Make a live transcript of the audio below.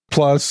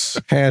plus,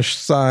 #,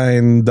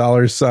 $,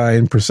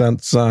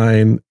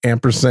 %,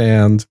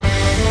 ampersand.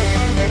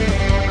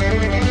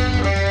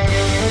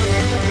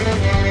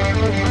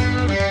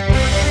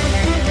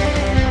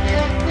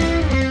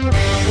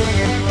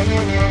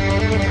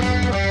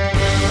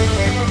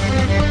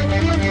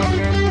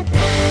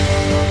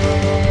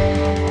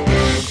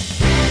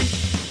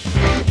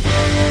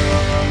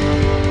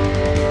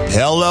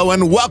 Hello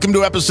and welcome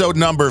to episode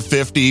number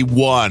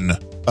 51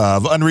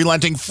 of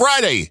Unrelenting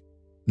Friday,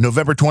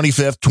 November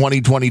 25th,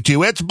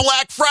 2022. It's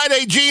Black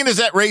Friday, Gene. Is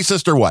that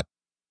racist or what?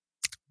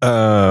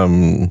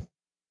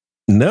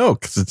 No,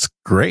 because it's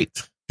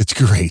great. It's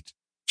great.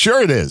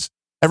 Sure it is.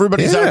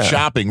 Everybody's out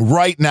shopping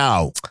right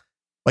now.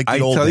 Like the I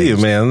old tell days. you,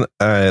 man,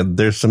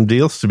 there's some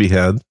deals to be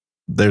had.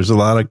 There's a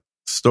lot of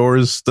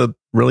stores that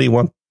really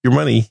want your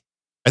money.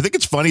 I think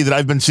it's funny that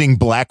I've been seeing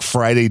Black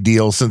Friday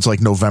deals since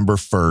like November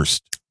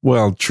 1st.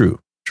 Well, true.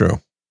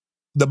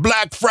 The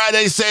Black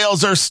Friday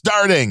sales are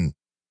starting.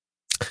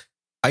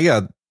 I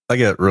got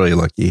really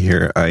lucky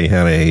here. I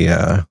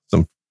had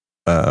some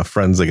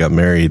friends that got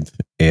married,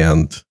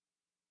 and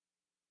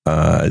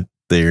they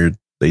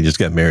just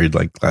got married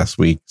like last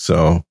week,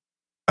 so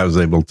I was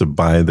able to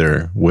buy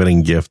their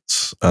wedding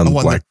gifts on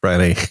Black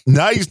Friday.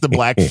 Nice, the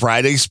Black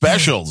Friday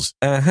specials.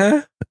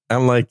 I'm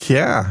like,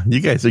 yeah, you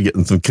guys are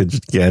getting some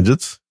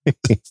gadgets.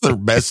 It's the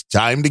best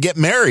time to get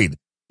married.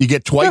 You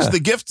get twice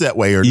the gift that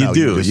way, or you no?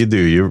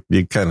 do.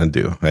 You kind of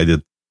do. I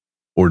did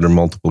order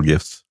multiple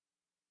gifts.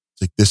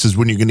 It's like, this is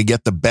when you're going to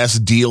get the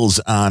best deals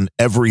on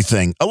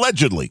everything,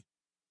 allegedly.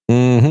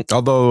 Mm-hmm.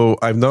 Although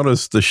I've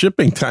noticed the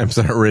shipping times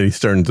are already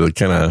starting to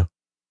kind of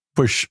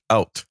push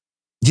out.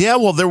 Yeah,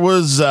 well, there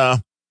was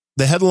the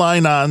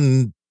headline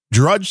on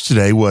Drudge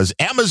today was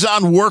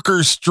Amazon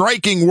workers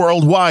striking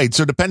worldwide.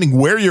 So depending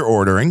where you're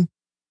ordering,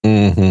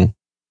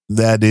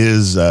 that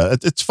is,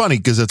 it's funny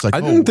because it's like,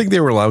 I didn't think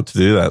they were allowed to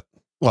do that.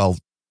 Well,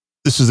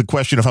 this is a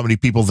question of how many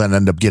people then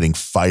end up getting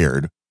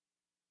fired.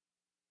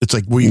 It's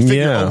like, we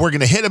figure we're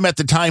going to hit them at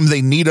the time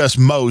they need us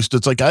most.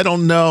 It's like, I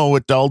don't know.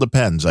 It all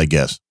depends, I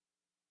guess.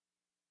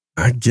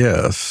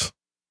 It's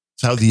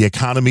how the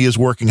economy is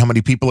working. How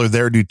many people are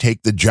there to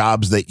take the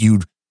jobs that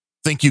you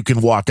think you can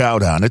walk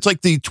out on? It's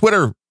like the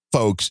Twitter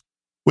folks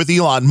with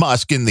Elon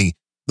Musk in the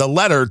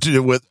letter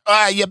with,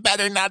 you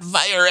better not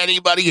fire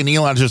anybody. And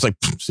Elon's just like,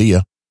 see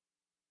ya.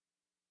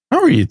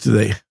 How are you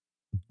today?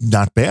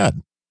 Not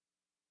bad.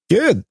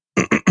 Good.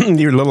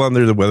 You're a little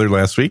under the weather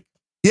last week.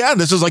 Yeah,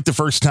 this is like the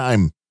first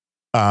time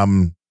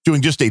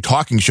doing just a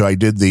talking show. I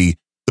did the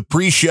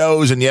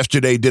pre-shows, and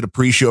yesterday did a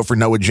pre-show for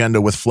No Agenda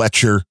with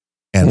Fletcher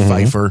and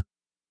Pfeiffer.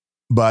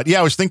 But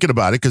yeah, I was thinking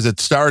about it because it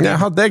started. Yeah,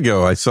 how'd that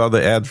go? I saw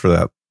the ad for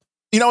that.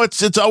 You know,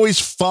 it's always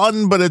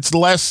fun, but it's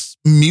less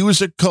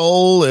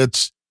musical.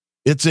 It's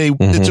a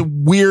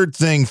weird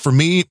thing for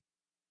me.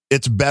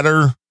 It's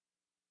better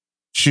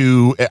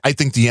to, I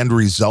think, the end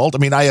result. I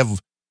mean, I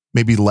have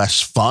maybe less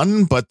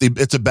fun, but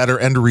it's a better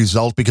end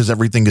result because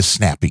everything is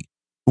snappy.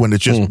 When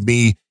it's just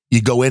me,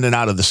 you go in and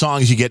out of the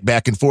songs, you get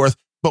back and forth.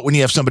 But when you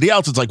have somebody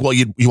else, it's like, well,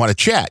 you want to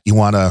chat. You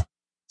want to.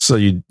 So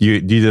you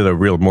did a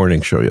real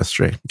morning show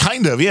yesterday.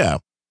 Kind of, yeah.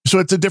 So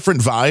it's a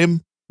different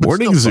vibe.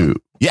 Morning Zoo.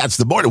 Yeah, it's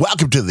the morning.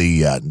 Welcome to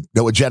the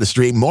No Agenda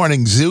Stream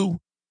Morning Zoo.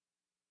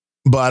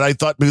 But I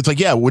thought, it's like,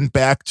 went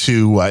back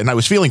to, and I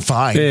was feeling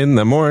fine. In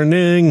the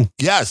morning.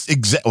 Yes,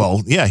 exactly.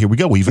 Well, yeah, here we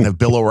go. We even have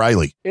Bill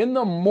O'Reilly. In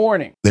the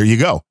morning. There you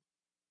go.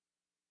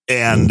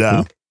 And,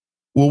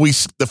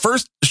 the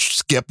first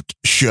skipped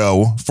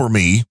show for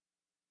me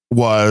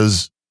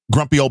was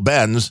Grumpy Old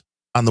Ben's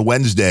on the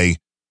Wednesday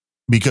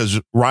because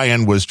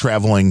Ryan was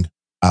traveling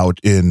out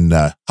in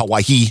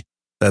Hawaii.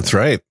 That's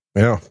right.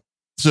 Yeah.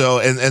 So,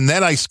 and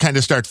then I kind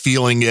of start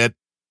feeling it.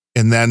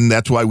 And then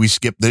that's why we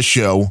skipped this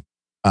show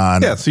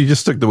on. Yeah. So you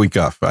just took the week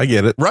off. I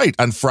get it. Right.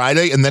 On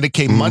Friday. And then it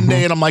came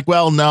Monday and I'm like,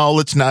 well, no,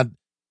 let's not.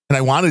 And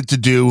I wanted to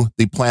do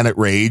the Planet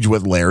Rage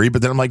with Larry,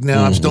 but then I'm like,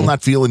 no, I'm still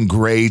not feeling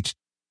great.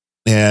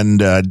 And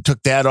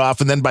took that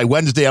off. And then by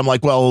Wednesday, I'm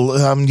like, well,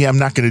 I'm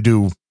not going to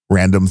do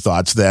Random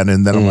Thoughts then.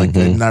 And then I'm like,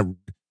 I'm not.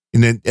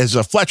 And then, as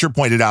Fletcher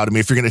pointed out to me,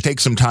 if you're going to take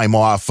some time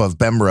off of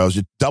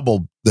Bemrose,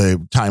 double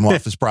the time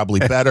off is probably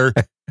better.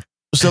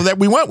 So that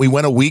we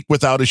went a week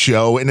without a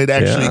show, and it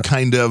actually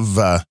kind of,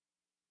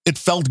 it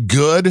felt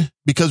good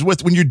because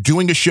when you're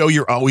doing a show,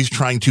 you're always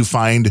trying to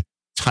find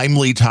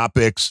timely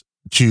topics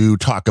to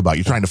talk about.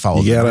 You're trying to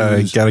follow. You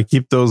gotta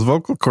keep those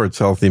vocal cords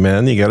healthy,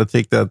 man. You got to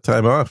take that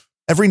time off.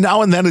 Every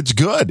now and then it's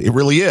good. It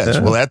really is.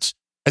 Yeah. Well,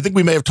 I think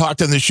we may have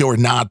talked on this show or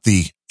not.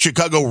 The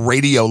Chicago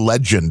radio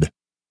legend,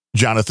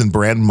 Jonathan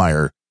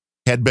Brandmeier,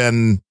 had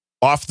been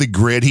off the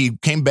grid. He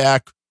came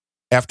back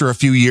after a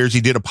few years.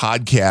 He did a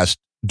podcast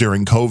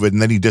during COVID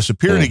and then he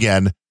disappeared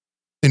again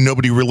and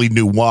nobody really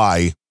knew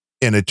why.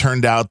 And it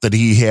turned out that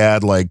he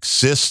had like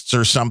cysts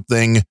or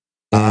something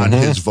on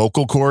his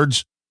vocal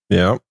cords.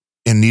 Yeah.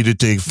 And needed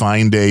to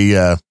find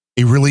a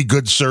really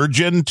good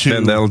surgeon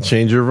and that'll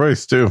change your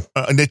voice too.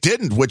 And it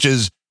didn't, which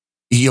is,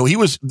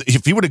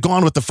 if he would have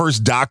gone with the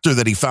first doctor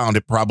that he found,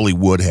 it probably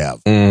would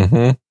have.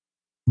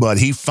 But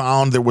he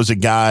found there was a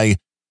guy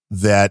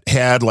that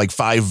had like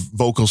 5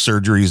 vocal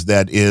surgeries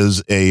that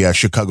is a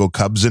Chicago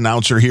Cubs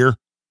announcer here.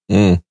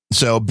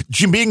 So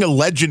being a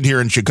legend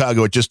here in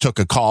Chicago, it just took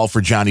a call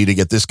for Johnny to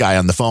get this guy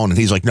on the phone. And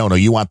he's like, no,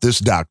 you want this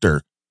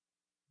doctor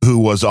who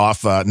was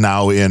off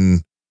now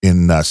in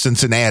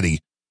Cincinnati,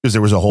 because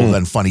there was a whole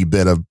then funny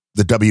bit of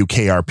the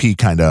WKRP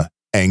kind of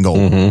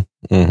angle.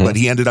 But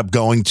he ended up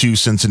going to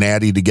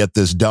Cincinnati to get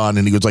this done.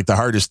 And he was like, the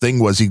hardest thing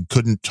was he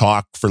couldn't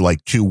talk for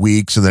like 2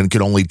 weeks and then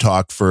could only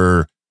talk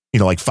for,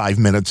 like 5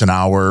 minutes an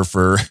hour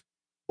for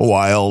a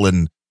while.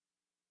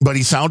 But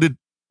he sounded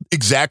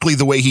exactly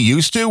the way he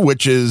used to,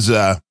 which is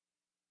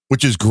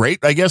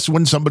great, I guess,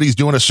 when somebody's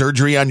doing a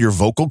surgery on your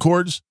vocal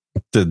cords.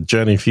 Did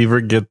Johnny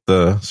Fever get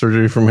the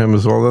surgery from him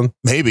as well then?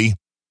 Maybe.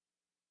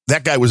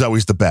 That guy was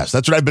always the best.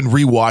 That's what I've been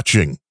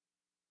rewatching.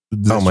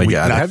 Oh my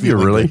God. Have you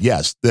really? Good.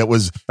 Yes. That's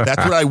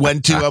what I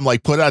went to. I'm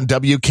like, put on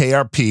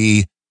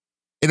WKRP.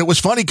 And it was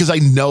funny because I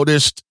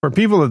noticed. For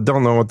people that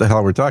don't know what the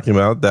hell we're talking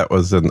about, that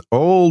was an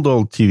old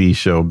TV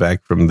show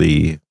back from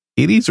the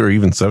 80s or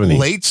even 70s.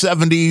 Late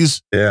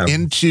 70s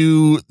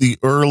into the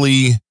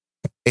early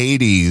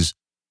 80s.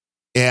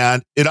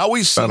 And it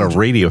always seemed. On a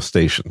radio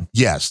station.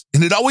 Yes.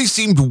 And it always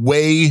seemed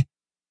way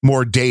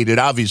more dated,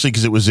 obviously,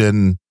 because it was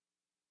in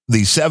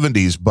the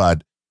 70s.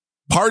 But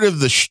part of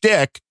the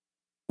shtick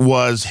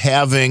was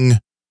having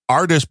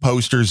artist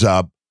posters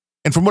up.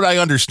 And from what I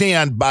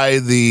understand, by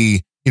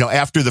the,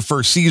 after the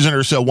first season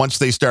or so, once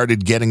they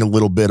started getting a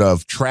little bit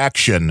of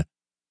traction,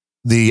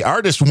 the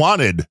artist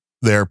wanted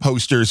their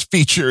posters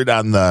featured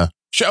on the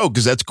show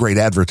because that's great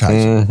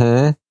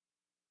advertising.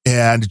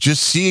 And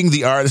just seeing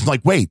the artist, I'm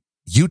like, wait,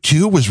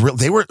 U2 was real.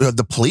 They were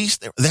the Police.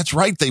 That's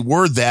right. They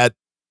were that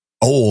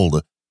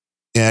old.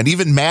 And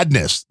even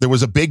Madness. There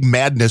was a big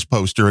Madness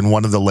poster in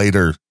one of the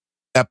later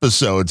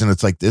episodes. And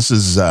it's like, this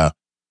is,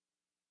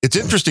 it's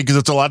interesting because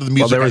it's a lot of the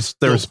music. Well,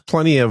 there was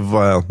plenty of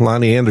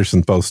Lonnie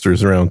Anderson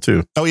posters around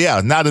too. Oh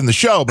yeah, not in the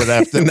show, but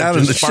after not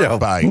in the show.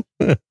 By,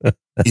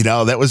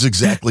 that was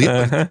exactly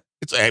it.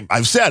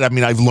 I've said. I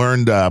mean, I've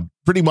learned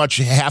pretty much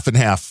half and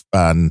half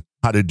on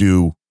how to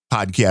do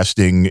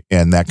podcasting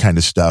and that kind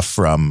of stuff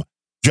from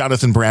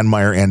Jonathan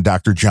Brandmeier and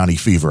Dr. Johnny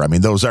Fever. I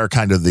mean, those are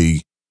kind of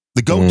the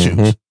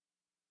go-tos.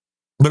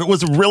 But it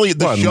was really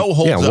the show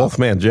holds up.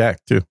 Wolfman Jack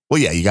too. Well,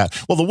 yeah,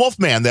 the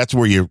Wolfman. That's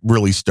where you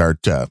really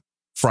start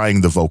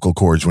frying the vocal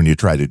cords when you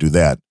try to do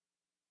that.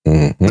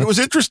 But it was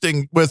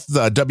interesting with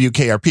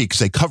WKRP because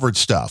they covered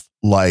stuff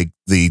like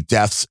the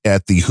deaths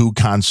at the Who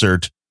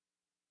concert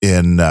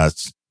in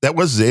that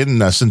was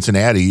in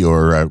Cincinnati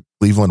or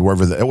Cleveland,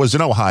 wherever it was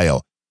in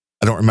Ohio.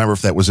 I don't remember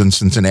if that was in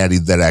Cincinnati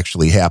that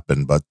actually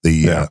happened, but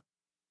it's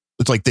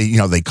like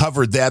they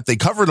covered that. They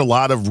covered a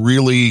lot of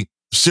really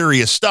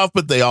serious stuff,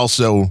 but they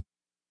also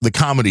the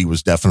comedy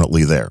was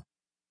definitely there.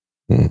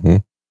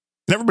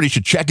 And everybody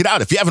should check it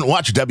out. If you haven't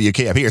watched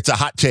WKRP, it's a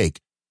hot take,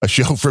 a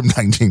show from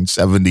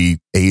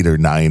 1978 or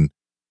 9.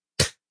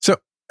 So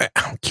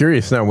I'm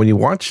curious now, when you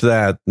watch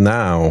that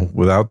now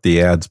without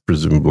the ads,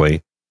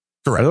 presumably,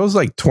 correct. Are those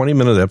like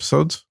 20-minute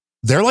episodes?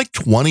 They're like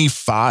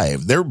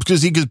 25.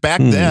 Because back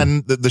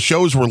then the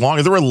shows were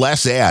longer. There were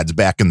less ads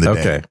back in the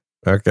day.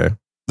 Okay.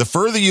 The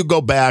further you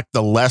go back,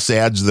 the less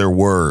ads there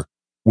were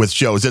with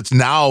shows. It's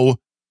now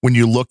when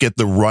you look at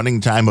the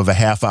running time of a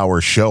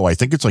half-hour show, I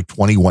think it's like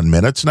 21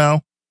 minutes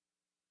now.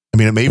 I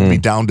mean, it may be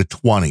down to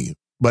 20,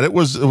 but it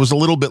was a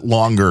little bit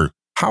longer.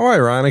 How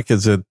ironic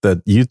is it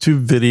that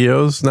YouTube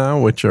videos now,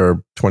 which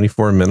are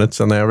 24 minutes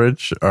on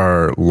average,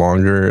 are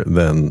longer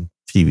than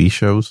TV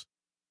shows?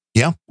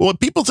 Yeah. Well,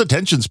 people's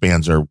attention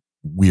spans are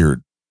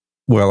weird.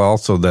 Well,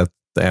 also that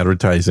the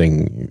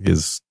advertising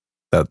is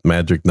that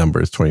magic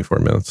number is 24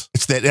 minutes.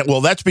 It's that.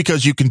 Well, that's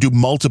because you can do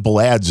multiple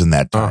ads in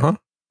that time.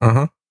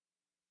 Yep.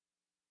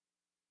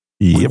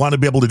 We want to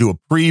be able to do a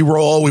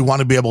pre-roll. We want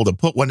to be able to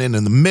put one in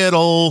the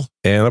middle.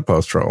 And a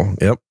post-roll.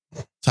 Yep.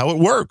 That's how it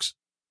works.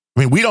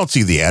 I mean, we don't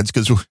see the ads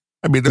because, hell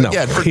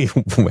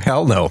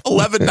no.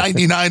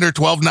 $11.99 or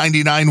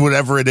 $12.99,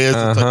 whatever it is.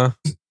 Like,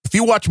 if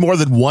you watch more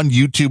than one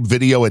YouTube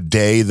video a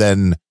day,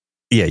 then...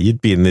 Yeah,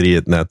 you'd be an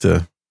idiot not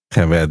to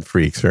have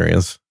ad-free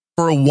experience.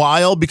 For a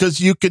while,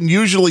 because you can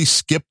usually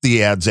skip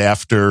the ads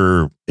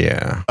after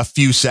a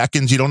few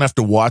seconds. You don't have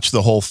to watch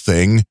the whole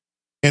thing.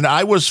 And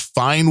I was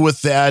fine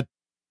with that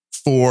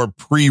for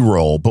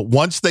pre-roll, but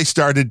once they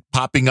started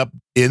popping up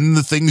in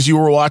the things you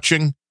were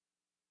watching,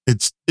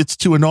 it's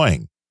too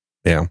annoying.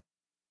 Yeah.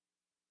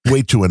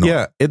 Way too annoying.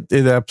 Yeah, it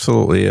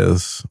absolutely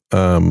is.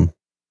 Yeah.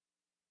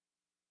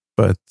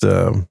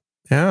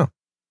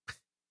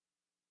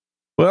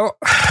 Well,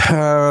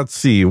 let's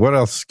see what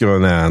else is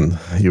going on.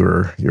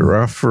 You're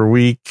off for a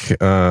week.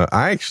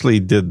 I actually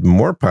did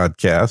more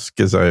podcasts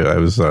because I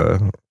was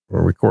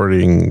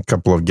recording a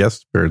couple of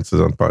guest appearances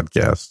on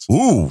podcasts.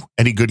 Ooh,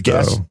 any good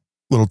guests?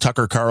 Little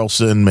Tucker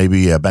Carlson,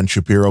 maybe Ben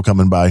Shapiro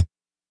coming by.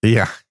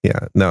 Yeah.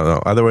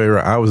 No, other way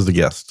around. I was the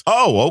guest.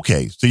 Oh,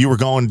 okay. So you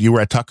were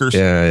at Tucker's?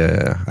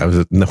 Yeah. I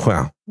was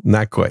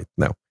not quite.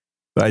 No.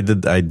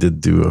 But I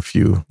did do a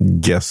few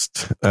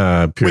guest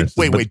appearances.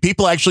 Wait.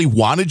 People actually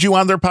wanted you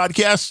on their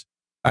podcast?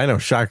 I know.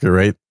 Shocker,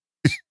 right?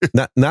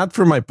 Not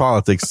for my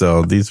politics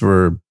though. These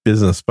were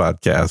business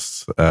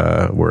podcasts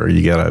where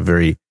you got a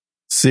very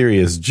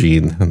serious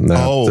Gene,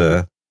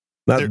 not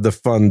the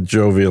fun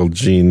jovial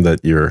Gene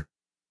that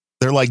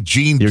they're like,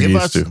 Gene, give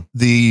us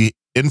the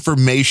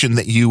information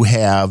that you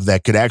have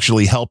that could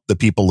actually help the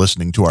people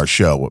listening to our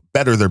show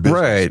better their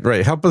business.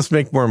 Right. Help us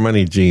make more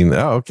money, Gene.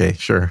 Oh, okay,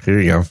 sure. Here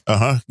you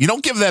go. You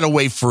don't give that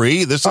away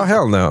free.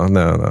 Hell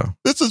no.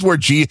 This is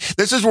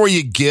where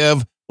you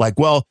give like,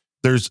 well,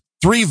 there's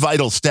 3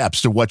 vital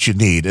steps to what you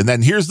need. And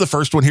then here's the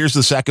first one. Here's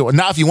the second one.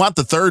 Now, if you want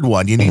the third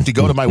one, you need to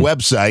go to my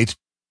website.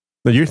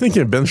 But you're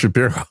thinking of Ben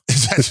Shapiro.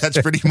 That's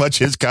pretty much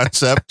his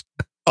concept.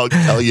 I'll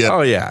tell you.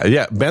 Oh,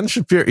 yeah. Ben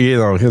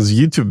Shapiro, his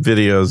YouTube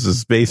videos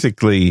is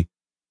basically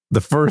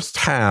the first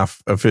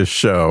half of his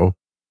show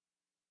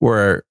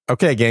where,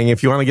 okay, gang,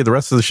 if you want to get the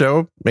rest of the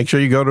show, make sure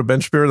you go to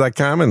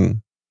benshapiro.com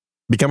and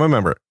become a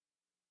member.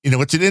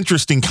 It's an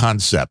interesting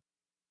concept.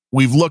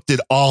 We've looked at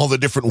all the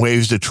different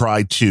ways to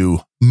try to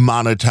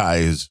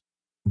monetize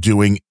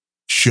doing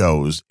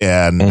shows.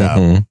 And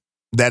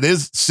that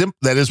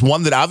is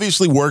one that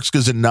obviously works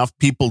because enough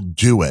people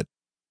do it.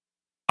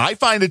 I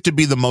find it to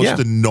be the most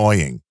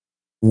annoying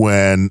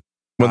when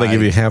they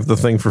give you half the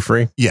thing for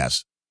free.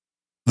 Yes.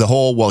 The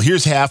whole, well,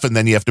 here's half and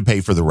then you have to pay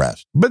for the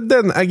rest. But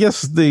then I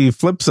guess the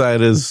flip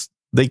side is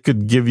they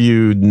could give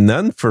you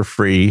none for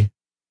free.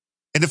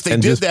 And if they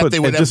did that, they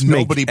would have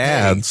nobody pay.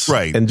 Ads,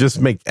 right? And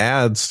just make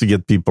ads to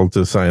get people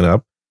to sign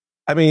up.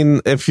 I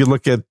mean, if you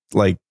look at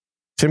like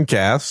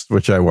Timcast,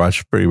 which I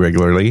watch pretty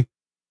regularly,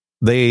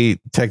 they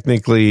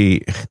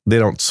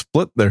don't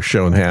split their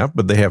show in half,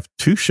 but they have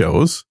 2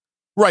 shows.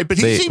 Right, but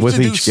he seems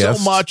to do so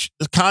much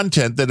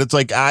content that it's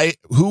like,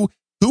 who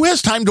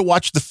has time to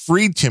watch the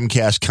free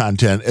Timcast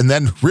content? And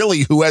then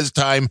really, who has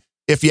time,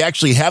 if you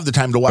actually have the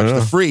time to watch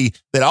the free,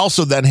 that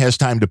also then has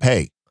time to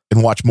pay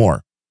and watch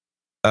more?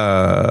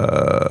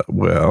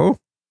 Well,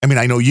 I mean,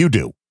 I know you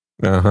do.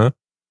 So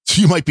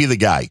you might be the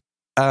guy.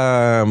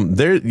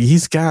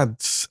 He's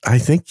got, I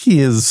think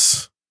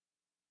he's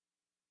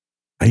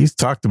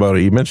talked about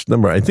it. You mentioned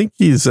number. I think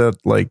he's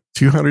at like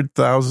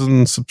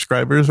 200,000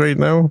 subscribers right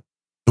now.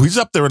 He's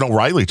up there in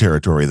O'Reilly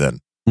territory then.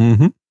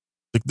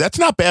 Like, that's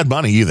not bad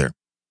money either.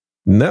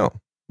 No,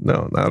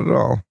 not at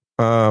all.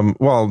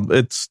 Well,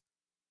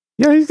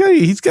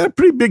 he's got a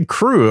pretty big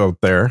crew out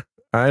there.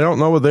 I don't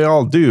know what they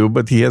all do,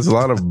 but he has a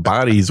lot of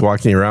bodies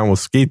walking around with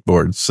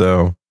skateboards.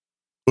 So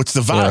it's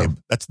the vibe.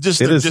 That's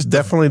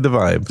definitely the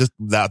vibe.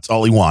 That's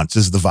all he wants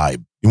is the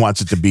vibe. He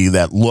wants it to be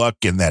that look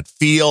and that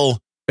feel.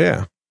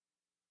 Yeah.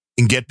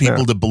 And get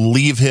people to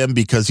believe him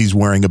because he's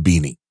wearing a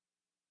beanie.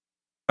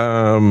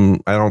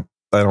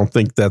 I don't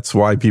think that's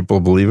why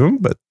people believe him,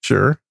 but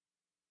sure.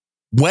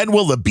 When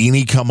will the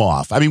beanie come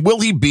off? I mean, will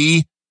he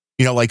be,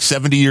 like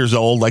 70 years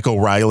old, like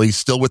O'Reilly,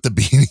 still with the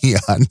beanie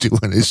on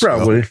doing his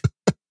Probably. show?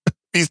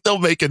 He's still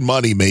making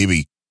money,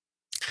 maybe.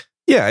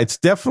 Yeah, it's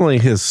definitely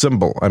his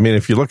symbol. I mean,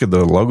 if you look at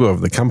the logo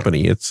of the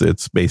company,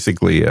 it's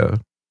basically a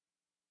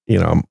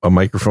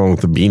microphone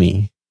with a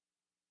beanie.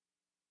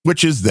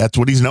 That's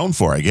what he's known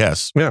for, I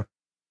guess. Yeah.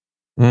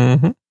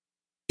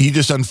 He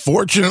just,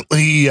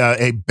 unfortunately,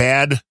 a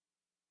bad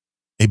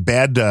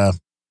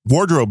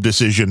wardrobe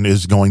decision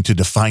is going to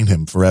define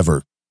him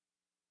forever.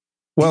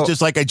 Well, he's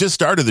just like, I just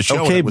started the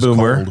show. Okay, and it was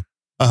boomer.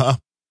 Cold.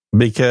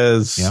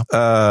 Because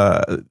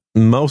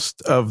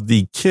most of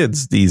the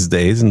kids these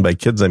days, and by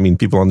kids I mean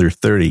people under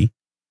 30,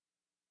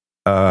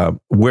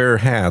 wear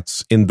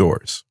hats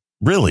indoors.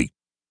 Really?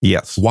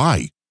 Yes.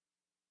 Why?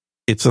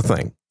 It's a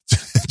thing.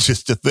 It's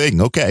just a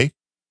thing. Okay.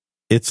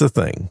 It's a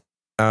thing.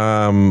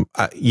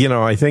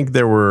 I think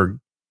there were,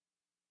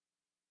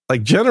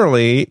 like,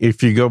 generally,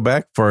 if you go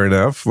back far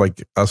enough,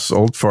 like us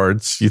old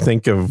farts, you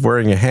think of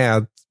wearing a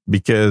hat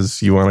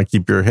because you want to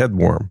keep your head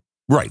warm.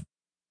 Right.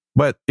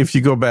 But if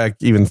you go back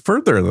even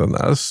further than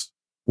us,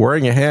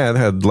 wearing a hat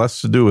had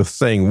less to do with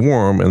staying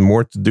warm and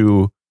more to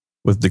do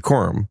with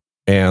decorum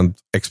and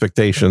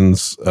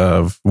expectations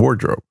of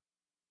wardrobe.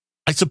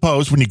 I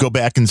suppose when you go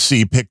back and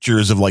see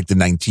pictures of like the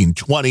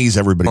 1920s,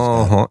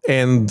 everybody's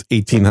and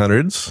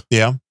 1800s.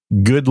 Yeah.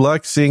 Good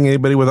luck seeing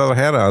anybody without a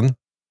hat on.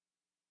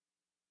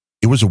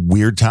 It was a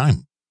weird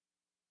time.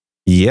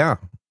 Yeah.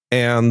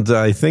 And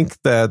I think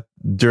that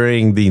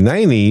during the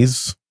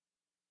 90s,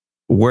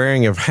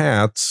 wearing of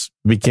hats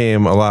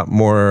became a lot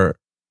more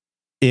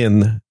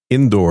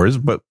indoors,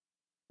 but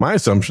my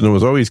assumption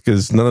was always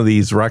because none of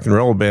these rock and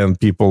roll band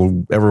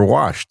people ever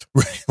washed.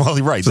 Well,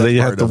 right. So they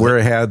had to wear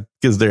a hat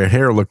because their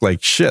hair looked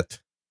like shit.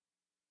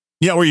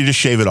 Yeah, or you just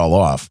shave it all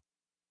off.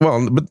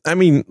 Well, but I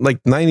mean,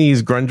 like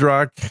 90s grunge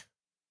rock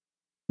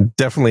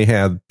definitely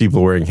had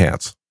people wearing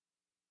hats.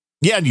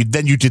 Yeah, and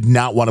then you did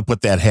not want to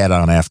put that hat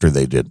on after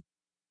they did.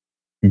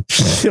 You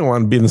don't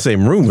want to be in the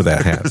same room with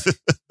that hat.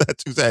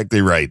 That's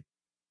exactly right.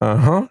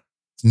 So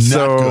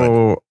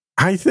good.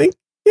 I think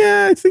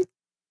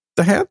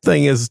the hat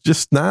thing is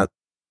just not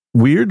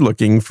weird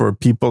looking for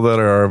people that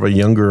are of a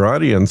younger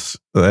audience.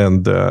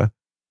 And,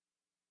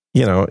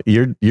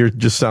 you're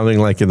just sounding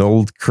like an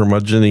old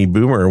curmudgeon-y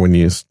boomer when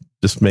you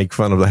just make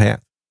fun of the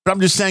hat. But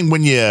I'm just saying,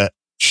 when you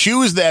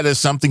choose that as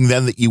something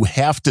then that you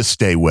have to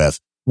stay with.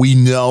 We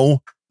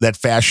know that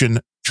fashion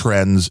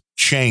trends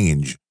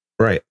change.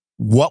 Right.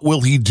 What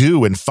will he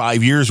do in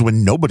 5 years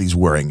when nobody's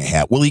wearing a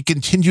hat? Will he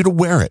continue to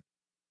wear it?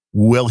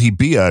 Will he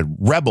be a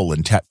rebel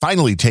and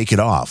finally take it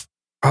off?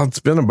 Well, it's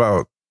been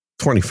about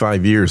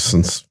 25 years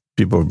since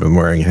people have been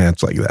wearing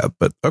hats like that,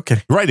 but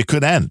okay. Right. It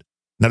could end.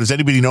 Now, does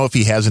anybody know if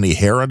he has any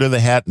hair under the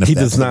hat? And if He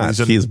that's does the not.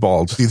 reason- He's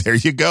bald. See, there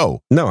you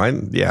go. No,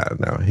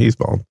 he's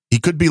bald. He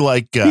could be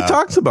like, He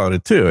talks about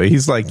it too.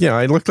 He's like,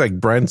 I look like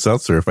Brian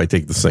Seltzer if I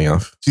take this thing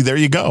off. see, there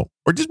you go.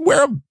 Or just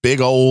wear a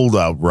big old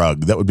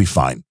rug. That would be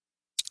fine.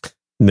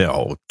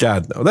 No,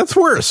 God, no. That's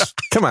worse.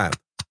 Come on.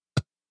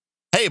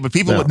 Hey, but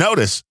people would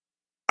notice.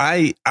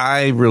 I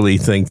really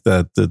think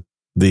that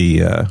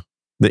the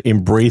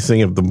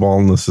embracing of the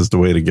baldness is the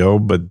way to go.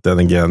 But then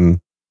again,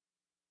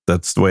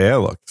 that's the way I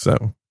look.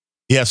 So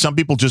Yeah, some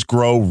people just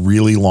grow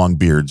really long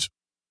beards.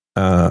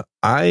 well,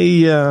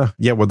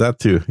 that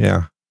too.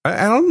 Yeah.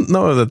 I don't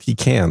know that he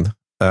can.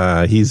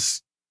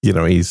 He's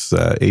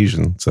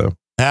Asian. So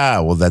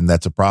Well, then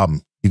that's a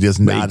problem. He does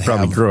he'd not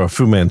probably have grow a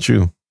Fu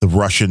Manchu. the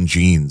Russian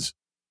genes.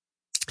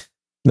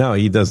 No,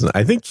 he doesn't.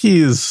 I think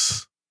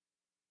he's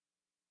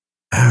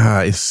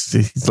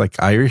like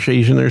Irish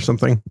Asian or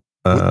something.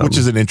 Which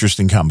is an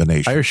interesting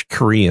combination. Irish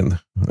Korean,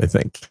 I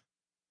think.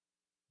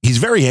 He's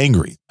very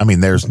angry. I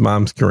mean, His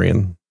mom's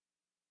Korean.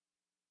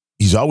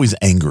 he's always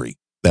angry,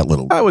 that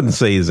little. I wouldn't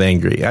say he's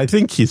angry. I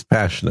think he's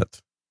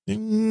passionate. I think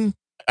And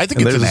it's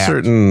there's an a act.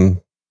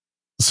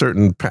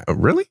 certain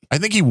really? I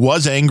think he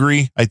was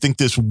angry. I think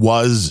this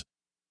was,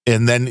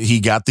 and then he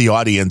got the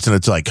audience, and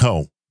it's like,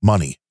 oh,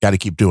 money. Got to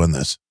keep doing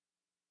this.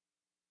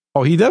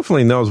 Oh, he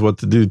definitely knows what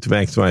to do to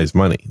maximize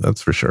money.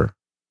 That's for sure.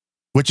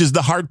 Which is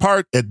the hard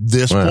part at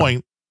this Wow.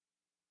 point.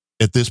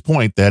 At this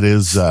point, that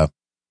is,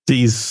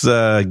 He's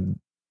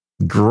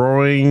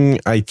growing,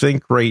 I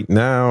think, right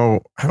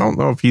now. I don't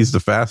know if he's the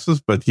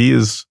fastest, but he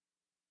is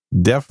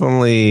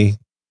definitely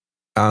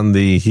on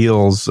the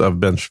heels of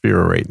Ben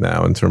Shapiro right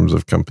now in terms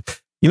of company.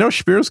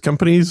 Shapiro's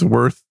company's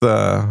worth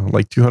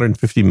like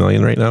 $250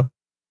 million right now.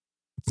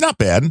 it's not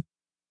bad.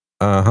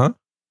 Uh-huh.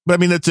 But I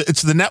mean,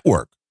 it's the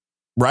network,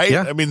 right?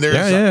 Yeah. I mean, there's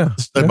Yeah.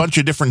 a bunch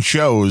of different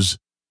shows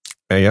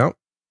Yeah.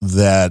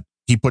 that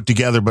he put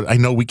together, but I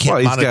know we can't Well,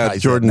 he's monetize got that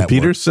Jordan network.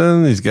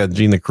 Peterson. He's got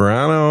Gina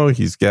Carano.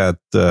 He's got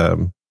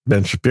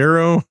Ben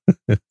Shapiro.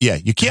 Yeah,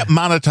 you can't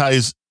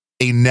monetize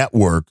a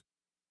network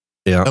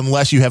Yeah.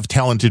 unless you have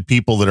talented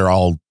people that are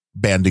all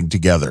banding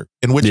together.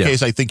 In which Yeah.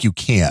 case, I think you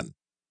can.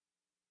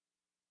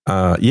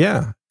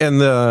 Yeah. And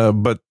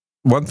but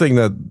one thing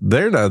that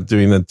they're not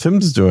doing that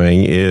Tim's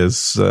doing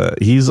is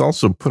he's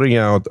also putting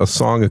out a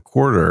song a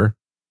quarter,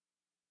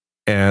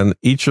 and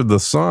each of the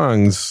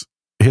songs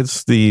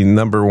hits the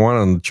number one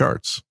on the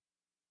charts.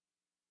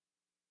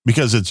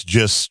 Because it's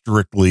just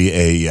strictly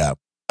a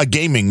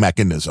gaming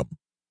mechanism.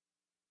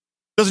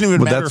 Doesn't even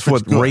But matter that's if it's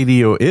what good.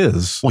 radio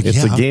is. Well,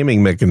 it's yeah. a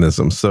gaming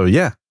mechanism. So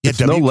yeah, Yeah, it's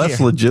no less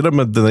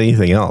legitimate than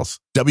anything else.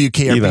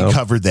 WKRP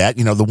covered that.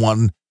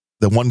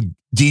 The one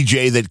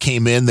DJ that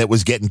came in that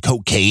was getting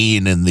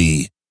cocaine in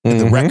the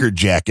Mhm. record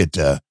jacket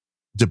to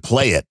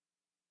play it.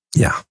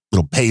 Yeah.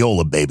 Little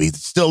payola, baby.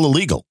 It's still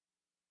illegal,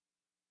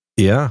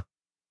 Yeah.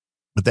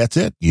 but that's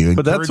it.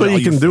 But that's what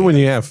you can do when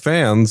you have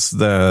fans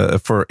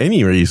for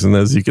any reason,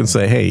 is you can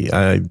say,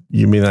 hey,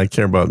 you may not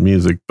care about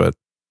music, but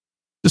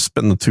just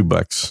spend the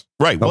 $2.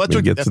 Right. Well, Help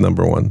me get to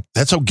number one.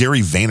 that's how Gary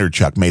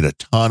Vaynerchuk made a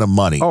ton of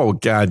money. Oh,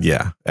 God,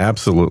 yeah.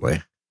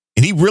 Absolutely.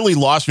 And he really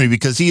lost me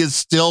because he is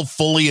still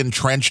fully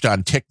entrenched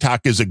on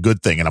TikTok is a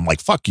good thing. And I'm like,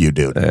 fuck you,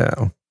 dude.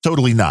 Yeah.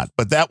 Totally not.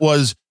 But that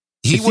was,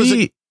 He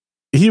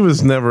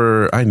was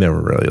never, I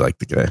never really liked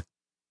the guy.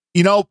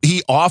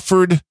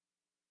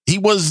 he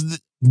was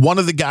one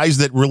of the guys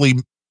that really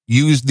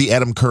used the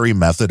Adam Curry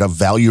method of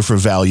value for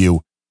value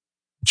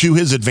to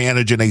his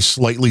advantage in a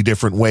slightly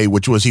different way,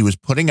 which was he was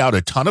putting out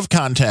a ton of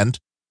content.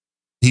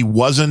 There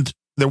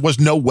was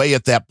no way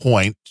at that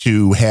point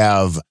to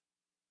have,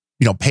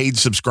 paid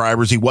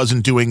subscribers. He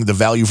wasn't doing the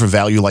value for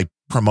value, like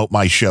promote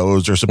my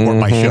shows or support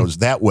my Mhm. shows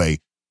that way.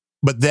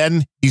 But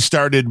then he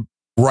started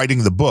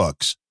writing the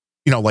books,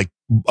 like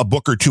a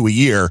book or two a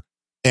year,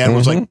 and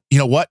was like, you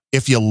know what?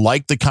 If you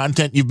like the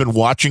content you've been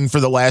watching for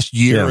the last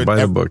year, Yeah, buy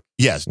the book.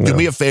 yes, Yeah. do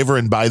me a favor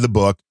and buy the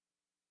book.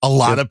 A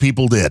lot of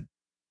people did.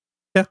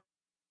 Yeah.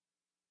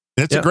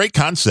 And it's Yeah. a great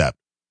concept.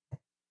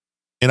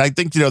 And I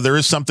think, there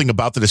is something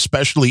about that,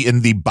 especially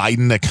in the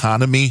Biden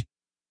economy.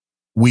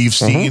 We've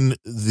seen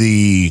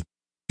the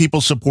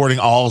people supporting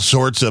all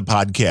sorts of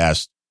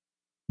podcasts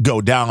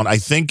go down. I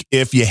think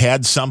if you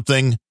had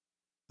something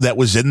that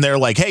was in there,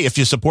 like, hey, if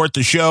you support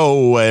the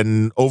show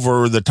and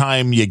over the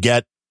time you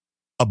get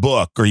a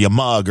book or you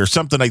mug or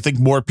something, I think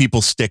more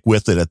people stick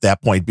with it at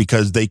that point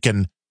because they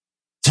can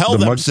tell The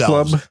Mug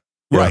themselves, Club?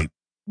 Yeah. right.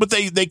 But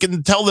they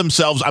can tell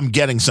themselves, I'm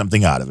getting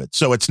something out of it.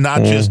 So it's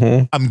not just,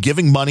 Mhm. I'm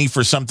giving money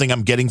for something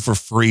I'm getting for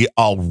free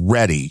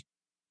already.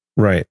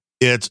 Right.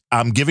 It's,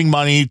 I'm giving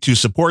money to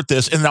support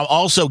this, and I'm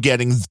also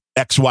getting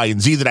X, Y,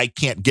 and Z that I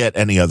can't get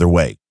any other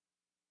way.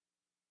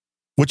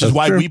 Which is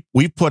why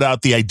we put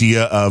out the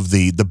idea of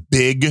the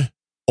big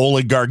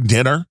oligarch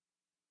dinner.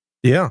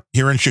 Yeah.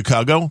 Here in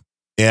Chicago.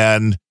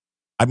 And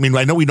I mean,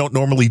 I know we don't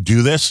normally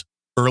do this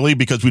early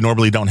because we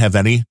normally don't have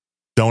any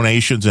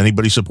donations,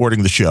 anybody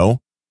supporting the show.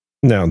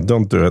 No,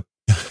 don't do it.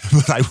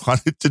 But I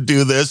wanted to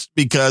do this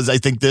because I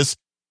think this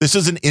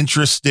is an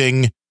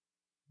interesting,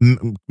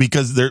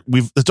 because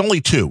it's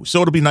only 2,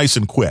 so it'll be nice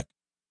and quick.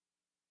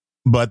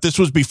 But this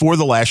was before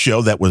the last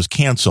show that was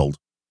canceled.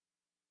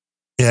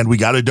 And we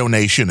got a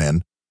donation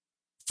in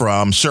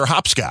from Sir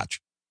Hopscotch,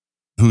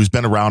 who's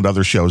been around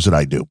other shows that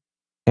I do.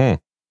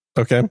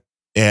 Okay.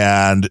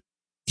 And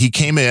he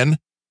came in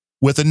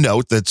with a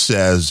note that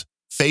says,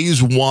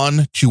 phase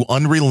 1 to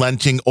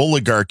unrelenting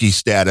oligarchy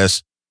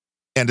status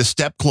and a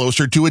step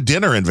closer to a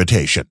dinner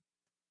invitation.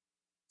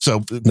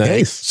 So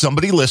nice.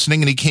 Somebody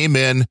listening, and he came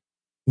in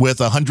with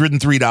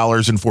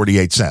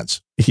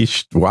 $103.48.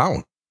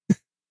 Wow.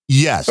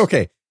 Yes.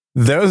 Okay.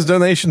 Those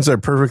donations are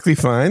perfectly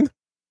fine.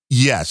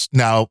 Yes.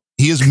 Now,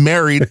 he is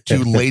married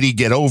to Lady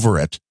Get Over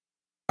It.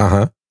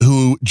 Uh-huh.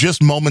 Who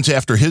just moments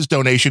after his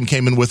donation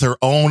came in with her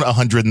own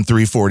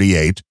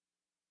 $103.48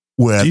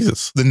 with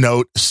Jesus. The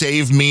note,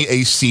 save me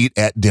a seat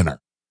at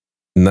dinner.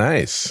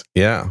 Nice.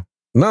 Yeah.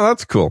 No,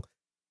 that's cool.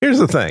 Here's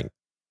the thing.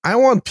 I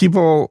want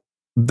people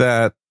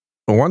that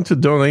want to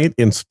donate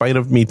in spite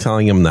of me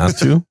telling them not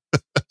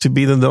to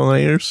be the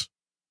donators.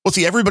 Well,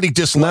 see, everybody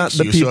dislikes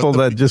not the people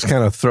that just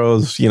kind of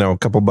throws, a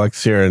couple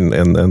bucks here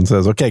and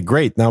says, okay,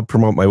 great. Now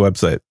promote my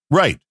website.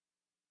 Right.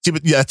 See,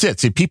 but yeah, that's it.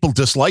 See, people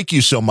dislike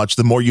you so much,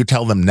 the more you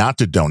tell them not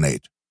to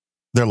donate.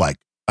 They're like,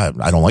 I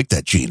don't like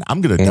that, Gene. I'm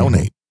going to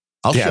donate.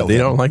 I'll show they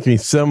don't like me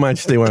so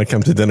much, they want to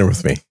come to dinner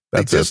with me.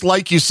 That's they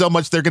dislike you so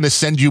much, they're going to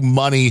send you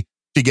money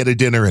to get a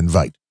dinner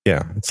invite.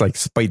 Yeah, it's like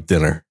spite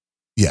dinner.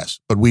 Yes,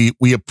 but we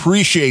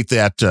appreciate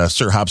that,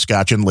 Sir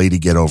Hopscotch and Lady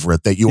Get Over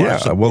It, that you are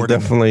supporting. We'll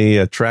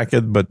definitely track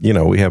it, but,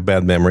 we have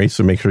bad memory,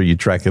 so make sure you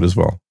track it as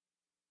well.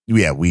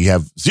 Yeah, we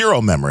have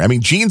zero memory. I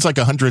mean, Gene's like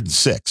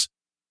 106.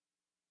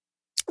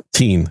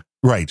 Teen.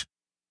 Right.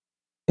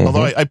 Mm-hmm.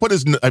 Although I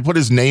put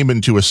his name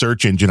into a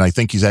search engine, I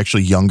think he's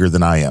actually younger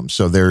than I am.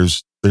 So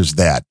there's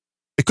that.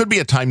 It could be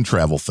a time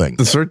travel thing.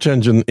 The search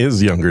engine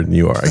is younger than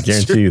you are. I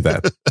guarantee you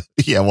that.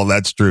 Yeah, well,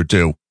 that's true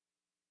too.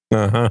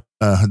 Uh-huh.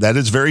 That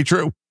is very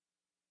true.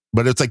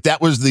 But it's like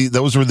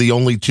those were the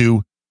only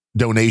 2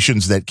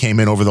 donations that came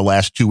in over the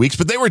last 2 weeks,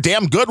 but they were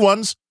damn good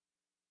ones.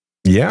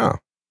 Yeah.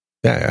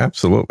 Yeah,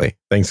 absolutely.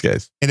 Thanks,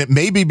 guys. And it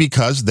may be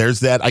because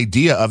there's that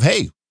idea of,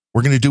 hey,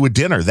 we're going to do a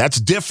dinner.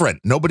 That's different.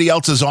 Nobody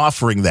else is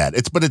offering that.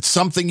 But it's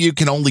something you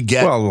can only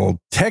get.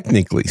 Well,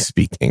 technically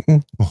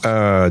speaking,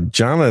 John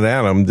and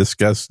Adam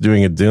discussed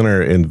doing a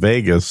dinner in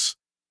Vegas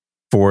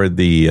for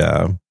the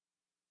I'm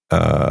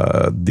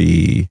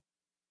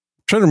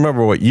trying to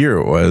remember what year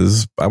it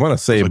was. I want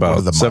to say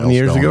about 7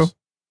 years ago,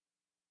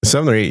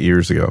 7 or 8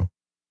 years ago.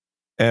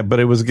 But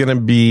it was going to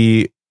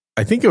be,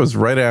 I think it was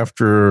right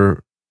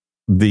after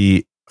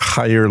the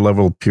higher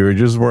level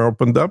peerages were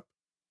opened up.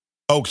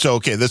 Oh, so,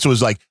 okay. This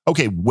was like,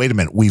 okay, wait a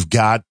minute. We've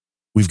got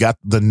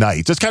the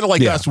knights. It's kind of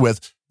like us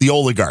with the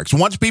oligarchs.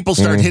 Once people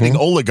start hitting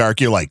oligarch,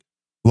 you're like,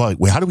 well,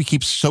 how do we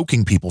keep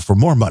soaking people for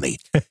more money?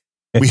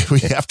 we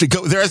have to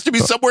go. There has to be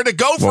somewhere to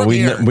go from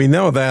here. We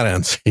know that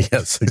answer.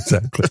 Yes,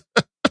 exactly.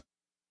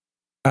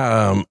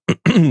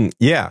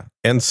 Yeah.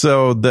 And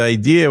so the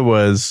idea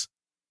was,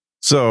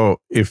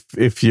 so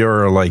if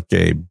you're like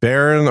a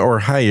baron or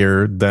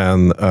higher,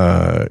 then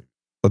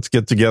let's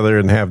get together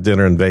and have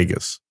dinner in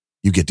Vegas.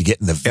 You get to get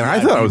in the and I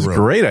thought it was a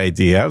great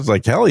idea. I was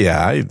like, hell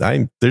yeah!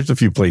 I there's a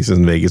few places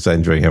in Vegas I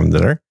enjoy having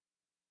dinner,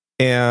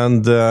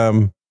 and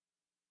I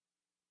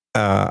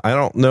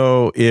don't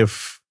know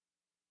if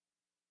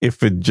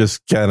it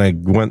just kind of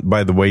went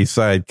by the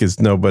wayside because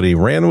nobody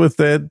ran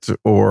with it,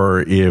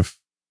 or if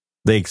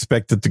they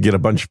expected to get a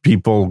bunch of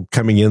people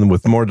coming in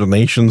with more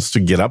donations to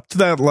get up to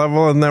that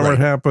level and never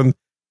happened,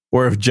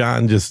 or if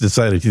John just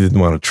decided he didn't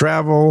want to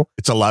travel.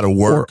 It's a lot of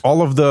work.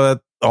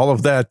 Or all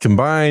of that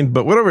combined,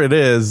 but whatever it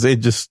is,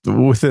 it just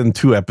within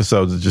 2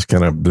 episodes, it just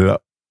kind of blew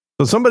up.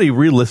 So somebody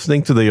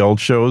re-listening to the old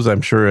shows, I'm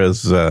sure,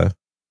 has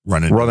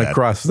run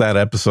across that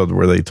episode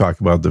where they talk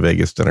about the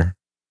Vegas dinner.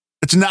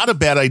 It's not a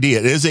bad idea.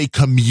 It is a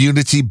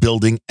community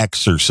building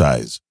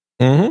exercise.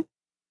 Mm-hmm.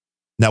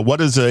 Now, what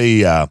does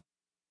an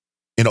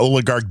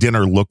oligarch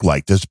dinner look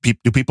like?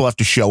 Do people have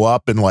to show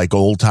up in like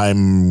old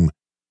time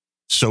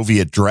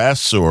Soviet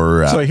dress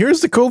or? So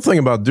here's the cool thing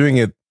about doing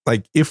it.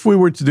 Like if we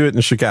were to do it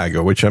in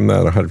Chicago, which I'm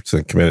not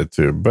 100% committed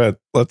to, but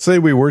let's say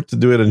we were to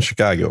do it in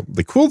Chicago.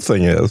 The cool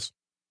thing is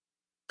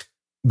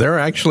there are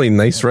actually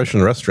nice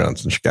Russian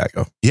restaurants in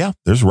Chicago. Yeah,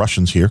 there's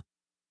Russians here.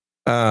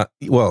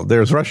 Well,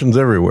 there's Russians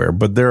everywhere,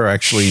 but there are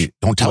actually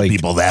don't tell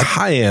people that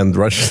high-end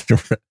Russian.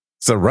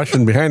 It's a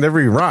Russian behind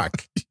every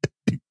rock.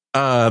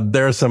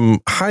 There are some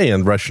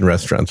high-end Russian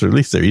restaurants, or at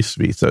least there used to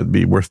be. So it'd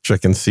be worth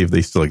checking to see if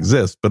they still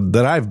exist. But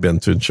that I've been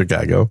to in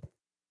Chicago.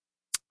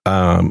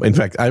 In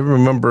fact, I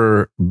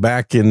remember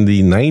back in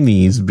the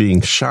 90s being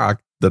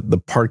shocked that the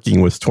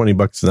parking was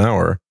 $20 an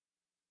hour.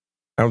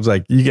 I was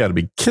like, you got to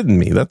be kidding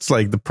me. That's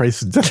like the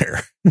price of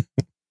dinner.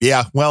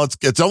 Yeah, well,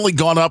 it's only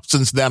gone up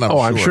since then.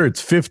 I'm sure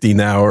it's 50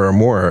 now or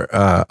more.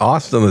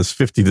 Austin is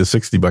 $50 to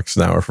 $60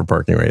 an hour for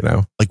parking right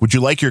now. Like, would you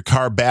like your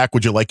car back?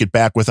 Would you like it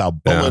back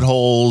without bullet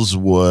holes?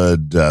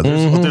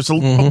 There's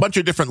a bunch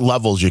of different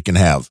levels you can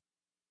have.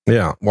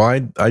 Yeah,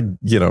 well, I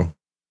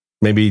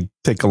maybe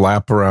take a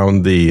lap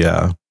around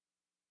the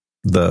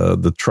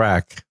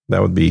track.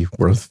 That would be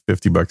worth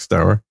 $50 an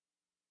hour.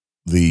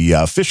 The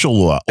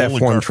official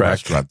F1 track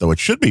restaurant, though, it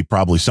should be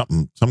probably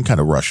some kind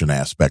of Russian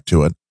aspect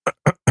to it.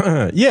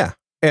 Yeah,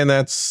 and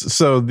that's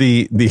so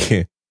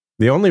the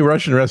only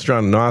Russian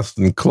restaurant in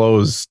Austin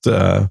closed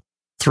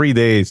 3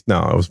 days.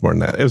 No, it was more than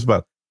that. It was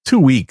about 2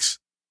 weeks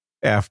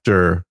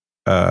after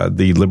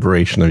the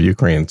liberation of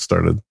Ukraine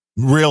started.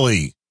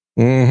 Really?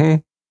 Mm-hmm.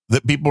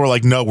 That people were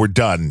like, "No, we're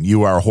done.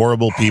 You are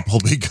horrible people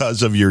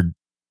because of your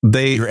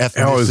ethnicity."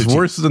 Oh, it's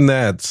worse than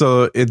that.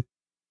 So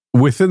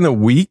within a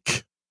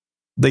week,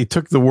 they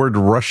took the word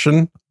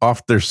Russian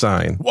off their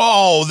sign.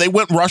 Whoa, they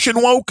went Russian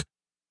woke?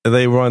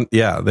 They went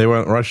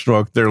Russian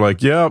woke. They're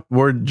like, yeah,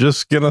 we're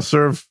just going to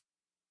serve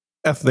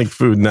ethnic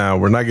food now.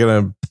 We're not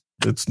going to,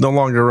 it's no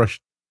longer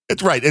Russian.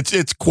 It's right.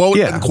 It's quote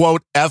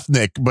unquote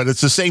ethnic, but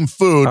it's the same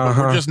food, but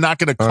we're just not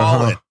going to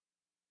call it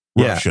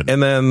Russian.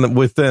 And then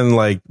within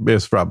it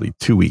was probably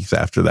 2 weeks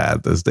after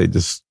that as they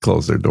just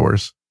closed their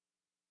doors.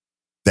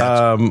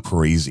 That's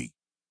crazy.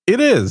 It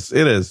is.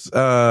 It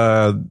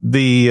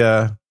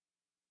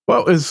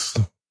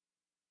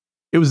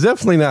was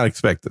definitely not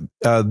expected.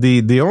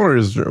 The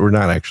owners were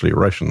not actually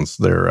Russians.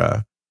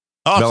 They're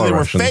so they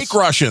were fake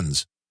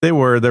Russians. They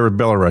were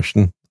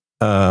Belarusian.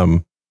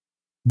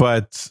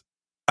 But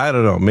I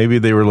don't know. Maybe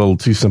they were a little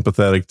too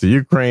sympathetic to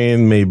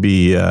Ukraine.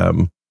 Maybe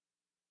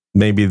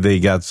they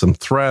got some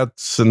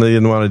threats and they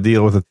didn't want to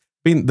deal with it.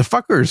 I mean, the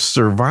fuckers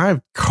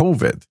survived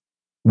COVID,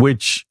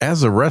 which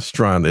as a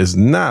restaurant is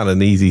not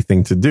an easy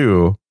thing to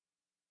do.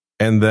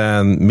 And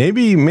then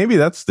maybe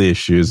that's the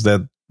issue, is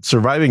that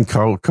surviving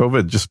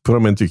COVID just put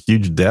them into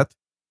huge debt.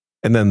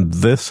 And then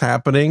this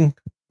happening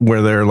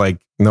where they're like,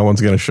 no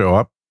one's going to show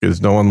up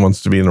because no one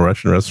wants to be in a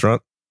Russian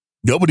restaurant.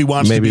 Nobody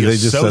wants to be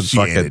associated. Just said,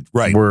 fuck it.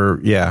 Right.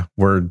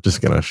 We're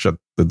just going to shut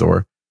the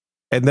door.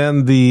 And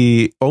then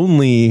the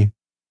only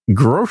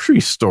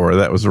grocery store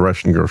that was a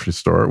Russian grocery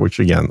store, which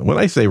again, when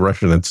I say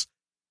Russian, it's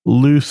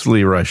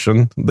loosely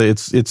Russian.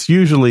 It's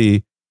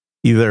usually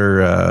either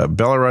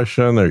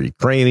Belarusian or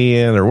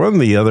Ukrainian or one of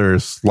the other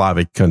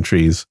Slavic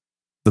countries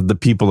that the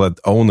people that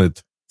own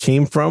it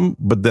came from,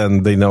 but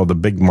then they know the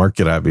big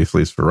market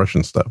obviously is for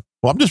Russian stuff.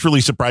 Well, I'm just really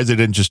surprised they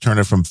didn't just turn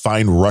it from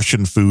fine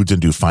Russian foods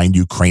into fine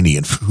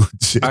Ukrainian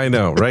foods. I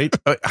know, right?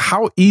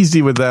 How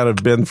easy would that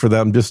have been for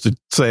them just to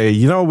say,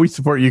 we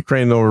support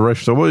Ukraine over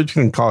Russia, so what you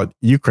can call it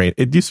Ukraine?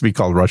 It used to be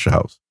called Russia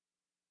House.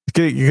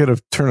 You could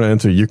have turned it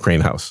into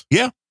Ukraine House.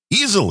 Yeah,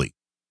 easily.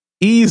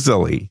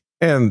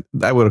 And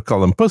I would have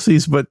called them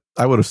pussies, but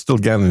I would have still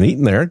gotten and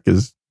eaten there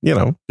because,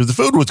 the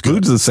food was good.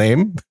 Food's the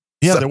same.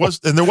 Yeah, there was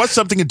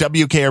something in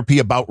WKRP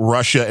about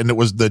Russia, and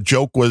the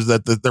joke was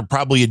that they're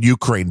probably in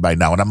Ukraine by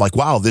now. And I'm like,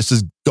 wow, this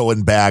is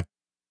going back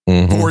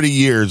 40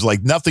 years.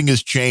 Like nothing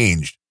has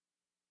changed.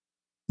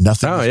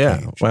 Nothing. Oh, yeah.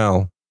 Changed. Well,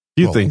 a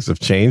few things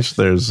have changed.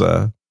 There's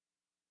a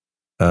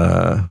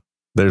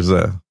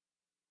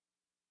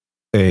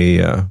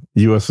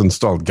U.S.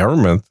 installed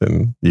government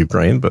in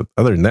Ukraine, but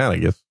other than that, I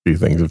guess a few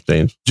things have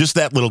changed. Just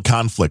that little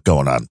conflict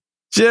going on.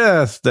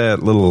 Just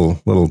that little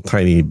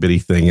tiny bitty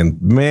thing.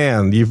 And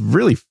man, you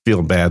really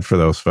feel bad for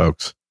those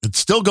folks. It's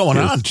still going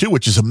on too,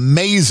 which is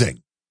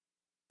amazing.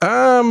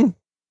 Yeah,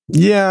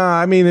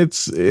 I mean,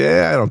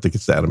 I don't think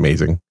it's that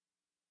amazing.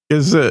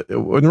 Because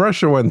when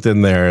Russia went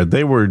in there,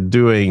 they were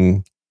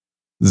doing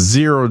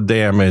zero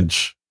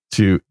damage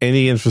to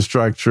any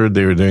infrastructure.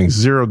 They were doing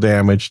zero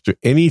damage to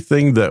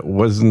anything that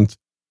wasn't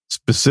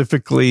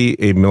specifically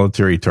a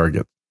military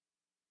target.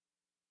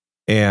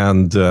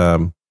 And,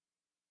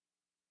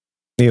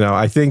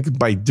 I think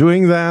by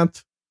doing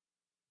that,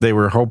 they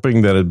were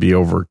hoping that it'd be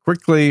over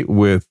quickly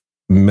with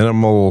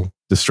minimal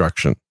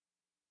destruction.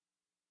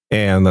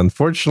 And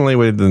unfortunately,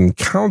 what they didn't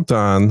count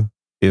on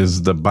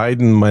is the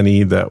Biden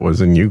money that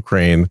was in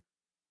Ukraine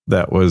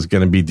that was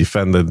going to be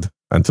defended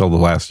until the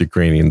last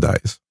Ukrainian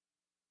dies.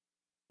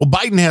 Well,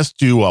 Biden has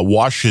to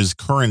wash his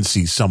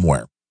currency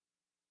somewhere.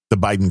 The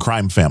Biden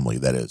crime family,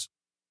 that is.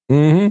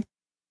 Mm-hmm.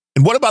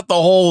 And what about the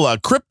whole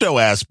crypto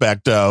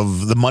aspect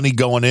of the money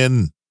going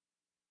in?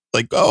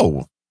 Like,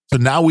 so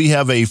now we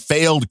have a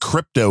failed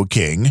crypto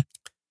king.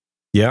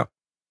 Yeah.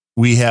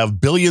 We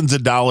have billions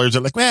of dollars.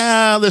 They're like,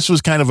 well, this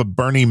was kind of a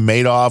Bernie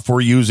Madoff.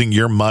 We're using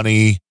your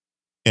money.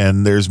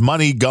 And there's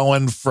money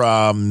going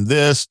from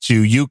this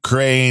to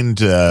Ukraine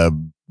to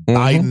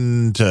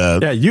Biden to...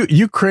 Yeah,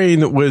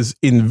 Ukraine was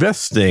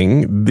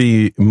investing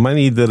the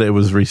money that it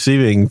was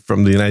receiving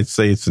from the United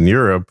States and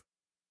Europe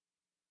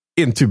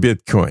into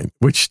Bitcoin,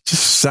 which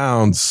just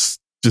sounds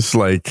just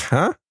like,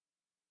 huh?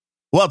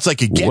 Well, it's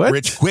like a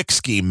get-rich-quick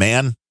scheme,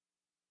 man.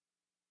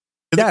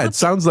 Yeah, it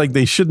sounds like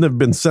they shouldn't have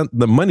been sent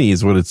the money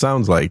is what it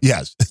sounds like.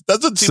 Yes, it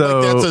doesn't seem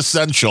like that's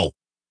essential.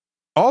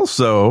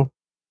 Also,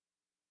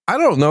 I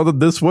don't know that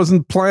this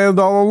wasn't planned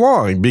all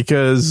along,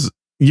 because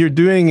you're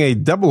doing a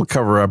double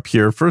cover up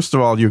here. First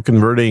of all, you're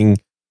converting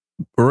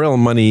real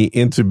money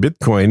into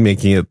Bitcoin,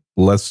 making it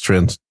less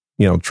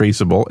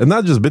traceable, and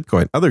not just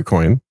Bitcoin, other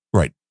coin,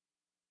 right?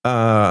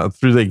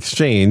 Through the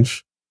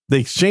exchange. The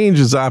exchange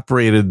is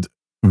operated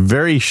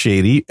very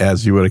shady,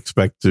 as you would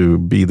expect to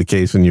be the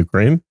case in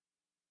Ukraine,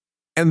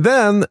 and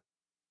then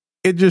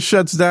it just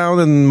shuts down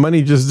and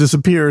money just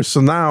disappears.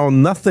 So now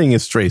nothing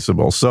is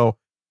traceable. So,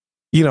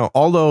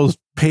 all those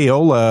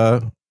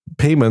payola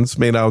payments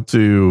made out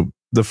to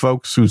the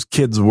folks whose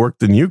kids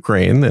worked in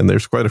Ukraine, and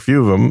there's quite a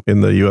few of them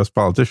in the U.S.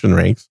 politician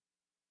ranks,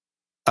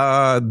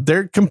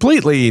 they're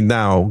completely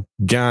now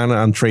gone,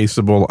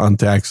 untraceable,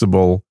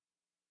 untaxable,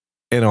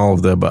 and all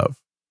of the above.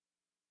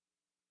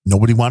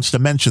 Nobody wants to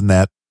mention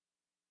that.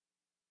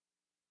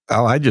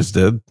 Well, I just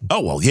did.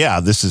 Oh, well,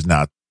 yeah, this is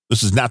not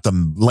the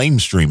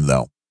lamestream,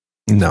 though.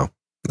 No.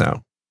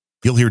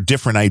 You'll hear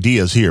different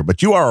ideas here,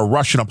 but you are a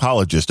Russian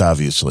apologist,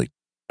 obviously.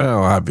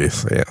 Oh,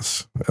 obviously,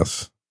 yes.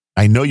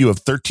 I know you have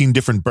 13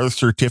 different birth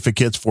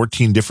certificates,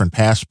 14 different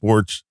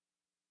passports.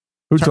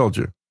 Who told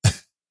you?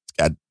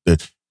 God,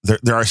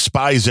 there are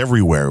spies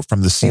everywhere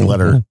from the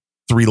C-letter,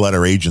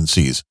 3-letter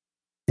agencies.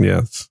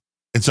 Yes.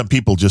 And some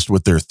people just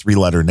with their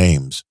 3-letter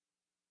names.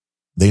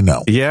 They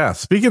know. Yeah.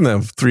 Speaking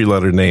of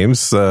 3-letter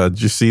names,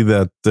 did you see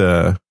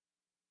that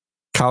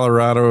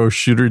Colorado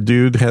shooter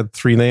dude had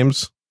 3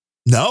 names?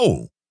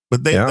 No,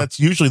 but that's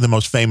usually the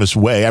most famous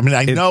way. I mean,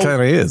 I know it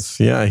kind of is.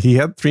 Yeah, he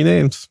had 3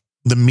 names.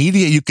 The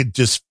media, you could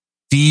just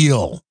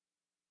feel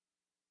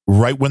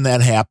right when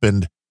that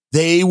happened.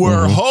 They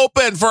were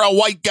hoping for a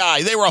white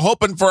guy. They were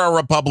hoping for a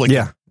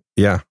Republican.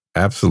 Yeah,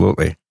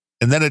 absolutely.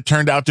 And then it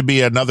turned out to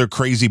be another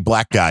crazy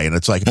black guy, and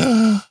it's like,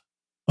 oh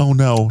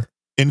no,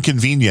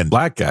 inconvenient.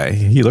 Black guy.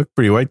 He looked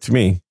pretty white to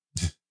me.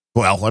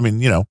 Well, I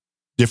mean,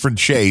 different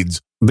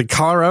shades. The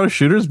Colorado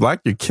shooter's black?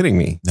 You're kidding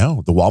me.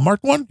 No, the Walmart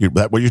one?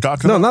 That what you're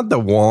talking about? No, not the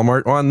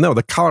Walmart one. No,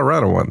 the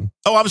Colorado one.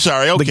 Oh, I'm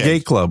sorry. Okay. The gay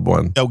club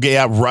one. Okay,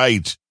 yeah,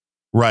 right.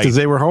 Because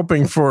they were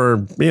hoping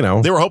for, they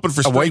were hoping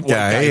for a white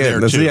guy there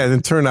too. Yeah, and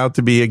it turned out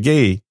to be a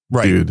gay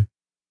dude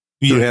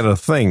who had a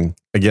thing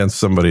against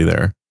somebody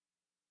there.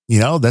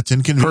 That's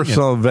inconvenient.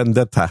 Personal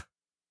vendetta.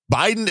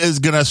 Biden is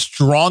going to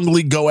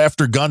strongly go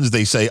after guns,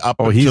 they say, up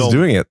until... he's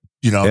doing it.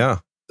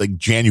 Like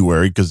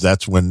January, because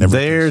that's when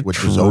they're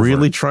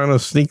really trying to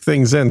sneak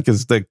things in,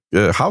 because the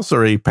House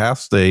already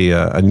passed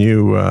a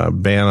new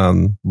ban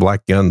on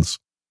black guns.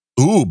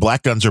 Ooh,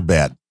 black guns are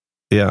bad.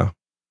 Yeah.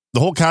 The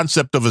whole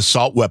concept of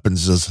assault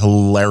weapons is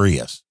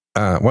hilarious.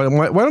 Why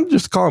don't you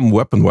just call them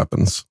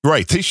weapons?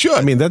 Right, they should.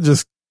 I mean, that's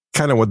just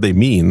kind of what they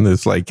mean.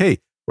 It's like, hey,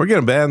 we're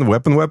going to ban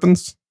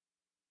weapons.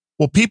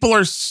 Well, people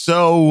are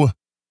so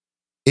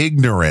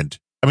ignorant.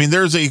 I mean,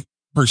 there's a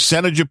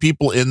percentage of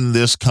people in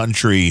this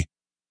country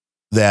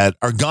that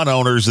are gun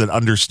owners that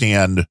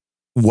understand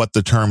what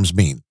the terms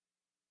mean.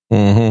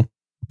 Mm-hmm.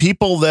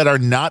 People that are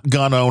not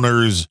gun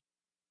owners,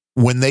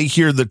 when they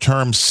hear the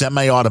term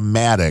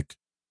semi-automatic,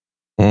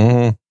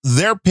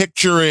 they're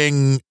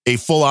picturing a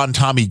full-on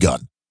Tommy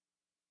gun.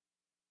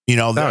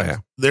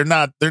 They're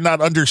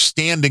not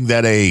understanding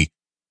that a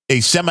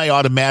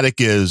semi-automatic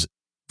is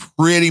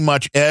pretty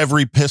much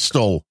every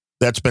pistol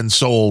that's been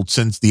sold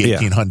since the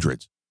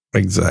 1800s.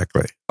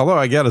 Exactly. Although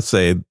I got to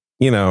say,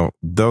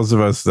 those of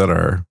us that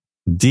are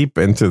deep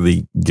into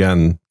the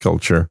gun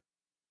culture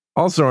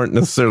also aren't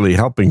necessarily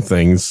helping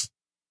things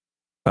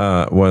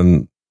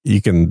when you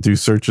can do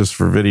searches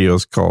for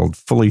videos called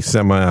fully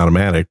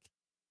semi-automatic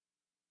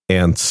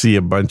and see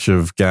a bunch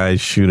of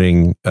guys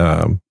shooting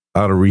auto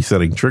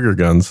resetting trigger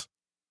guns,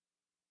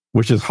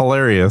 which is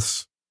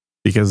hilarious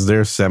because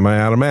they're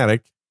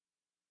semi-automatic,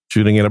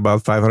 shooting at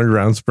about 500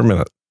 rounds per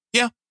minute.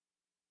 Yeah.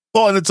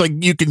 Well, and it's like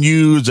you can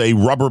use a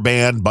rubber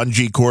band,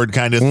 bungee cord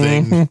kind of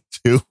thing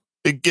to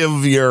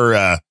give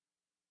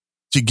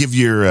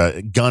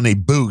your gun a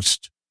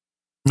boost.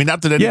 I mean,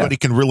 not that anybody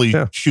can really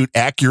shoot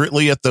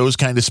accurately at those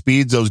kind of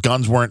speeds. Those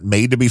guns weren't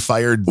made to be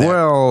fired that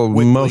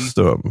quickly. Most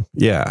of them.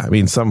 Yeah. I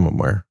mean, some of them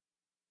were.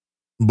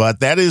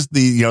 But that is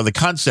the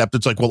concept.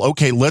 It's like, well,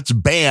 okay, let's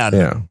ban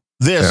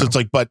this. Yeah. It's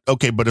like, but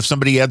if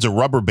somebody adds a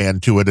rubber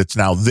band to it, it's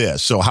now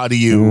this. So how do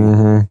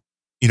you,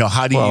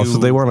 so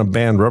they want to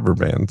ban rubber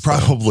bands.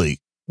 Probably.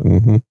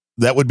 So.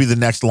 That would be the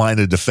next line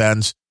of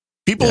defense.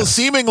 People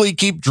seemingly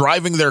keep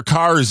driving their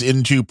cars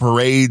into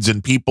parades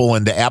and people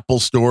into Apple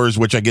stores,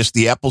 which I guess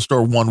the Apple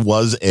store one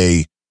was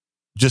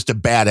just a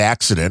bad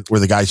accident where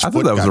the guy's I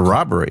thought that was a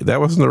robbery. That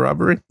wasn't a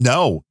robbery?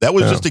 No, that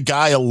was just a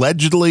guy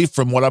allegedly,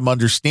 from what I'm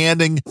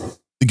understanding,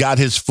 got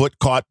his foot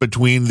caught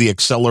between the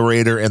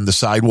accelerator and the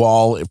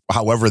sidewall.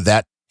 However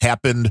that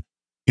happened,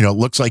 it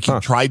looks like he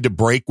tried to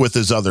brake with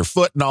his other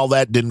foot and all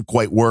that didn't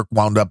quite work,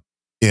 wound up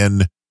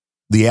in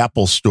the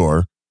Apple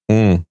store.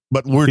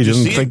 But he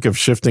didn't think of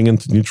shifting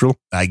into neutral?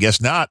 I guess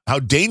not. How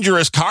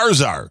dangerous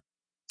cars are.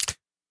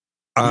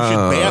 We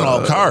should ban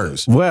all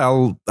cars.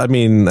 Well, I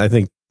mean, I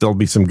think there'll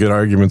be some good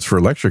arguments for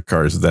electric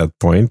cars at that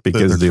point,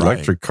 because the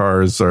electric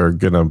cars are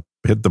going to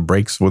hit the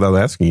brakes without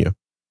asking you.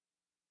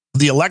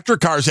 The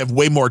electric cars have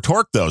way more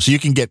torque, though, so you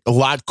can get a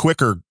lot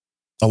quicker,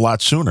 a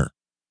lot sooner.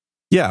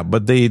 Yeah,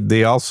 but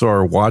they also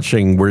are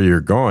watching where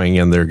you're going,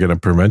 and they're going to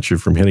prevent you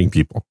from hitting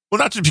people. Well,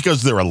 not just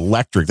because they're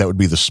electric. That would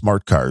be the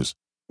smart cars.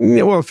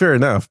 Yeah, well, fair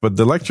enough. But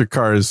the electric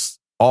cars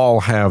all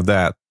have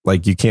that,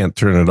 like you can't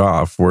turn it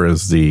off,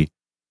 whereas the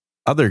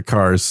other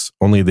cars,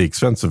 only the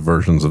expensive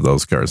versions of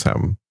those cars have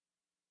them.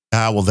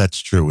 Well, that's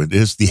true. It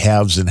is the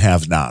haves and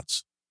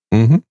have-nots.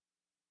 Mm-hmm.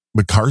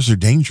 But cars are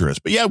dangerous.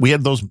 But yeah, we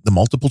had the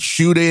multiple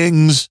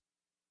shootings,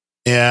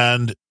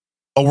 and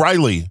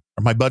O'Reilly,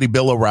 or my buddy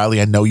Bill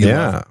O'Reilly. I know you.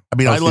 Yeah. I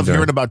mean, I love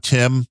hearing about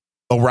Tim.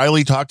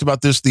 O'Reilly talked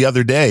about this the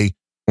other day,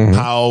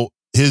 how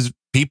his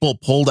people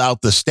pulled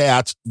out the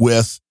stats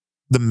with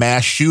the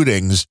mass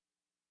shootings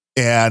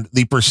and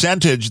the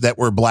percentage that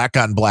were black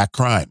on black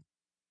crime.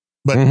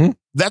 But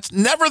that's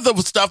never the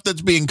stuff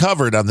that's being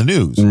covered on the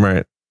news.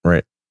 Right.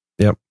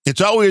 Yep. It's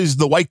always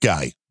the white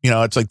guy.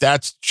 It's like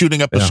that's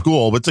shooting up a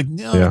school, but it's like,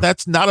 no,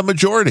 that's not a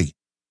majority.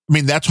 I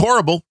mean, that's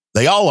horrible.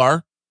 They all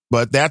are,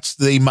 but that's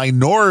the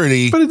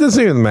minority. But it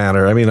doesn't even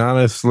matter. I mean,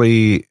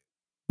 honestly,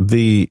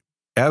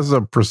 as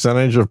a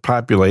percentage of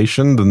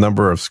population, the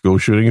number of school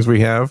shootings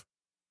we have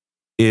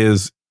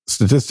is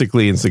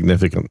statistically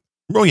insignificant.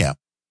 Oh, yeah.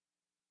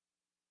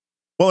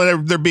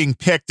 Well, they're being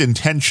picked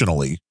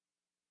intentionally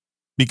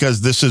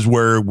because this is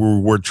where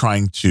we're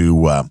trying to,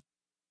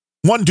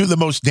 one, do the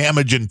most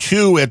damage, and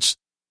two, it's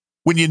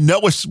when you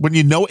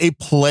know a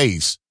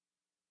place,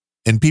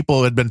 and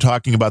people had been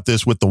talking about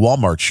this with the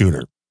Walmart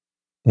shooter.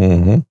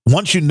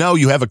 Once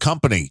you have a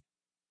company,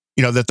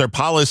 that their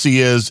policy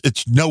is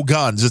it's no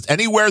guns. It's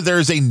anywhere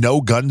there's a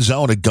no gun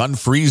zone, a gun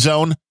free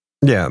zone.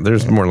 Yeah,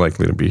 there's more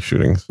likely to be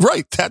shootings.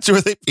 Right. That's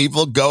where the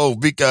people go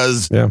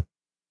because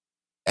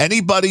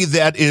anybody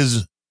that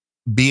is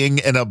being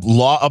in a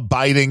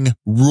law-abiding,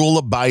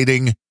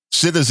 rule-abiding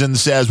citizen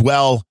says,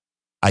 well,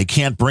 I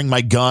can't bring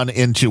my gun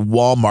into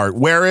Walmart.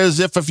 Whereas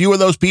if a few of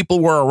those people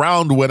were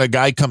around when a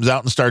guy comes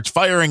out and starts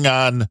firing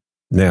on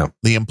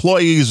the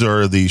employees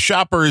or the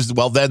shoppers,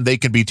 well, then they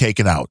can be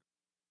taken out.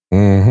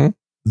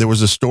 There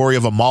was a story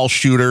of a mall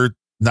shooter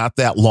not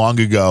that long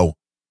ago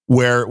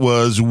where it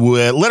was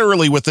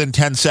literally within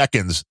 10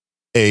 seconds,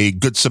 a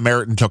Good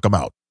Samaritan took him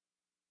out.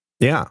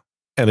 Yeah.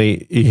 And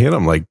he hit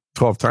him like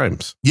 12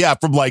 times. Yeah,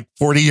 from like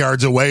 40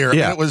 yards away.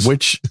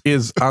 Which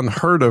is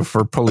unheard of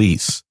for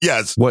police.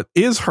 Yes. What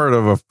is heard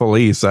of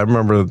police, I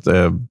remember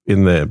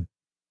in the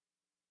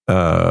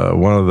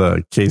one of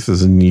the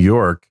cases in New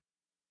York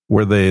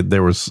where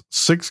there was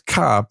 6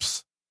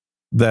 cops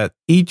that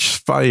each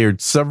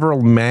fired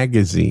several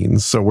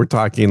magazines. So we're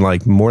talking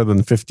like more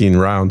than 15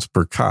 rounds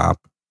per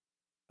cop.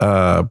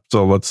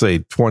 So let's say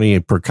 20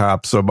 per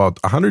cop. So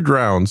about 100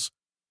 rounds,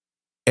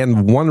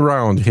 and 1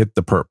 round hit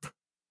the perp.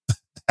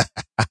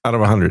 Out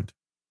of 100.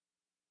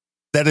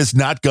 That is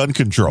not gun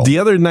control. The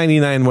other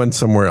 99 went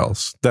somewhere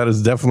else. That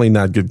is definitely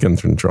not good gun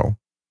control.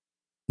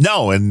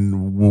 No,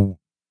 and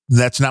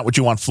that's not what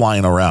you want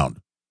flying around.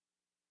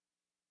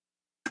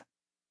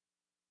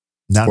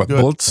 Not what,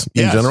 good. Bullets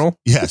in general?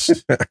 Yes.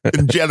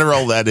 In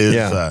general, that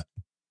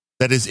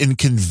is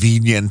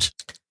inconvenient.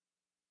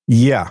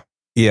 Yeah.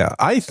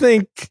 I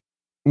think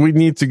we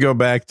need to go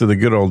back to the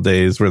good old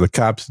days where the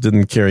cops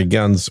didn't carry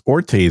guns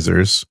or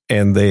tasers,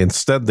 and they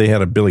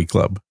had a billy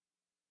club.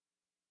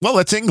 Well,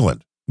 that's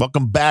England.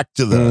 Welcome back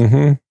to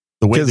the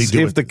way they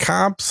do if it. the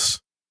cops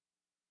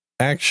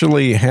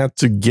actually had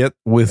to get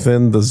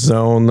within the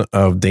zone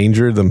of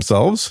danger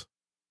themselves,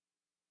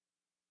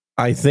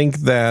 I think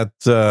that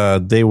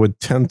they would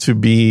tend to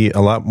be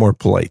a lot more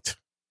polite.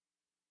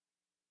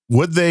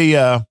 Would they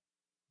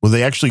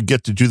actually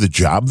get to do the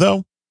job, though?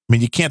 I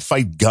mean, you can't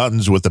fight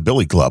guns with a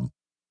billy club.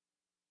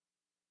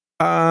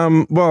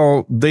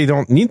 Well, they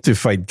don't need to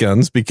fight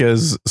guns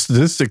because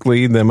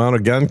statistically, the amount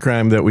of gun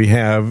crime that we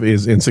have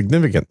is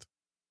insignificant.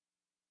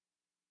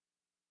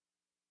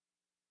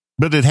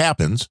 But it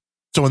happens.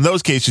 So in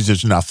those cases,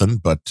 there's nothing.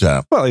 But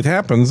well, it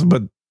happens.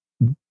 But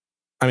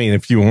I mean,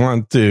 if you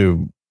want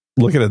to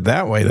look at it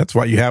that way, that's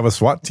why you have a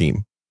SWAT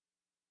team.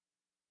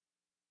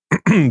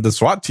 The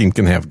SWAT team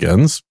can have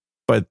guns,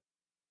 but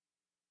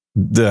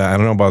I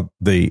don't know about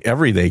the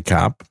everyday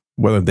cop,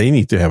 whether they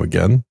need to have a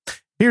gun.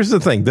 Here's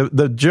the thing.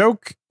 The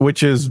joke,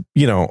 which is,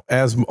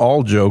 as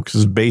all jokes,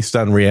 is based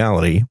on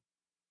reality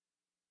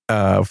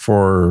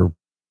for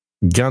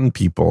gun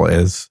people,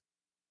 is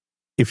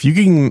if you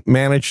can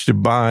manage to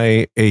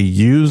buy a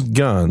used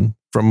gun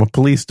from a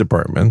police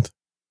department,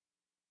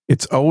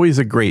 it's always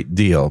a great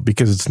deal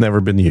because it's never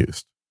been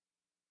used.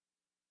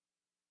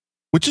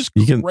 Which is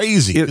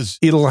crazy.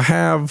 It'll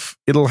have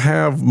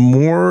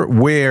more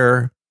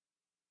wear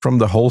from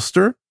the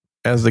holster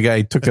as the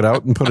guy took it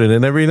out and put it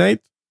in every night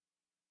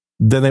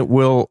than it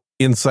will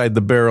inside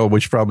the barrel,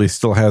 which probably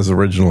still has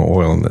original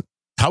oil in it.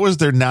 How is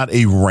there not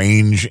a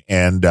range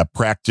and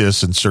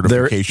practice and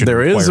certification?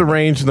 There is a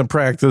range and a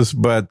practice,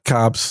 but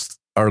cops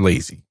are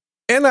lazy.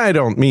 And I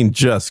don't mean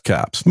just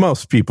cops.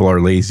 Most people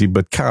are lazy,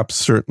 but cops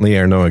certainly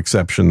are no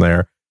exception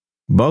there.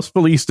 Most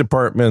police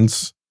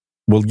departments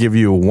will give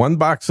you 1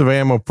 box of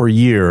ammo per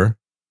year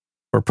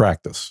for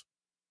practice.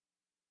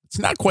 It's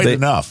not quite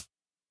enough.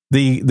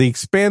 The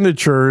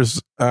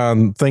expenditures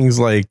on things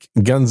like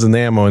guns and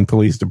ammo in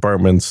police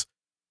departments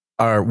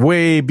are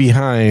way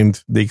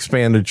behind the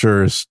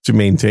expenditures to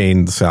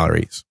maintain the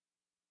salaries.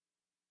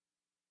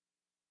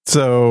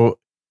 So,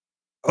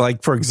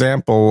 like, for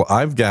example,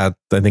 I've got,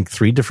 I think,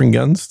 3 different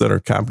guns that are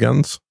cop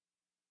guns.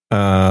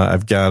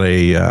 I've got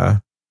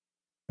a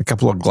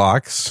couple of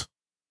Glocks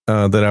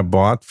that I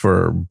bought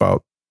for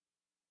about,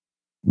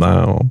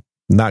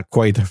 not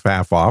quite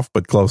half off,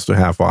 but close to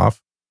half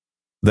off,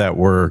 that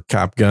were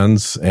cop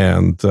guns.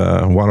 And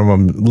one of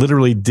them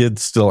literally did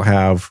still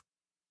have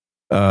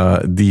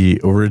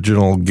the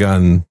original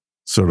gun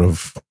sort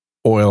of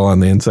oil on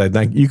the inside.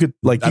 Like you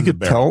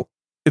could tell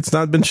it's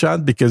not been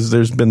shot because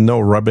there's been no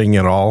rubbing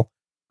at all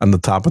on the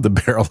top of the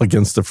barrel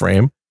against the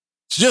frame.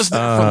 It's just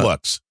there for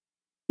looks.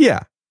 Yeah.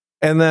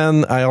 And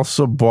then I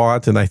also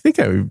bought, and I think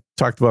I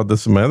talked about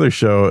this in my other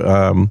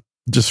show,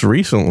 just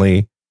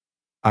recently,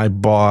 I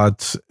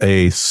bought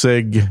a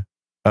SIG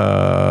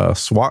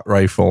SWAT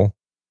rifle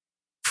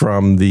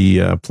from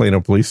the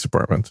Plano Police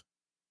Department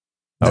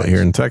out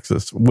here in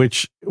Texas,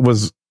 which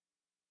was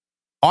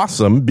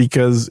awesome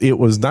because it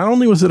was not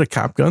only was it a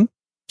cop gun,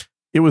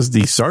 it was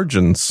the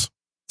sergeant's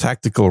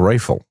tactical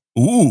rifle.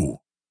 Ooh.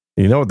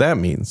 You know what that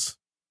means?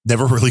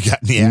 Never really got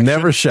any action.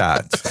 Never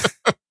shot.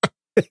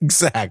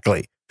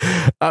 Exactly.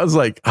 I was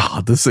like,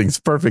 oh, this thing's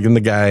perfect. And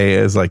the guy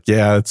is like,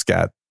 yeah, it's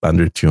got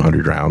under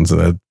 200 rounds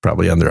and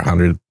probably under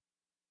 100.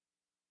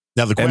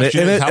 Now the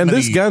question is, and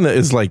this gun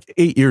is like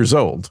 8 years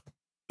old.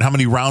 How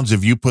many rounds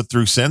have you put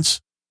through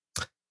since?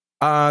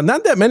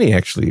 Not that many,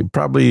 actually.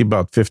 Probably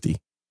about 50.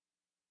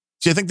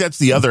 See, I think that's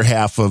the other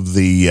half of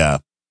the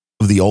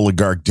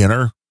oligarch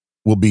dinner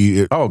will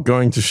be.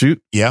 Going to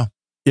shoot? Yeah.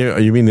 Yeah,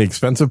 you mean the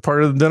expensive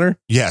part of the dinner?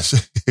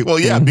 Yes. Well,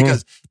 yeah,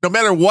 because no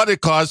matter what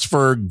it costs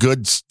for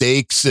good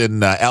steaks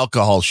and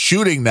alcohol,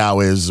 shooting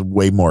now is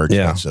way more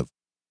expensive.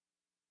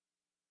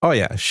 Yeah. Oh,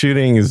 yeah.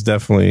 Shooting is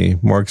definitely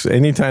more expensive.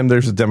 Anytime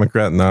there's a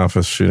Democrat in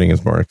office, shooting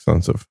is more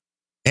expensive.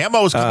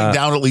 Ammo is coming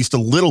down at least a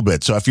little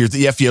bit. So if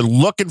you're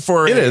looking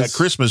for a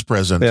Christmas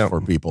present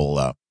for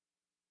people,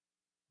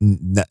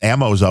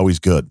 ammo is always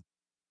good.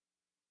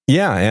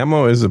 Yeah,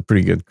 ammo is a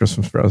pretty good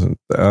Christmas present.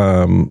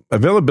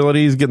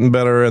 Availability is getting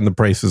better, and the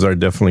prices are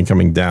definitely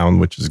coming down,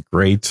 which is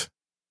great.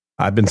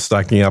 I've been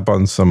stocking up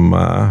on some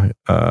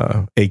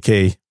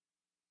AK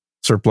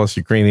surplus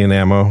Ukrainian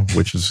ammo,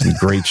 which is in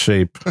great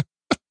shape.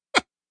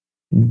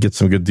 Get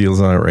some good deals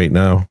on it right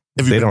now.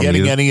 Have you been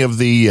getting any of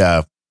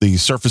the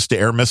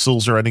surface-to-air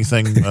missiles or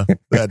anything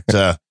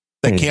that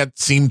can't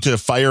seem to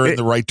fire in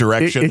the right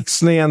direction?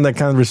 Ixnay on the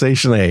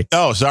conversation, eh?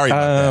 Oh, sorry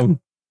about that.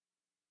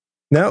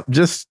 No,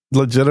 just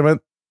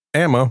legitimate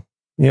ammo,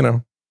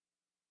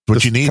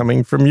 what you need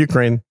coming from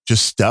Ukraine.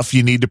 Just stuff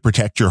you need to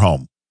protect your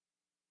home.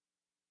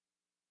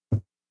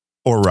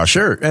 Or Russia.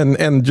 Sure.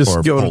 And just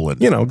or go,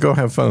 Poland. Go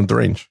have fun at the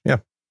range. Yeah.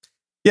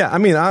 Yeah. I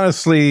mean,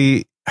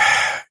 honestly,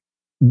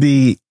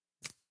 I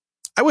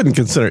wouldn't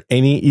consider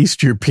any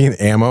East European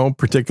ammo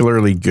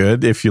particularly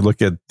good. If you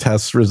look at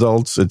test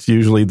results, it's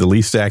usually the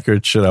least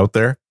accurate shit out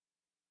there.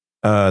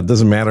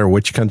 Doesn't matter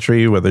which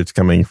country, whether it's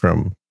coming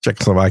from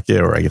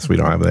Czechoslovakia, or I guess we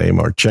don't have the name,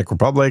 or Czech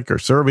Republic, or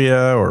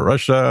Serbia, or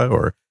Russia,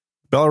 or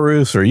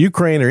Belarus, or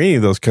Ukraine, or any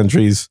of those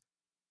countries,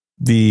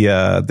 the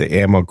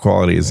ammo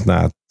quality is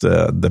not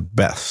the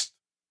best.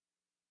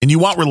 And you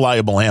want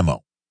reliable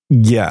ammo.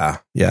 Yeah,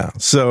 yeah.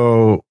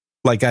 So,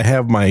 like, I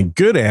have my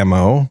good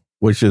ammo,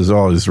 which is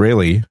all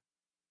Israeli,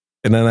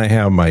 and then I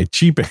have my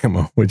cheap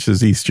ammo, which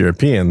is East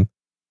European,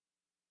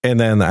 and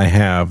then I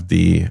have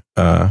the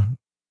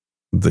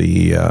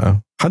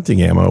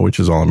hunting ammo, which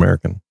is all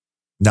American.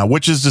 Now,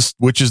 which is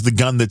the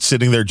gun that's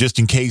sitting there just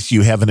in case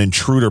you have an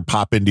intruder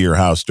pop into your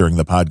house during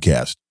the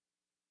podcast?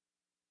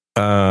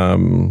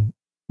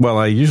 Well,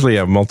 I usually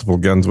have multiple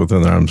guns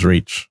within arm's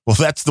reach. Well,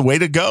 that's the way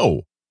to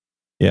go.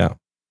 Yeah.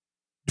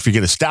 If you're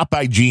going to stop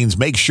by Gene's,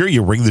 make sure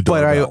you ring the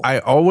doorbell. But I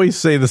always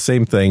say the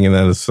same thing, and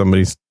that is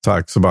somebody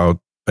talks about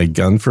a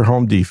gun for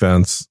home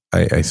defense,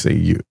 I say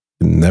you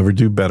can never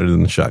do better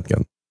than a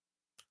shotgun.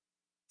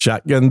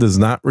 Shotgun does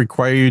not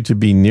require you to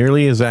be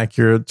nearly as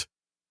accurate.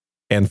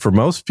 And for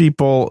most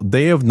people,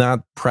 they have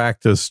not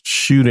practiced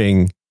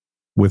shooting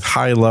with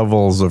high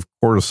levels of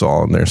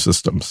cortisol in their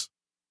systems.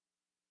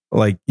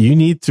 Like, you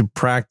need to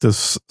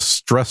practice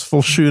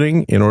stressful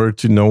shooting in order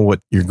to know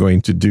what you're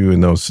going to do in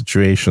those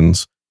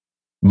situations.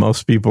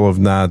 Most people have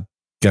not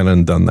gone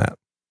and done that.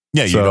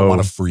 Yeah, you don't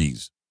want to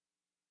freeze.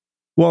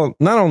 Well,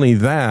 not only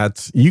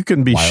that, you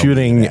can be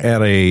shooting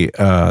at a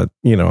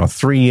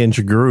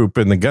 3-inch group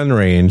in the gun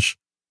range,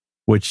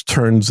 which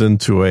turns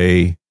into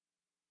a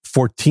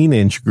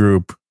 14-inch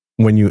group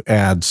when you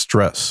add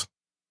stress.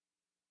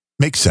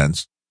 Makes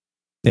sense.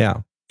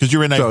 Yeah. Because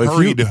you're in a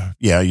hurried,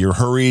 you're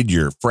hurried,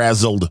 you're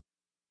frazzled.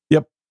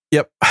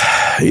 Yep.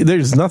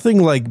 There's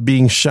nothing like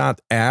being shot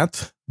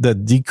at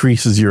that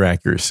decreases your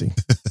accuracy.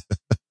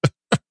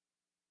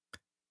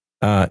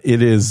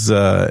 It is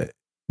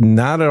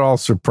not at all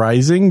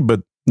surprising,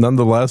 but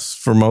nonetheless,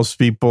 for most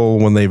people,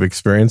 when they've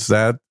experienced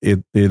that,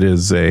 it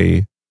is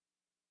a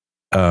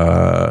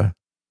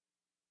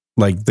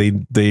Like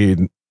they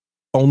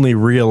only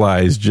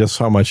realize just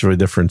how much of a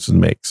difference it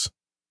makes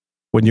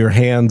when your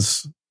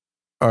hands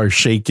are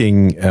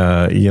shaking,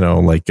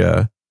 like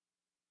a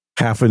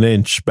half an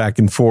inch back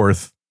and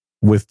forth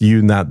with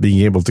you not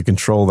being able to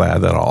control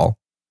that at all.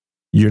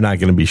 You're not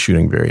going to be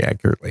shooting very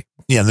accurately.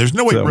 Yeah, and there's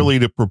no way really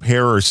to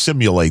prepare or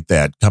simulate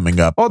that coming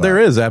up. Oh, there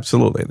is,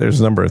 absolutely. There's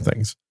a number of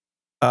things.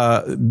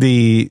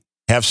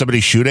 Have somebody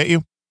shoot at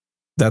you?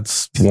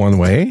 That's one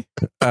way.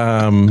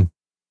 There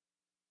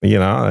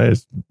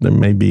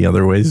may be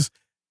other ways.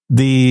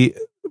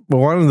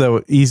 One of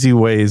the easy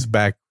ways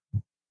back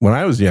when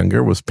I was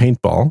younger was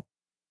paintball.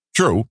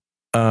 True.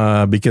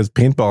 Because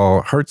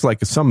paintball hurts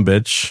like a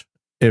sumbitch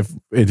if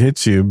it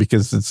hits you,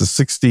 because it's a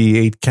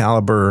 68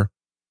 caliber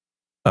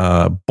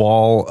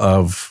ball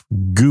of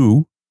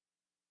goo.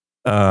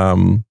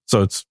 So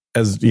it's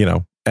as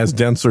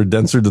denser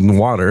than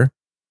water,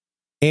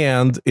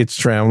 and it's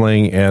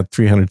traveling at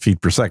 300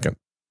 feet per second.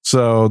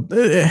 So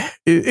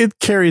it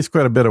carries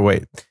quite a bit of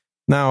weight.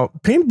 Now,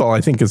 paintball, I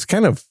think, has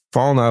kind of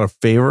fallen out of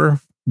favor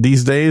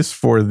these days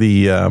for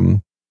the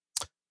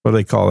what do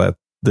they call that?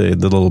 The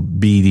little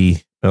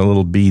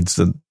little beads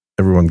that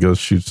everyone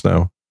shoots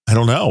now. I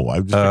don't know.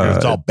 I just figured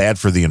it's all bad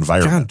for the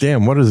environment. God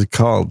damn, what is it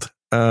called?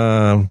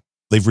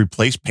 They've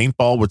replaced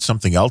paintball with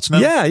something else now?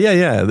 Yeah.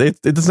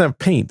 It doesn't have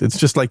paint. It's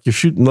just like you're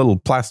shooting little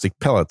plastic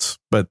pellets,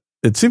 but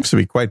it seems to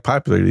be quite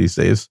popular these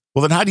days.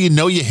 Well, then how do you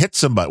know you hit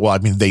somebody? Well, I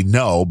mean, they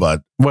know,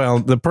 but... Well,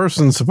 the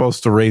person's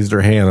supposed to raise their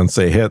hand and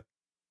say hit.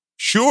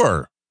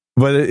 Sure.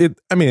 But it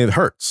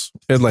hurts.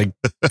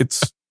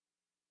 It's...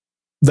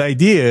 The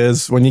idea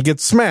is when you get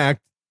smacked,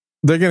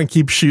 they're going to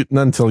keep shooting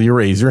until you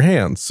raise your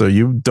hand. So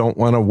you don't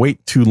want to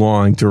wait too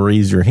long to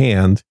raise your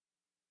hand,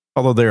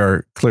 although they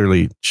are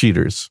clearly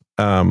cheaters.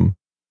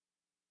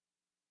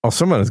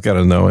 Someone has got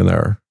to know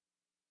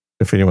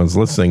if anyone's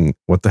listening,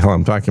 what the hell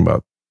I'm talking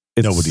about.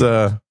 It's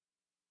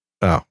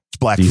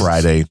Black Jesus.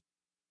 Friday.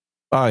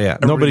 Oh yeah,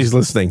 nobody's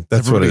listening.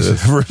 That's what it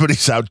is.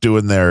 Everybody's out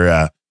doing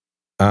their.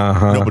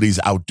 Nobody's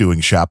out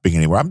doing shopping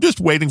anymore. I'm just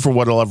waiting for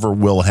whatever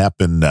will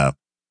happen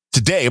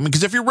today. I mean,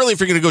 because if you're going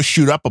to go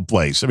shoot up a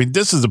place, I mean,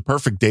 this is a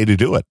perfect day to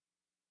do it.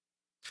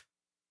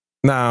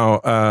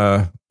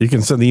 Now, you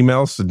can send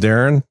emails to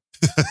Darren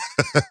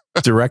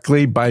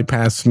directly.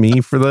 Bypass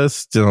me for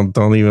this.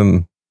 Don't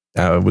even.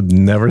 I would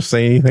never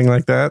say anything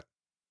like that.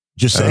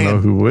 Just saying. I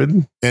don't know who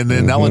would. And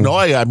in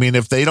Illinois, I mean,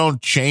 if they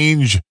don't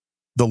change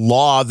the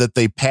law that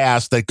they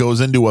passed that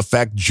goes into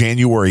effect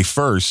January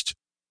 1st,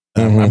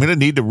 I'm going to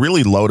need to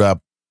really load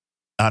up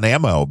on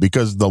ammo,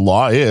 because the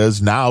law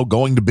is now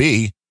going to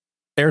be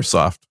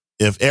airsoft.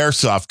 If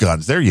airsoft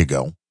guns, there you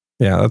go.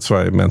 Yeah, that's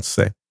what I meant to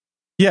say.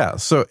 Yeah,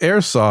 so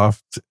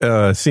airsoft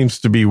seems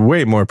to be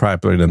way more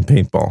popular than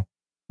paintball,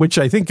 which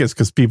I think is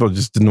because people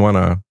just didn't want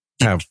to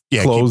have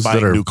clothes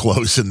that are new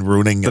clothes and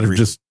ruining that are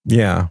just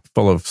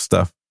full of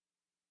stuff.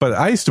 But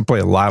I used to play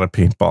a lot of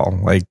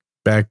paintball, like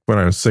back when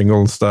I was single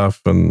and stuff,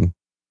 and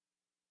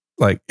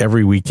like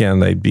every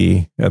weekend I'd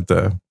be at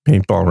the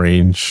paintball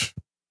range.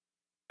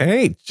 And it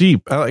ain't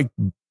cheap.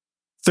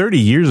 30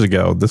 years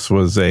ago, this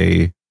was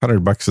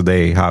 $100 a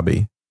day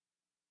hobby.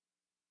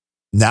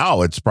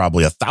 Now it's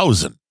probably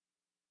 1,000.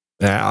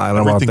 Yeah, I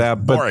don't know about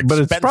that, but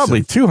it's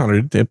probably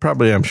 200.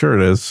 I'm sure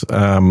it is.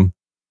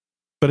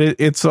 But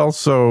it's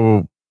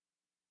also,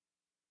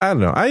 I don't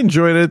know. I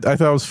enjoyed it. I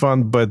thought it was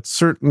fun, but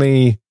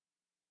certainly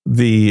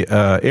the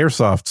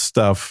airsoft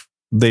stuff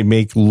they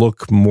make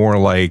look more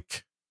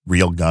like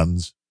real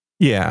guns.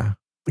 Yeah,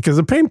 because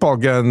a paintball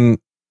gun,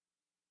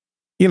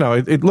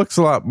 it looks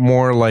a lot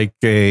more like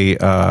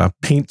a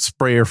paint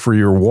sprayer for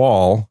your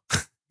wall.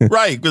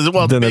 Right, because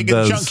it's big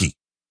and chunky.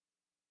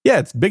 Yeah,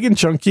 it's big and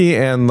chunky,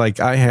 and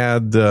like I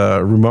had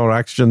remote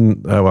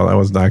oxygen. That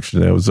wasn't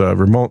oxygen; it was a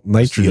remote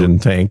nitrogen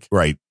tank.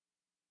 Right.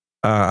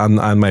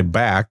 On my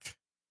back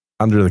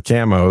under the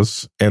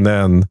camos, and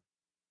then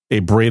a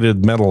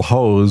braided metal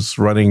hose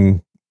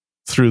running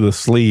through the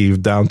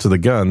sleeve down to the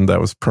gun that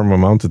was perma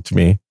mounted to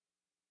me.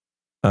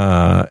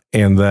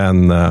 And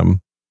then,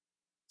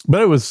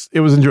 but it was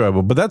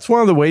enjoyable. But that's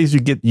one of the ways you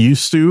get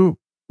used to,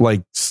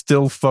 like,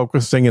 still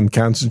focusing and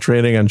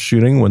concentrating on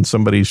shooting when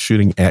somebody's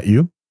shooting at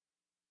you.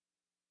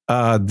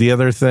 The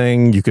other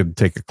thing, you could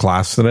take a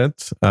class in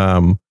it.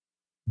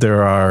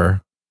 There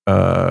are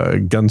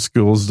gun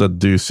schools that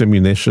do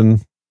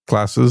simunition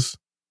classes.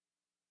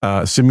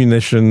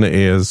 Simunition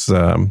is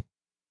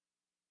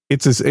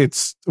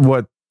it's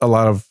what a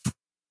lot of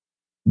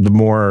the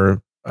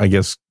more, I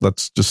guess,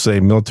 let's just say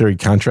military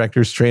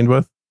contractors trained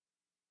with.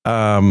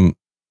 You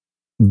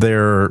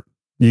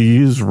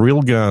use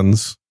real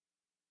guns,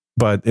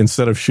 but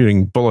instead of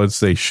shooting bullets,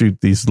 they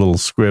shoot these little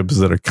squibs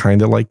that are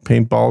kind of like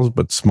paintballs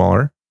but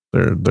smaller.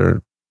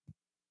 They're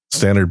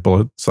standard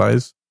bullet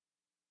size.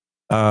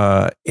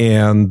 That,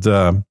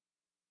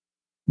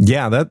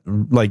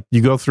 like,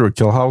 you go through a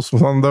kill house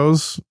with one of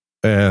those,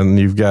 and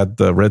you've got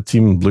the red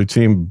team and blue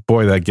team.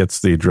 Boy, that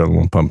gets the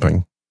adrenaline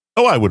pumping.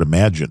 Oh, I would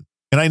imagine.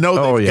 And I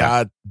know they've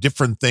got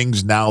different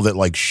things now that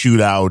like shoot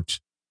out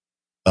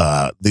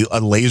a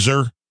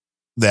laser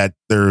that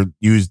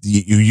you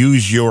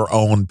use your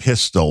own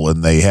pistol,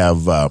 and they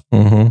have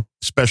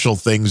special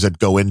things that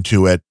go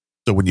into it.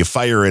 So when you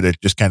fire it, it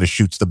just kind of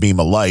shoots the beam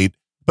of light.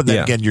 But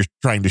then again, you're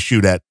trying to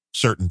shoot at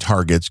certain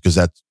targets because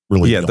that's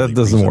really that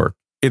doesn't work.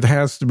 It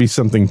has to be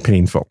something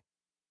painful.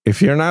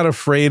 If you're not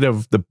afraid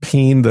of the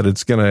pain that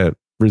it's going to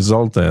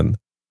result in,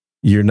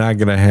 you're not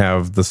going to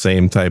have the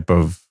same type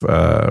of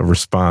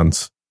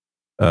response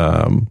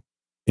in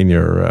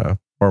your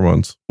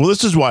hormones. Well,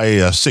 this is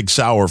why Sig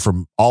Sauer,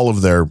 from all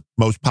of their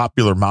most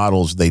popular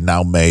models, they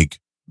now make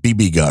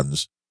BB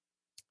guns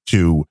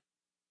to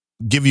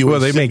give you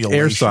they make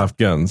airsoft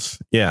guns.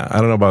 Yeah, I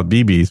don't know about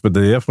BBs, but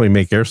they definitely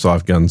make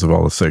airsoft guns of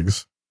all the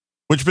SIGs.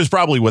 Which is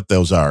probably what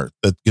those are.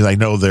 Because I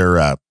know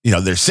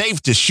they're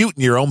safe to shoot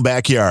in your own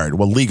backyard.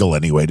 Well, legal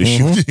anyway to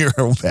shoot in your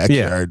own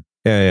backyard.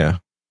 Yeah.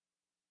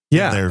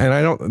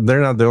 And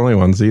they're not the only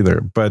ones either.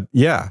 But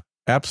yeah,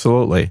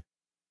 absolutely.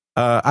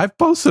 I've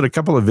posted a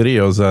couple of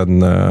videos on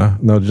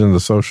No Agenda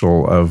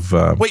Social of.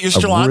 Wait, you're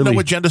still on No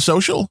Agenda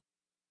Social?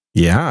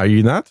 Yeah, are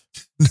you not?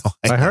 No,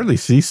 I hardly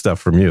see stuff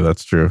from you.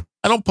 That's true.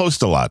 I don't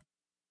post a lot.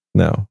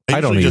 No,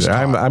 I don't either.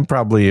 I'm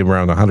probably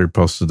around 100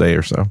 posts a day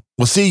or so.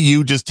 Well, see,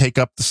 you just take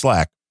up the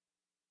slack.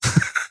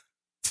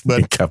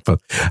 But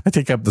I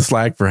take up the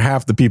slack for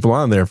half the people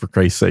on there, for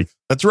Christ's sake.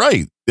 That's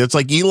right. It's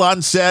like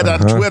Elon said on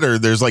Twitter,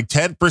 there's like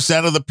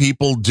 10% of the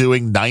people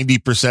doing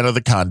 90% of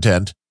the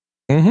content.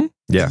 Mm-hmm.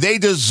 Yeah. They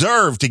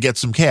deserve to get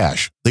some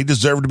cash. They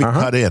deserve to be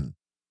cut in.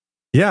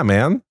 Yeah,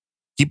 man.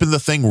 Keeping the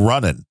thing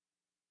running.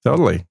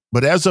 Totally.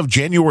 But as of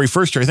January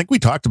 1st here, I think we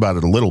talked about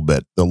it a little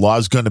bit. The law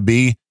is going to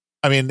be,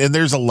 and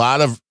there's a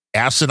lot of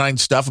asinine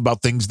stuff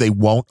about things they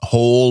won't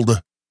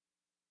hold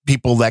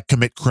people that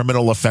commit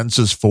criminal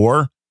offenses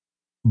for.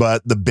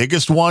 But the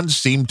biggest ones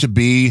seem to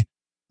be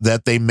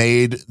that they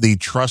made the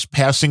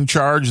trespassing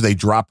charge, they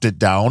dropped it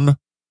down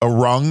a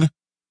rung,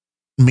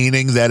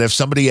 meaning that if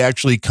somebody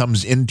actually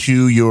comes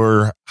into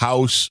your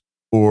house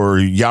or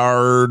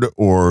yard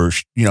or,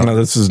 No,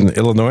 this is in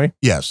Illinois?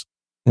 Yes.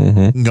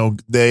 Mm-hmm.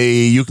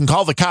 You can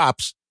call the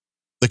cops.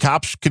 The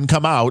cops can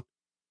come out.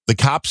 The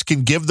cops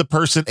can give the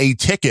person a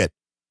ticket,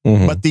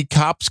 but the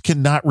cops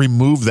cannot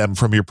remove them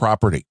from your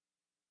property.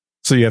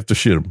 So you have to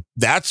shoot them.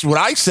 That's what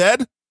I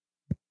said.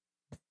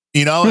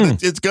 And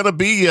it's going to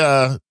be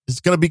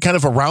kind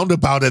of a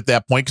roundabout at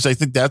that point, because I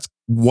think that's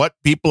what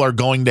people are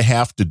going to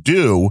have to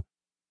do.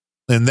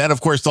 And then,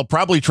 of course, they'll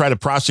probably try to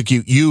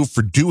prosecute you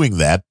for doing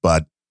that.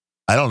 But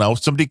I don't know. If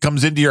somebody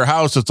comes into your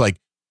house, it's like,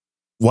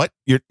 what?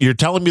 You're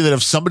telling me that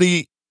if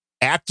somebody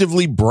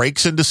actively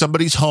breaks into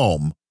somebody's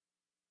home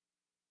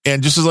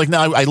and just is like,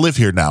 no, I live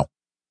here now.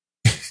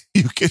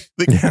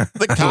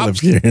 The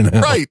cops,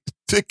 right?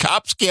 The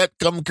cops can't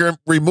come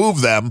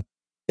remove them.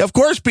 Of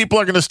course, people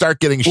are going to start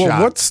getting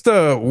shot. What's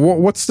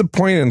the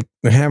point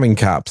in having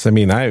cops? I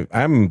mean,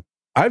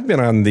 I've been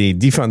on the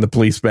defund the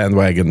police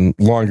bandwagon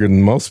longer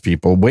than most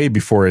people, way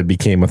before it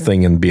became a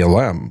thing in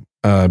BLM,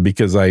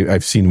 because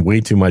I've seen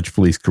way too much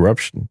police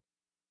corruption.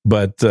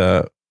 But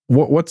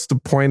what's the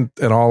point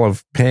at all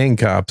of paying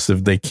cops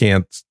if they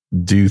can't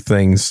do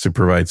things to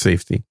provide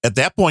safety? At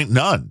that point,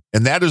 none.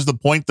 And that is the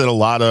point that a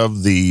lot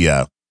of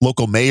the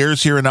local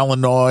mayors here in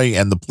Illinois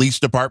and the police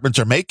departments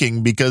are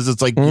making, because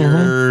it's like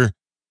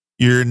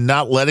you're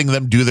not letting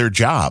them do their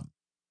job.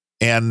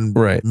 And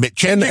right. And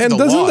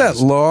doesn't that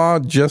law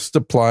just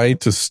apply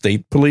to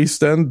state police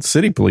then?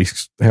 City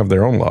police have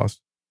their own laws.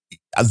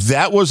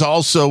 That was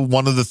also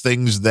one of the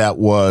things that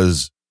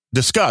was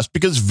discussed,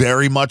 because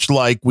very much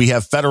like we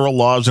have federal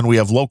laws and we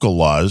have local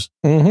laws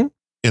in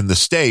the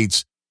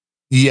states.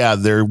 Yeah,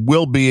 there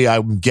will be,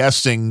 I'm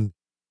guessing,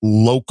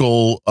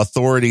 local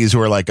authorities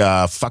who are like,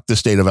 fuck the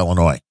state of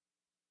Illinois.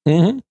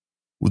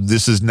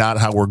 This is not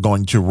how we're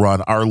going to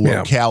run our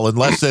locale,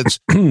 unless it's,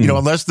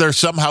 unless they're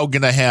somehow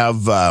going to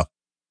have, I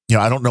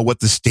don't know what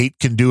the state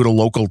can do to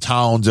local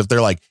towns. If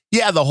they're like,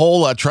 the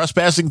whole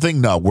trespassing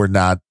thing. No, we're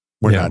not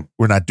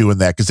doing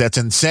that, because that's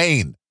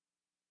insane.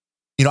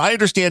 I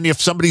understand if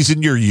somebody's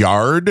in your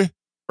yard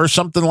or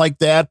something like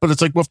that, but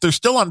it's like, well, if they're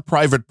still on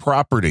private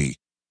property,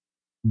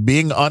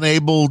 being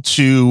unable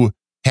to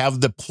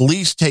have the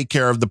police take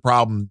care of the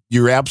problem,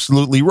 you're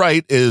absolutely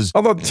right.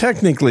 Although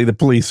technically the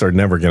police are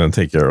never going to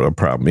take care of the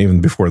problem, even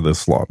before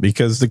this law,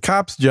 because the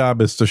cop's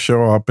job is to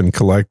show up and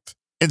collect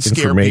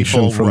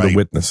information from the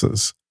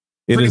witnesses.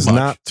 It is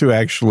not to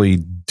actually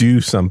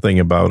do something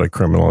about a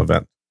criminal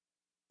event.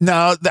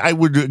 Now, I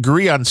would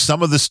agree on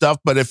some of the stuff,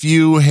 but if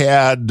you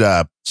had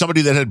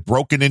somebody that had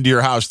broken into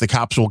your house, the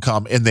cops will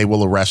come and they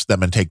will arrest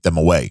them and take them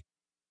away.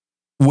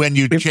 When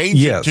you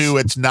change it to,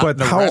 it's not. But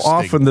how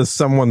often does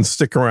someone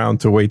stick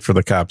around to wait for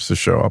the cops to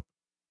show up?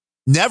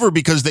 Never,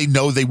 because they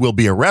know they will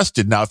be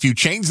arrested. Now, if you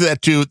change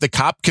that to the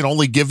cop can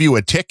only give you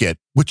a ticket,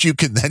 which you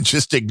can then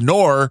just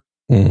ignore.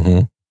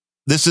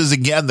 This is,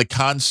 again, the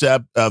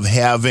concept of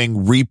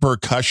having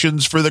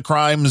repercussions for the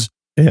crimes.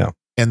 Yeah.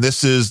 And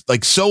this is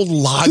like so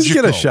logical. Just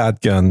get a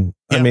shotgun.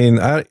 Yeah. I mean,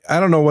 I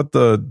don't know what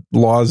the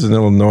laws in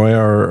Illinois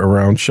are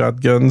around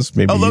shotguns.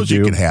 Maybe those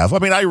you can have. I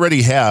mean, I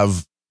already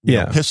have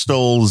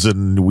pistols,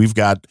 and we've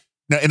got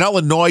Now, in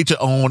Illinois, to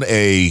own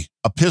a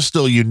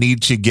pistol, you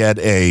need to get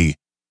a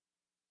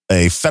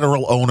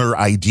federal owner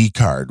ID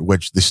card,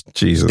 which the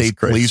state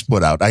police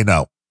put out. I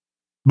know,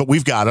 but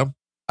we've got them.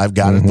 I've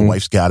got it. The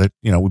wife's got it.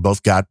 We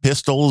both got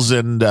pistols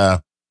and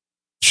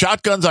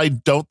shotguns. I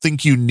don't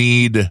think you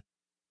need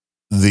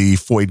the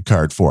FOID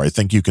card for. I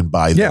think you can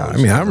buy those.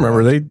 Yeah, I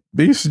remember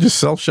they used to just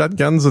sell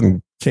shotguns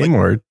in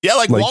Kmart.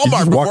 Like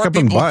Walmart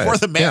before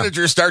the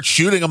manager starts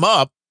shooting them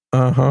up.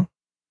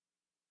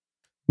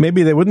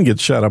 Maybe they wouldn't get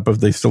shot up if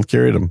they still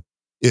carried them.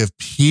 If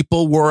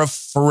people were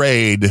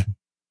afraid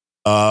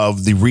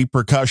of the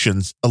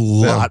repercussions, a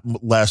lot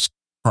less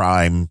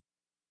crime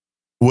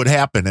would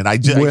happen. And I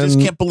just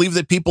can't believe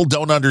that people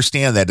don't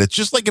understand that. It's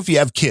just like if you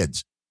have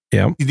kids.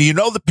 Yeah.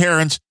 The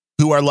parents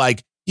who are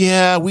like,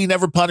 yeah, we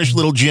never punish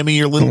little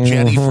Jimmy or little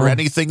Jenny for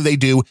anything they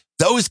do.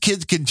 Those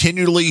kids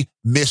continually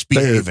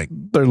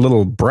misbehaving. They're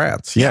little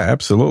brats. Yeah,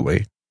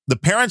 absolutely. The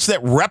parents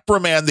that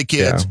reprimand the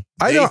kids,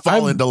 they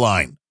fall into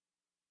line.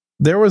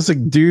 There was a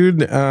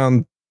dude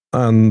on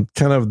kind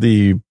of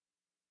the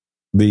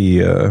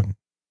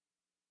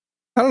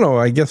I don't know,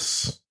 I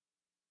guess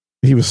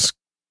he was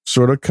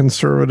sort of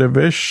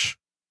conservative-ish.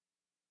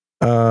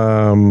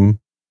 But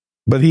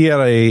he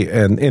had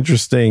an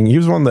interesting, he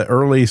was one of the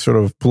early sort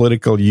of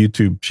political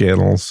YouTube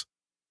channels.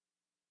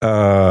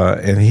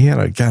 And he had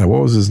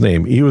what was his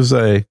name? He was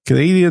a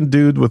Canadian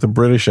dude with a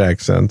British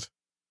accent.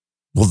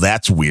 Well,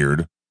 that's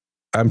weird.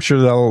 I'm sure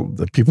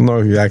the people know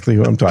exactly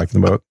who I'm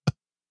talking about.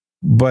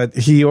 But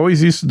he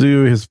always used to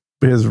do his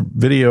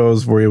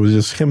videos where it was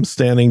just him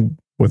standing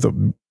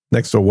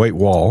next to a white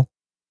wall.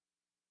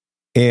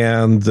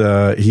 And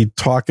he'd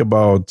talk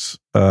about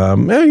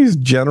he's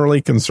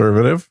generally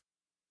conservative,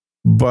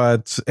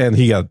 and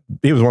he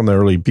was one of the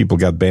early people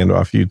got banned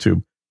off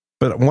YouTube.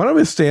 But one of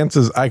his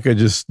stances I could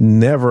just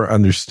never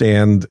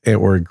understand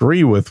or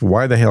agree with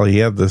why the hell he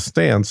had this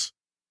stance,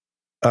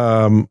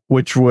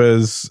 which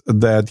was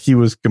that he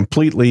was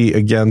completely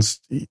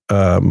against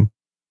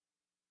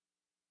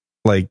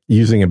like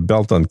using a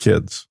belt on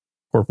kids,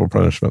 corporal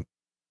punishment.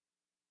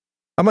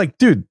 I'm like,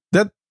 dude,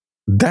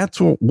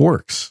 that's what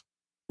works.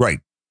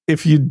 Right.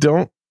 If you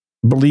don't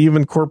believe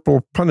in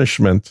corporal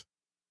punishment,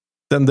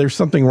 then there's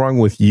something wrong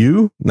with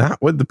you,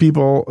 not with the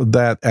people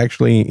that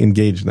actually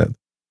engage in it.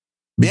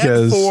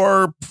 Because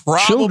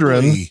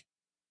children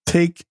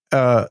take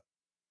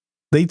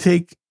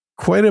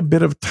quite a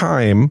bit of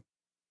time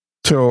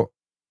to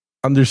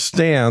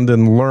understand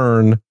and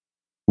learn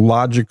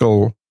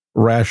logical,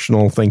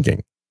 rational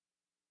thinking.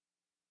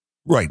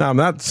 Right. Now, I'm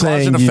not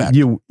saying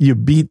you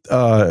beat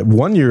a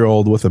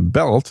 1-year-old with a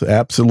belt.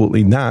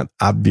 Absolutely not.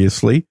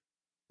 Obviously,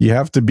 you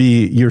have to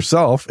be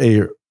yourself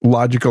a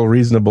logical,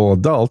 reasonable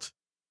adult.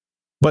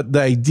 But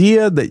the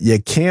idea that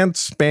you can't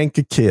spank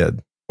a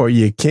kid or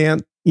you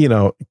can't,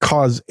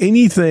 cause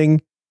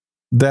anything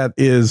that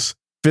is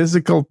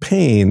physical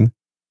pain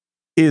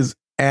is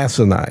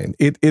asinine.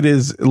 It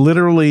is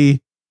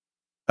literally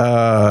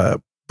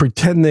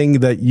pretending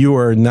that you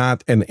are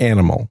not an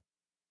animal,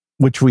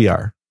 which we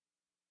are.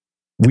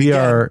 We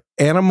are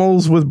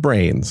animals with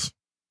brains,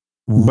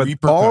 but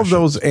all of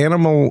those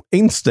animal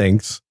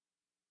instincts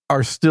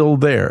are still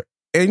there.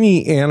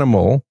 Any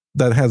animal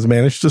that has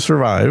managed to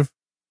survive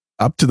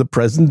up to the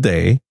present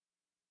day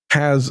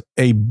has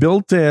a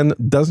built-in,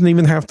 doesn't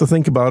even have to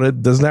think about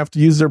it, doesn't have to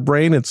use their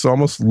brain. It's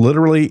almost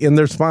literally in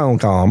their spinal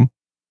column.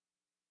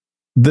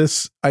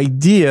 This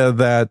idea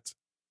that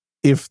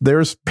if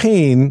there's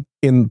pain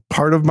in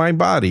part of my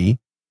body,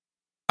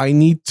 I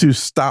need to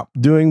stop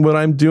doing what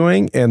I'm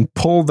doing and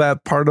pull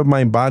that part of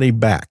my body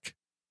back,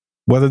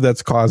 whether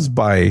that's caused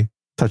by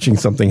touching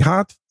something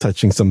hot,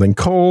 touching something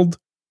cold,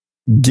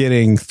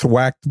 getting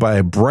thwacked by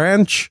a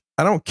branch.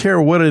 I don't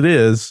care what it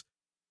is.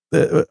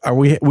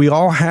 We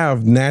all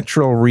have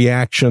natural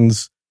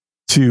reactions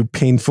to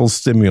painful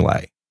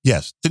stimuli.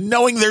 Yes, to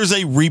knowing there's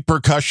a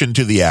repercussion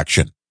to the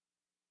action.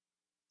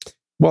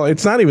 Well,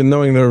 it's not even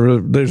knowing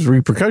there's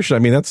repercussion. I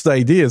mean, that's the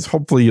idea, is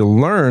hopefully you'll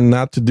learn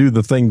not to do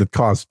the thing that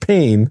caused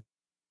pain,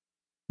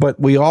 but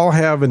we all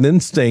have an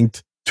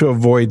instinct to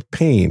avoid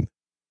pain.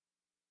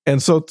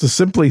 And so to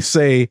simply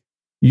say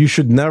you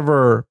should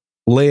never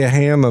lay a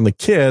hand on the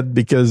kid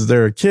because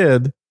they're a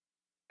kid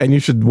and you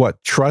should,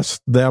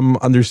 trust them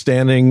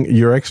understanding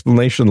your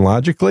explanation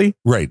logically?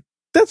 Right.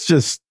 That's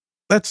just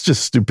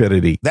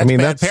stupidity. That's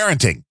bad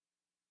parenting.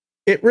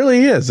 It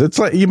really is. It's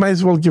like you might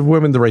as well give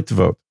women the right to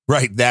vote.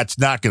 Right. That's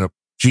not going to.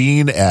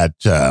 Gene at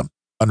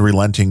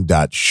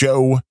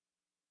unrelenting.show is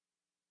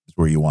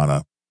where you want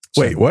to.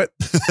 Wait, what?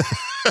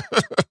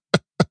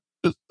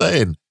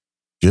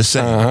 Just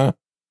saying. Uh-huh.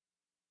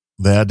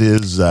 That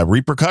is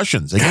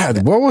repercussions. Again,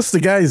 God, what was the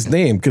guy's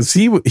name? Because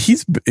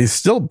he's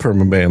still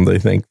permabanned, I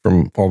think,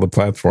 from all the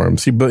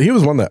platforms. But he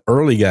was one of the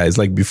early guys,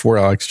 like before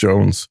Alex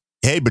Jones.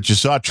 Hey, but you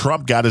saw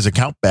Trump got his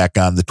account back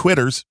on the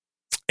Twitters.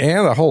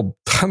 And a whole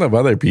ton of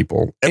other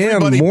people.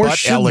 Everybody and more but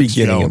should Alex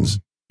be getting Jones.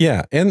 him.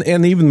 Yeah,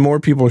 and even more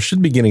people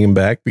should be getting him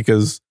back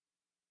because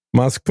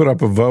Musk put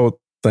up a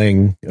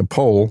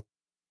poll,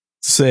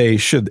 say,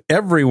 should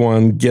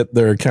everyone get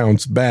their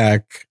accounts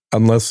back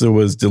unless it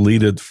was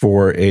deleted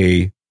for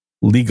a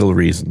legal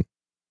reason.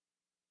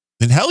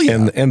 And hell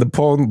yeah. And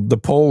the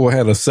poll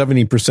had a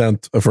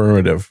 70%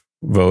 affirmative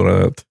vote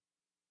on it.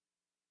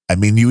 I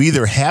mean, you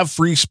either have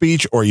free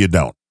speech or you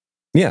don't.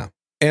 Yeah.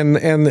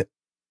 And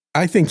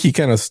I think he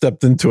kind of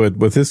stepped into it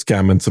with his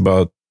comments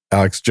about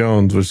Alex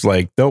Jones, which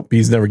like, nope,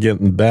 he's never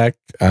getting back.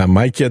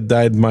 My kid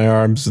died in my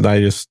arms, and I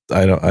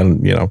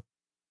don't, you know.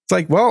 It's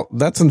like, well,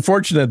 that's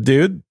unfortunate,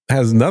 dude.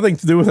 Has nothing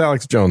to do with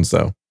Alex Jones,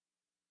 though.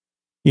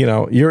 You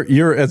know,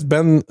 you're as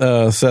Ben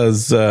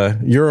says,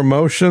 your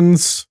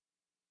emotions.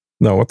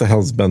 No, what the hell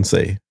does Ben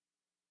say?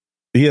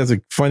 He has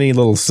a funny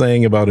little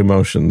saying about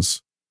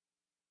emotions.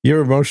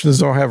 Your emotions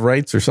don't have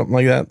rights or something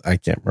like that. I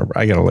can't remember.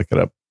 I got to look it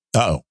up.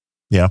 Oh,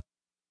 yeah.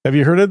 Have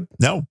you heard it?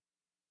 No.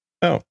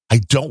 Oh. I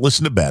don't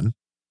listen to Ben.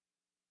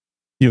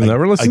 You've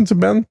never listened to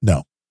Ben?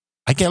 No.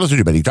 I can't listen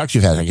to Ben. He talks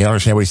too fast. I can't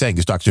understand what he's saying.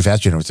 He talks too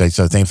fast. You know, say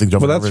the same thing.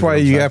 Well, that's why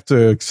you have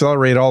to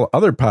accelerate all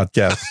other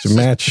podcasts to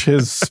match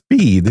his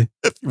speed.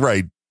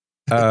 Right.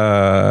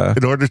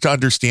 In order to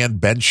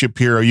understand Ben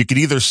Shapiro, you can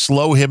either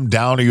slow him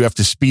down or you have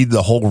to speed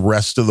the whole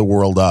rest of the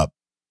world up.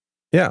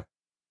 Yeah.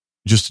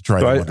 Just to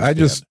try to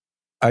understand.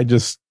 I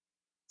just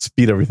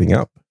speed everything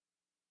up.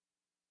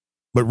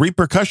 But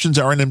repercussions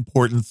are an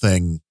important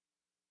thing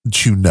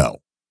to know.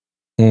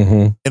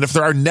 Mm-hmm. And if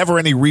there are never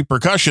any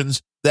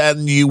repercussions,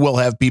 then you will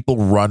have people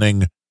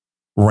running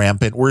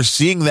rampant. We're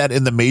seeing that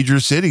in the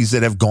major cities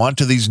that have gone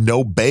to these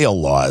no bail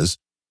laws.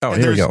 Oh,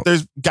 here we go.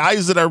 There's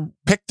guys that are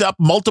picked up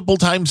multiple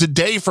times a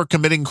day for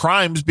committing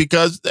crimes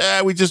because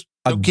we just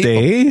don't keep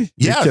day? Them.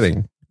 Yeah, you're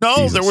kidding. No,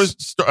 Jesus. There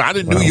was out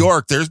in New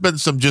York. There's been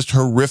some just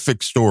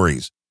horrific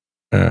stories.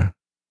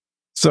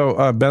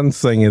 So Ben's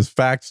thing is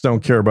facts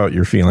don't care about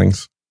your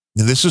feelings.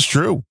 And this is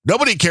true.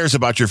 Nobody cares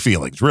about your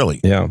feelings, really.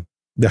 Yeah.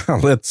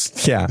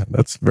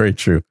 That's very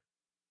true.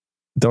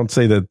 Don't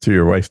say that to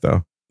your wife,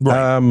 though.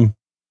 Right.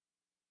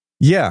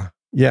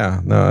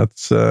 No,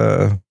 it's.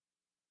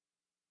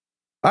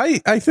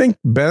 I think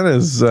Ben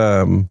is.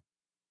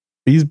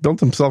 He's built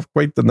himself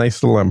quite the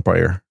nice little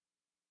empire.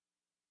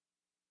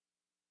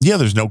 Yeah,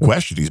 there's no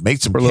question. He's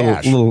made some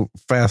cash. Little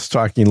fast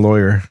talking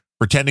lawyer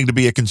pretending to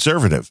be a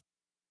conservative.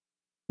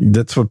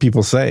 That's what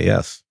people say.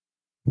 Yes.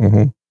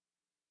 Mm-hmm.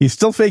 He's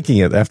still faking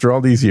it after all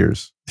these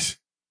years.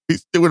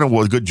 He's doing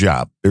a good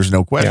job. There's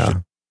no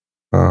question.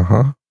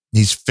 Yeah.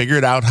 He's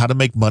figured out how to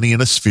make money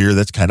in a sphere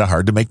that's kind of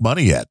hard to make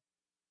money at.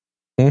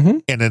 Mm-hmm.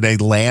 And in a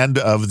land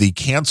of the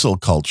cancel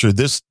culture,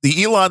 the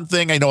Elon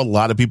thing, I know a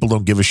lot of people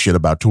don't give a shit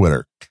about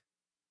Twitter.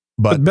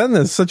 But Ben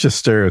is such a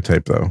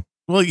stereotype, though.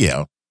 Well,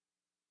 yeah.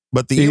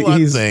 But the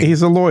Elon thing.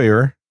 He's a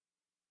lawyer.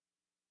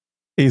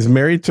 He's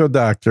married to a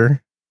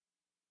doctor.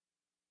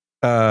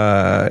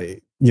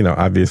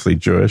 Obviously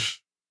Jewish.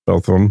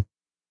 Both of them.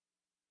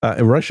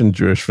 Russian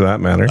Jewish, for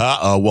that matter.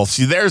 Well,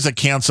 see, there's a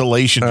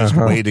cancellation just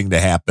waiting to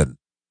happen.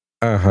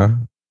 And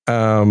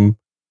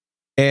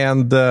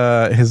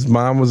his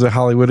mom was a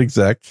Hollywood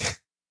exec.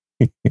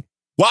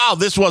 Wow,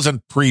 this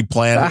wasn't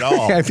pre-planned at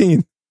all.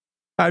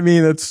 I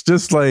mean, it's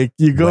just like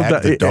you go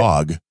down the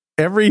dog.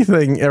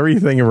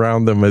 Everything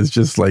around them is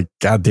just like,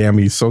 goddamn,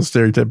 he's so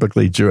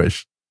stereotypically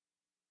Jewish.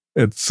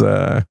 It's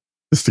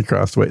just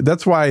across the way.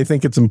 That's why I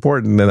think it's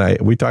important,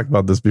 and we talked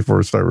about this before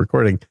we started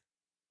recording,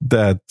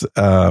 that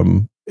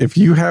if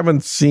you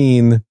haven't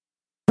seen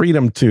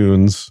Freedom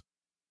Tunes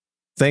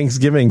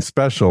Thanksgiving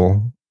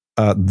special,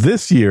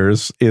 this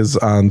year's is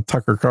on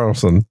Tucker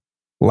Carlson.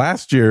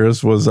 Last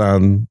year's was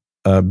on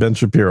Ben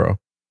Shapiro.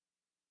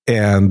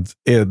 And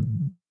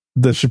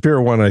the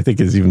Shapiro one, I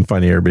think, is even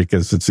funnier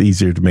because it's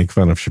easier to make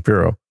fun of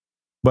Shapiro.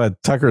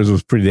 But Tucker's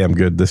was pretty damn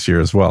good this year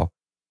as well.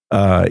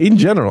 In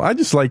general, I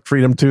just like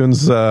Freedom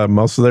Tunes,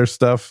 most of their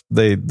stuff.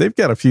 They've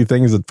got a few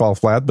things that fall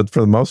flat, but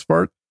for the most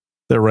part,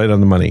 they're right on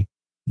the money.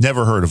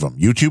 Never heard of them.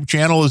 YouTube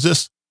channel, is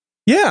this?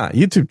 Yeah,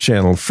 YouTube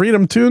channel.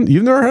 Freedom Tunes.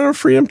 You've never heard of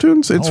Freedom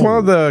Tunes? It's one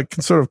of the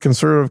sort of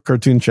conservative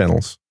cartoon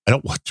channels.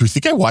 Do you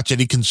think I watch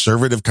any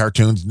conservative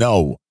cartoons?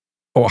 No.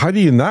 Oh, how do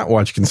you not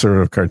watch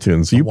conservative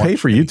cartoons? You pay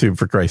for YouTube,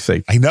 for Christ's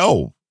sake. I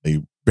know.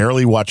 I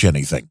barely watch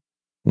anything.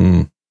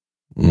 The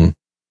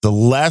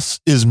less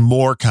is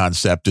more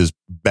concept is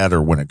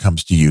better when it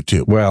comes to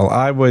YouTube. Well,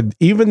 I would,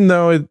 even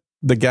though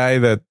the guy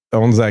that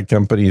owns that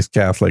company is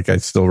Catholic, I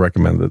still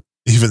recommend it.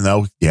 Even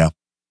though, yeah.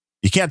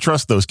 You can't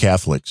trust those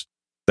Catholics.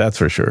 That's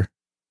for sure.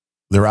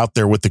 They're out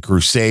there with the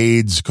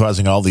Crusades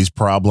causing all these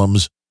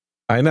problems.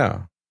 I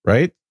know,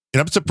 right?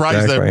 And I'm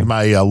surprised that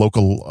my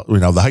local,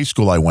 the high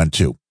school I went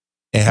to,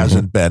 it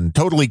hasn't been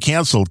totally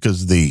canceled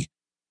because the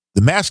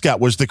mascot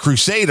was the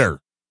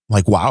Crusader.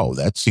 Like, wow,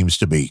 that seems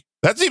to be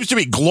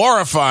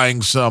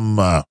glorifying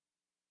some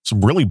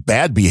really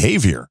bad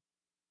behavior.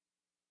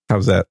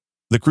 How's that?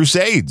 The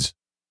Crusades.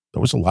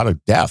 There was a lot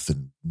of death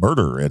and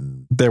murder,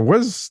 and there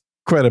was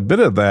quite a bit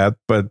of that,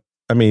 but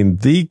I mean,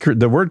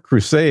 the word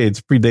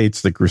Crusades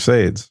predates the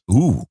Crusades.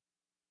 Ooh.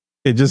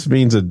 It just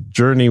means a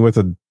journey with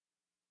a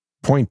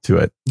point to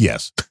it.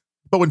 Yes.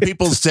 But when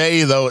people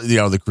say, though,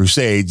 the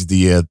Crusades,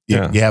 you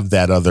have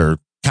that other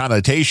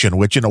connotation,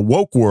 which in a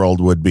woke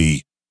world would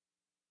be,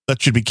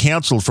 that should be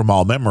canceled from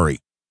all memory.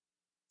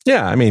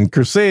 Yeah, I mean,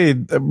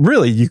 crusade,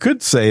 really, you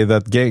could say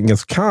that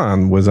Genghis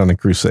Khan was on a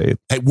crusade.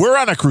 Hey, we're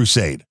on a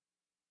crusade.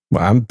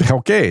 Well, I'm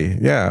okay.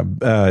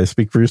 Yeah,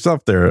 speak for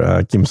yourself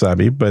there, Kim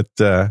Sabi, but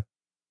I'm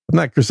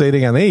not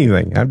crusading on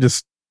anything. I'm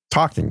just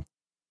talking.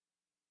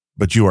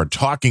 But you are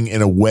talking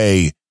in a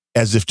way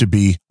as if to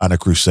be on a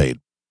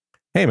crusade.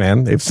 Hey,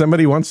 man, if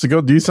somebody wants to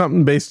go do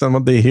something based on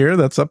what they hear,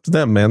 that's up to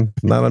them, man,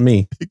 not on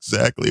me.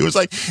 Exactly. It was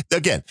like,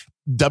 again,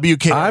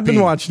 WKRP. I've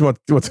been watching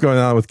what's going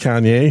on with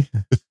Kanye.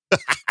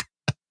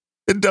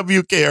 In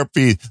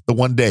WKRP, the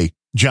one day,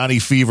 Johnny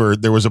Fever,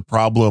 there was a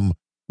problem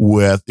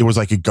with, it was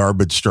like a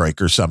garbage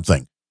strike or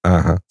something.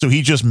 Uh-huh. So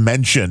he just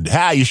mentioned,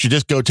 you should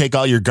just go take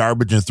all your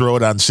garbage and throw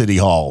it on City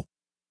Hall.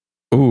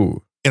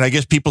 Ooh. And I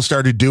guess people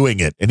started doing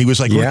it. And he was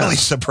like really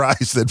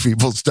surprised that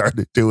people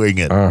started doing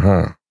it.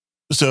 Uh-huh.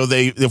 So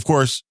they, of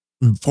course,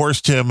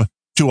 forced him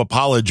to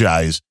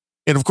apologize.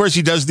 And of course,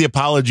 he does the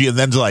apology and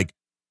then's like,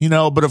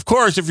 but of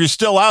course, if you're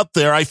still out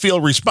there, I feel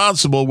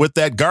responsible with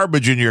that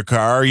garbage in your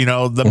car.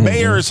 The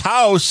mayor's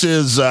house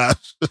is.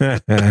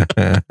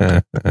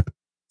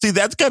 See,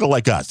 that's kind of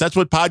like us. That's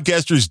what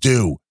podcasters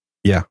do.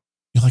 Yeah.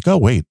 You're like, oh,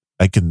 wait,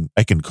 I can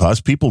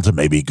cause people to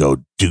maybe go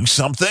do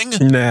something.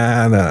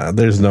 Nah,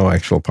 there's no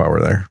actual power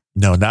there.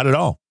 No, not at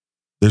all.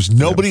 There's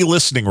nobody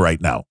listening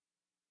right now.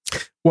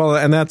 Well,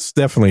 and that's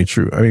definitely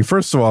true. I mean,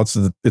 first of all,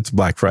 it's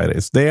Black Friday.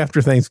 It's the day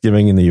after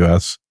Thanksgiving in the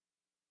U.S.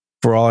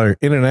 For all our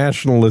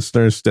international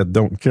listeners that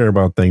don't care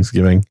about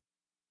Thanksgiving,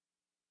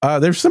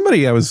 there's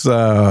somebody I was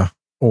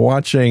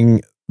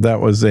watching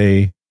that was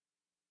a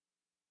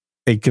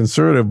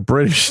conservative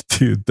British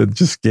dude that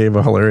just gave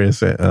a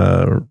hilarious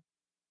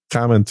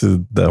comment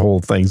to the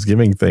whole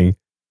Thanksgiving thing.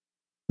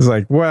 It's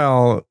like,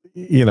 well,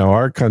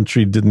 our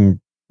country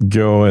didn't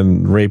go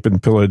and rape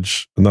and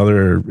pillage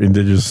another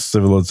indigenous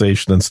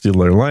civilization and steal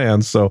their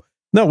land, so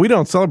no, we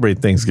don't celebrate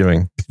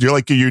Thanksgiving.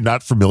 You're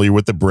not familiar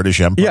with the British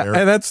Empire. Yeah,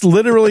 and that's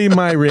literally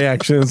my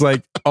reaction. It's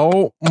like,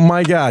 oh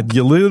my God,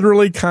 you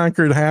literally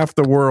conquered half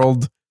the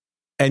world,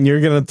 and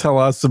you're going to tell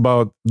us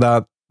about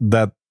that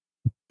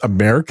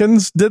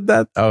Americans did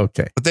that?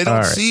 Okay. But they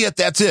don't see it.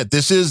 That's it.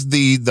 This is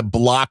the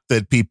block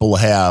that people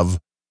have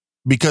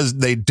because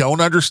they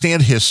don't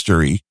understand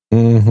history.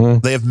 Mm-hmm.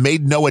 They have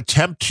made no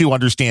attempt to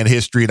understand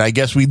history, and I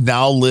guess we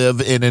now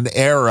live in an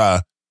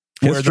era.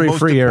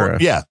 History-free era.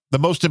 Yeah. The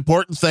most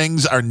important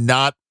things are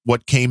not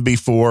what came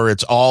before.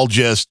 It's all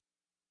just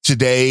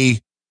today,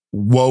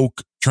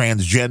 woke,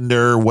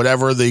 transgender,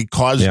 whatever the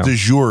cause du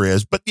jour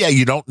is. But yeah,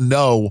 you don't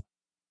know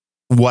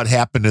what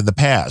happened in the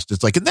past.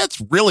 It's like, and that's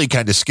really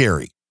kind of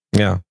scary.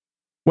 Yeah.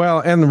 Well,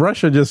 and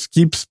Russia just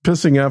keeps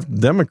pissing off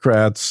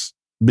Democrats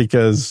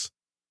because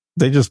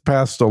they just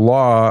passed a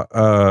law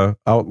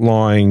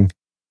outlawing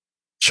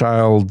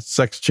child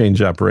sex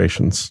change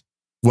operations.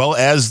 Well,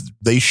 as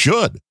they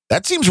should.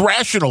 That seems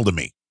rational to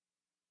me.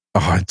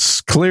 Oh, it's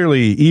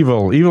clearly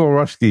evil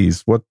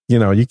Ruskies. What,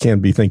 you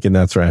can't be thinking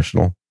that's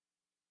rational.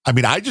 I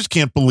mean, I just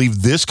can't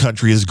believe this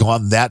country has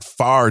gone that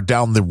far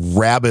down the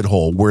rabbit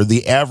hole where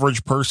the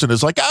average person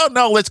is like, oh,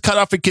 no, let's cut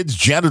off a kid's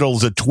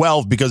genitals at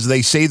 12 because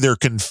they say they're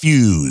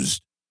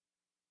confused.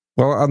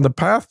 Well, on the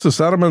path to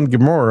Sodom and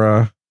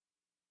Gomorrah,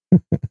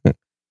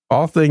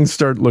 all things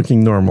start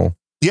looking normal.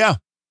 Yeah.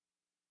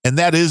 And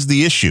that is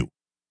the issue.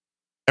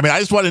 I mean, I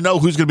just want to know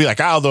who's going to be like,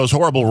 those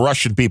horrible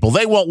Russian people.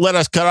 They won't let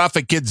us cut off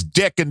a kid's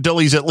dick until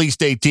he's at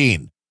least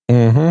 18.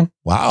 Mm-hmm.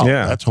 Wow.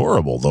 Yeah. That's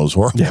horrible. Those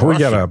horrible.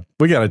 Yeah,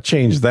 we gotta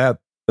change that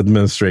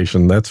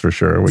administration. That's for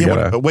sure. We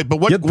gotta but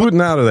what, get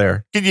Putin out of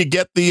there. Can you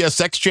get the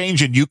sex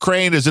change in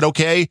Ukraine? Is it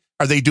okay?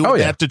 Are they doing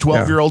that to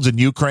 12-year-olds in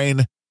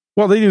Ukraine?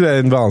 Well, they do that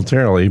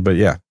involuntarily, but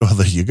yeah. Well,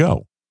 there you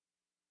go.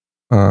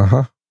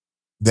 Uh-huh.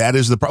 That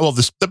is the problem.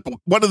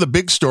 One of the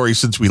big stories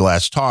since we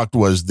last talked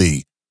was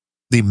the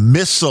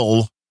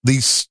missile, the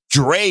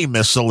stray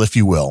missile, if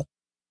you will.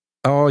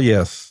 Oh,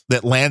 yes.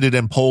 That landed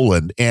in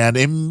Poland. And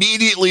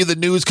immediately the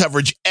news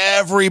coverage,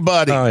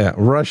 everybody. Oh, yeah.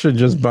 Russia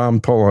just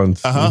bombed Poland.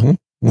 Uh-huh. Mm-hmm.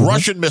 Mm-hmm.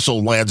 Russian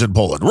missile lands in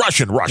Poland.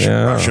 Russian.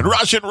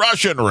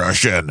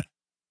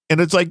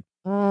 And it's like,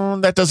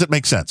 that doesn't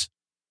make sense.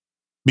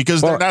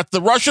 Because they're not,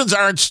 the Russians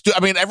aren't,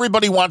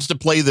 everybody wants to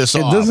play this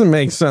off. It doesn't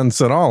make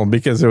sense at all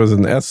because it was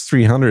an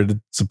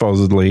S-300,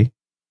 supposedly.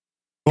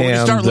 But when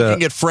you start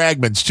looking at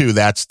fragments, too,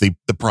 that's the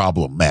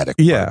problematic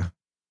part. Yeah.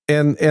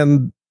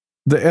 And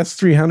the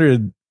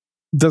S-300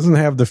 doesn't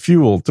have the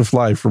fuel to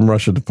fly from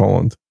Russia to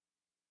Poland.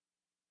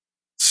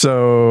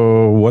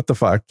 So what the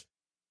fuck?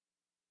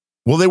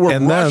 Well, they were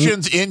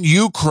Russians in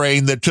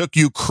Ukraine that took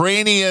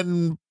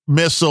Ukrainian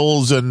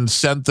missiles and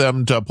sent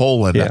them to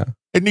Poland. Yeah.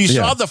 And you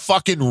saw the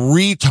fucking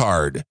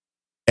retard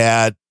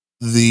at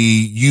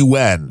the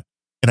UN.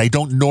 And I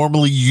don't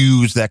normally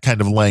use that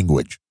kind of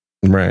language.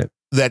 Right.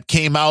 That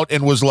came out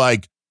and was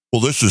like,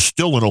 well, this is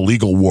still an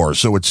illegal war,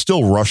 so it's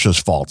still Russia's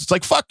fault. It's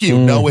like, fuck you.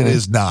 Mm-hmm. No, it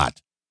is not.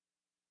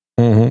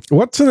 Mm-hmm.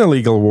 What's an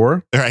illegal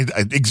war? Right? A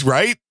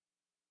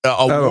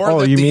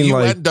war that the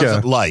UN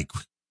doesn't like.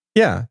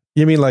 Yeah.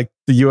 You mean like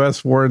the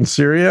U.S. war in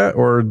Syria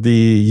or the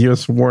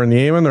U.S. war in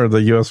Yemen or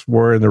the U.S.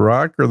 war in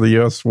Iraq or the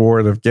U.S. war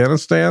in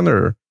Afghanistan?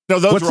 Or no,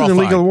 those what's are all an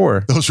illegal fine.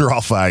 war? Those are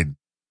all fine.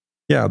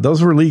 Yeah,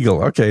 those were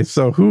legal. Okay,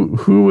 so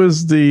who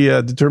was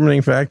the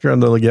determining factor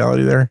on the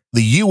legality there?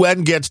 The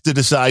UN gets to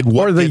decide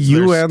what. Or the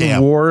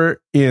UN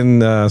war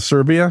in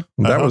Serbia.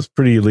 That was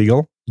pretty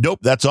illegal. Nope,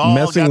 that's all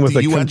messing with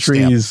the UN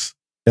country's.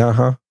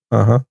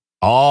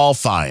 All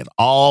fine,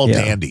 all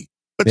dandy.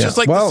 But just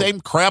like the same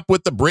crap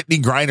with the Brittany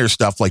Griner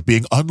stuff, like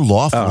being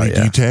unlawfully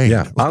detained.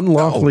 Yeah,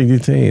 unlawfully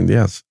detained,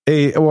 yes.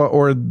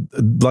 Or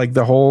like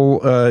the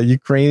whole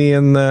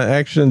Ukrainian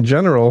action in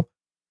general,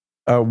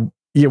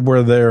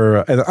 where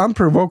they're an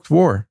unprovoked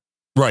war.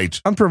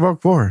 Right.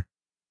 Unprovoked war.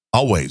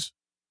 Always.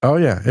 Oh,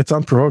 yeah, it's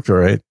unprovoked, all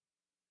right.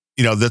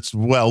 You know,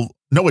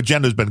 No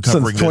Agenda has been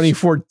covering since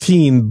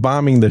 2014,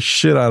 bombing the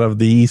shit out of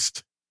the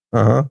East.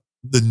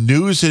 The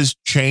news has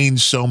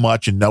changed so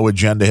much, and No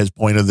Agenda has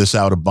pointed this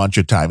out a bunch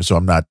of times, so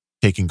I'm not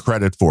taking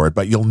credit for it.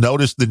 But you'll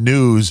notice the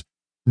news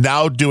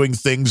now doing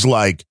things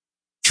like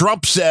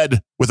Trump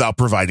said without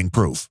providing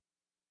proof.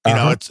 You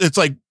know, it's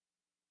like,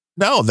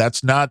 no,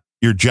 that's not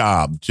your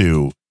job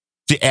to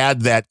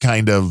add that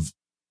kind of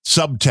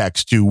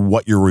subtext to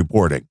what you're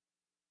reporting.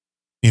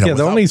 You know,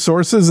 the only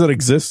sources that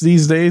exist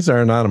these days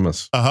are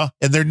anonymous. And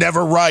they're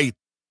never right.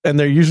 And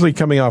they're usually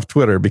coming off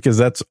Twitter because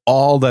that's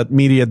all that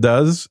media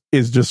does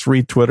is just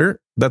read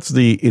Twitter. That's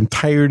the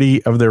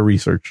entirety of their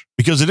research.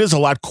 Because it is a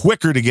lot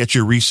quicker to get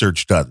your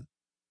research done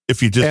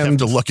if you just have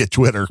to look at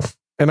Twitter.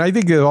 And I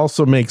think it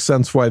also makes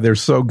sense why they're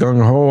so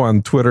gung-ho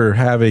on Twitter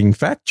having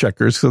fact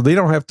checkers, so they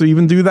don't have to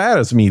even do that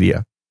as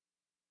media.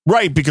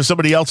 Right, because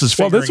somebody else is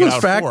figuring it out. Well, this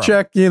was fact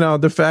check,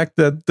 the fact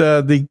that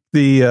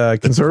the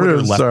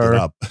conservatives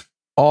are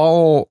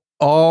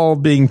all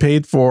being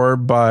paid for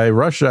by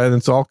Russia, and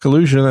it's all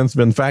collusion, and it's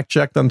been fact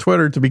checked on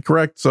Twitter to be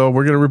correct, so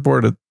we're going to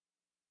report it.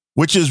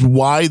 Which is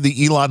why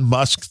the Elon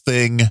Musk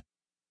thing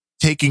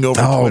taking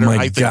over Twitter,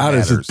 I think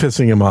matters. Is it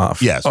pissing him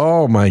off? Yes.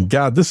 Oh my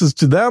God, this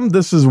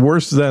is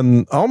worse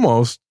than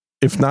almost,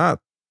 if not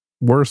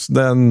worse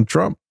than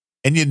Trump.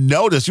 And you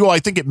notice, I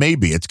think it may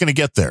be. It's going to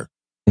get there.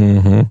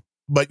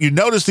 But you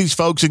notice these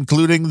folks,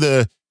 including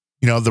the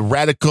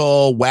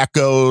radical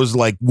wackos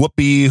like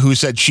Whoopi, who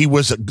said she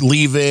was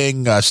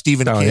leaving,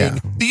 Stephen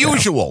King, the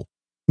usual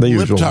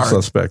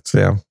suspects.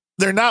 Yeah,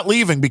 they're not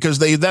leaving because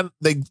they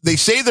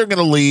say they're going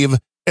to leave,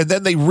 and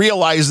then they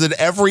realize that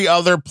every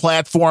other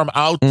platform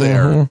out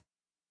there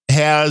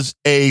has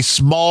a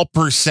small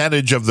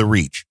percentage of the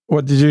reach.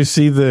 What did you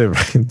see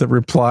the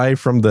reply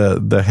from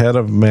the head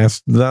of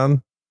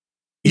Mastodon?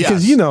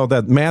 Because you know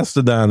that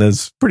Mastodon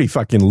is pretty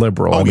fucking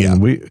liberal. I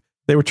mean,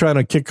 they were trying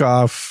to kick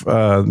off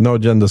No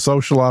Agenda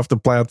Social off the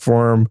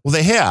platform. Well,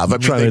 they have.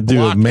 Trying to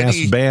do a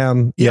mass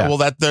ban. Well,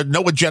 that the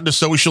No Agenda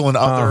Social and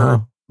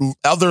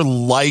other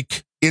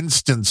like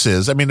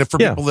instances. I mean, for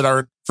people that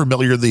aren't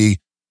familiar, the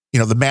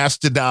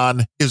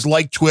Mastodon is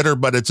like Twitter,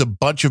 but it's a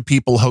bunch of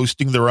people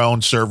hosting their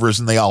own servers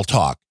and they all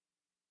talk.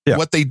 Yeah.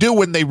 What they do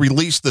when they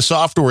release the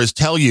software is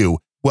tell you,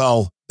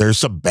 well, there's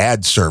some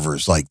bad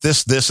servers like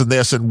this, and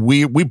this, and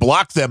we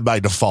block them by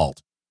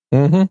default.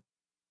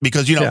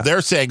 Because,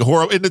 they're saying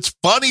horrible. And it's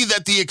funny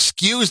that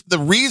the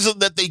reason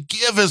that they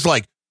give is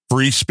like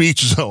free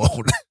speech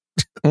zone.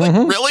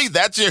 Really?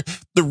 That's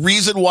the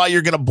reason why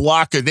you're going to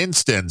block an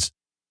instance.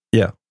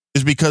 Yeah.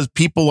 Is because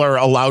people are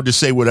allowed to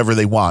say whatever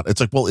they want. It's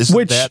like, well,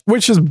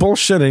 which is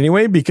bullshit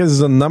anyway, because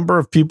the number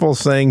of people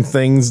saying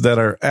things that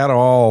are at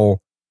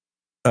all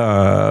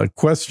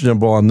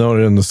questionable on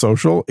Noted in the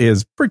Social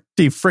is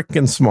pretty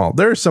freaking small.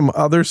 There are some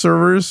other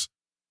servers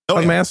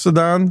on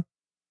Mastodon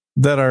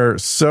that are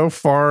so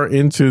far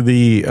into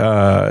the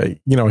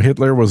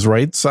Hitler was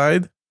right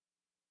side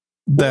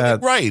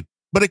that right.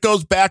 But it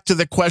goes back to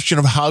the question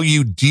of how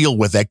you deal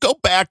with that. Go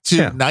back to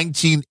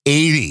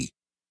 1980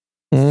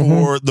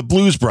 for the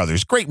Blues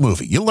Brothers. Great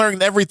movie. You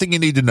learn everything you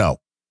need to know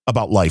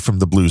about life from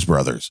the Blues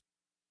Brothers.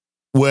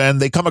 When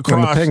they come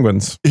across the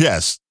Penguins.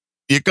 Yes.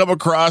 You come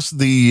across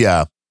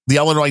the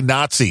Illinois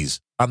Nazis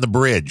on the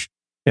bridge.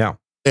 Yeah.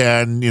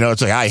 And,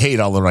 it's like, I hate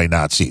Illinois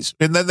Nazis.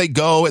 And then they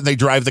go and they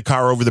drive the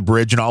car over the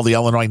bridge and all the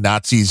Illinois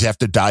Nazis have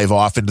to dive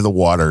off into the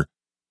water.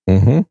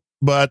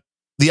 But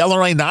the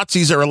Illinois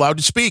Nazis are allowed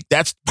to speak.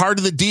 That's part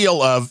of the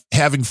deal of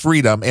having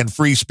freedom and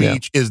free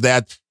speech is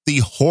that the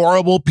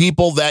horrible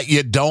people that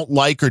you don't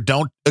like or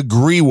don't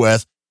agree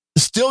with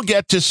still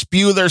get to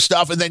spew their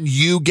stuff and then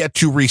you get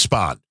to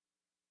respond.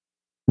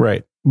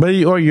 Right. But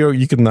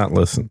you can not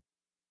listen.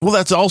 Well,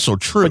 that's also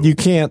true. But you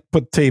can't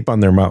put tape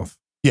on their mouth.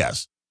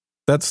 Yes.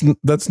 That's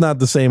not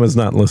the same as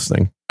not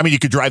listening. I mean, you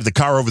could drive the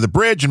car over the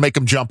bridge and make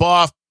them jump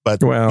off,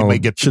 but you may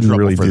get shouldn't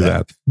really do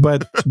that.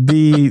 But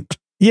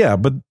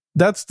but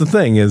that's the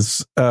thing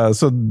is,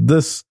 so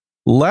this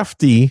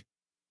lefty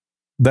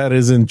that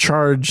is in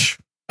charge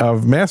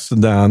of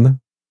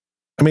Mastodon,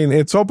 I mean,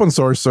 it's open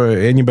source, so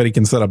anybody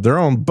can set up their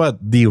own,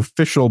 but the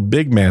official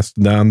big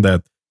Mastodon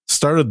that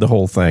started the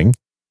whole thing,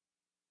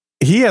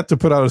 he had to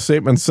put out a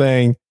statement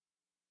saying,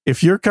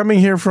 if you're coming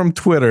here from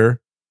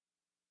Twitter,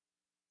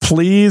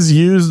 please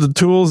use the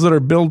tools that are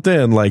built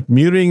in, like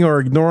muting or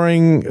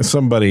ignoring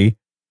somebody,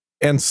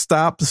 and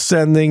stop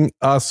sending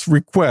us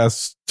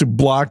requests to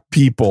block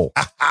people.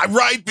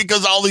 Right,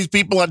 because all these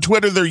people on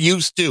Twitter, they're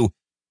used to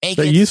Make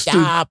They it used to-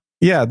 stop.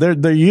 Yeah,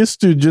 they're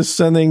used to just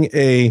sending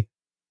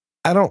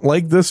I don't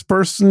like this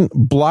person,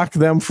 block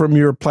them from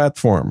your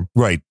platform.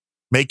 Right.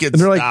 Make it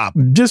And they're stop.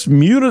 like, just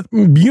mute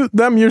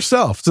them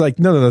yourself. It's like,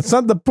 no, that's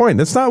not the point.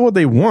 That's not what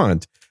they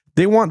want.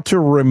 They want to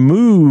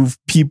remove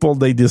people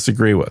they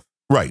disagree with.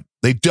 Right.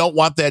 They don't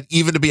want that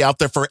even to be out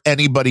there for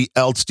anybody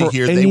else to For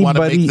hear. They want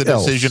to make anybody the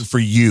else. decision for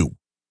you.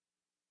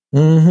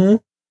 Mm-hmm.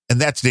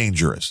 And that's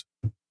dangerous.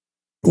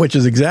 Which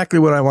is exactly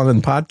what I want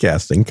in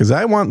podcasting, because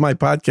I want my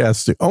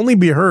podcast to only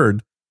be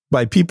heard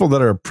by people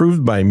that are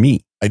approved by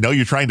me. I know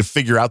you're trying to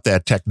figure out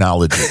that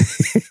technology.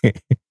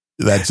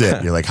 That's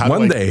it. You're like,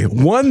 One day,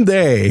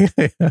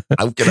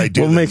 how can I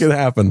do we'll this? make it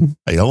happen.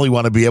 I only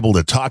want to be able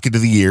to talk into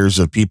the ears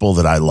of people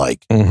that I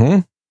like.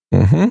 Mm-hmm.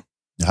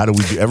 Mm-hmm. How do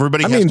we do?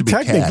 Everybody has to be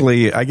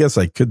technically, I guess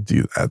I could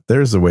do that.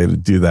 There's a way to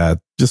do that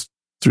just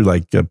through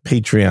like a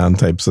Patreon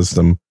type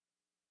system.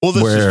 Well,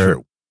 this is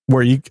true.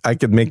 Where I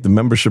could make the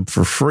membership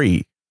for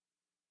free,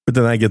 but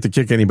then I get to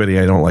kick anybody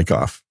I don't like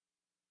off.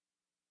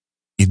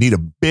 You need a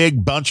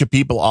big bunch of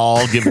people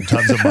all giving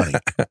tons of money.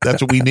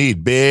 That's what we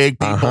need. Big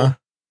people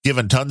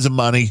giving tons of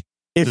money.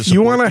 If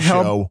you want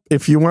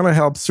to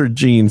help Sir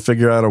Gene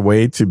figure out a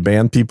way to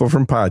ban people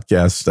from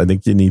podcasts, I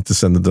think you need to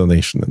send a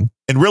donation in.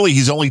 And really,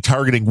 he's only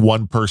targeting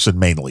one person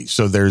mainly.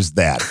 So there's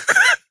that.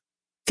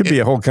 Could be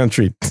a whole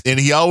country. And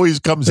he always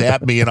comes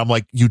at me and I'm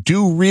like, you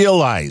do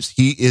realize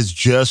he is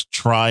just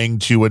trying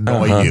to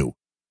annoy you.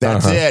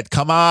 That's it.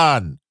 Come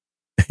on.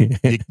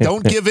 You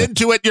don't give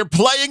into it. You're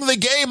playing the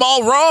game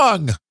all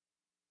wrong.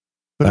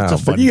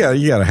 But you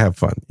gotta have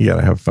fun. You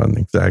gotta have fun.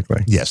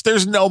 Exactly. Yes.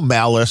 There's no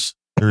malice.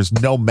 There's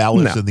no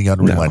malice in the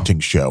Unrelenting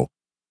show.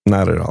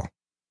 Not at all.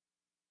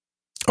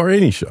 Or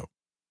any show.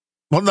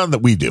 Well, none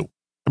that we do.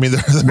 I mean,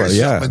 there's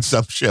some in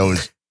some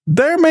shows.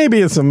 There may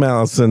be some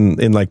malice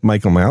in like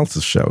Michael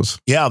Malice's shows.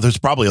 Yeah, there's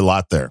probably a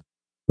lot there.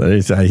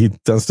 He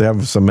does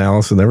have some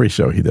malice in every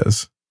show he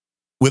does.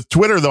 With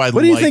Twitter, though,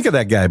 what do you think of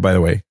that guy, by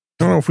the way?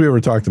 I don't know if we ever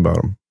talked about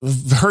him.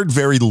 I've heard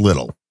very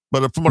little,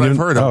 but from what I've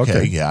heard,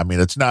 okay. Yeah, I mean,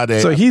 it's not a...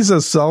 So he's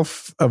a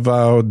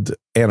self-avowed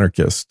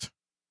anarchist,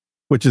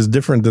 which is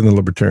different than the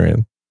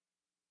libertarian.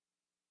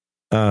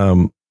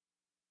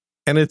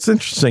 And it's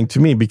interesting to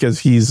me because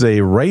he's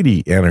a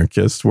righty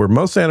anarchist, where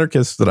most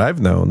anarchists that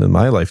I've known in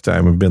my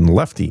lifetime have been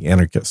lefty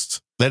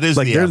anarchists. That is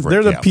like the average,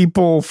 they're the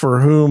people for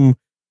whom,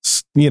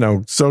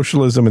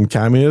 socialism and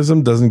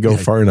communism doesn't go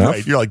far enough.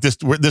 Right. You're like, this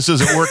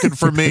isn't working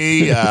for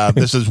me.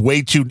 This is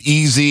way too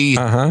easy.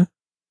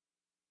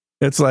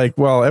 It's like,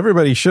 well,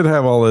 everybody should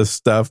have all this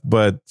stuff,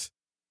 but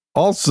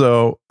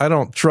also I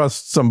don't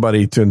trust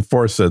somebody to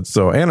enforce it.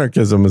 So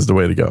anarchism is the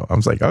way to go. I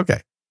was like, okay.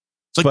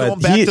 It's like going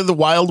back to the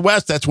Wild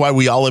West. That's why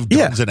we all have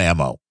guns and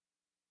ammo.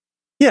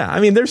 Yeah.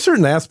 I mean, there's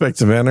certain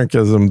aspects of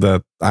anarchism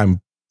that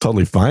I'm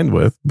totally fine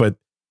with, but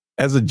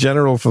as a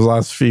general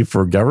philosophy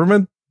for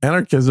government,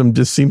 anarchism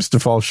just seems to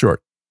fall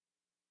short.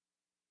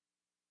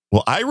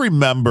 Well, I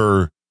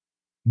remember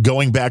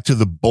going back to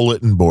the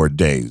bulletin board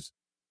days.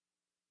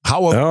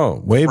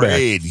 Way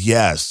back.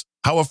 Yes.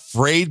 How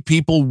afraid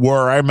people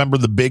were. I remember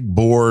the big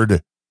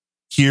board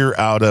here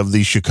out of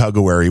the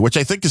Chicago area, which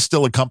I think is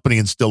still a company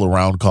and still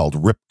around, called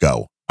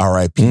Ripco,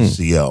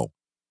 RIPCO.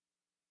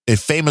 A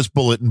famous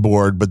bulletin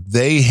board, but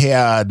they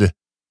had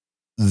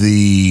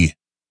the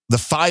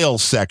file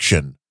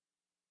section.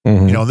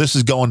 This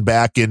is going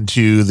back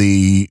into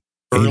the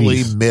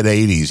early mid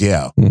 80s.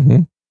 Yeah.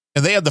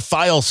 And they had the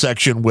file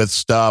section with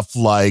stuff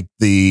like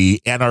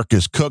the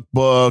Anarchist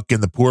Cookbook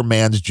and the Poor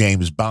Man's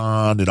James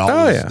Bond and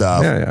all this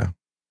stuff. Yeah.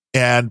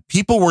 And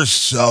people were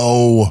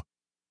so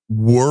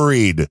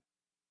worried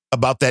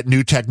about that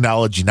new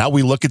technology. Now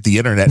we look at the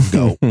internet and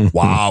go,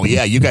 wow,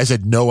 yeah, you guys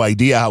had no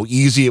idea how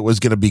easy it was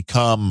going to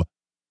become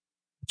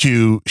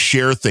to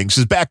share things.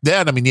 Because back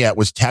then, I mean, it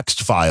was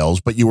text files,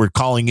 but you were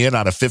calling in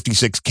on a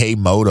 56K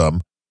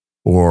modem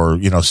or,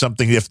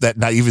 something, if that,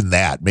 not even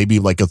that, maybe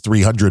like a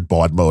 300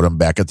 baud modem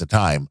back at the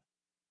time.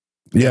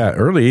 Yeah,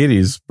 early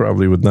 80s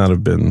probably would not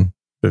have been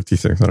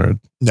 5600.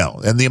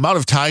 No, and the amount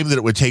of time that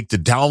it would take to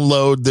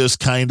download this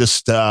kind of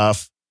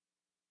stuff.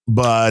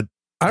 But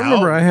I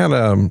remember I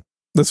had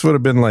this would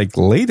have been like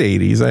late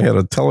 80s. I had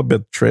a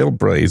Telebit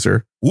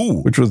Trailblazer,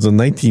 which was a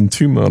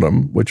 19.2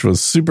 modem, which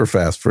was super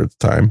fast for its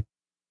time.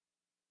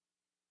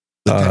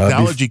 The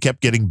technology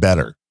kept getting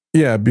better.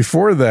 Yeah,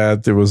 before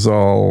that, it was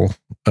all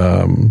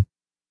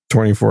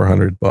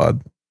 2400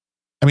 baud.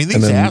 I mean,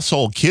 these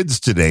asshole kids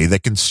today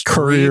that can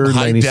stream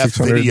high-def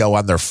video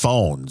on their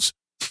phones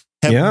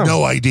have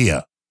no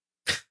idea.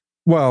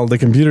 Well, the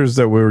computers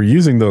that we were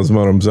using those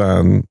modems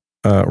on,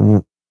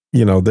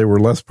 they were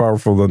less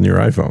powerful than your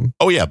iPhone.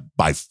 Oh, yeah,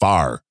 by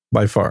far.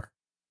 By far.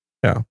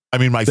 Yeah. I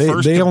mean, my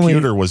first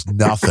computer was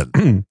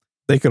nothing.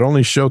 They could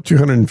only show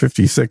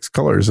 256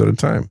 colors at a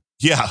time.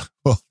 Yeah.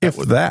 Well,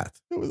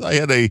 I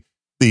had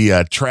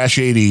the Trash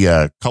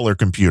 80 color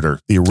computer,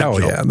 the original. Oh,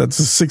 yeah. That's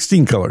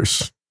 16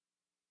 colors.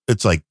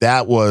 It's like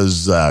that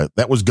was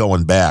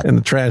going back. And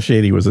the Trash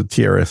 80 was a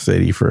TRS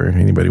 80 for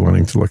anybody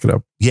wanting to look it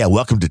up. Yeah.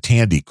 Welcome to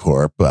Tandy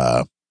Corp.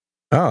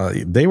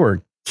 They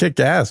were kick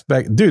ass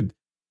back. Dude,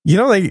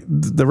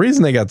 The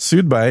reason they got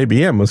sued by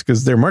IBM was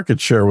because their market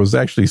share was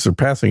actually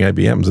surpassing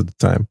IBM's at the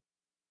time.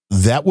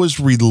 That was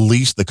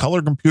released. The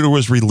color computer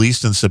was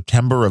released in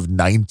September of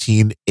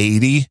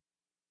 1980.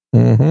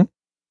 Mm-hmm.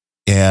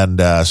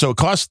 And so it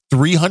cost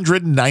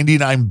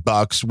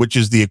 $399, which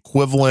is the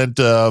equivalent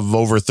of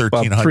over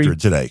 $1,300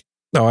 today.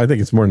 No, I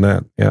think it's more than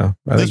that. Yeah.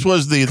 This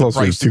was the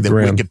pricing that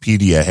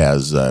Wikipedia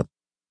has.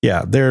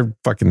 Yeah, they're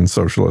fucking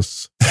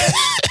socialists.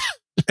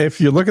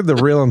 If you look at the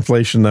real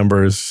inflation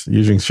numbers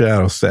using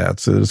shadow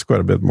stats, it's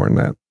quite a bit more than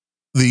that.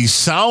 The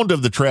sound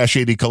of the Trash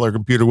 80 color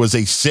computer was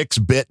a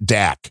 6-bit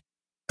DAC.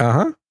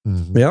 Uh-huh.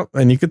 Mm-hmm. Yep,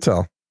 and you could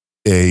tell.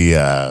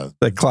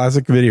 The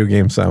classic video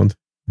game sound.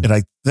 And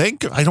I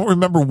don't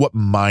remember what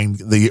mine,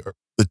 the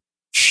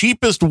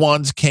cheapest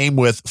ones came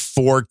with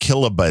 4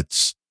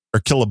 kilobytes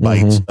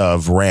mm-hmm.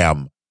 of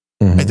RAM.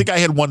 Mm-hmm. I think I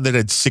had one that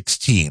had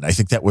 16. I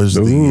think that was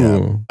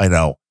I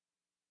know.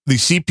 The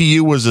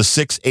CPU was a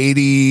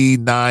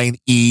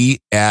 689E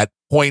at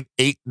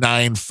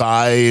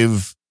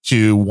 0.895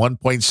 to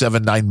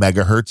 1.79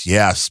 megahertz.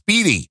 Yeah,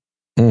 speedy.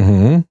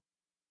 Mm-hmm.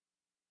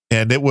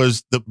 And it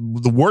was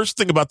the worst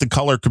thing about the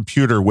color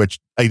computer, which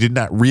I did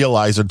not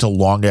realize until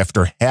long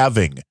after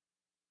having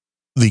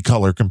the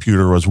color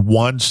computer, was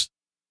once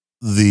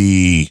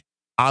the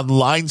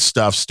online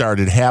stuff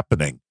started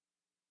happening,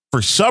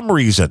 for some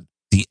reason,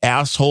 the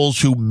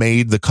assholes who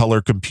made the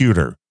color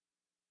computer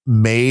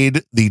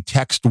made the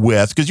text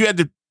width, because you had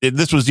to, and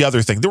this was the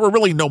other thing, there were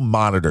really no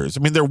monitors.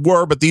 I mean, there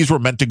were, but these were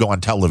meant to go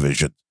on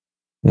television,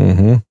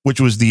 mm-hmm. which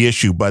was the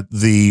issue. But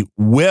the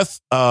width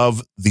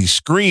of the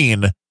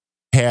screen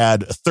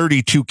had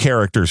 32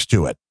 characters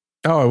to it.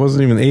 Oh, it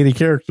wasn't even 80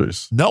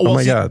 characters. No,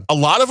 well, God. A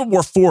lot of them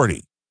were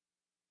 40.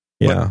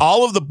 Yeah. But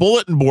all of the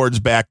bulletin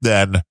boards back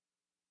then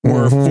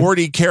were mm-hmm.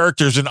 40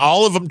 characters, and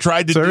all of them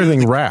tried to do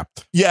everything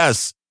wrapped.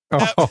 Yes.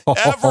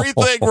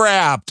 Everything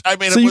wrapped. I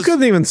mean, so you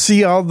couldn't even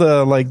see all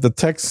the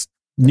text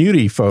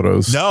nudie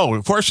photos. No,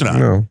 of course not.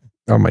 No.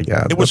 Oh my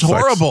God. It was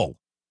horrible.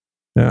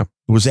 Yeah.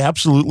 It was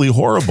absolutely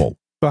horrible.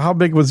 So how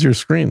big was your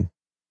screen?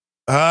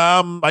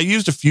 I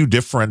used a few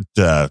different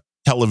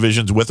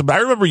televisions with them. I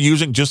remember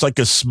using just like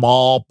a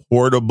small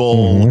portable,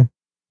 mm-hmm.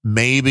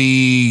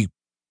 maybe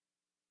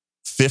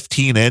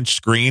 15-inch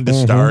screen to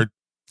mm-hmm. start.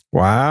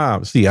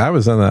 Wow. See, I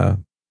was on a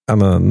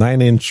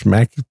 9-inch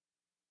Mac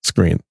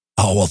screen.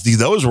 Oh, well,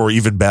 those were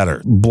even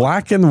better.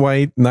 Black and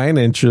white, 9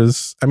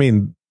 inches. I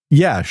mean,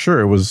 yeah,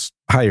 sure, it was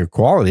higher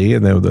quality,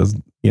 and it was,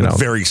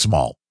 very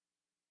small.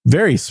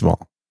 Very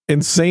small.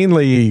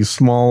 Insanely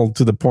small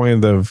to the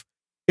point of,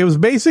 it was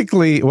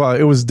basically, well,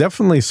 it was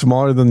definitely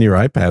smaller than your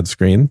iPad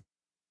screen.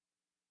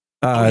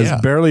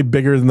 It's barely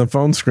bigger than the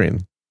phone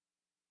screen.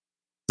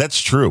 That's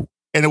true.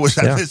 And it was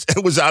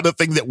on a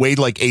thing that weighed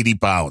like 80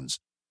 pounds.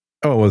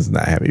 Oh, it wasn't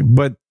that heavy,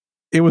 but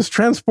it was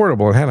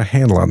transportable. It had a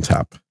handle on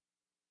top.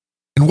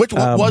 And what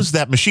was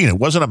that machine? It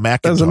wasn't a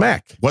Macintosh. It was a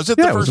Mac. Was it?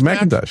 Yeah, the it was first a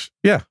Macintosh.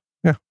 Mac?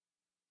 Yeah.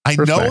 I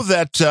know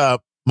Mac.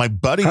 That my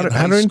buddy in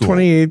high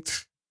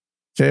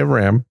 128K of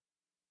RAM.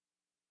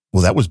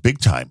 Well, that was big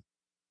time.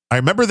 I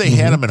remember they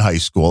had him in high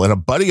school, and a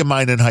buddy of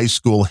mine in high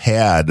school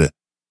had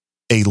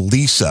a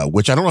Lisa,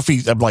 which I don't know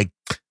if I'm like.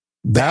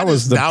 That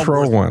was the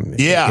pro one.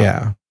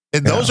 Yeah.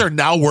 And those are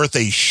now worth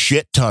a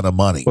shit ton of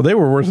money. Well, they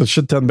were worth a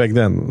shit ton back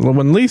then.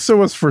 When Lisa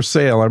was for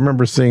sale, I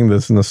remember seeing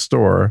this in the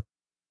store.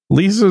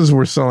 Lisas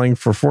were selling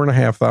for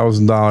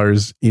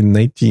 $4,500 in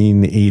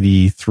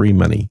 1983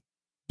 money.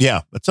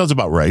 Yeah, that sounds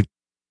about right.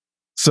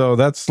 So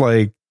that's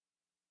like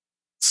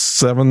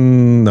it's more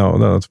than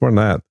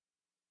that.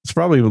 It's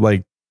probably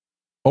like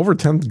over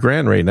 10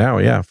 grand right now.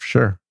 Yeah, for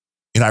sure.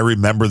 And I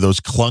remember those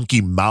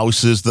clunky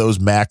mouses those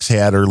Macs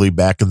had early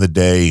back in the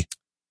day.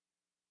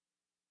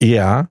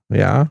 Yeah.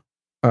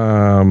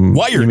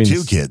 Wired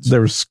too, kids.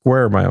 There was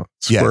square mouse.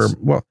 Yes.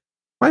 Well,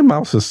 my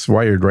mouse is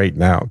wired right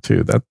now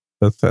too. That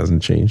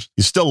hasn't changed.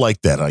 You still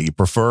like that? You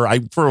prefer?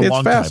 It's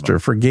faster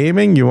for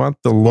gaming. You want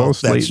the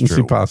lowest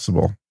latency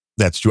possible.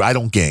 That's true. I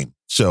don't game,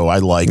 so I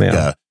like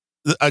a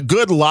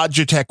good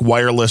Logitech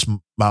wireless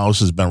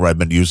mouse has been what I've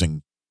been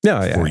using.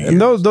 Yeah.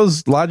 And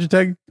those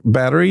Logitech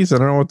batteries, I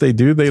don't know what they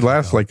do. They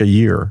last like a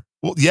year.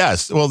 Well,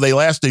 yes. Well, they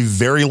last a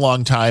very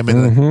long time,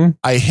 and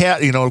I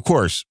had, of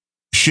course,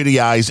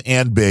 shitty eyes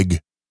and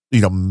big,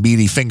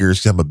 meaty fingers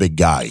because I'm a big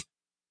guy.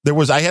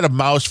 I had a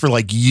mouse for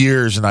like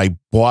years, and I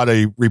bought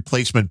a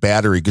replacement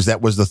battery because that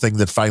was the thing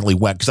that finally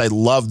went, because I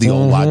love the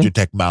old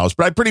Logitech mouse,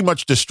 but I pretty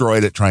much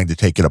destroyed it trying to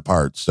take it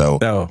apart. So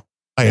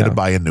I had to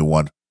buy a new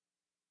one.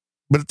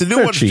 But the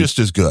new one's cheap. Just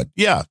as good.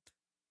 Yeah.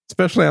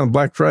 Especially on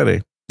Black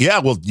Friday. Yeah,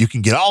 well, you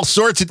can get all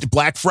sorts at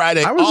Black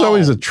Friday. I was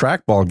always a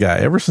trackball guy.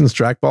 Ever since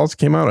trackballs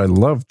came out, I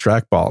loved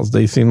trackballs.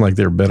 They seem like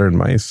they're better than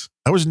mice.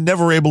 I was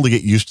never able to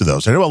get used to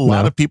those. I know a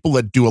lot of people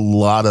that do a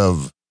lot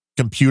of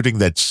computing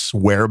that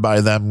swear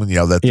by them,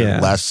 that they're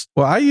less.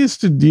 Well, I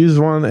used to use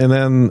one, and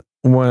then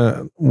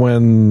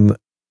when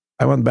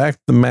I went back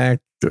to the Mac,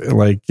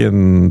 like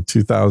in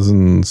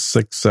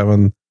 2006,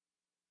 7,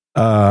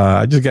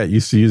 I just got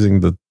used to using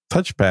the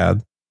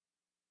touchpad.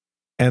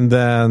 And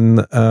then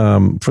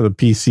for the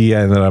PC,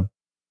 I ended up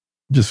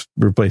just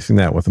replacing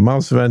that with a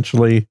mouse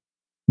eventually.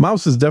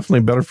 Mouse is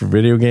definitely better for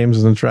video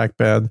games than a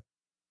trackpad.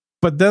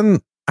 But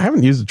then I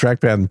haven't used a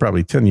trackpad in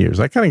probably 10 years.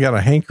 I kind of got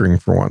a hankering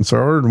for one. So I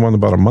ordered one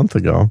about a month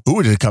ago.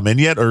 Ooh, did it come in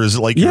yet? Or is it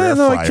like your air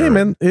fryer? It came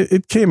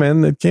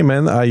in. It came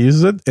in. I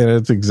used it, and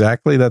it's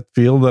exactly that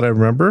feel that I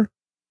remember.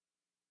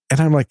 And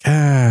I'm like,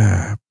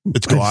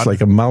 it's gone. It's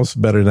like a mouse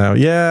better now.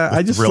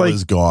 Yeah, The thrill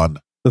is gone.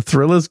 The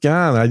thrill is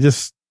gone.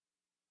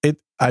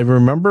 I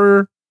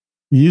remember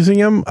using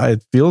them.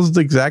 It feels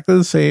exactly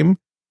the same,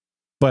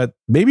 but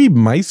maybe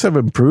mice have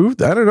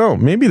improved. I don't know.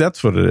 Maybe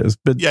that's what it is.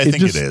 But yeah, I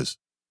think it is.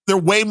 They're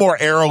way more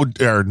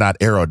not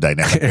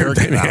aerodynamic.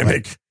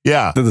 Aerodynamic.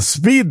 Yeah. To the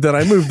speed that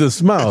I move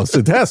this mouse,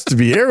 it has to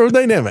be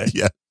aerodynamic.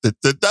 Yeah,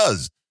 it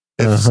does.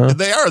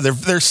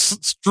 They're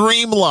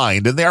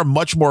streamlined, and they are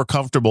much more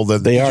comfortable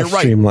than they are. You're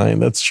right.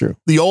 Streamlined. That's true.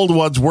 The old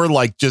ones were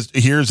like, just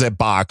here's a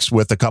box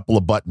with a couple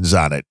of buttons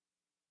on it.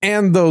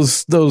 And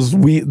those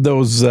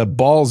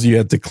balls you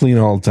had to clean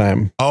all the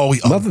time.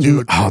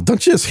 Dude.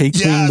 Don't you just hate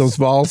cleaning those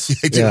balls?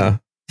 I do. Yeah.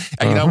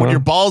 And when your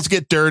balls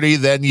get dirty,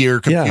 then your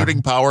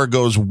computing power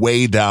goes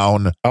way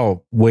down.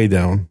 Oh, way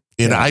down.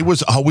 And I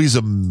was always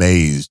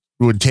amazed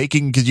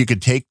because you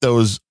could take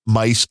those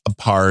mice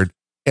apart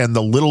and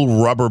the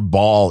little rubber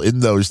ball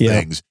in those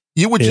things.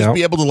 You would just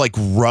be able to like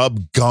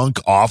rub gunk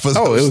off of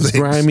those things.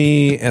 It was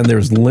grimy, and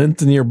there's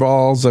lint in your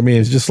balls. I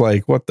mean, it's just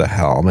like, what the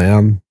hell,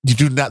 man? You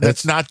do not.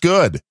 That's not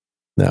good.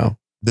 No.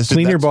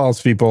 Clean your balls,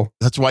 people.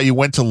 That's why you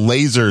went to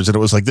lasers, and it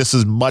was like, this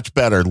is much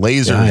better.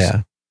 Lasers.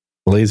 Yeah.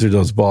 Laser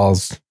those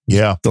balls.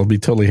 Yeah. They'll be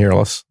totally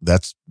hairless.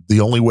 That's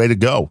the only way to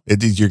go.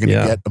 You're going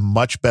to get a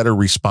much better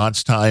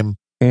response time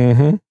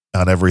on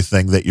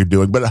everything that you're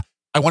doing. But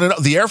I want to know,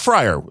 the air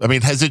fryer. I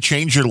mean, has it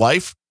changed your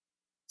life?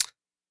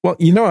 Well,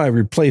 I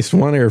replaced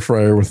one air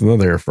fryer with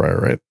another air fryer,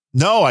 right?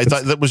 No, I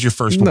thought that was your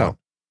first one.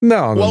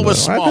 No. Well, it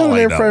was small. I've had an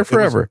air fryer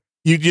forever.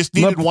 You just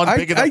needed one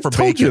big enough for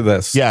bacon. I told you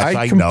this. Yes,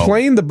 I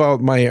complained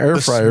about my air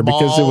fryer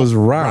because it was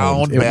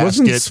round. It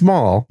wasn't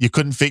small. You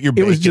couldn't fit your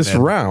bacon. It was just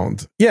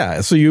round.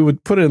 Yeah. So you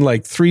would put in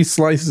like 3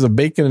 slices of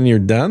bacon and you're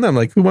done. I'm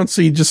like, who wants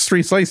to eat just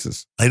 3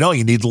 slices? I know.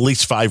 You need at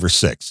least 5 or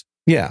 6.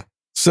 Yeah.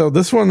 So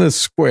this one is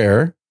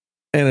square.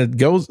 And it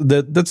goes,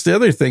 that's the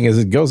other thing, is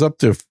it goes up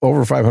to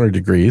over 500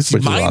 degrees.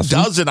 Which mine is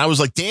awesome. doesn't. I was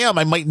like, damn,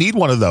 I might need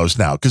one of those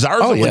now, because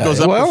ours only goes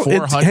up to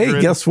 400.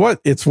 Hey, guess what?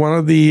 It's one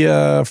of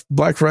the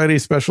Black Friday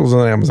specials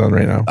on Amazon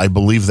right now. I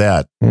believe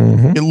that.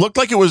 Mm-hmm. It looked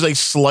like it was a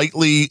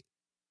slightly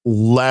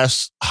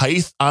less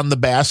height on the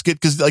basket,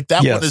 because like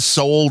that one is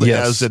sold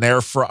as an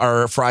air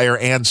fryer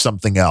and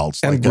something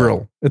else. And like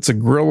grill. It's a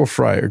grill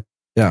fryer.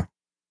 Yeah.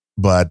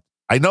 But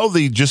I know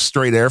the just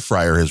straight air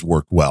fryer has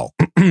worked well.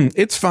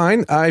 It's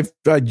fine. I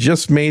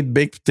just made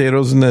baked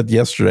potatoes in that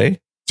yesterday.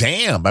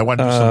 Damn, I want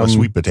to do some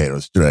sweet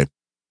potatoes today.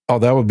 Oh,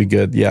 that would be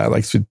good. Yeah, I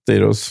like sweet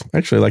potatoes.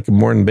 Actually, I like them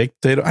more than baked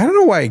potato. I don't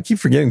know why I keep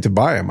forgetting to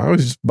buy them. I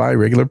always just buy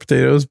regular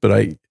potatoes, but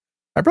I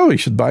probably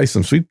should buy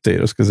some sweet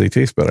potatoes because they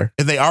taste better.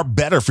 And they are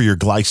better for your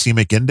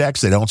glycemic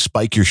index. They don't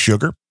spike your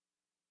sugar.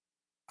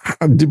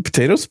 Do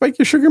potatoes spike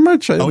your sugar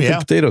much? I don't think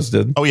potatoes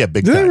did. Oh, yeah,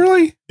 big time. Did they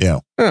really? Yeah.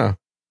 Oh,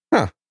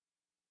 huh.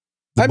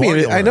 I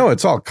mean, I know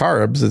it's all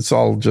carbs. It's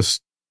all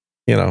just,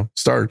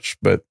 starch,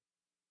 but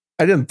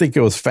I didn't think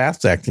it was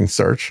fast-acting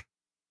starch.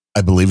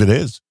 I believe it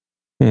is.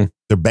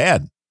 They're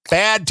bad.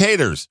 Bad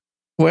taters.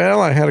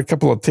 Well, I had a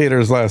couple of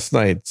taters last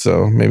night,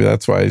 so maybe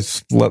that's why I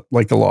slept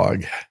like a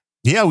log.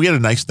 Yeah, we had a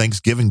nice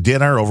Thanksgiving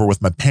dinner over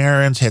with my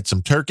parents, had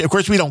some turkey. Of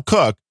course, we don't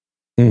cook.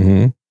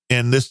 Mm-hmm.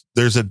 And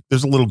there's a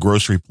little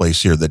grocery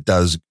place here that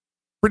does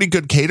pretty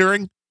good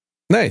catering.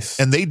 Nice.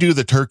 And they do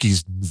the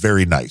turkeys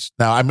very nice.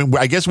 Now, I mean,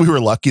 I guess we were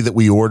lucky that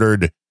we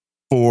ordered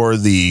for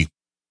the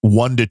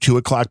 1 to 2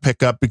 o'clock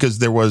pickup, because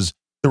there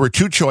were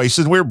 2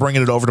 choices. We were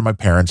bringing it over to my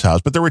parents'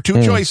 house, but there were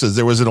 2 choices.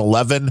 There was an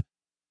 11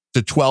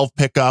 to 12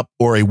 pickup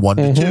or a 1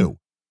 to 2.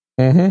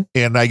 Mm-hmm.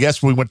 And I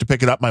guess we went to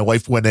pick it up. My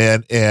wife went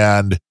in,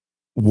 and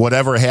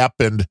whatever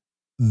happened,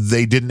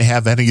 they didn't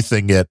have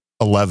anything at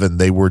 11.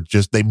 They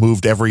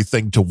moved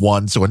everything to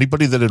 1. So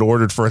anybody that had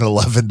ordered for an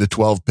 11 to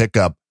 12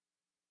 pickup,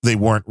 they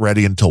weren't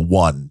ready until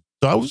 1.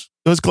 So I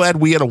was glad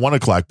we had a 1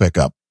 o'clock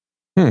pickup.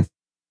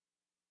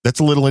 That's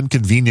a little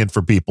inconvenient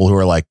for people who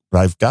are like,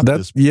 I've got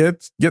this. Yeah,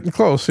 it's getting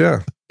close.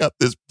 Yeah. Got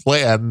this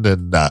planned.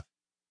 And,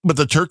 but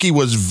the turkey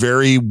was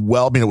very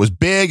well. I mean, it was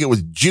big, it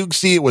was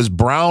juicy, it was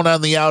brown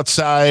on the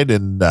outside,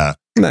 and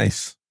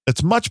nice.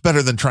 It's much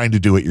better than trying to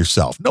do it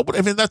yourself. No, but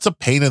I mean, that's a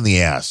pain in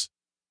the ass.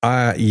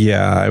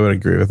 Yeah, I would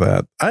agree with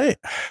that. I'm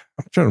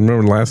trying to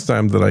remember the last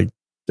time that I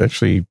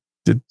actually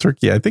did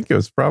turkey. I think it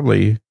was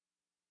probably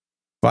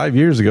 5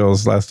 years ago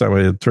was the last time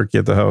I did turkey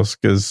at the house,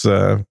 because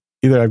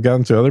either I've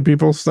gone to other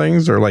people's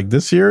things, or like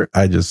this year,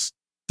 I just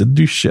didn't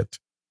do shit.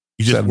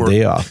 You just had a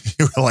day off.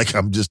 You were like,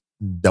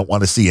 don't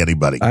want to see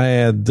anybody. I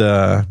had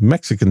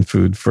Mexican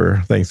food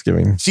for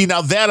Thanksgiving. See,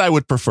 now that I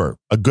would prefer.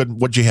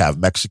 What'd you have?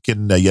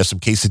 Mexican, some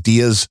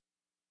quesadillas?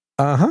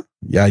 Uh-huh.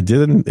 Yeah, I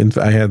did.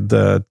 I had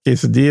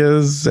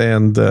quesadillas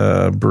and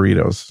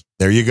burritos.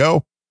 There you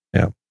go.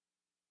 Yeah.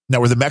 Now,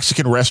 were the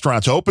Mexican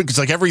restaurants open? Because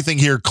like everything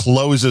here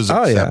closes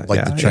except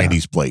the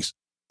Chinese place.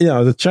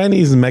 The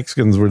Chinese and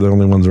Mexicans were the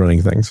only ones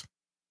running things.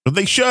 But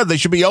they should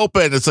be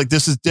open. It's like,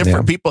 this is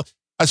different. People,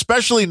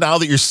 especially now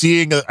that you're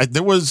seeing,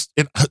 the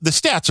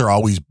stats are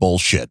always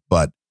bullshit,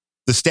 but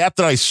the stat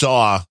that I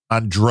saw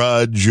on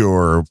Drudge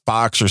or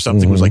Fox or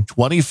something was like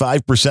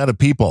 25% of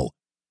people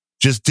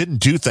just didn't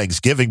do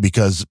Thanksgiving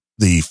because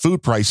the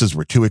food prices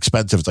were too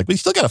expensive. It's like, we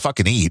still got to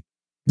fucking eat.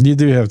 You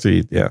do have to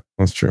eat. Yeah,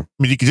 that's true. I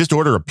mean, you can just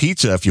order a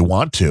pizza if you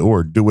want to,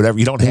 or do whatever.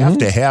 You don't have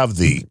to have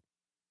the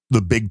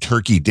big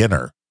turkey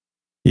dinner.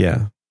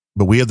 Yeah.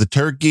 But we had the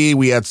turkey.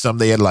 We had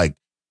they had like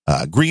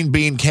green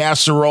bean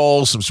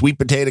casserole, some sweet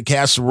potato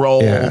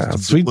casserole. Yeah,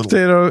 sweet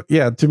potato.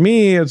 Yeah, to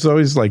me, it's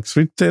always like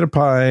sweet potato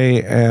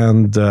pie.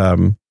 And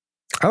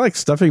I like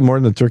stuffing more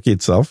than the turkey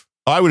itself.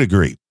 I would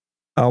agree.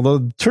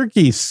 Although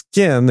turkey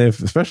skin,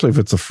 especially if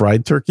it's a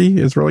fried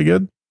turkey, is really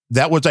good.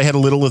 I had a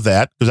little of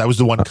that because I was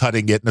the one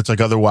cutting it, and it's like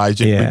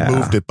otherwise we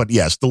moved it. But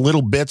yes, the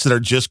little bits that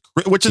are just,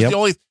 which is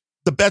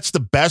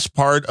the best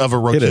part of a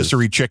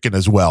rotisserie chicken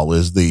as well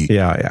is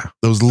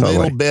those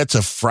little bits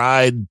of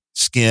fried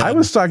skin. I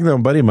was talking to a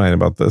buddy of mine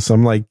about this.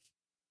 I'm like,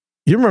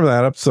 you remember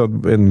that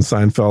episode in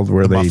Seinfeld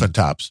where the muffin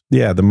tops?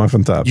 Yeah, the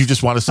muffin tops. You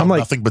just want to sell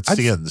nothing but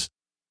skins.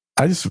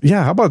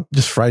 How about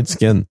just fried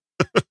skin?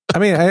 I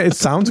mean, it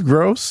sounds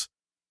gross,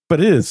 but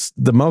it is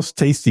the most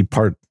tasty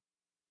part.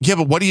 Yeah,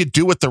 but what do you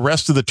do with the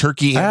rest of the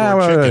turkey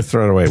and chicken?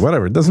 Throw it away.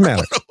 Whatever. It doesn't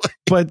matter.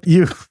 But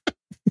you...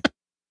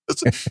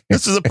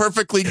 This is a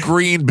perfectly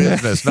green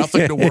business.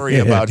 Nothing to worry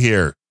about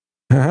here.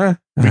 We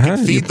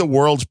can feed the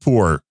world's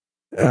poor.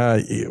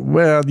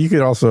 Well, you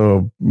could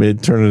also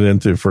turn it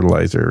into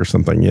fertilizer or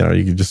something.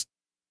 You could just...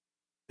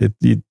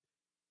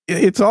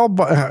 It's all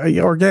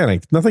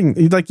organic.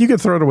 Nothing... Like, you could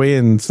throw it away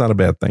and it's not a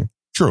bad thing.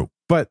 True.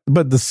 But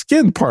the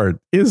skin part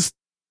is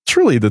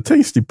truly the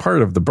tasty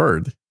part of the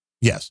bird.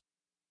 Yes.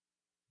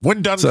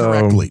 When done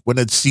correctly, when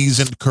it's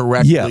seasoned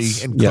correctly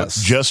and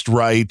cooked just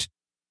right.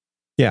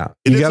 Yeah,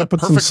 you got to put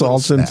some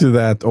salt into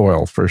that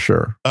oil for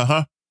sure.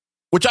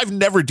 Which I've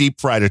never deep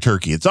fried a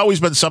turkey. It's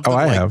always been something.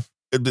 I have.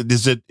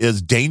 Is it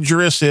as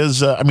dangerous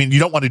as? I mean, you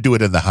don't want to do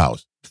it in the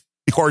house.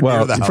 Or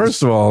near the house.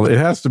 First of all, it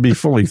has to be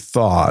fully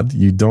thawed.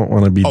 You don't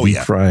want to be deep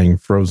frying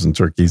frozen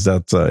turkeys.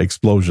 That's an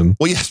explosion.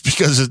 Well, yes,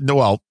 because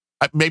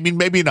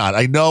maybe not.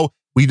 I know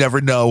we never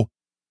know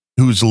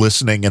who's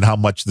listening and how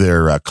much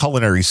their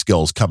culinary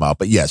skills come out.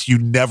 But yes, you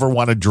never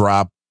want to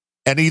drop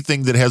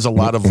anything that has a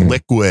lot of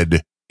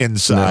liquid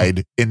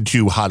inside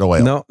into hot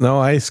oil. No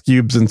ice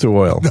cubes into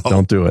oil. No.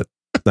 Don't do it.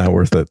 Not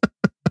worth it.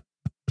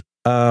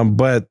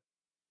 But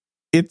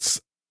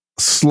it's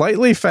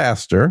slightly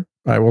faster.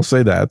 I will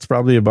say that. It's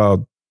probably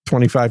about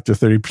 25 to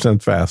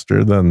 30%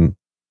 faster than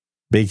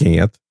baking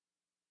it.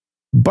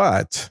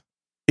 But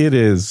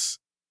it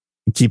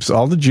keeps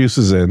all the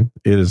juices in.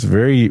 It is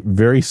very,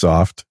 very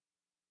soft.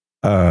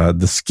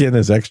 The skin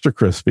is extra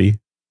crispy.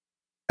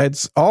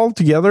 It's all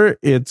together.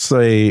 It's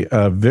a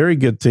very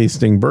good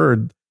tasting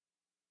bird,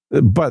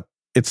 but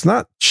it's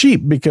not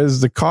cheap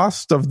because the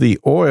cost of the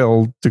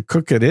oil to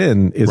cook it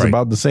in is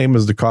about the same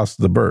as the cost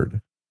of the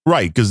bird.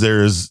 Right. Because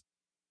there's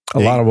a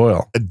lot of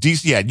oil.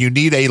 You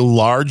need a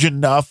large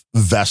enough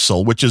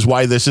vessel, which is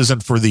why this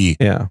isn't for the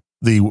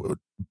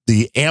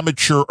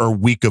amateur or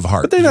weak of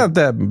heart. But they're not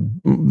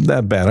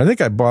that bad. I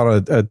think I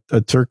bought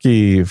a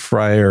turkey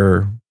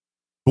fryer.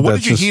 But what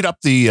did you heat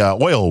up the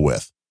oil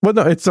with? Well,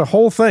 no, it's a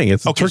whole thing.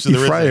 It's a turkey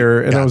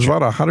fryer, and it was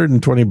about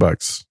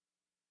 $120.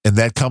 And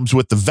that comes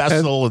with the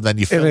vessel, and then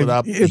you fill it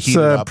up. It's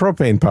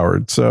propane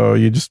powered, so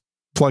you just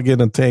plug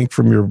in a tank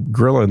from your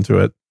grill into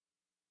it.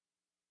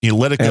 You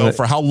let it go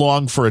for how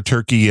long for a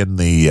turkey in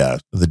the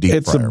deep fryer?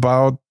 It's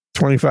about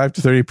 25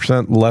 to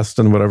 30% less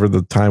than whatever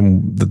the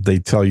time that they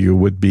tell you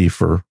would be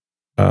for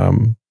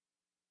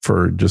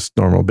just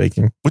normal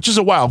baking. Which is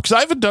a while, because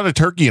I haven't done a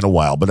turkey in a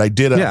while, but I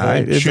did a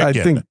whole chicken. I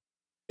think.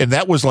 And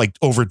that was like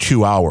over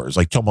 2 hours,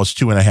 like almost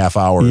 2.5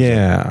 hours.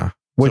 Yeah.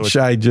 Which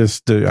I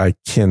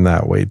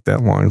cannot wait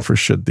that long for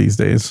shit these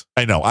days.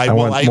 I know. I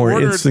want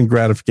more instant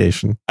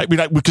gratification. I mean,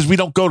 because we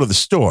don't go to the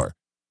store.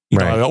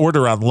 I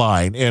order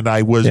online, and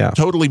I was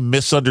totally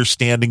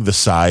misunderstanding the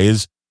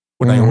size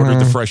when I ordered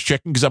the fresh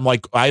chicken. Because I'm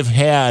like,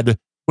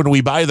 when we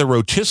buy the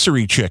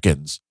rotisserie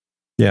chickens,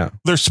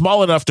 they're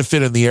small enough to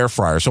fit in the air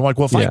fryer. So I'm like,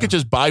 well, if I could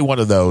just buy one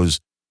of those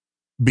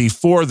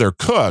before they're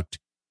cooked,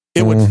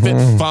 it would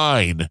fit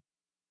fine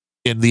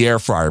in the air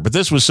fryer. But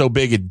this was so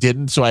big it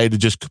didn't, so I had to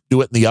just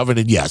do it in the oven.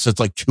 And yes, it's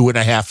like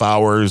 2.5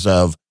 hours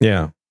of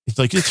it's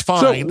like, it's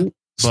fine.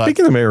 So,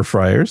 speaking of air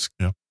fryers,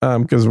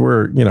 because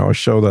we're a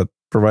show that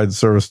provides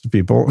service to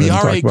people, we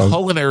are a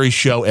culinary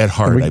show at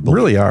heart. We I believe.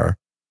 Really are.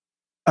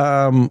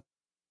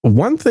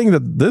 One thing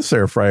that this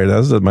air fryer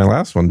does that my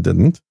last one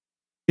didn't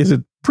is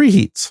it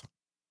preheats.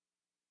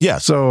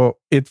 So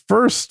it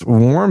first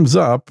warms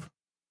up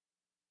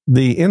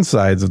the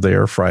insides of the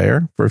air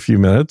fryer for a few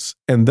minutes,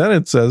 and then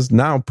it says,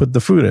 now put the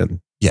food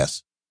in.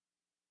 Yes.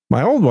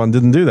 My old one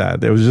didn't do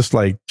that. It was just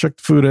like, chuck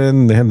the food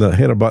in, they had to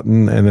hit a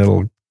button, and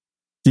it'll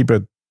keep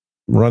it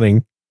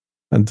running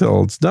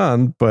until it's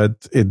done,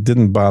 but it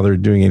didn't bother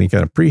doing any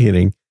kind of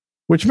preheating,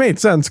 which made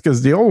sense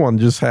because the old one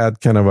just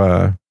had kind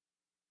of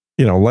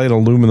light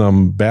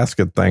aluminum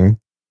basket thing,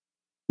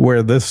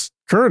 where this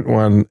current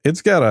one,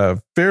 it's got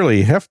a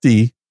fairly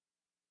hefty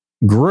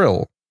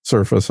grill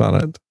surface on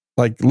it.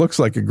 Like, looks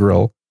like a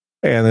grill.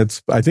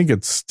 And I think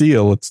it's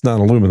steel. It's not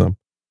aluminum.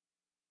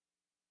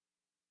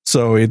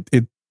 So it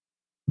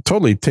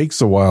totally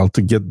takes a while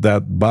to get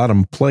that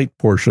bottom plate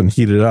portion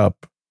heated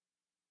up.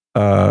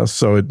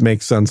 So it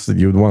makes sense that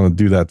you would want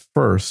to do that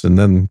first and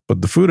then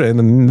put the food in,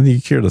 and then you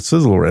hear the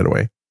sizzle right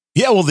away.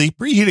 Yeah, well, the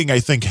preheating,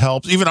 I think,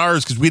 helps. Even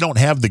ours, because we don't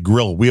have the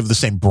grill. We have the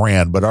same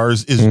brand, but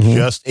ours is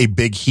just a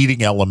big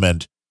heating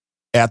element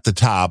at the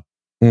top,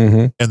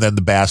 and then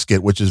the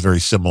basket, which is very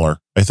similar,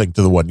 I think,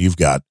 to the one you've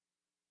got.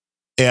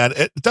 And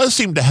it does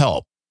seem to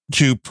help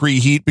to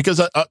preheat because,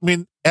 I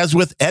mean, as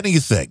with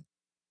anything,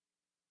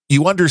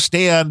 you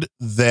understand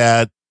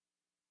that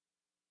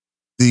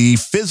the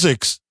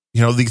physics,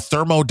 the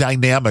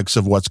thermodynamics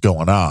of what's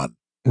going on.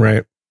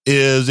 Right.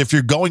 Is if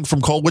you're going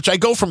from cold, which I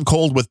go from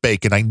cold with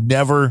bacon, I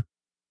never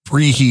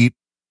preheat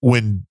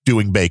when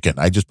doing bacon.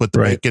 I just put the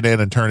bacon in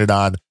and turn it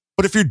on.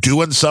 But if you're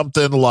doing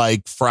something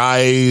like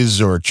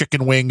fries or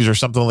chicken wings or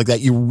something like that,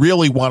 you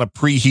really want to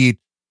preheat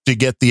to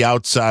get the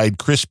outside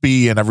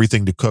crispy and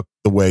everything to cook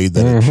the way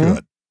that it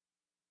should.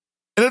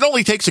 And it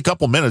only takes a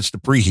couple minutes to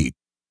preheat.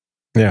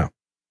 Yeah.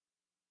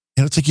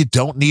 And it's like, you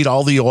don't need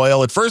all the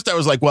oil. At first I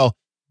was like, well,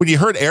 when you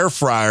heard air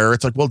fryer,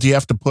 it's like, well, do you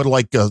have to put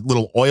like a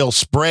little oil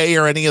spray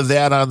or any of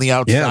that on the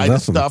outside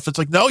and stuff? It's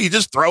like, no, you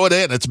just throw it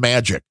in. It's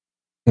magic.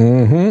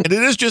 And it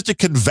is just a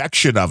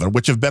convection oven,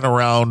 which have been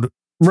around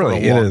for a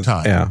long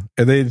time. Yeah.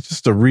 And they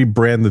just a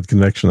rebranded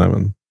convection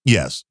oven.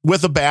 Yes.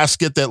 With a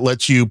basket that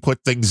lets you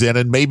put things in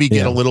and maybe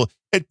get a little,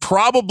 it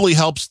probably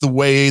helps the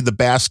way the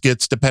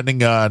baskets,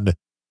 depending on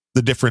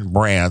the different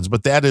brands,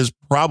 but that is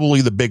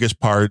probably the biggest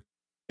part.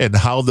 And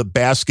how the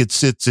basket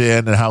sits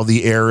in and how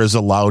the air is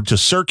allowed to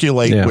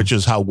circulate, which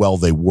is how well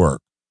they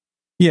work.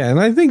 Yeah, and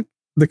I think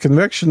the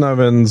convection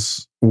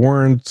ovens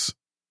weren't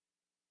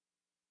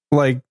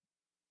like,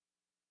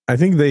 I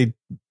think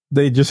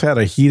they just had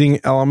a heating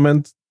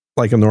element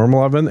like a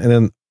normal oven and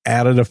then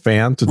added a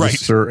fan to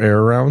just stir air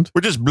around.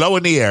 We're just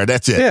blowing the air.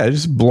 That's it. Yeah, it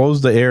just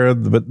blows the air.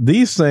 But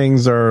these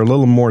things are a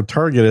little more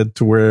targeted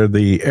to where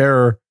the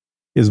air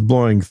is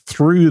blowing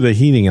through the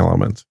heating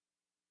element.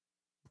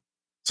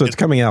 So it's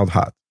coming out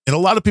hot. And a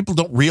lot of people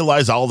don't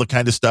realize all the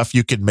kind of stuff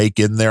you can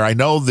make in there. I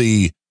know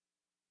the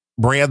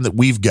brand that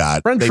we've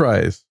got. French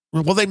fries.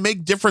 Well, they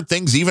make different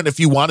things. Even if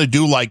you want to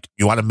do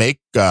you want to make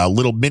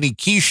little mini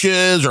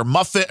quiches or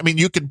muffin. I mean,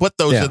 you can put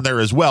those in there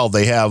as well.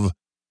 They have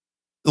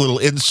little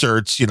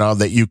inserts,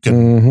 that you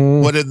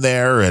can put in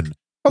there. And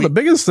the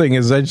biggest thing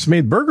is I just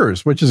made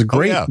burgers, which is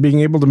great. Being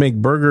able to make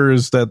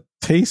burgers that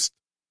taste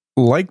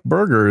like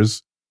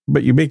burgers,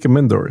 but you make them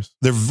indoors.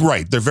 They're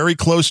right. They're very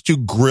close to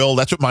grill.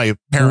 That's what my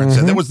parents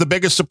said. That was the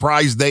biggest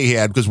surprise they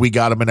had because we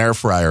got them an air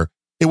fryer.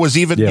 It was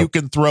even, you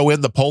can throw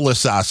in the Polish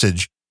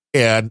sausage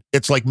and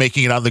it's like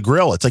making it on the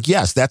grill. It's like,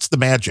 yes, that's the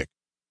magic.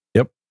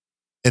 Yep.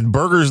 And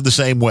burgers the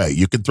same way.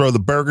 You can throw the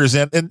burgers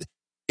in. And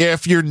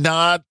if you're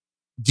not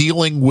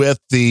dealing with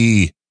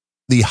the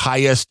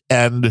highest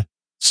end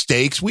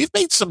steaks, we've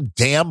made some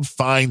damn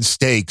fine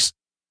steaks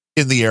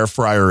in the air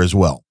fryer as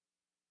well.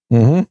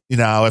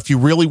 If you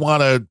really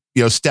want to,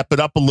 step it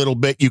up a little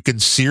bit, you can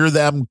sear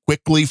them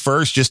quickly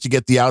first just to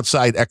get the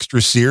outside extra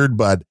seared.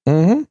 But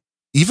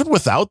even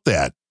without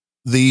that,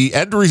 the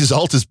end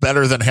result is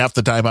better than half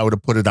the time I would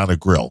have put it on a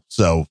grill.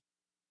 So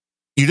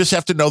you just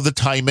have to know the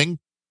timing.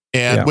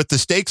 And with the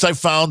steaks, I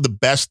found the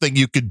best thing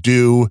you could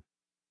do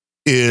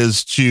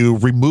is to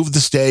remove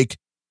the steak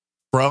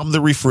from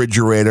the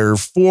refrigerator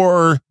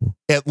for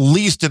at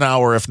least an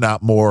hour, if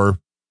not more,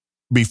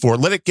 before.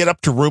 Let it get up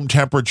to room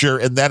temperature,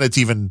 and then it's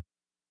even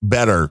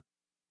better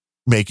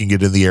making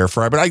it in the air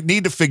fryer. But I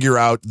need to figure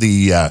out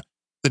the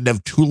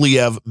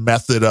Nevtuliev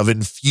method of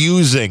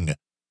infusing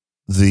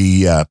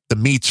the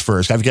meats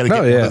first. I've got to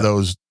get one of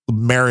those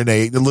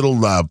marinade, the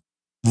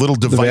little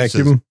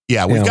devices.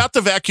 Yeah, we've got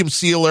the vacuum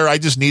sealer. I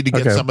just need to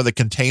get some of the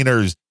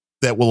containers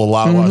that will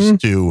allow us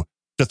to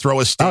throw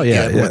a steak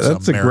in. With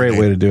that's a great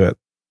way to do it.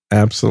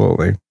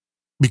 Absolutely.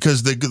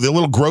 Because the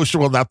little grocery,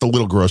 well, not the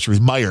little groceries,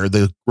 Meijer,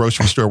 the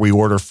grocery store we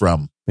order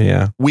from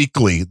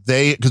weekly,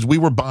 because we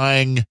were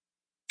buying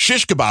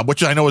shish kebab,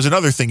 which I know is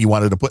another thing you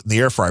wanted to put in the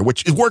air fryer,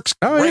 which it works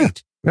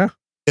great. Yeah.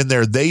 In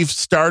there, they've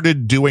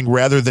started doing,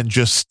 rather than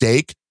just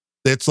steak,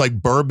 it's like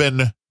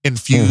bourbon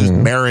infused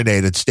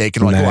marinated steak.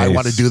 And I'm like, I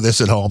want to do this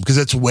at home because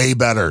it's way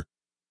better.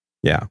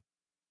 Yeah.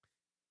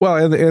 Well,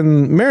 and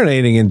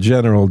marinating in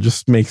general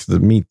just makes the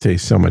meat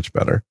taste so much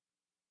better.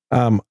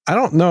 I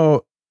don't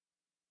know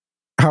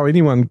how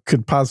anyone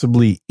could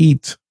possibly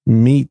eat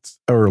meat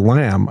or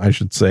lamb, I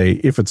should say,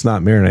 if it's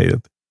not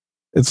marinated.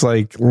 It's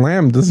like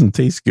lamb doesn't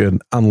taste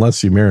good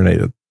unless you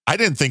marinate it. I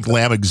didn't think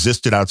lamb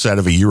existed outside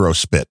of a Euro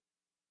spit.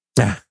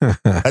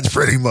 That's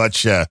pretty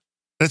much,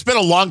 it's been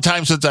a long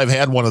time since I've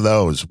had one of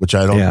those, which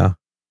I don't,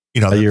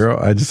 a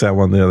Euro. I just had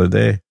one the other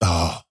day.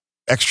 Oh,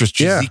 extra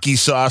tzatziki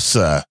sauce.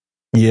 I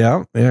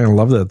love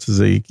that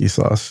tzatziki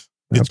sauce.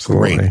 It's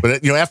Absolutely great.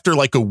 But after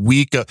like a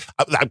week,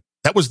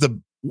 that was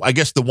the I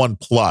guess the one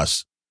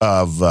plus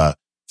of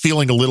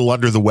feeling a little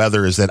under the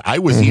weather is that I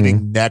was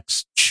eating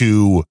next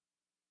to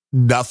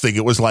nothing.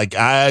 It was like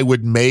I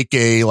would make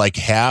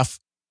half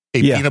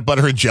a peanut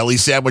butter and jelly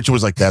sandwich. It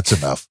was like, that's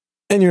enough.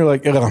 And you're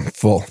like, oh, I'm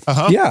full.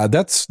 Yeah,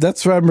 that's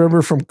what I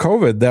remember from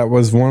COVID. That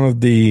was one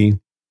of the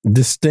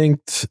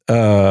distinct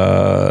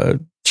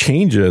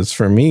changes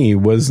for me.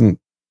 Wasn't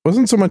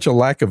so much a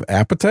lack of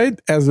appetite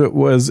as it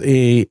was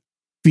a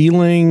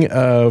feeling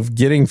of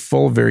getting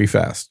full very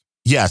fast.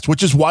 Yes,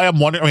 which is why I'm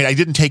wondering. I mean, I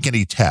didn't take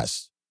any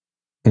tests.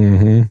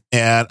 And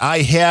I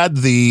had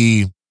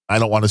I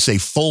don't want to say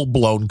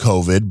full-blown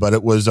COVID, but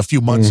it was a few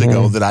months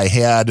ago that I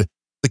had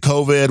the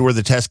COVID where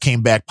the test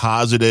came back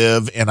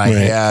positive, and I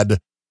had,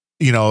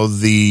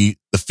 the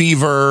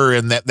fever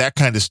and that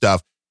kind of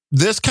stuff.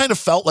 This kind of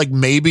felt like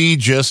maybe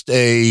just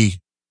a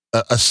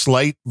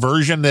slight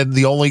version, and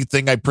the only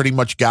thing I pretty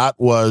much got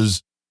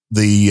was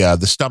the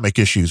stomach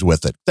issues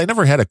with it. I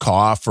never had a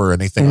cough or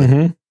anything like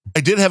that. I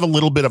did have a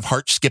little bit of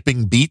heart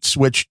skipping beats,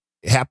 which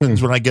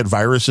happens when I get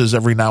viruses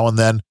every now and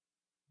then,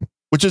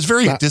 which is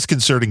very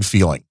disconcerting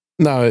feeling.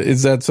 Now,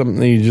 is that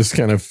something you just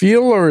kind of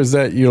feel, or is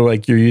that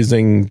you're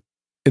using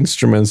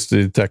instruments to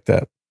detect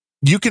that?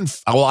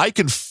 I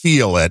can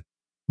feel it,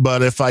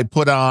 but if I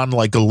put on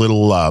like a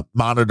little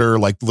monitor,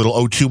 like the little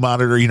O2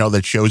 monitor,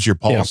 that shows your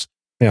pulse,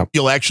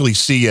 you'll actually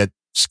see it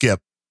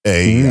skip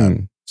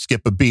a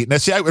beat. And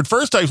at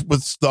first I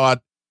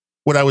thought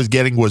what I was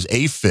getting was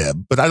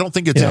AFib, but I don't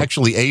think it's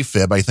actually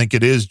AFib. I think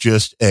it is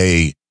just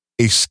a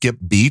skip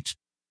beat.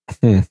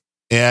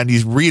 And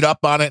you read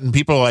up on it and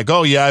people are like,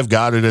 oh yeah, I've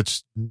got it.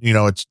 It's,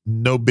 it's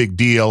no big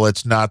deal.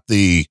 It's not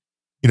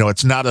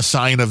it's not a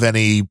sign of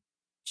any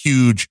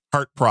huge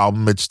heart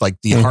problem. It's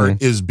like the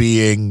heart is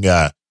being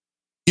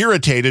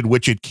irritated,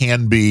 which it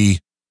can be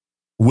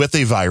with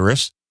a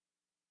virus.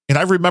 And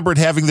I remembered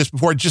having this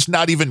before, just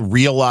not even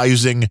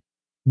realizing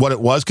what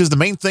it was. Cause the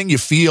main thing you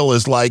feel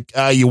is like,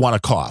 you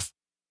want to cough.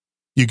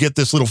 You get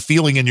this little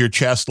feeling in your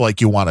chest,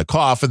 like you want to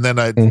cough. And then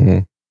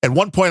at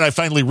one point I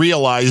finally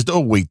realized, oh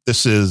wait,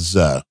 this is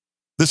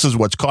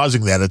what's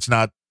causing that. It's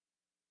not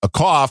a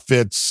cough.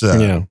 It's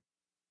that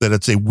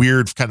it's a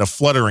weird kind of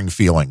fluttering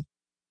feeling.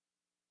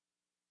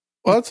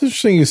 Well, it's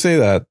interesting you say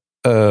that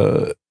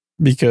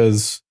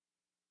because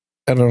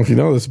I don't know if you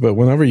know this, but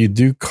whenever you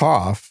do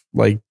cough,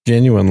 like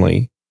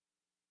genuinely,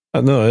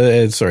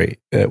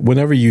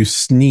 whenever you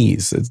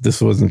sneeze,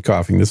 this wasn't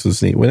coughing, this was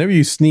sneeze. Whenever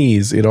you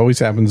sneeze, it always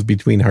happens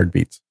between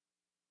heartbeats.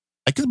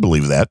 I can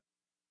believe that.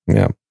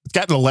 Yeah. It's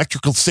got an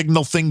electrical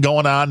signal thing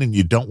going on, and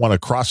you don't want to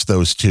cross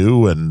those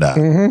two. And,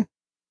 and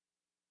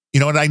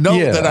I know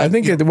that I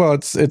think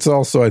it's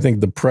also, I think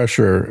the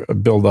pressure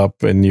build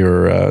up in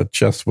your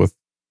chest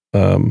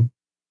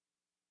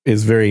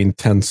is very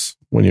intense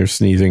when you're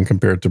sneezing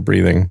compared to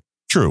breathing.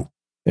 True.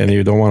 And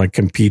you don't want to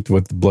compete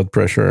with the blood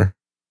pressure.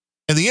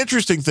 And the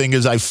interesting thing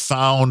is I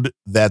found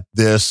that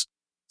this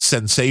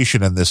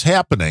sensation and this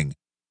happening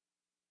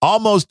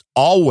almost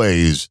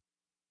always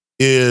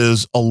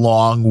is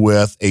along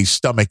with a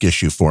stomach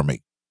issue for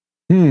me.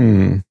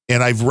 And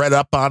I've read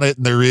up on it,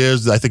 and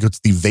I think it's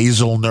the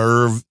vasal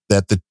nerve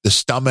that the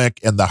stomach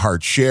and the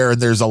heart share.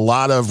 And there's a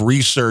lot of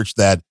research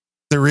that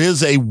there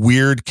is a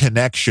weird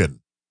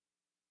connection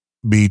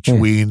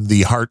between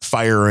the heart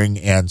firing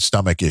and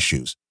stomach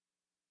issues.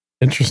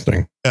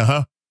 Interesting.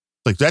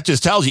 Like that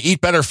just tells you eat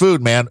better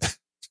food, man.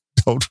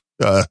 Don't.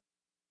 We're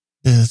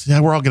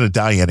all going to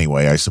die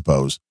anyway, I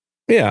suppose.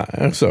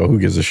 Yeah. So who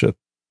gives a shit?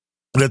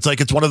 And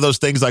it's one of those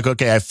things like,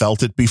 okay, I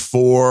felt it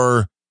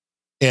before.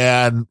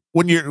 And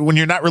when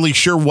you're not really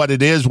sure what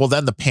it is, well,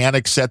 then the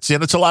panic sets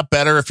in. It's a lot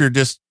better if you're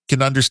just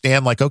can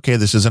understand like, okay,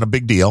 this isn't a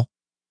big deal.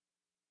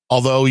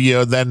 Although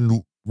you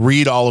then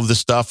read all of the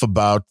stuff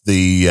about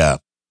the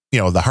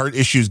heart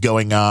issues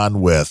going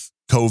on with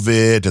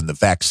COVID and the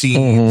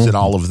vaccines and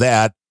all of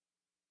that.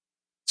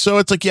 So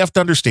it's like you have to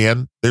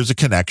understand there's a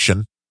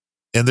connection,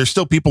 and there's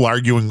still people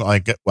arguing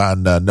like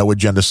on No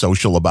Agenda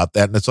Social about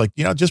that. And it's like,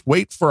 just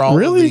wait for all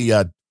of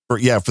the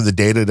for the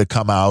data to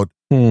come out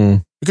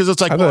because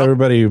it's like I thought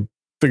everybody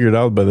figured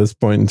out by this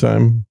point in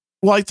time.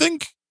 Well, I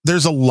think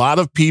there's a lot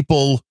of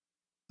people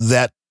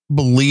that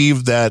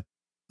believe that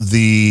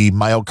the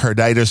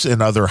myocarditis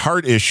and other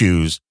heart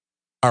issues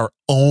are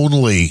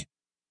only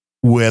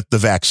with the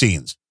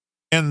vaccines,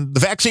 and the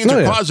vaccines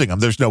are causing them.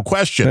 There's no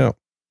question,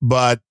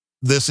 but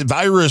this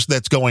virus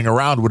that's going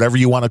around, whatever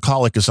you want to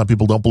call it, because some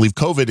people don't believe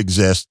COVID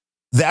exists,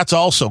 that's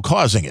also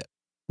causing it.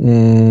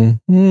 I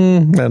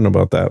don't know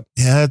about that.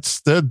 Yeah,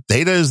 the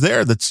data is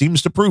there that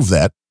seems to prove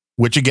that,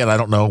 which again, I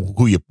don't know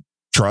who you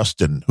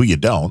trust and who you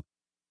don't.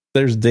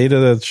 There's data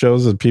that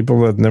shows that people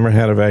that never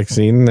had a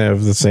vaccine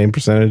have the same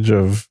percentage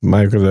of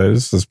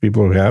myocarditis as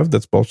people who have.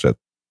 That's bullshit.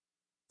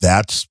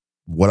 That's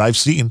what I've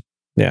seen.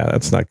 Yeah,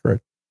 that's not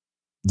correct.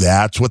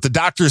 That's what the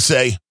doctors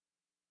say.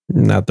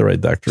 Not the right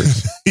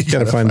doctors. You got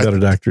to find better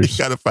doctors.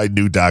 You got to find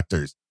new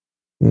doctors.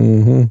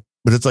 But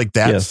it's like,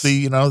 that's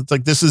it's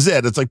like, this is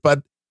it. It's like,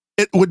 but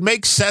it would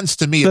make sense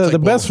to me. The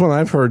best one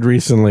I've heard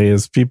recently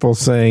is people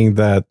saying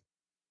that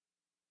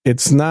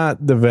it's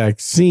not the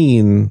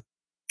vaccine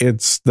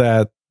it's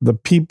that the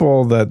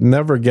people that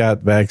never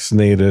got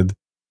vaccinated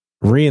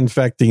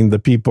reinfecting the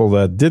people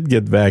that did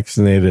get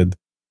vaccinated,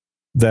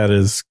 that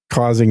is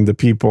causing the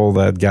people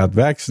that got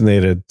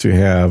vaccinated to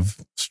have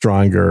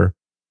stronger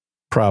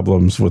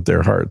problems with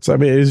their hearts. I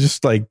mean, it's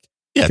just like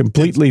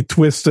completely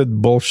twisted,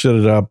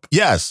 bullshitted up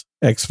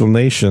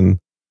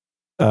explanation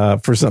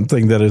for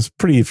something that is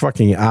pretty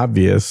fucking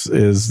obvious,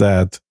 is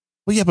that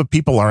but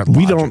people aren't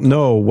we don't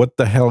know what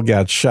the hell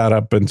got shot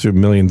up into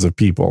millions of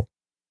people.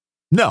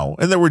 No,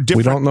 and there were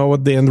different. We don't know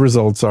what the end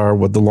results are,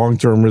 what the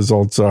long-term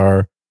results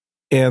are,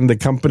 and the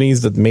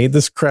companies that made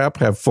this crap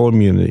have full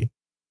immunity.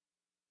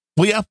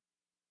 Well, yeah,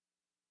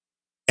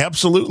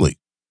 absolutely.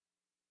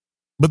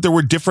 But there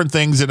were different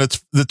things, and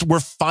we're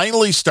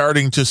finally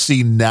starting to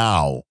see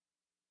now,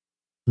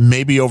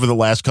 maybe over the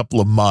last couple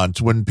of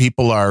months, when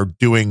people are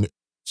doing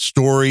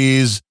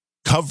stories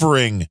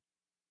covering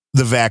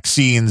the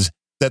vaccines,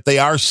 that they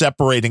are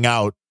separating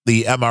out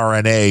the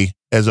mRNA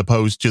as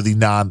opposed to the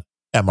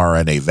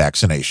non-mRNA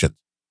vaccination.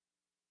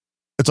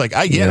 It's like,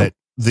 I get it.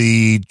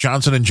 The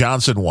Johnson &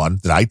 Johnson one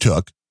that I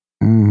took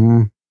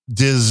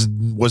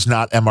was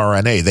not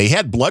mRNA. They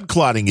had blood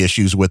clotting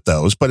issues with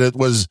those, but it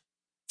was,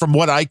 from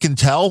what I can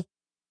tell,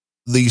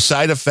 the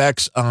side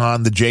effects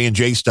on the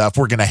J&J stuff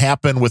were going to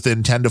happen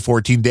within 10 to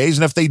 14 days.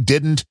 And if they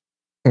didn't,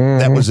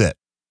 that was it.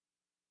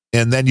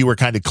 And then you were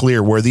kind of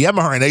clear. Where the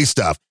mRNA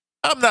stuff,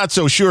 I'm not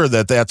so sure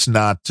that that's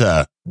not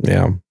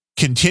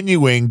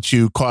continuing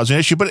to cause an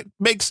issue, but it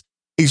makes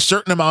a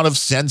certain amount of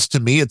sense to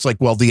me. It's like,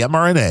 well, the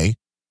mRNA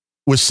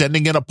was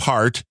sending in a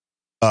part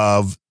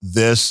of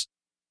this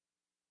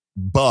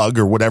bug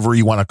or whatever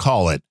you want to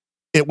call it.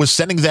 It was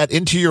sending that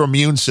into your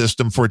immune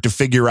system for it to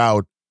figure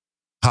out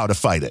how to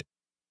fight it.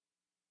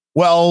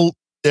 Well,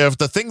 if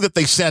the thing that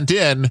they sent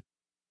in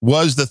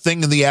was the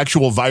thing in the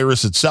actual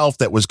virus itself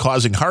that was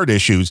causing heart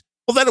issues,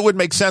 well, then it would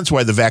make sense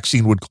why the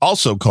vaccine would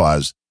also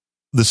cause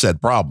the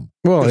said problem.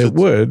 Well, it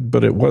would,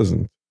 but it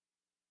wasn't.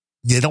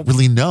 You don't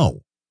really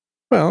know.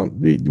 Well,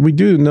 we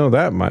do know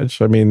that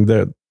much. I mean,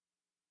 what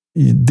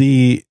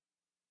the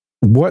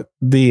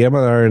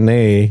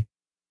mRNA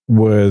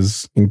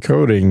was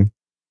encoding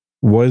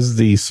was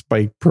the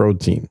spike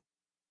protein.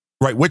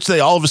 Right, which they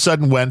all of a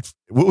sudden went.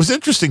 What was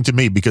interesting to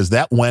me, because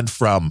that went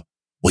from,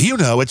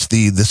 well, it's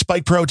the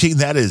spike protein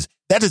that is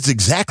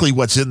exactly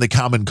what's in the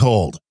common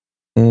cold.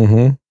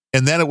 Mm-hmm.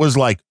 And then it was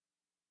like,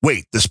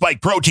 wait, the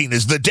spike protein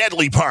is the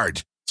deadly part.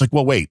 It's like,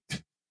 well, wait,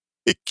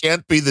 it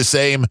can't be the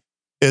same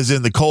as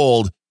in the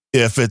cold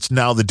if it's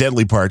now the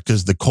deadly part,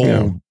 because the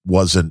cold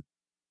wasn't.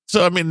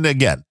 So, I mean,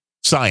 again,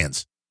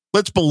 science.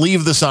 Let's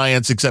believe the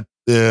science, except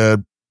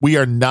we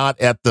are not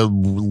at the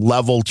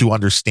level to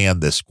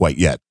understand this quite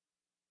yet.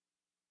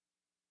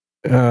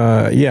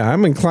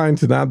 I'm inclined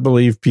to not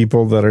believe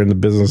people that are in the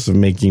business of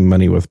making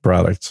money with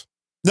products.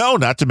 No,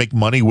 not to make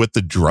money with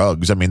the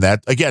drugs. I mean,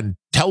 that, again,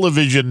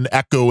 television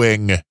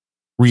echoing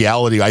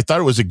reality. I thought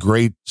it was a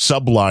great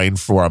subline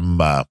from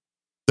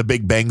The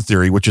Big Bang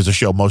Theory, which is a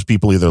show most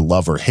people either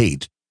love or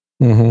hate.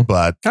 Mm-hmm.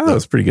 But that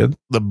was pretty good.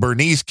 The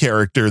Bernice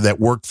character that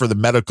worked for the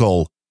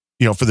medical,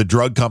 for the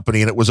drug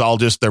company, and it was all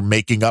just they're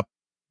making up,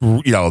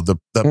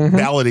 the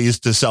maladies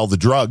to sell the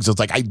drugs. It's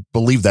like, I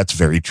believe that's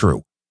very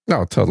true.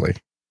 No, totally.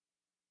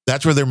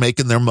 That's where they're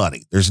making their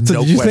money. There's no question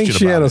about it. Did you think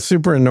she had a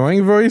super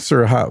annoying voice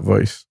or a hot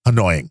voice?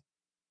 Annoying.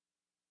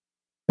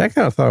 I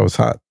kind of thought it was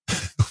hot.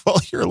 Well,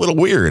 you're a little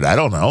weird. I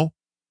don't know.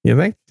 You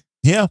think?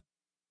 Yeah.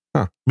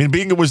 Huh. I mean,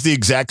 being it was the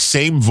exact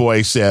same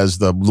voice as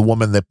the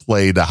woman that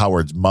played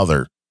Howard's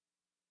mother.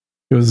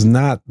 It was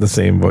not the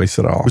same voice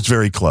at all. It was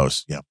very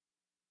close. Yeah.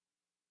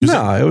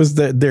 It was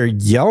their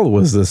yell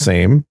was the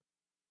same,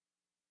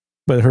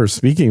 but her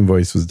speaking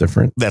voice was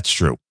different. That's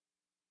true.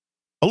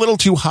 A little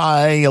too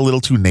high, a little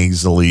too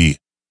nasally.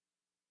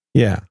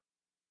 Yeah.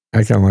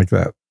 I kind of like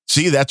that.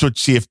 See,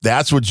 if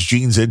that's what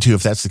Gene's into,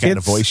 if that's the kind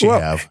of voice you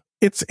have.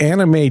 It's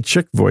anime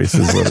chick voice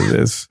is what it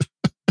is.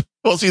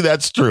 Well, see,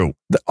 that's true.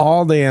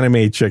 All the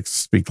anime chicks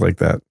speak like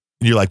that.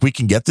 And you're like, we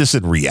can get this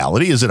in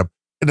reality? Is it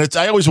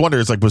I always wonder,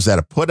 it's like, was that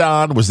a put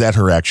on? Was that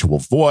her actual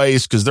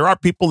voice? Because there are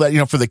people that,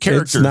 for the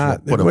characters. It's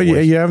not.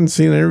 You haven't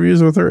seen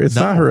interviews with her? It's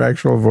not her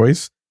actual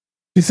voice.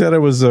 She said it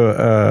was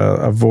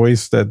a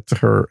voice that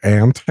her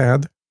aunt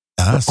had.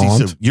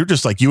 So you're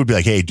just like, you would be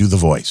like, hey, do the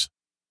voice.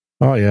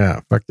 Oh,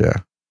 yeah. Fuck yeah.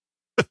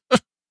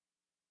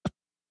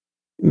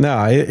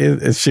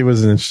 No, she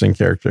was an interesting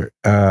character.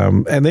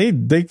 And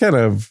they kind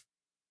of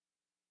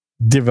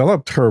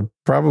developed her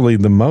probably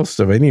the most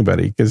of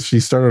anybody, because she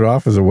started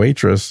off as a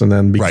waitress and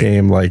then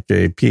became like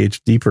a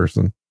PhD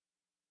person.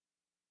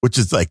 Which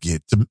is like,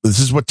 this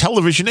is what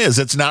television is.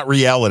 It's not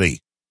reality.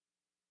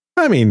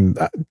 I mean,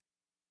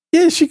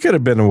 yeah, she could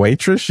have been a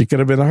waitress. She could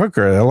have been a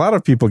hooker. A lot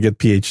of people get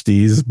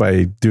PhDs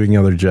by doing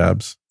other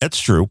jobs. That's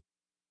true.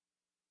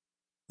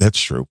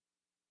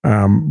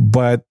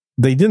 But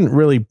they didn't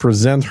really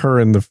present her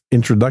in the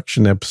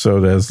introduction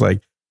episode as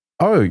like,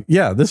 oh,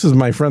 yeah, this is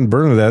my friend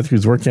Bernadette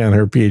who's working on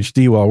her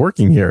PhD while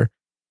working here.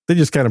 They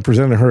just kind of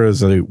presented her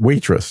as a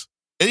waitress.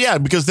 Yeah,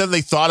 because then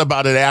they thought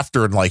about it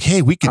after and like,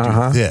 hey, we could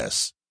do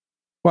this.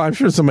 Well, I'm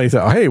sure somebody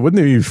thought, hey,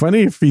 wouldn't it be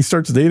funny if he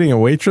starts dating a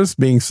waitress,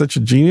 being such a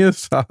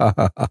genius?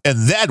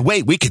 And then,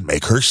 wait, we can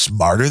make her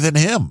smarter than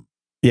him.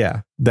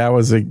 Yeah, that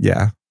was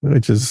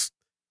which is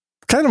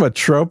kind of a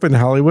trope in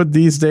Hollywood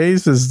these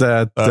days, is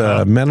that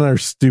men are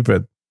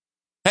stupid.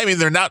 I mean,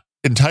 they're not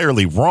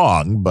entirely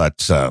wrong, but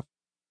they're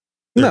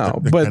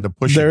kind of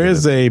there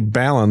is a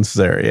balance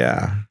there.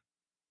 Yeah.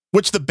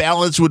 Which the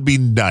balance would be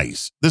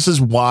nice. This is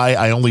why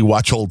I only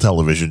watch old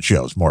television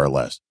shows, more or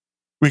less,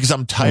 because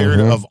I'm tired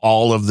of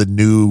all of the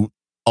new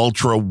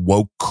ultra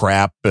woke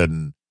crap.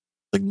 And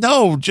like,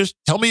 no, just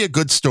tell me a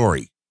good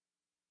story.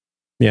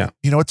 Yeah.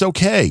 You know, it's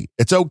okay.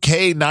 It's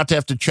okay not to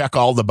have to check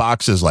all the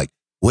boxes. Like,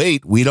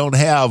 wait, we don't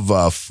have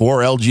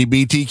 4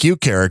 LGBTQ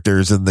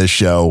characters in this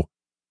show.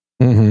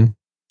 Mm-hmm.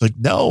 Like,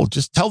 no,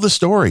 just tell the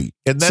story.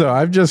 And then, so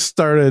I've just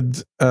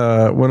started,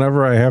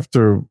 whenever I have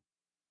to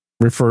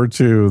refer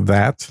to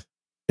that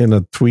in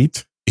a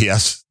tweet.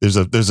 Yes, there's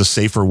a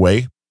safer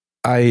way.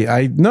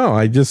 I do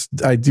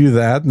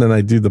that, and then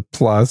I do the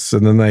plus,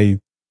 and then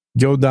I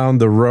go down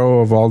the row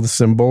of all the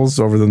symbols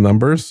over the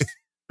numbers.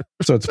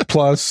 So it's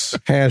plus,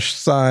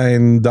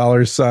 $,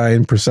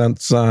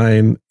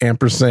 $%,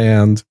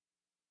 ampersand,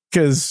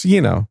 because,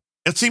 you know,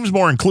 it seems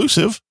more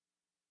inclusive.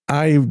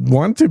 I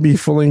want to be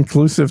fully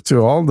inclusive to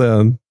all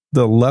the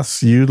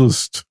less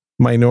used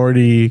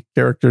minority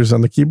characters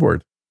on the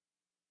keyboard.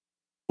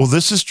 Well,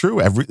 this is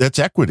true. That's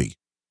equity.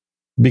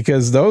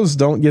 Because those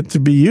don't get to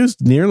be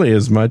used nearly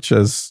as much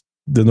as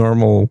the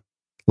normal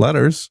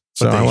letters.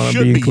 So but they I want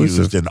to be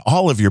inclusive. Used in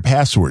all of your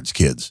passwords,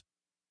 kids.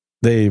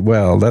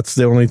 That's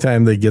the only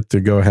time they get to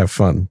go have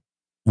fun.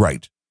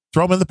 Right.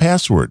 Throw them in the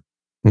password.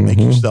 Make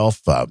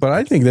yourself. But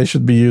I think they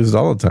should be used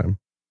all the time.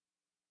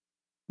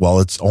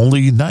 Well, it's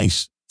only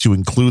nice to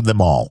include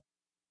them all.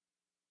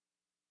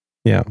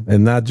 Yeah.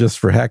 And not just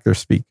for hacker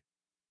speak.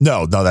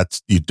 No,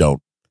 that's, you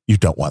don't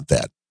want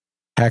that.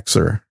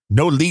 Haxer.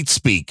 No leet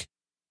speak.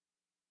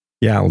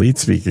 Yeah, leet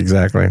speak,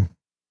 exactly.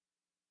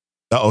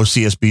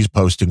 CSB's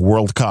posting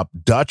World Cup.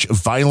 Dutch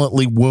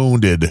violently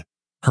wounded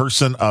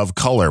person of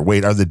color.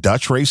 Wait, are the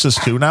Dutch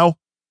racist too now?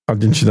 Oh,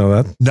 didn't you know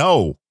that?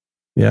 No.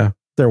 Yeah,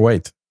 they're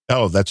white.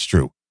 Oh, that's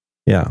true.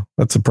 Yeah,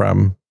 that's a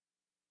problem.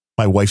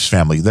 My wife's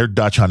family, they're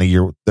Dutch, honey.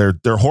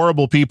 They're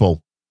horrible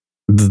people.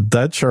 The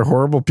Dutch are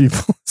horrible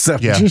people? Is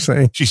that what you're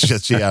saying?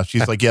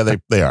 She's like, yeah,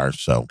 they are.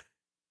 So.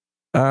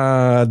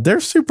 They're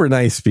super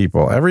nice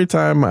people. Every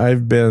time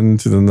I've been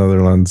to the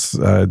Netherlands,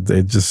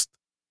 it just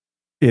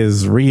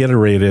is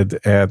reiterated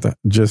at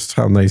just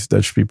how nice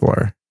Dutch people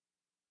are.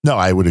 No,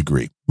 I would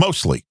agree.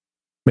 Mostly.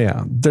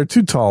 Yeah. They're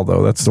too tall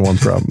though. That's the one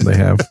problem they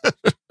have.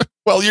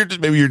 Well,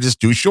 maybe you're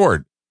just too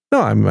short. No,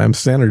 I'm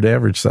standard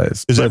average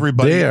size. Is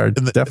everybody? They are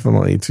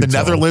definitely too tall. The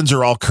Netherlands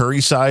are all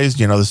curry sized,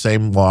 the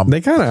same. Well, they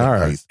kind of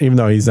are, even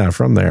though he's not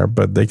from there,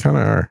 but they kind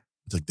of are.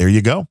 It's like, there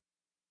you go.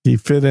 He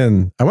fit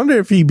in. I wonder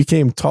if he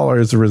became taller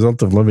as a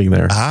result of living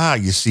there. Ah,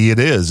 you see, it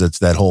is. It's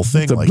that whole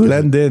thing. To like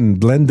blend in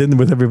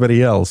with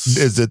everybody else.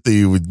 Is it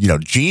the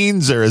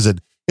genes, or is it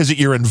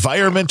your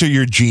environment or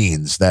your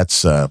genes?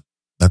 That's the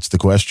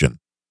question.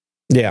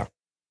 Yeah,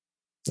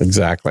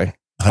 exactly.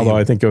 Although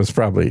I think it was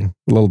probably a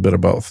little bit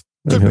of both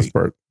in his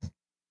part.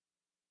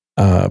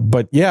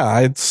 But yeah,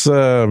 it's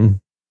I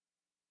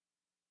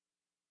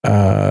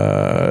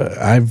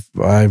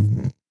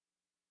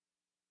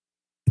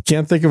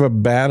can't think of a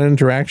bad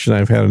interaction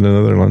I've had in the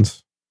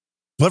Netherlands.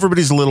 Well,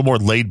 everybody's a little more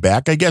laid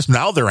back, I guess.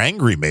 Now they're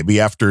angry, maybe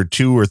after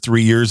 2 or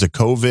 3 years of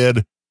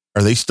COVID.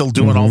 Are they still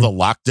doing all the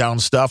lockdown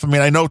stuff? I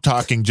mean, I know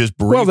talking just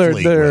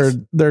briefly. Well,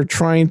 they're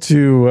trying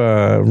to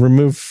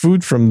remove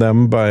food from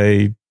them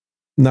by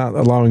not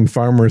allowing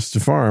farmers to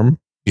farm.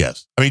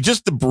 Yes. I mean,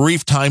 just the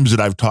brief times that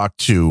I've talked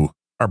to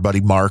our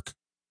buddy Mark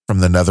from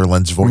the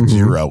Netherlands, Void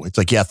Zero. It's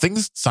like, yeah,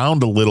 things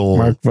sound a little...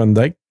 Mark van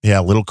Dijk? Yeah,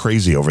 a little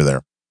crazy over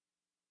there.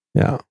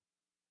 Yeah.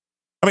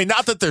 I mean,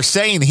 not that they're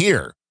saying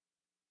here.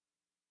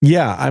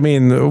 Yeah, I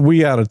mean, we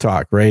got to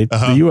talk, right?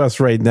 The U.S.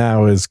 right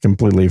now is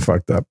completely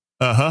fucked up.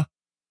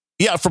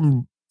 Yeah,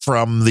 from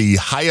the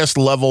highest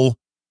level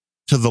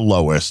to the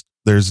lowest,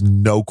 there's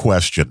no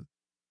question.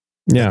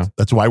 Yeah,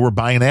 that's why we're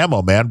buying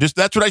ammo, man.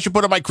 That's what I should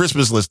put on my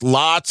Christmas list.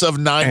 Lots of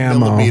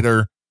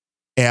 9mm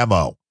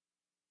ammo.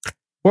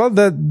 Well,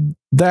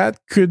 that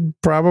could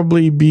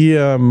probably be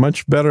a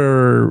much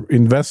better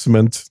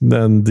investment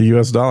than the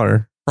U.S.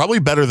 dollar. Probably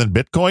better than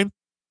Bitcoin.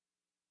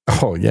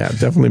 Oh, yeah,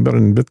 definitely better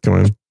than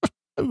Bitcoin.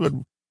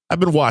 I've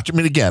been watching. I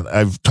mean, again,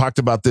 I've talked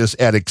about this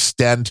at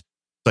extent.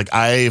 Like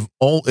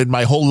in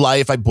my whole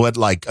life, I put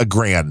like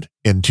 $1,000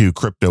 into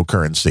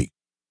cryptocurrency.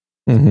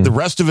 The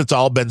rest of it's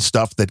all been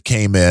stuff that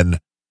came in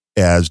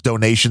as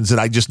donations that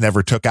I just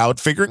never took out,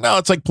 figuring, no,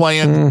 it's like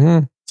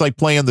playing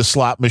the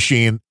slot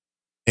machine.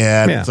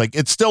 And it's like,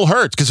 it still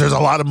hurts because there's a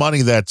lot of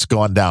money that's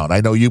gone down.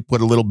 I know you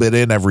put a little bit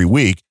in every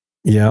week.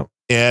 Yeah.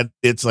 And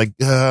it's like,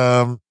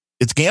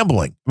 it's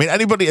gambling. I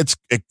mean,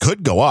 it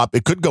could go up.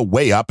 It could go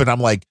way up. And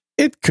I'm like,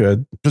 it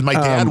could. Because my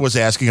dad was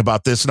asking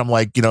about this, and I'm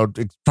like,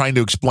 trying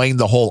to explain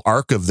the whole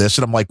arc of this.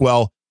 And I'm like,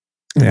 well,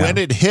 when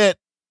it hit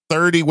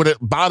 30, when it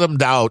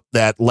bottomed out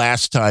that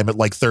last time at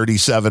like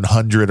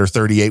 3,700 or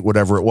 38,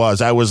 whatever it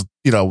was, I was,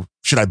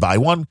 should I buy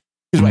one?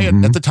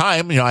 Because at the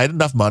time, I had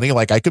enough money,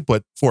 like I could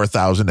put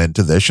 4,000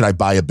 into this. Should I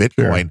buy a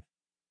Bitcoin? Sure.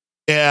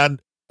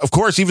 And of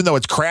course, even though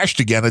it's crashed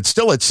again, it's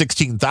still at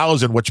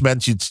 16,000, which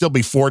meant you'd still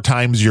be 4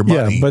 times your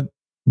money. Yeah,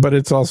 but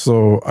it's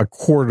also a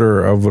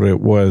quarter of what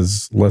it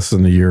was less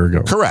than a year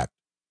ago. Correct.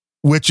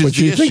 Which is but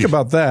you think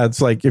about that,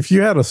 it's like if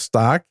you had a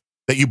stock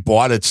that you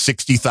bought at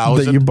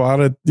 60,000, that you bought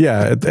it,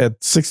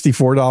 at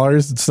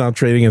 $64, it's now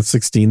trading at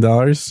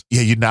 $16.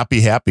 Yeah, you'd not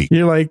be happy.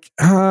 You're like,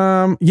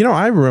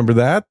 I remember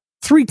that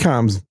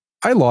 3Coms.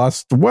 I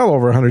lost well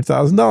over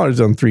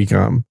 $100,000 on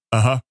 3Com.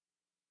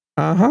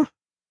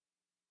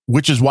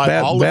 Which is why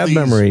bad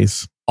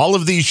memories. All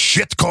of these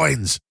shit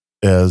coins,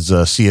 as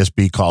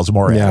CSB calls them.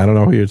 Yeah, I don't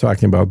know who you're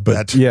talking about,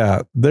 but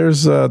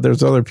there's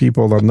other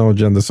people on No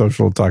Agenda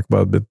Social talk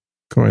about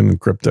Bitcoin and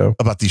crypto.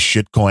 About these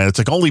shit coin. It's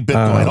like only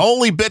Bitcoin,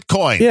 only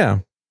Bitcoin. Yeah,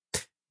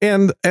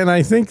 and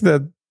I think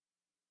that's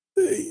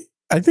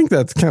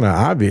kind of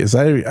obvious.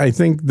 I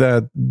think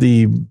that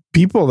the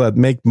people that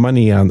make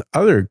money on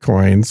other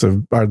coins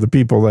are the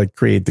people that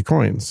create the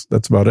coins.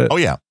 That's about it. Oh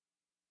yeah.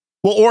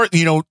 Well, or,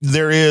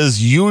 there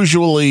is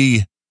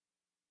usually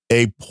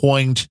a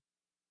point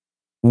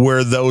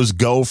where those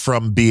go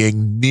from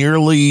being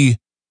nearly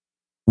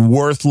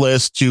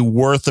worthless to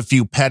worth a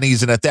few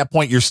pennies. And at that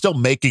point, you're still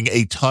making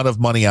a ton of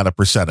money on a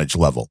percentage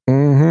level.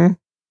 Mm-hmm.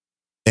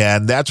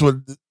 And that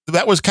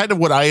was kind of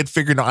what I had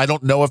figured out. I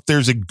don't know if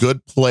there's a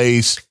good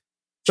place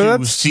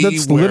to see.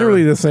 That's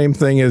literally the same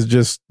thing as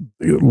just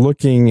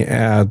looking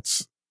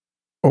at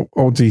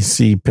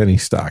OTC penny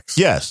stocks.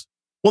 Yes.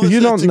 Well,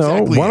 you don't know.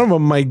 Exactly one of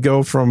them might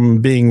go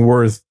from being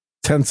worth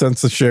 10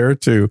 cents a share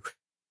to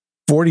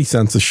 40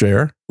 cents a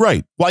share.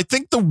 Right. Well, I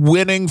think the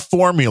winning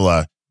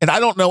formula, and I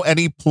don't know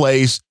any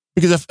place,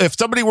 because if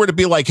somebody were to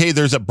be like, hey,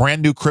 there's a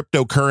brand new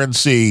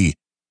cryptocurrency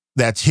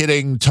that's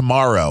hitting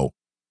tomorrow,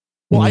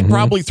 well, I'd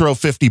probably throw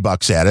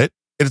 $50 at it.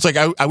 And it's like,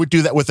 I would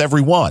do that with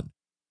every one.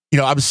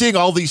 I'm seeing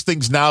all these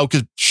things now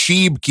because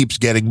SHIB keeps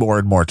getting more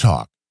and more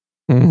talk.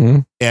 Mm-hmm.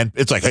 And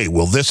it's like, hey,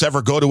 will this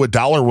ever go to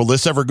 $1? Will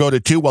this ever go to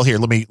 $2? Well, here,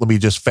 let me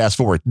just fast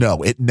forward.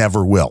 No, it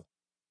never will.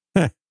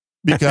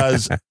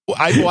 Because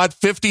I bought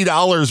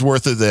 $50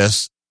 worth of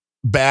this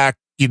back,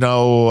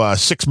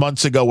 6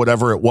 months ago,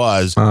 whatever it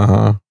was.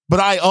 Uh-huh. But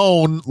I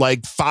own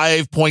like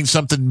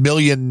 5-point-something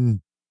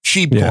million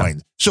SHIB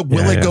coins. So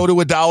will it go to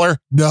 $1?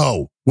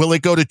 No. Will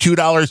it go to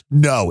 $2?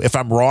 No. If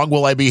I'm wrong,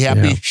 will I be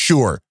happy? Yeah.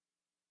 Sure.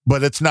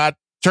 But it's not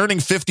turning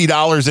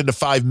 $50 into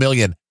 5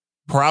 million.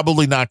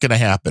 Probably not going to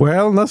happen.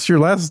 Well, unless your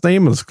last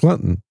name is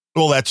Clinton.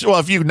 Well,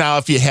 if you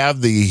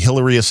have the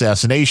Hillary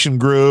assassination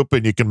group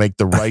and you can make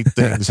the right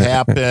things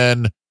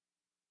happen.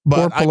 But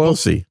or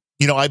Pelosi.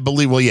 I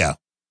believe,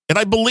 and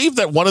I believe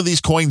that one of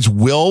these coins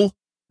will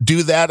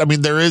do that. I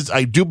mean,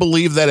 I do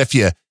believe that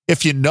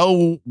if you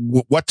know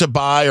what to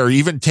buy or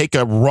even take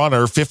a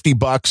runner,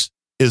 $50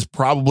 is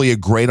probably a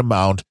great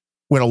amount.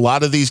 When a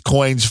lot of these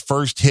coins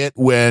first hit,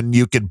 when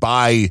you could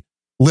buy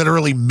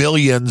literally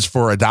millions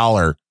for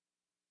 $1,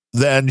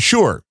 then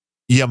sure,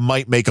 you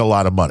might make a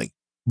lot of money.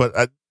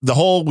 But the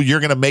whole, you're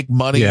going to make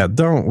money. Yeah,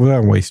 don't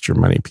waste your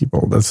money,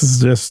 people. This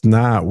is just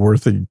not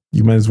worth it.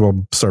 You might as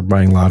well start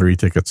buying lottery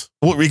tickets.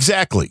 Well,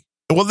 exactly.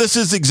 Well, this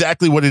is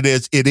exactly what it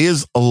is. It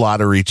is a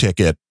lottery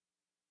ticket.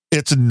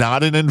 It's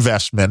not an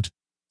investment.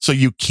 So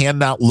you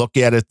cannot look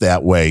at it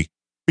that way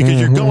because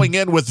you're going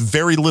in with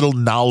very little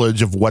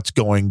knowledge of what's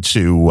going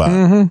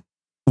to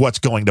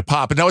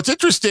pop. And now it's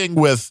interesting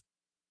with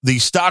the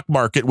stock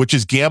market, which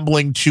is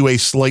gambling to a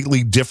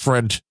slightly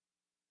different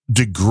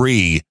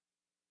degree.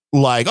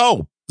 Like,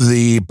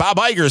 the Bob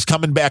Iger is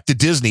coming back to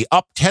Disney,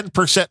 up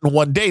 10% in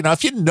one day. Now,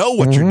 if you know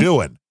what you're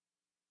doing,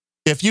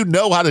 if you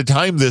know how to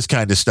time this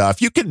kind of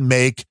stuff, you can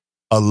make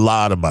a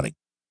lot of money.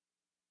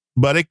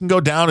 But it can go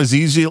down as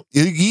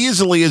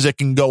easily as it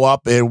can go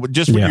up. And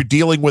just when you're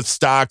dealing with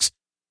stocks,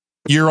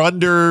 you're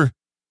under,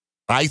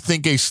 I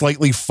think, a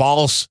slightly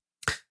false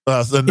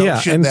the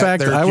notion in that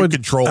fact, I would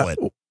control it.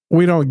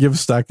 We don't give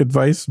stock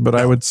advice, but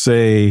I would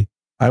say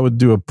I would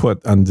do a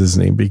put on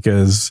Disney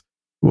because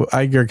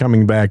Iger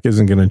coming back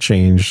isn't going to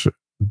change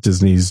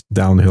Disney's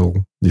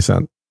downhill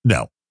descent.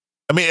 No.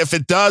 I mean, if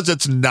it does,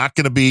 it's not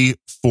going to be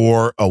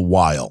for a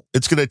while.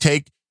 It's going to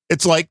take,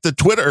 it's like the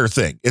Twitter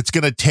thing. It's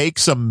going to take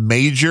some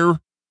major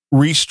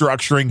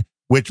restructuring,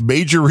 which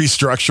major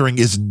restructuring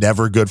is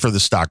never good for the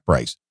stock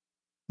price.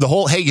 The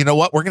whole, hey, you know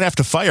what? We're going to have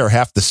to fire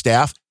half the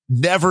staff.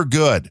 Never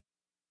good.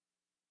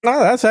 No,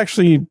 that's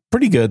actually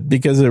pretty good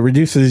because it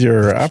reduces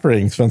your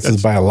operating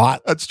expenses by a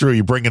lot. That's true.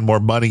 You bring in more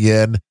money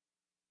in.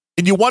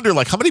 And you wonder,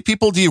 like, how many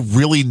people do you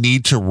really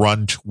need to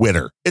run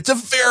Twitter? It's a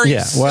very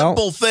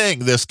simple thing,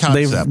 this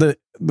concept.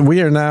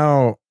 We are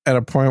now at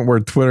a point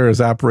where Twitter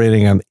is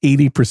operating on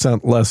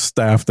 80% less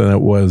staff than it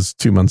was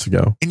 2 months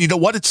ago. And you know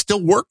what? It's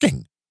still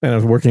working. And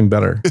it's working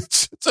better.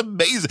 It's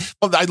amazing.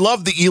 Well, I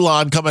love the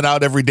Elon coming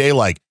out every day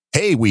like,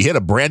 hey, we hit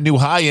a brand new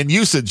high in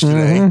usage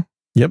today.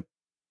 Yep.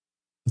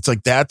 It's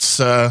like, that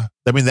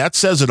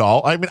says it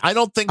all. I mean, I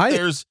don't think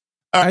there's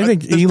I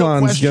think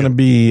Elon's going to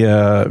be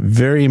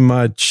very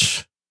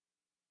much.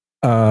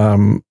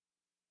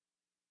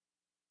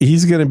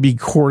 He's going to be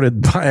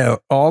courted by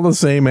all the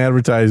same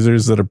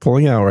advertisers that are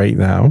pulling out right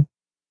now,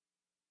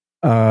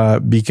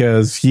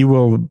 because he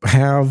will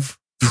have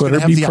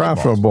Twitter be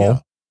profitable. Yeah.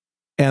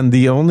 And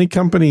the only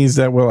companies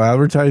that will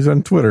advertise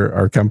on Twitter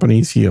are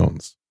companies he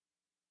owns.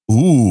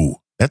 Ooh,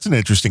 that's an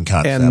interesting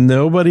concept. And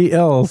nobody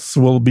else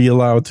will be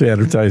allowed to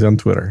advertise on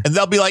Twitter. And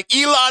they'll be like,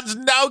 Elon's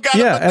now got a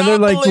monopoly. And they're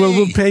like,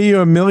 we'll pay you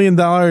 $1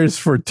 million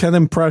for 10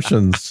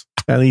 impressions.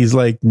 And he's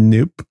like,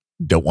 nope.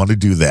 Don't want to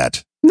do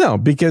that. No,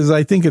 because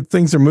I think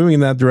things are moving in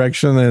that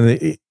direction.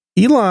 And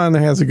Elon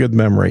has a good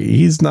memory.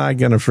 He's not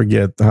going to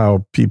forget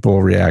how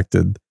people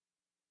reacted.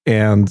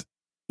 And,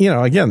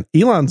 again,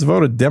 Elon's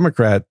voted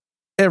Democrat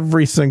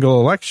every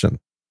single election.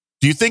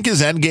 Do you think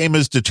his end game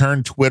is to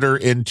turn Twitter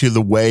into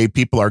the way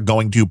people are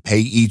going to pay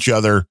each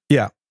other?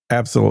 Yeah,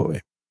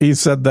 absolutely. He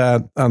said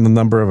that on a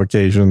number of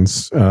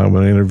occasions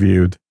when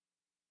interviewed.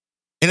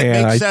 And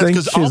it makes sense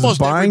because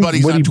almost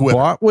everybody's on Twitter. What he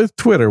bought with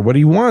Twitter, what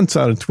he wants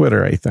out of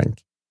Twitter, I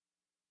think,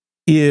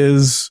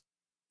 is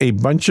a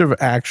bunch of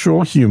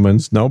actual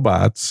humans, no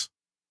bots.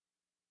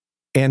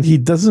 And he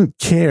doesn't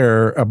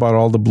care about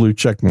all the blue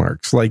check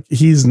marks. Like,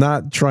 he's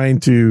not trying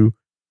to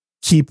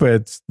keep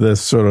it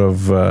this sort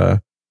of,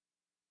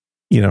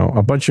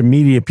 a bunch of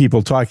media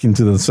people talking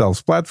to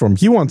themselves platform.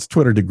 He wants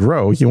Twitter to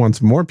grow. He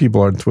wants more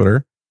people on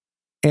Twitter.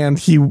 And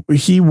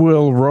he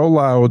will roll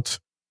out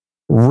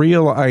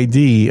real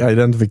ID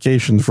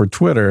identification for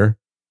Twitter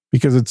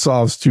because it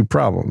solves two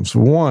problems.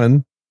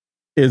 One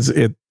is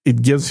it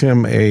gives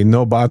him a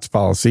no bots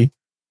policy,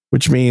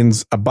 which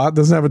means a bot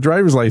doesn't have a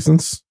driver's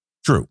license.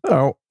 True.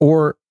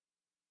 Or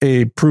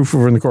a proof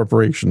of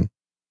incorporation.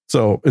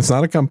 So it's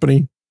not a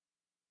company.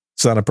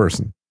 It's not a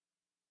person.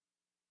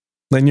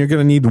 Then you're going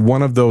to need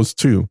one of those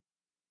two,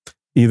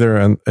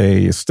 either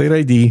a state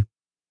ID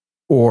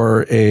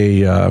or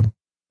a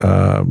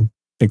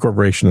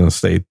incorporation in a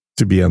state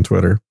to be on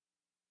Twitter.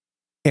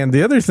 And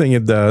the other thing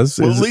it does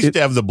is at least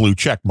have the blue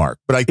check mark.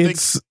 But I think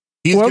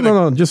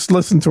no. Just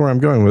listen to where I'm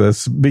going with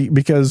this,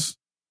 because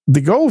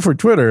the goal for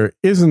Twitter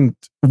isn't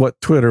what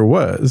Twitter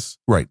was.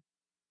 Right.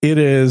 It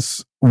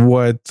is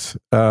what's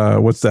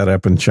that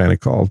app in China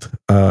called?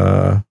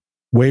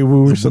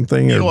 Weiwu or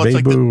something, or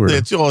Weibo,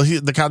 it's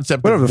the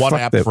concept of one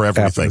app for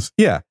everything.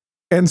 Yeah.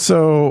 And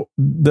so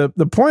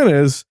the point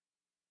is,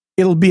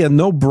 it'll be a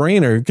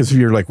no-brainer, because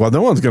you're like, well,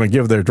 no one's going to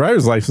give their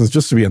driver's license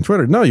just to be on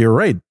Twitter. No, you're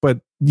right. But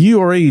you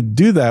already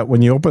do that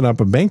when you open up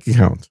a bank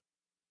account.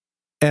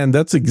 And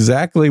that's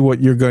exactly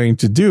what you're going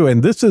to do.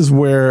 And this is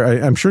where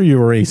I'm sure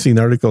you've already seen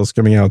articles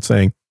coming out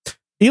saying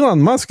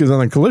Elon Musk is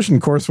on a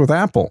collision course with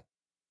Apple.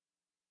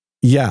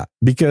 Yeah,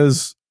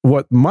 because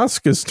what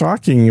Musk is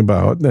talking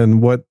about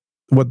and what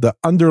the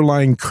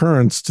underlying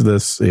currents to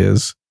this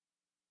is,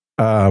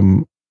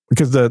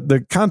 because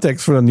the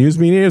context for the news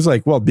media is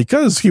like, well,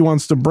 because he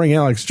wants to bring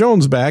Alex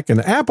Jones back, and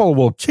Apple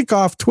will kick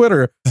off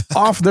Twitter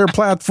off their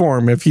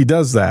platform if he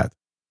does that.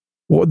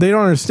 What they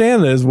don't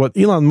understand is what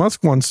Elon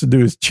Musk wants to do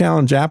is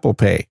challenge Apple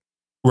Pay.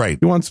 Right.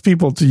 He wants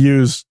people to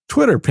use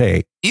Twitter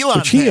Pay,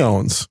 which he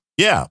owns.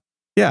 Yeah.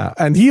 Yeah.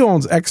 And he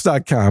owns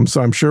X.com.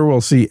 So I'm sure we'll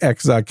see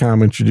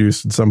X.com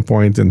introduced at some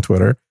point in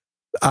Twitter.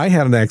 I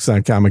had an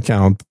X.com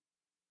account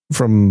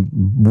from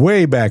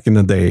way back in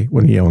the day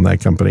when he owned that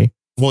company.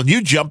 Well,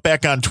 you jumped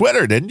back on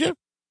Twitter, didn't you?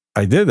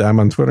 I did. I'm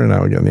on Twitter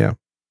now again. Yeah.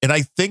 And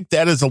I think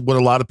that is what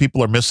a lot of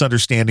people are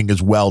misunderstanding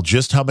as well.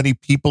 Just how many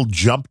people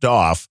jumped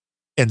off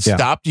and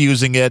stopped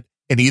using it,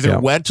 and either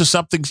went to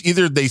something,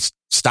 either they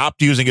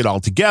stopped using it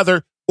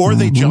altogether, or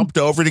they jumped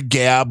over to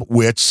Gab,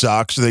 which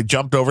sucks. Or they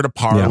jumped over to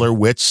Parler,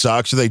 which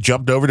sucks. Or they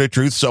jumped over to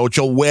Truth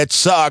Social, which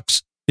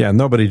sucks. Yeah.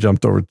 Nobody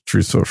jumped over to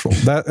Truth Social.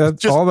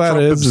 That's all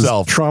that is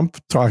Trump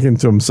talking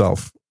to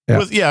himself.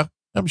 Yeah.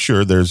 I'm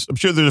sure there's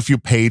a few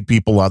paid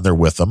people on there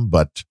with them,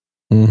 but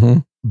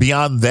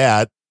beyond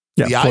that,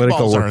 the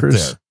eyeballs aren't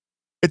there.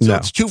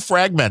 It's too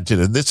fragmented.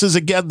 And this is,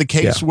 again, the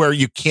case where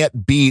you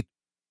can't beat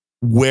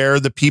where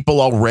the people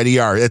already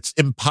are. It's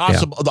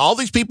impossible. Yeah. All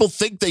these people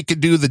think they could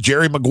do the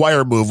Jerry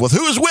Maguire move with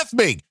who's with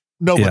me?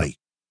 Nobody.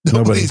 Yeah.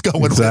 Nobody's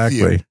going with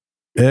you.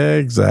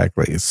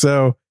 Exactly.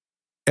 So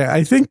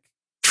I think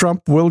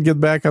Trump will get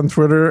back on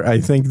Twitter.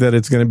 I think that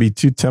it's going to be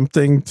too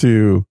tempting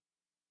to...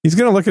 He's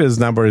going to look at his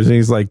numbers and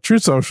he's like,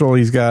 Truth Social,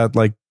 he's got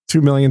like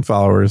 2 million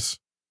followers.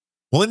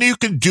 Well, then you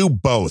can do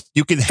both.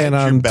 You can hedge and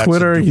on your bets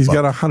Twitter, and he's both.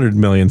 got 100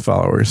 million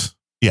followers.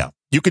 Yeah.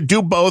 You can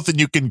do both, and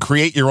you can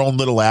create your own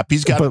little app.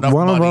 He's got enough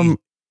one money. Of them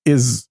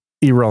is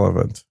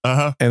irrelevant.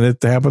 And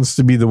it happens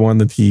to be the one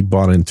that he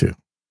bought into.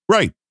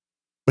 Right.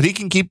 But he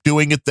can keep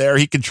doing it there.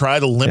 He can try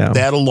to limp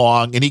that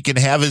along, and he can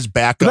have his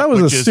backup. That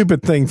was a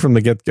stupid thing from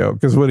the get-go,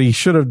 because what he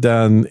should have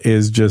done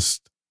is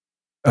just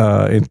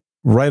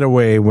right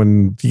away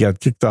when he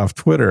got kicked off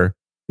Twitter,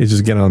 is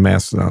just get on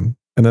Mastodon,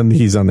 and then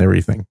he's on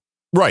everything.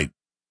 Right.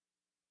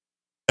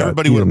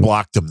 Everybody would have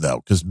blocked him, though,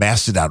 because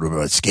Mastodon would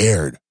have been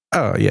scared.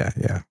 Oh, yeah.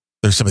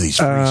 There's some of these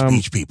free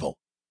speech people.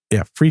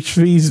 Yeah, free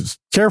speech.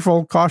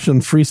 Careful,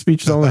 caution, free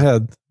speech is on the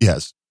head.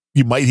 Yes.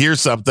 You might hear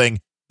something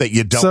that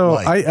you don't so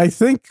like. I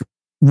think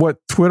what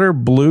Twitter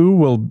Blue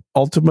will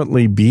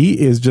ultimately be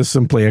is just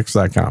simply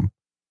X.com.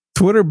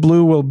 Twitter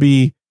Blue will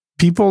be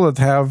people that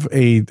have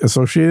a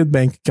associated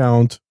bank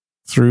account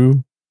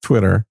through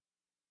Twitter,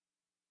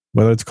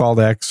 whether it's called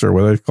X or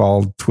whether it's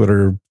called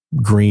Twitter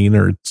Green,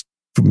 or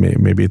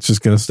maybe it's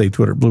just going to stay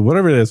Twitter Blue,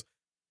 whatever it is.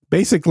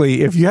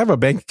 Basically, if you have a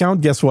bank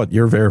account, guess what?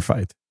 You're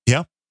verified.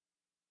 Yeah.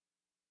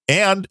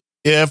 And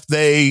if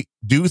they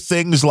do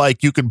things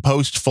like you can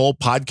post full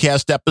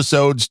podcast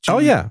episodes. Oh,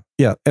 yeah.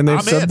 Yeah. And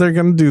they've said they're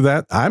going to do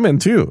that. I'm in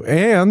too.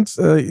 And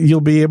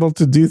you'll be able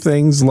to do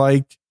things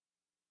like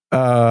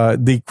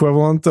the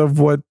equivalent of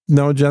what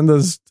No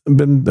Agenda's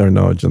been, or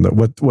No Agenda,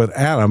 what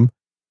Adam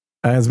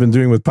has been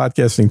doing with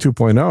Podcasting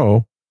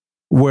 2.0,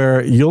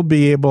 where you'll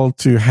be able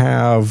to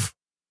have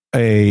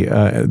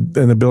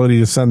an ability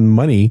to send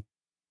money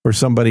for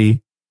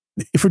somebody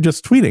for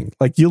just tweeting.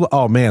 Like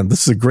oh man,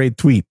 this is a great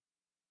tweet.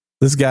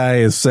 This guy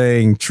is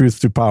saying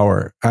truth to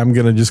power. I'm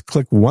going to just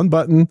click one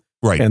button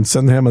and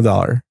send him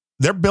 $1.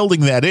 They're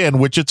building that in,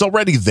 which it's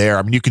already there.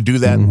 I mean, you can do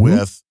that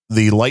with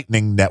the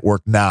Lightning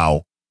Network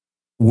now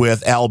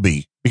with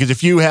Alby, because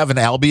if you have an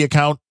Alby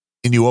account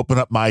and you open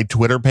up my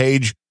Twitter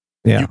page,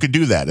 you can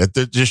do that.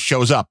 It just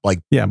shows up like,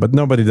 but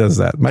nobody does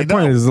that. My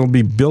point is it'll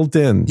be built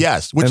in.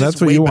 Yes. And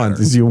that's what you want,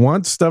 is you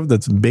want stuff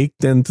that's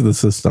baked into the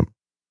system.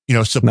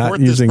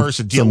 Support this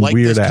person. Do you like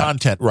this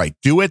content? Right.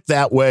 Do it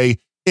that way.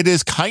 It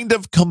is kind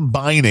of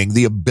combining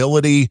the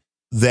ability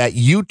that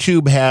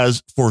YouTube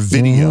has for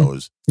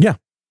videos. Yeah.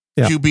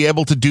 To be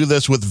able to do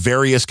this with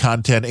various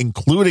content,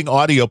 including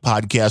audio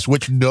podcasts,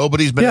 which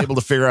nobody's been able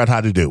to figure out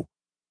how to do.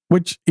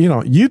 Which,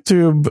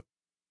 YouTube,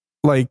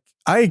 like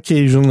I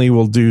occasionally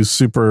will do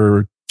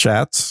super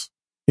chats,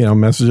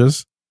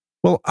 messages.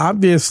 Well,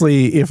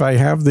 obviously, if I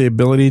have the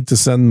ability to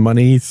send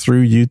money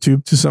through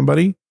YouTube to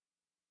somebody,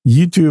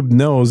 YouTube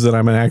knows that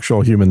I'm an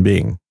actual human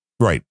being.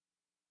 Right.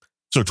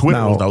 So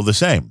Twitter will know the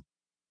same.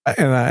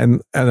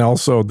 And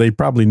also they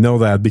probably know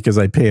that because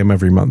I pay them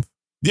every month.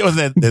 Yeah,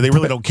 they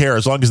really don't care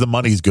as long as the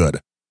money's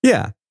good.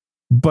 Yeah.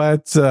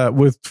 But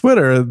with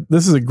Twitter,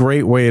 this is a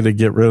great way to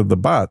get rid of the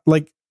bot.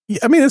 Like,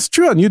 I mean, it's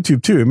true on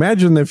YouTube too.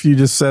 Imagine if you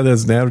just said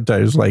as an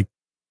advertiser, like,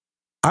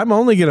 I'm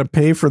only going to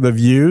pay for the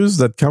views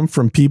that come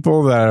from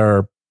people that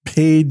are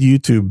paid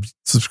YouTube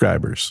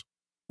subscribers.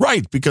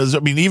 Right. Because, I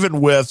mean, even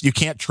with, you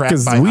can't track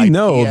by we IP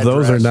know address.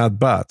 Those are not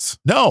bots.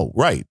 No,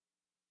 right.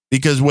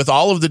 Because with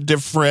all of the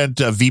different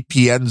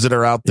VPNs that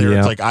are out there,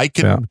 it's like I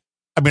can,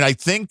 I mean, I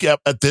think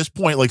at this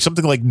point, like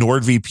something like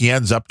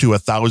NordVPN's up to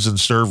 1,000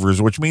 servers,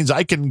 which means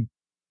I can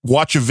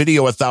watch a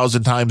video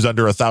 1,000 times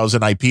under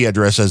 1,000 IP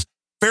addresses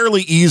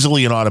fairly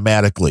easily and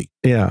automatically.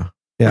 Yeah.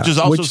 Which is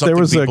also something there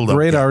was a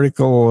great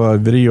article,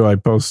 video I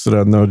posted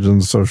on No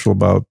Agenda Social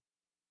about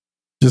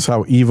just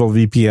how evil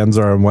VPNs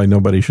are and why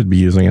nobody should be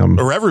using them.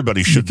 Or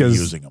everybody should be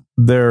using them.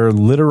 They're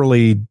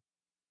literally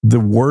the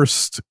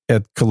worst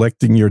at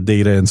collecting your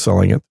data and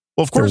selling it.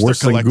 Well, of course, they're worse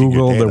than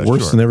Google. They're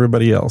worse than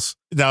everybody else.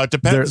 Now, it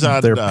depends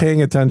on... They're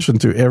paying attention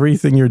to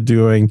everything you're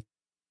doing.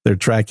 They're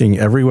tracking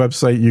every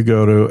website you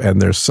go to,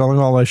 and they're selling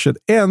all that shit.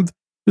 And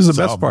here's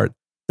the best part.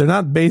 They're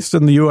not based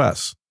in the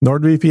U.S.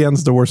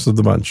 NordVPN's the worst of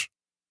the bunch.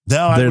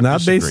 No, they're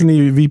not based in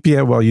the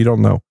VPN. Well, you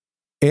don't know.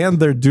 And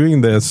they're doing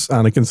this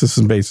on a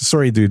consistent basis.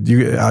 Sorry,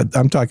 dude.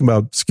 I'm talking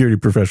about security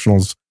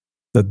professionals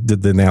that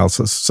did the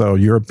analysis. So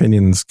your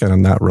opinion is kind of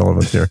not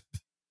relevant here.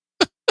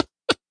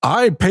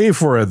 I pay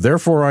for it,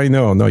 therefore I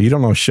know. No, you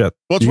don't know shit.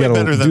 Well, it's you way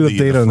better than do the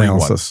data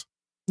analysis.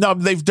 No,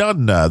 they've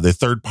done the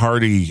third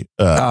party.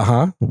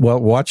 Well,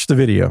 watch the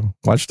video.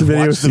 Watch the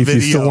video. See if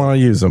you still want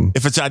to use them.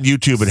 If it's on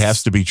YouTube, it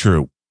has to be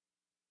true.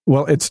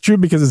 Well, it's true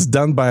because it's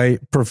done by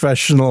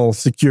professional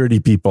security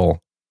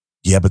people.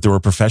 Yeah, but there were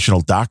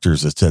professional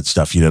doctors that said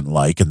stuff you didn't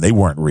like, and they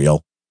weren't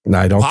real. No,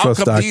 I don't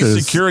trust doctors.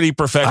 These security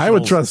professionals. I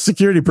would trust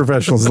security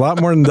professionals a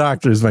lot more than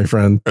doctors, my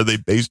friend. Are they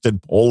based in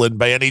Poland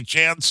by any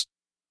chance?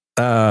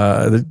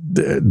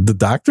 The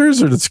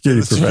doctors or the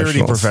security professionals?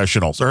 Security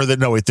professionals. Or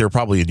they're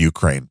probably in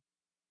Ukraine.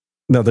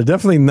 No, they're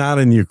definitely not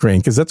in Ukraine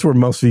because that's where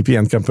most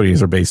VPN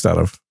companies are based out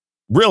of.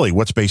 Really?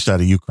 What's based out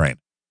of Ukraine?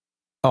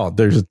 Oh,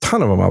 there's a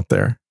ton of them out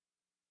there.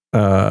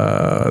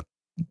 I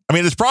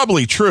mean, it's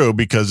probably true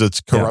because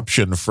it's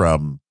corruption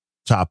from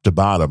top to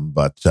bottom,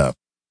 but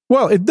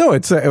well, it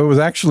was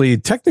actually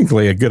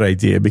technically a good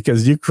idea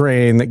because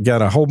Ukraine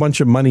got a whole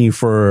bunch of money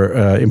for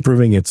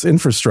improving its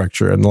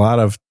infrastructure, and a lot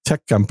of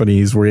tech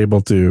companies were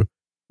able to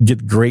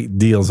get great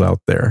deals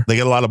out there. They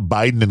get a lot of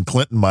Biden and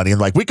Clinton money,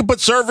 and like, we can put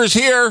servers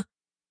here.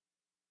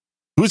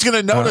 Who's going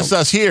to notice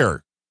us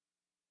here?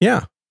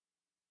 Yeah.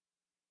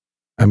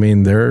 I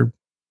mean, I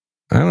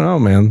don't know,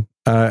 man.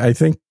 I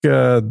think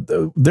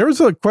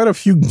there's quite a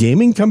few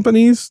gaming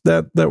companies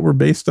that were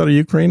based out of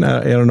Ukraine.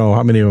 I don't know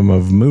how many of them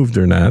have moved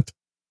or not.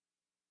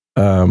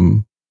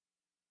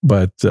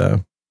 But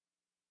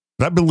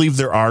I believe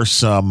there are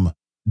some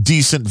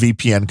decent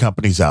VPN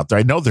companies out there.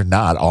 I know they're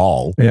not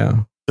all.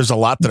 Yeah. There's a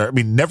lot that are, I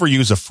mean, never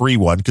use a free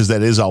one because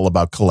that is all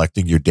about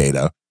collecting your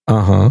data.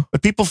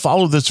 But people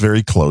follow this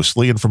very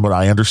closely. And from what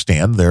I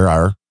understand, there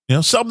are,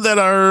 some that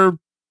are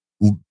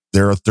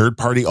there are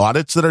third-party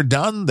audits that are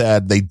done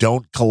that they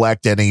don't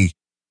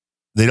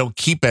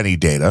keep any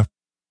data.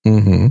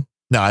 Mm-hmm.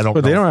 No, I don't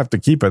But know. they don't have to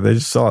keep it. They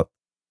just sell it.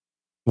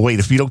 Wait,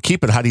 if you don't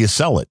keep it, how do you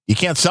sell it? You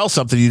can't sell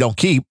something you don't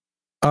keep.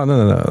 Oh,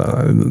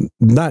 no.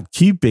 Not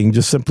keeping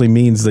just simply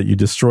means that you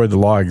destroy the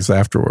logs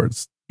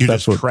afterwards. You're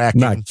That's just what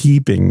tracking. not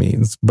keeping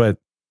means. But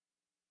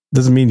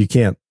doesn't mean you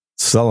can't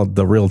sell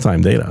the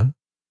real-time data.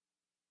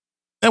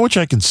 Which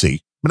I can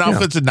see. But now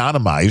if it's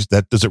anonymized,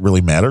 that does it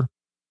really matter?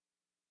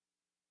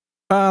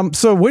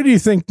 So where do you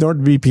think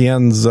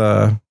NordVPN's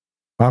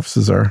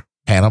offices are?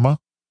 Panama?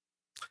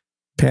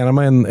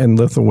 Panama and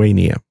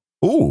Lithuania.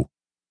 Ooh.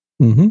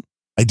 Mm-hmm.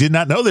 I did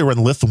not know they were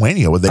in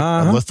Lithuania. Were they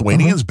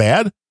Lithuanians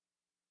bad?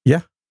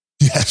 Yeah.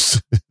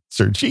 Yes.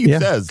 Sir Chief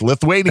says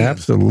Lithuanians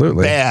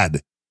absolutely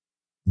bad.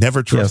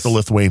 Never trust a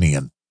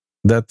Lithuanian.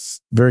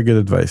 That's very good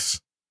advice.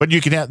 But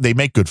they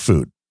make good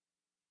food.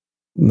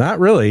 Not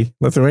really.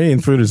 Lithuanian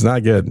food is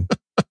not good.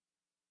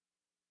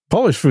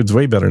 Polish food's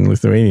way better than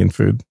Lithuanian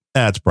food.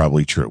 That's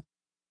probably true.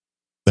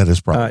 That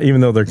is probably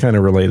even though they're kind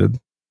of related.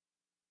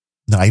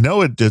 Now, I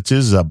know it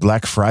is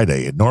Black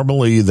Friday.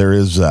 Normally there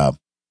is a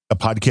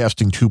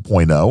podcasting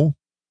 2.0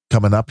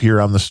 coming up here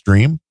on the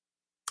stream.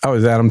 Oh,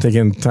 is Adam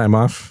taking time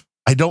off?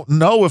 I don't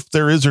know if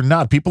there is or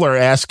not. People are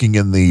asking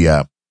in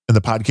the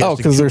podcast. Oh,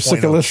 because they're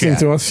sick of listening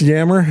to us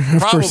yammer?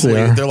 Of course they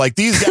are. They're like,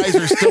 these guys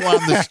are still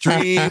on the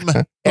stream.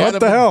 What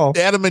the hell?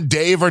 Adam and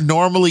Dave are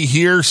normally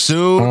here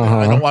soon.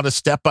 I don't want to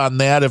step on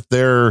that if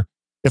they're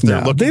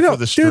looking for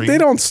the stream. Dude, they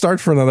don't start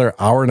for another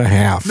hour and a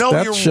half.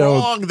 No, you're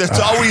wrong. That's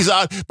always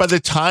on. By the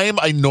time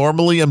I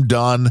normally am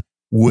done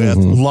with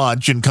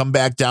lunch and come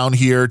back down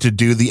here to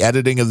do the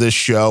editing of this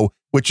show,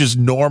 which is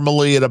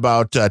normally at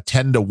about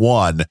 10 to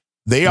 1,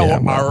 they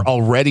are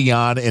already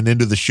on and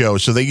into the show.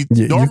 So they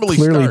normally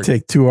you clearly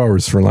take 2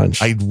 hours for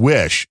lunch. I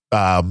wish.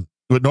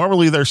 But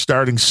normally they're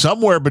starting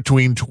somewhere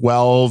between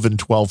 12 and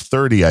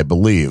 12:30, I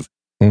believe.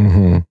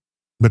 Mm-hmm.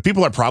 But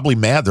people are probably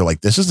mad. They're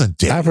like, this isn't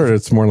Dave. I've heard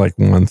it's more like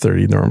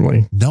 1:30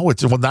 normally. No,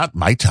 it's not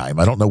my time.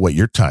 I don't know what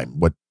your time.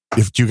 What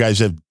if you guys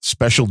have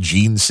special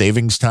gene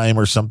savings time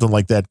or something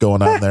like that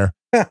going on there?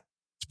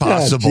 It's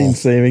possible. Gene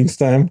savings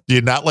time.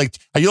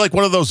 Are you like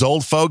one of those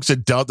old folks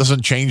that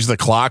doesn't change the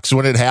clocks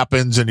when it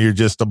happens and you're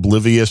just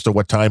oblivious to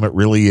what time it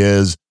really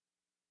is?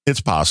 It's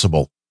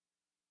possible.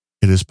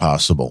 It is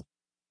possible.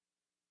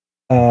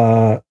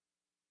 Well,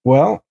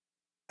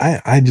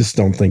 I just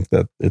don't think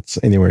that it's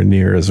anywhere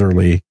near as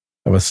early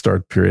of a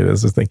start period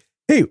as a thing.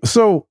 Hey,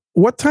 so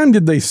what time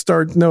did they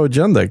start No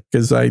Agenda?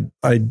 Because I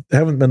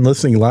haven't been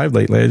listening live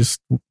lately. I just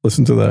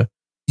listened to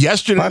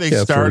yesterday they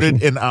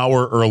started an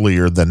hour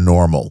earlier than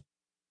normal.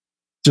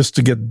 Just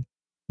to get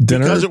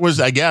dinner? Because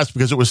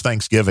it was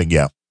Thanksgiving,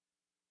 yeah.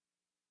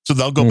 So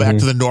they'll go back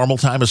to the normal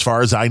time as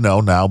far as I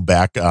know now,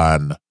 back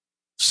on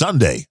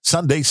Sunday.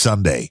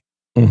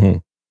 Mm-hmm.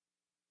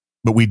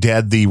 But we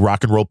did the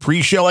rock and roll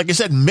pre-show, like I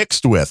said,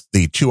 mixed with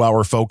the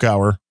 2-hour folk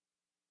hour.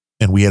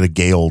 And we had a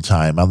gay old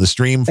time on the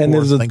stream for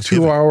Thanksgiving. And is a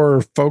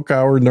 2-hour folk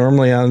hour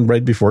normally on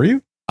right before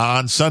you?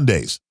 On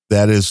Sundays.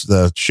 That is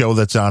the show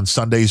that's on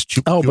Sundays.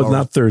 But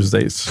not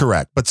Thursdays.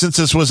 Correct. But since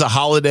this was a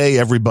holiday,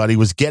 everybody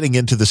was getting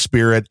into the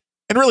spirit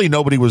and really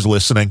nobody was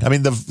listening. I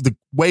mean, the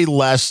way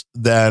less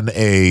than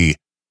a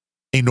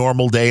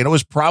normal day. And it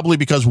was probably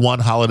because 1,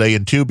 holiday,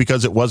 and 2,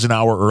 because it was an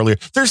hour earlier.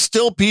 There's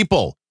still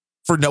people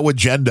for No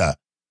Agenda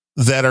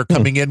that are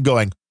coming in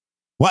going,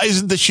 why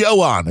isn't the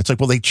show on? It's like,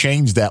 well, they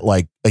changed that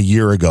like a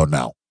year ago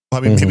now. I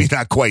mean, maybe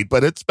not quite,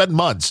 but it's been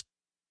months.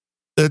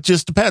 It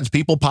just depends.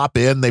 People pop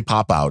in, they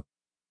pop out.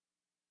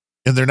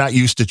 And they're not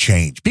used to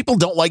change. People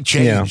don't like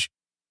change.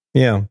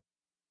 Yeah.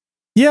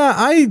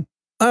 I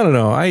don't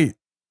know. I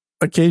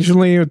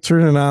occasionally would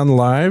turn it on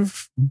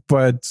live,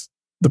 but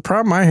the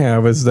problem I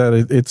have is that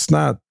it's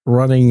not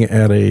running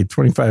at a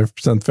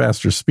 25%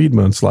 faster speed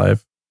when it's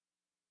live.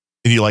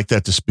 And you like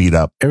that to speed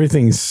up.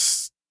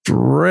 Everything's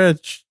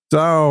stretched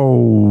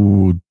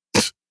out.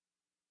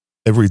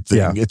 Everything.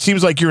 Yeah. It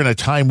seems like you're in a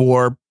time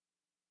warp.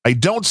 I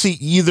don't see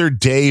either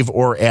Dave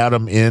or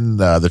Adam in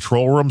the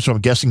troll room, so I'm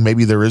guessing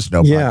maybe there is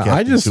no podcast. Yeah,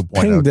 I just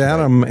pinged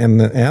Adam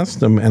and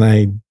asked him, and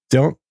I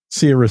don't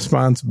see a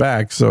response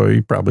back, so he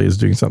probably is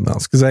doing something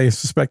else. Because I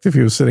suspect if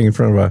he was sitting in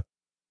front of a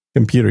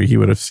computer, he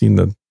would have seen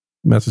the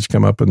message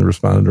come up and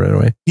responded right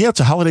away. Yeah, it's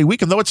a holiday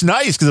weekend, though it's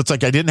nice because it's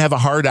like I didn't have a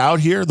hard out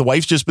here. The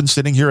wife's just been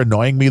sitting here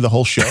annoying me the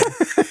whole show,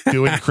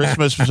 doing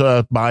Christmas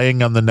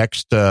buying on the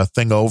next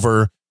thing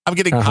over. I'm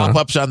getting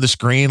pop-ups on the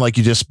screen like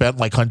you just spent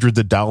like hundreds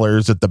of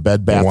dollars at the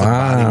Bed Bath and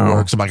Body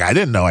Works. I'm like, I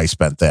didn't know I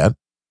spent that.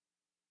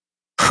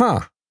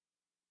 But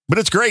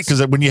it's great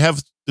because when you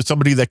have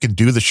somebody that can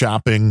do the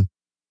shopping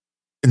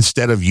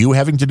instead of you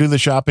having to do the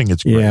shopping,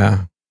 it's great.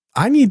 Yeah.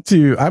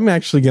 I'm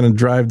actually going to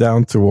drive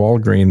down to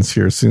Walgreens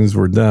here as soon as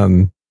we're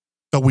done.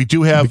 So we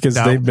do have... Because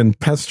they've been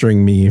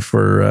pestering me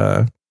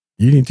for,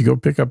 you need to go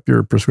pick up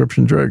your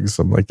prescription drugs.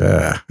 I'm like,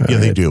 Yeah,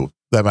 they do.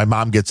 That my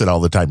mom gets it all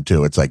the time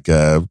too. It's like,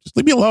 just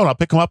leave me alone. I'll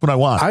pick them up when I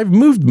want. I've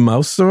moved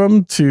most of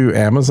them to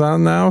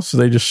Amazon now, so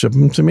they just ship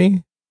them to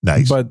me.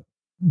 Nice.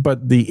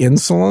 But the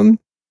insulin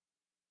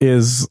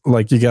is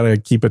like you got to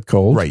keep it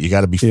cold. Right. You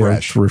got to be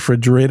fresh. It's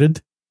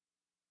refrigerated.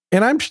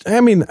 And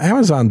I mean,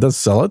 Amazon does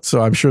sell it,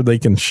 so I'm sure they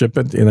can ship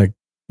it in a,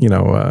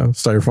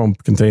 styrofoam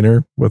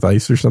container with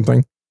ice or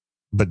something.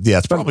 But yeah,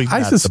 it's probably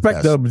I not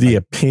suspect the that'll best. be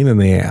a pain in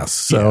the ass.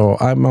 So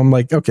I'm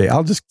like, okay,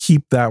 I'll just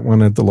keep that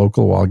one at the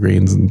local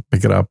Walgreens and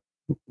pick it up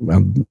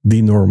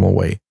the normal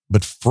way.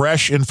 But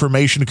fresh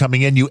information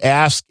coming in. You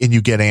ask and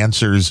you get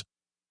answers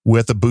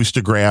with a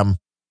Boostagram.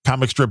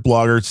 Comic strip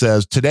blogger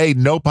says, today,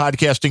 no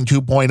podcasting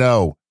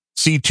 2.0.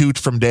 See toot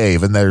from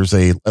Dave. And there's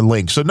a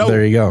link. So no,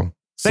 there you go.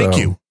 Thank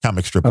you,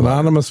 comic strip blogger.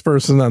 Anonymous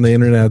person on the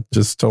internet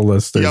just told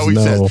us there's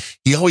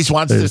he always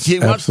wants to. He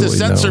wants to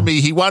censor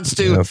me. He wants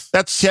to. Yes.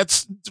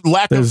 That's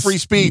lack of free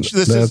speech.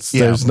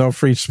 There's no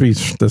free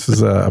speech. This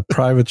is a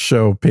private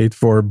show paid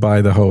for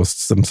by the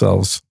hosts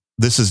themselves.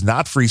 This is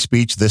not free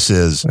speech. This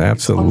is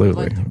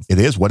absolutely. It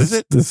is. What is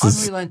it? This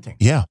is unrelenting.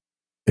 Yeah.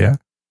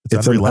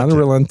 It's an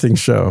unrelenting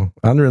show.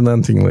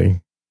 Unrelentingly.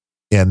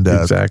 And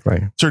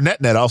exactly. Sir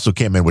NetNet also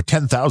came in with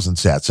 10,000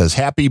 sats. Says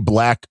Happy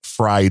Black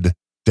Friday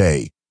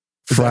Day.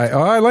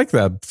 I like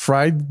that.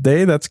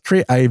 Friday. That's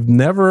great. I've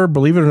never,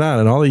 believe it or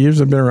not, in all the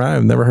years I've been around,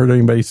 I've never heard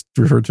anybody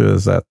refer to it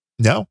as that.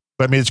 No,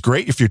 but I mean, it's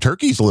great if your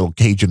turkey's a little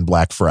Cajun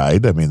Black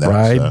Fried. I mean, that's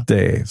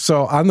Friday.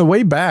 So on the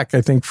way back,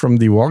 I think from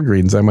the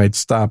Walgreens, I might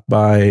stop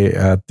by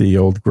at the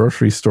old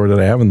grocery store that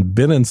I haven't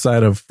been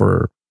inside of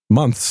for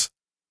months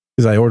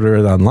because I order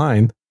it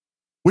online.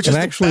 Which and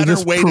is actually the better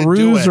just way to do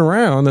peruse it.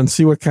 around and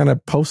see what kind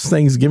of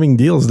post-Thanksgiving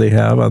deals they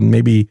have on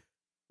maybe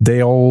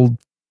day old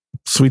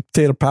sweet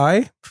potato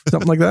pie,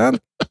 something like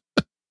that.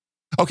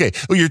 Okay,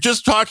 well, you're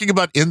just talking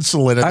about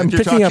insulin. And I'm you're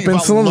picking up talking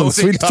about insulin and loading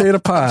sweet up potato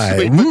pie.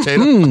 Sweet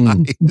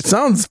potato pie.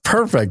 Sounds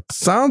perfect.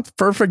 Sounds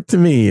perfect to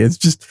me. It's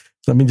just,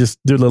 let me just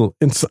do a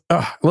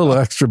little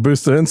extra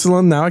boost of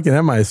insulin. Now I can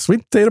have my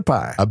sweet potato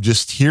pie. I'm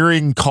just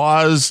hearing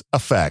cause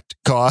effect.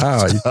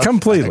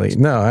 Completely. Effect.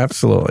 No,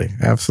 absolutely.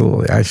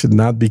 Absolutely. I should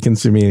not be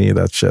consuming any of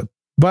that shit.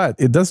 But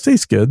it does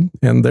taste good,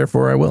 and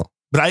therefore I will.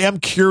 But I am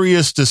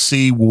curious to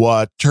see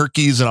what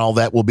turkeys and all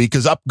that will be,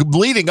 because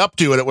leading up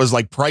to it, it was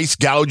like price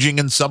gouging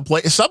in some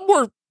places. Some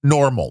were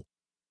normal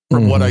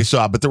from what I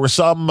saw, but there were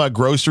some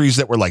groceries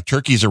that were like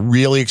turkeys are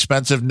really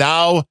expensive.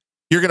 Now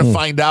you're going to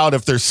find out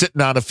if they're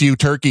sitting on a few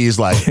turkeys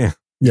like,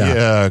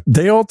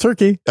 day old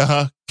turkey.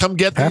 Come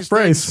get half these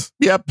price. Things.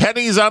 Yeah,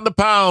 pennies on the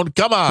pound.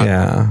 Come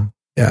on.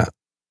 Yeah.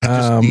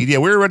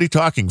 We're already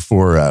talking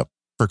for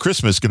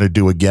Christmas, going to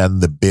do again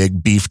the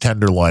big beef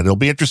tenderloin. It'll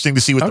be interesting to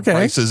see what the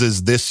prices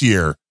is this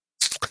year.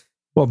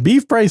 Well,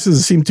 beef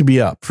prices seem to be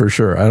up for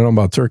sure. I don't know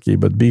about turkey,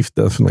 but beef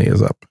definitely is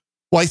up.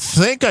 Well, I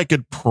think I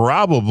could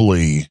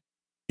probably,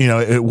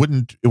 it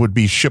would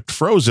be shipped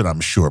frozen, I'm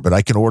sure, but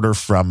I can order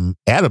from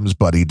Adam's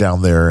buddy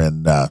down there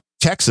in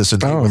Texas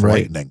and with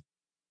lightning.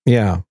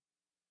 Yeah,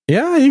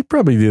 you could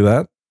probably do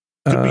that.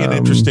 Could be an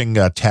interesting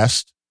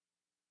test.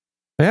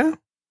 Yeah,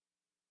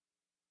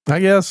 I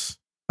guess.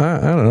 I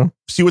don't know.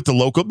 See what the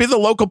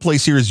local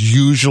place here is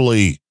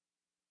usually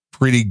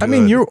pretty good. I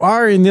mean, you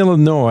are in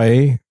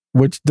Illinois,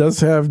 which does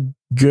have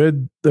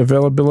good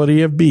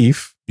availability of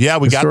beef. Yeah,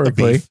 we got the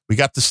beef. We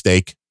got the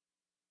steak.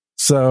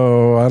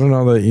 So I don't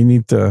know that you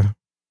need to.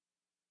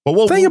 But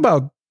we'll do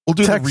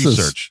Texas. the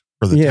research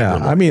for the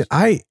tenderloins. I mean,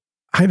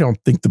 I don't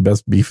think the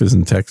best beef is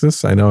in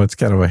Texas. I know it's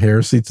kind of a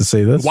heresy to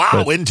say this.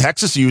 Wow, in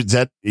Texas, you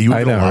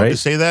allowed to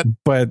say that?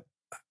 But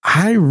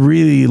I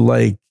really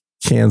like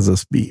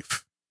Kansas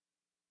beef.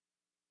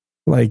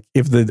 Like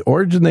if the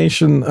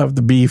origination of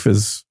the beef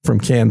is from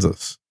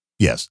Kansas.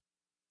 Yes.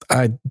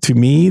 To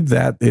me,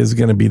 that is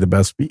going to be the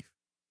best beef.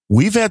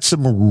 We've had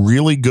some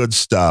really good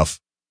stuff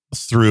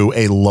through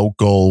a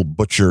local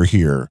butcher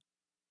here.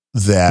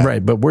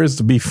 Right, but where's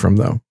the beef from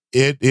though?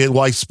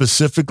 I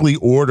specifically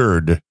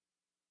ordered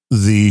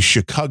the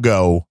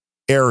Chicago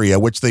area,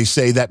 which they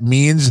say that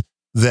means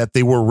that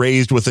they were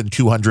raised within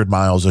 200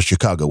 miles of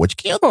Chicago, which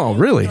can't. Oh,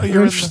 really?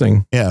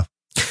 Interesting. Yeah.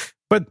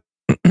 But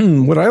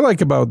what I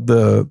like about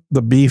the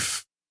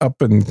beef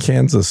up in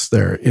Kansas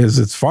there is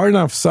it's far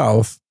enough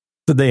south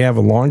that they have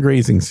a long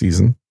grazing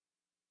season,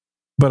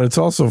 but it's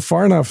also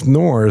far enough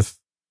north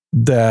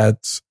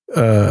that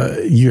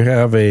you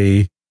have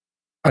a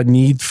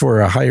need for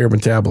a higher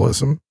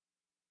metabolism.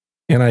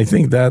 And I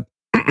think that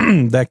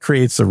that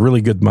creates a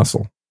really good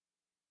muscle.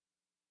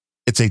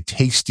 It's a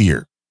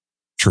tastier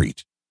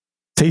treat.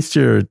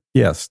 Tastier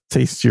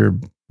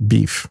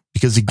beef.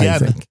 Because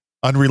again,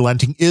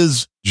 Unrelenting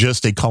is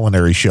just a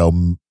culinary show.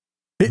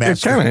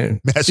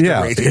 Masquerading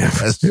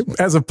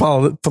as a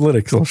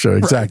political show.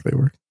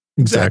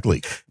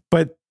 Exactly.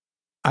 But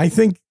I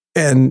think,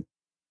 and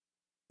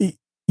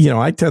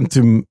I tend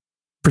to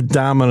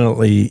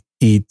predominantly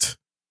eat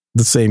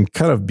the same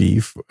cut of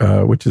beef,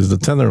 which is the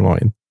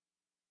tenderloin.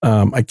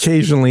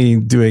 Occasionally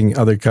doing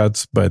other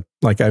cuts, but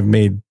like I've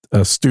made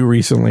a stew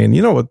recently, and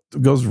you know what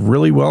goes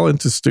really well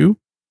into stew?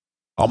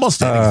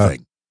 Almost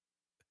anything.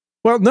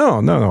 Well,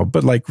 no,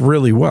 but like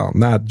really well,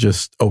 not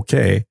just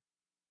okay.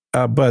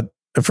 But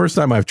the first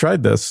time I've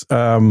tried this,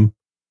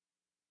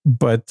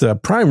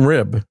 but prime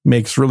rib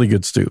makes really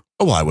good stew.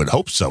 Oh, I would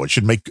hope so. It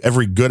should make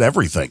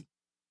everything.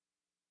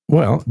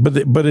 Well, but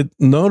it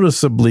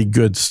noticeably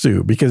good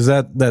stew because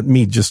that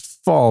meat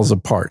just falls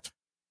apart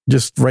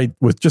just right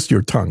with just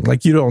your tongue.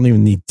 Like you don't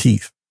even need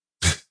teeth,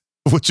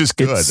 which is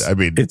good.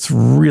 It's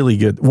really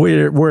good.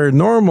 Where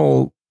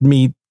normal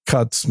meat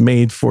cuts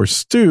made for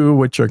stew,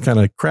 which are kind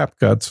of crap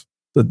cuts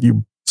that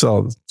you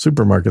sell,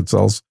 supermarket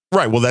sells.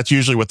 Right. Well, that's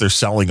usually what they're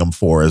selling them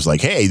for is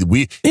like, hey,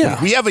 we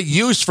have a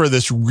use for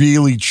this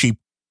really cheap,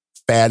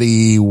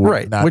 fatty.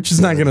 Right. Which is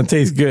not going to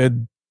taste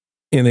good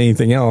in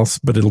anything else,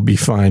 but it'll be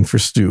fine for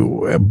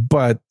stew.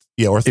 But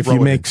or if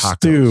you make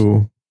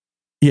stew,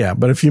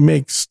 but if you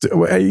make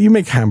stew, you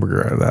make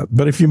hamburger out of that.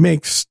 But if you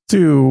make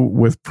stew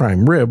with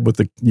prime rib,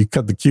 you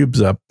cut the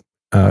cubes up,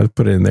 put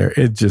it in there,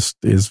 it just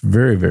is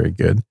very, very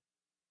good.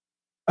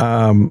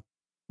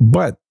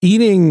 But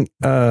eating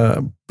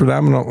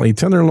predominantly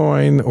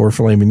tenderloin or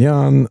filet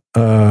mignon,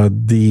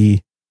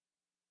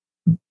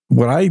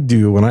 what I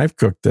do when I've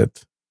cooked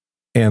it,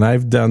 and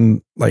I've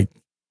done like,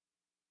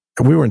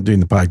 we weren't doing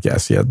the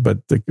podcast yet, but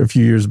a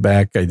few years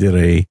back I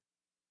did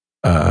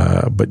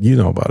but you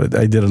know about it.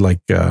 I did it like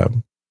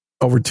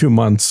over 2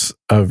 months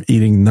of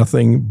eating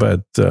nothing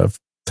but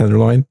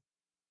tenderloin.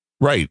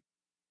 Right.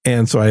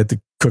 And so I had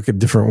to cook it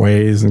different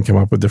ways and come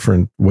up with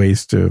different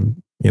ways to,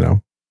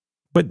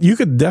 but you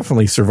could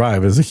definitely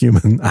survive as a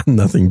human on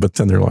nothing but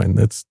tenderloin.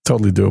 That's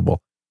totally doable.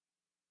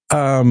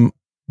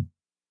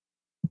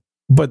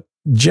 But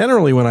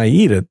generally when I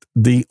eat it,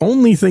 the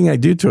only thing I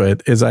do to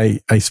it is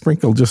I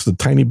sprinkle just a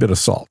tiny bit of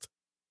salt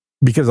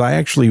because I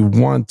actually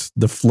want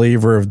the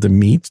flavor of the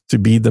meat to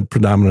be the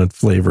predominant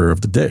flavor of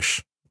the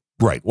dish.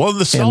 Right. Well,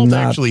 the salt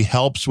actually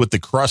helps with the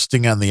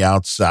crusting on the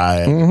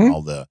outside, and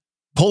all the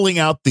pulling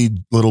out the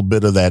little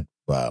bit of that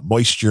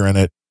moisture in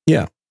it.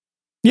 Yeah.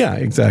 Yeah,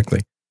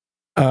 exactly.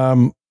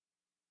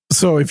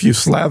 So if you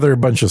slather a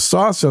bunch of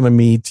sauce on the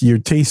meat, you're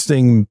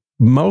tasting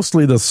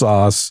mostly the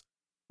sauce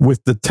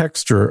with the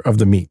texture of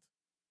the meat.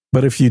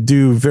 But if you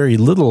do very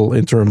little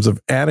in terms of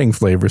adding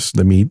flavors to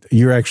the meat,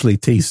 you're actually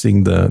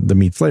tasting the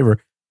meat flavor.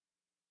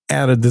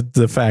 Added to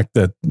the fact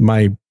that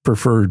my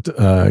preferred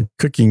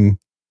cooking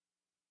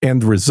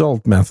end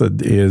result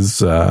method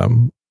is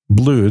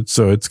blued.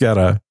 So it's got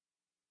a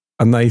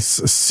nice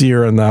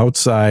sear on the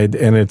outside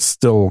and it's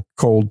still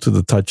cold to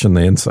the touch on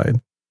the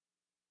inside.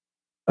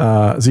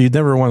 So you'd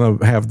never want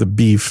to have the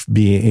beef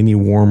be any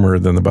warmer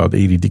than about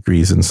 80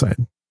 degrees inside.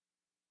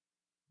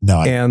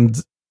 No,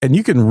 and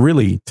you can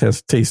really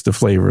taste the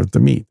flavor of the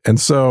meat. And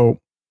so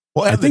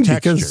I think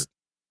because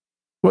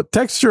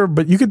texture,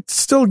 but you could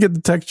still get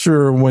the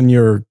texture when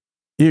even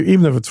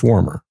if it's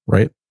warmer,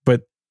 right?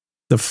 But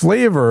the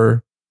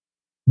flavor,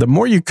 the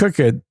more you cook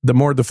it, the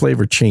more the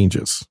flavor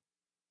changes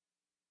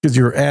because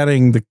you're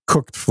adding the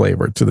cooked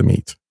flavor to the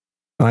meat.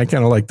 And I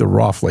kind of like the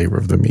raw flavor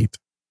of the meat.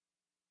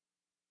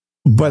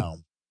 But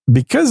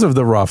because of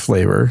the raw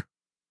flavor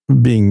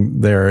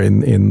being there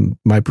in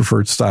my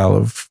preferred style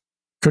of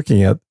cooking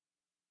it,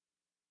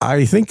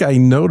 I think I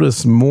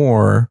notice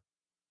more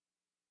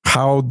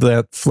how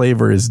that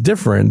flavor is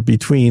different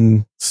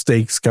between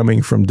steaks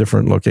coming from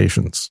different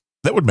locations.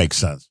 That would make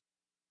sense.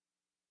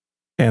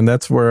 And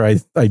that's where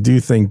I do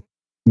think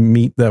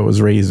meat that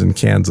was raised in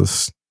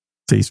Kansas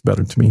tastes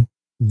better to me.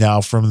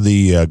 Now, from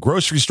the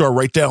grocery store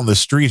right down the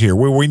street here,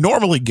 where we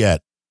normally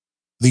get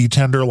the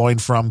tenderloin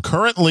from,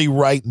 currently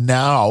right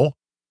now,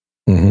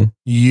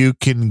 you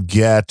can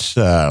get,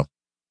 say,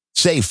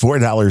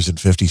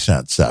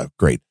 $4.50.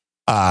 Great.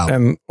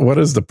 And what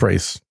is the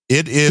price?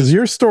 It is. Because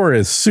your store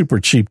is super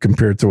cheap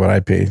compared to what I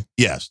pay.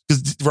 Yes.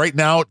 Because right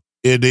now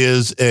it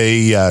is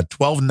a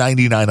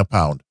 $12.99 a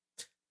pound.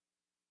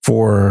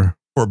 For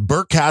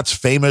Burkhart's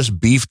famous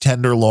beef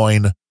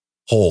tenderloin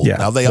whole. Yeah,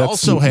 now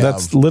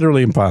that's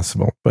literally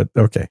impossible, but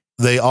okay.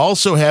 They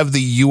also have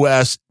the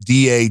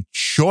USDA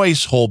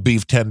choice whole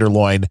beef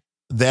tenderloin.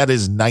 That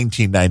is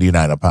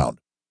 $19.99 a pound.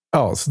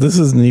 Oh, so this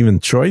isn't even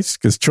choice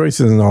because choice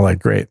isn't all that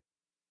great.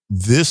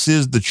 This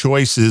is the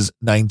choice's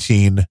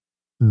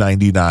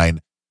 $19.99.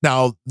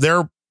 Now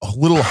they're a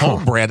little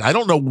home brand. I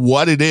don't know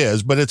what it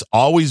is, but it's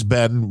always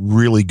been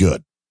really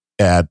good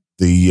at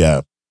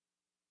the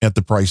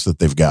price that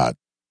they've got.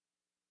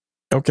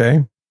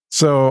 Okay.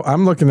 So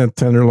I'm looking at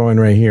tenderloin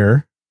right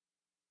here,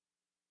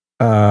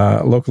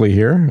 locally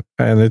here,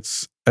 and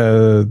it's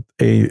a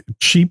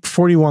cheap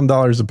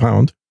 $41 a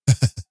pound.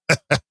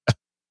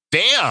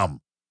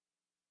 Damn.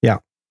 Yeah.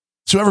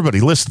 So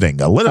everybody listening,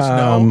 let us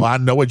know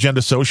on No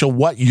Agenda Social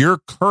what your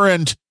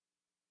current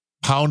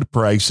pound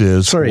price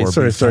is. Sorry.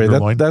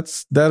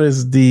 That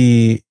is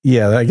the,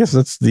 I guess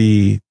that's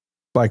the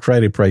Black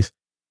Friday price.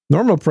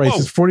 Normal price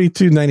is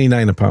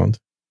 $42.99 a pound.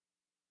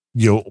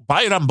 You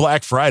buy it on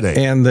Black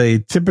Friday. And the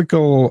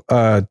typical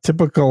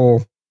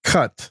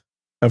cut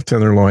of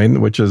tenderloin,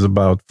 which is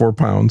about 4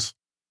 pounds,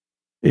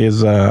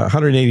 is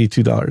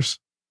 $182.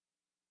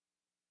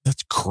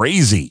 That's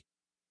crazy.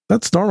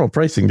 That's normal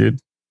pricing, dude.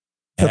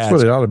 That's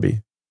what it ought to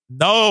be.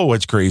 No,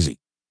 it's crazy.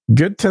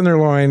 Good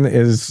tenderloin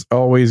is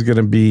always going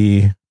to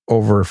be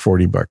over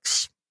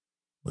 $40.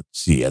 Let's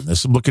see. And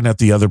this, I'm looking at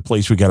the other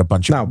place. We got a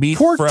bunch of meat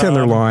pork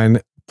tenderloin.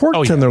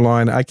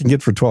 I can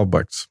get for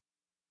 $12.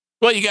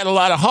 Well, you got a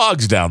lot of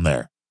hogs down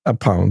there a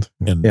pound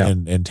in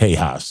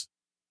Tejas.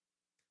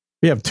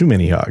 We have too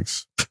many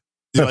hogs.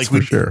 That's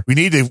for sure. We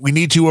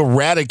need to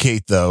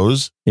eradicate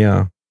those.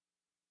 Yeah.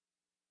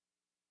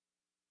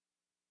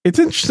 It's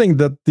interesting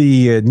that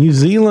the New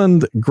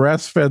Zealand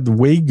grass-fed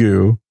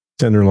Wagyu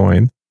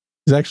tenderloin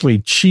is actually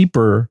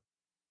cheaper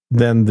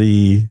than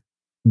the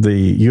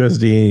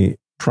USDA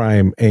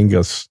Prime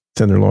Angus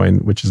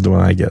tenderloin, which is the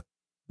one I get.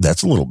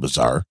 That's a little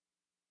bizarre.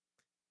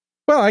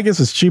 Well, I guess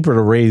it's cheaper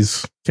to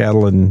raise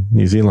cattle in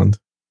New Zealand.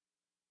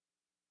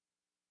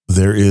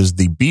 There is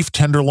the beef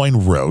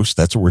tenderloin roast.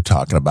 That's what we're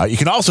talking about. You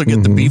can also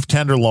get the beef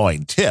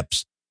tenderloin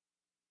tips.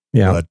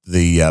 Yeah. But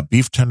the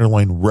beef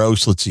tenderloin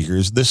roast, let's see here.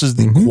 This is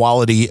the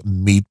Quality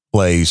Meat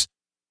Place.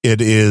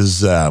 It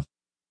is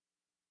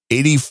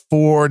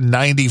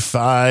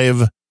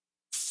 $84.95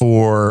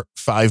 for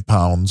 5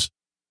 pounds,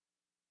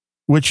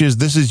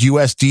 this is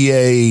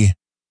USDA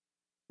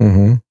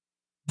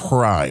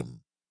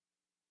Prime.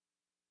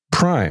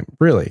 Prime,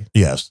 really?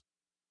 Yes.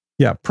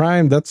 Yeah,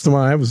 Prime, that's the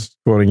one I was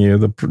quoting you.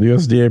 The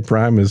USDA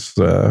Prime is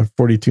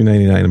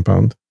 $42.99 a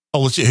pound.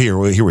 Oh, let's see. Here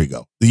we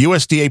go. The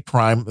USDA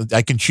Prime,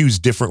 I can choose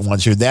different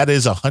ones here. That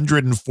is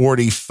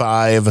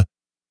 $145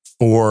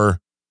 for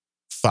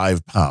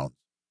 5 pounds.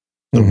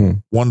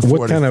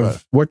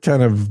 $145. What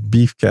kind of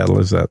beef cattle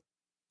is that?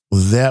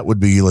 That would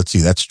be, let's see,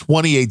 that's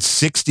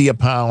 $28.60 a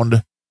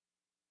pound.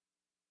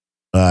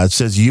 It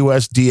says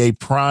USDA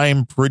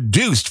Prime,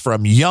 produced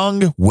from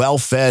young,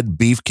 well-fed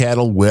beef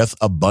cattle with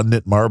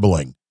abundant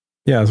marbling.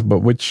 Yes, but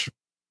which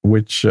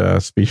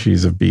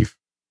species of beef?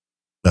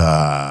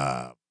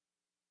 I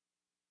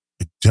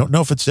don't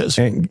know if it says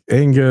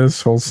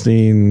Angus,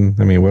 Holstein.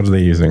 I mean, what are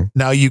they using?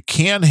 Now you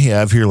can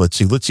have here. Let's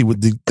see.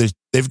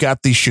 They've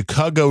got the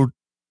Chicago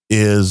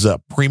is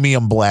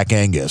premium black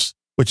Angus,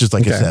 which is,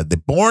 like I said, they're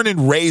born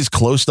and raised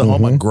close to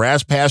home on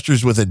grass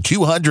pastures within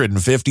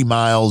 250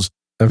 miles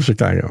of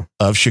Chicago.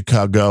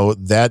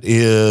 That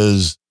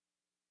is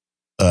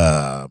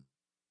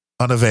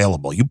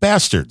unavailable. You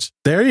bastards.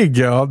 There you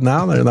go.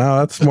 Now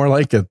that's more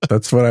like it.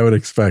 That's what I would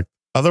expect.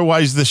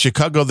 Otherwise, there's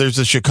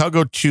the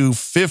Chicago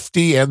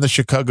 250 and the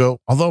Chicago,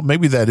 although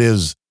maybe that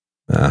is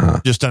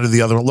just under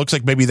the other one. It looks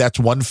like maybe that's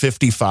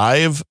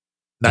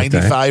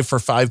 $155.95 for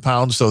 5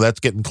 pounds. So that's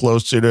getting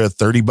closer to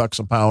 $30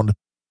 a pound.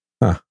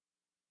 Huh.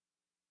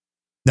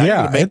 Now you're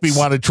gonna make me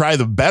want to try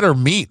the better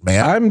meat,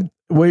 man.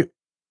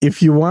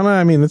 If you want to,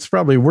 I mean, it's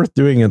probably worth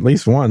doing at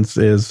least once,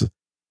 is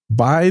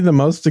buy the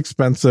most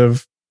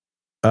expensive,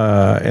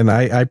 and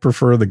I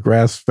prefer the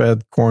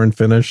grass-fed corn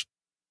finished.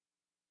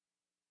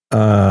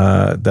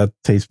 That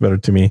tastes better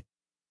to me.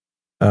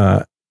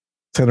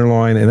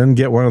 Tenderloin, and then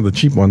get one of the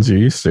cheap ones you're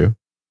used to.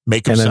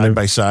 Make them side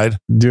by side.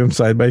 Do them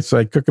side by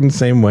side. Cook them the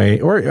same way,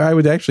 or I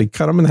would actually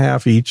cut them in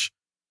half each.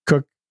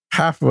 Cook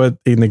half of it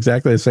in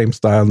exactly the same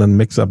style, and then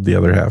mix up the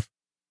other half.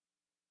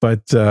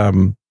 But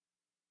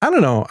I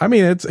don't know. I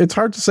mean, it's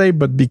hard to say,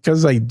 but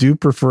because I do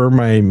prefer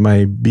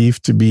my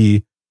beef to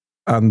be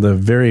on the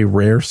very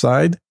rare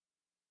side,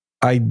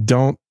 I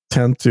don't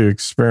tend to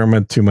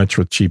experiment too much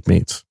with cheap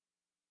meats.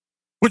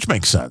 Which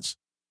makes sense.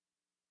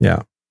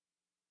 Yeah.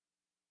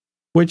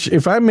 Which,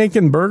 if I'm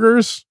making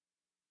burgers,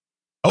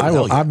 I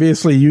will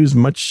obviously use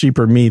much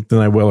cheaper meat than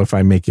I will if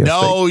I'm making a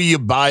steak. You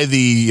buy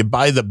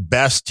the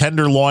best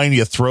tenderloin,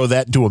 you throw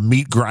that into a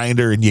meat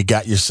grinder, and you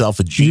got yourself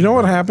a G. You know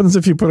what happens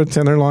if you put a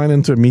tenderloin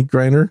into a meat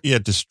grinder? Yeah,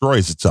 it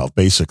destroys itself,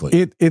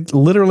 basically. It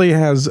literally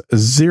has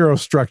zero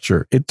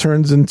structure. It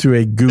turns into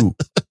a goo.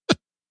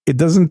 It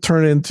doesn't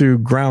turn into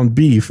ground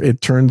beef.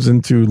 It turns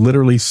into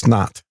literally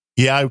snot.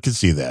 Yeah, I can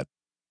see that.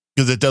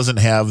 Because it doesn't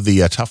have the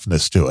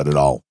toughness to it at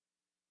all.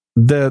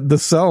 The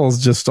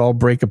cells just all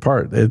break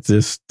apart. It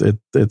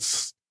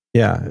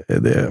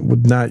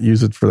would not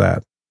use it for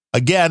that.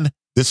 Again,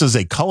 this is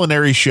a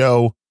culinary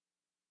show,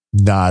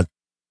 not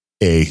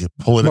a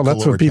political. Well,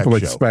 that's what people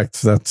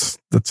expect. That's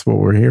what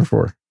we're here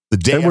for. The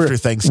day after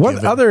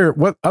Thanksgiving.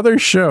 What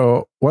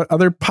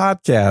other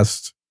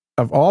podcast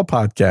of all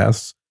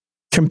podcasts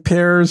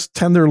compares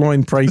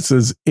tenderloin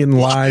prices in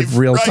live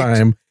real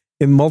time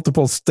in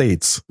multiple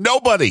states?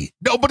 Nobody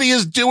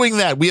is doing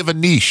that. We have a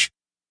niche.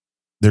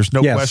 There's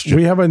no question.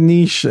 We have a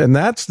niche, and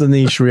that's the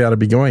niche we ought to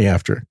be going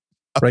after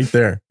right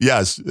there.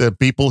 Yes.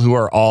 People who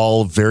are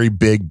all very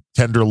big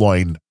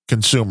tenderloin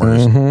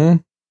consumers. Mm-hmm.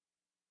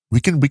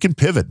 We can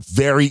pivot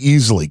very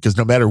easily because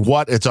no matter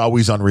what, it's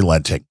always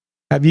unrelenting.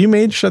 Have you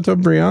made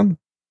Chateaubriand?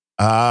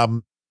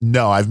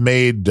 No, I've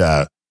made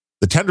the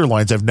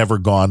tenderloins. I've never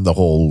gone the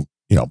whole,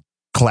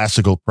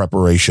 classical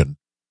preparation.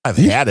 I've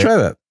had it. Try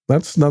that.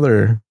 That's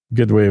another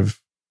good way of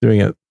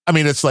doing it. I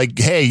mean, it's like,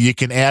 hey, you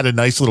can add a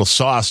nice little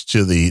sauce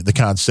to the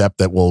concept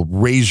that will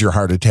raise your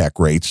heart attack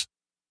rates.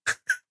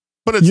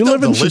 But it's you still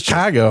live delicious. in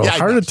Chicago. Yeah,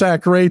 heart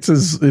attack rates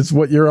is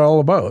what you're all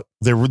about.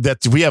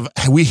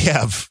 We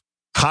have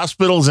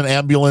hospitals and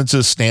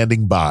ambulances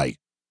standing by.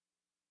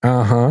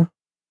 Uh-huh.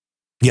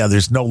 Yeah,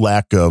 there's no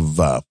lack of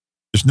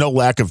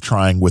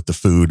trying with the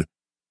food.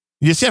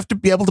 You just have to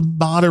be able to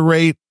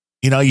moderate.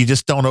 You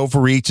just don't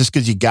overeat just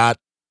because you got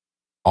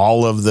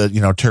all of the,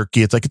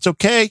 turkey. It's like, it's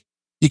okay.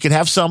 You can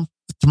have some.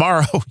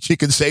 tomorrow you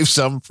can save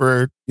some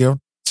for,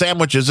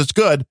 sandwiches. It's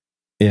good.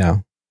 Yeah.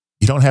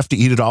 You don't have to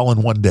eat it all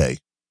in one day.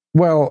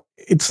 Well,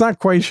 it's not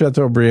quite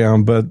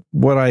Chateaubriand, but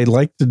what I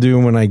like to do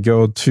when I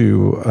go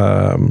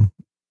to,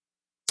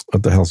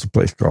 what the hell's the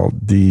place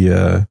called?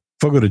 The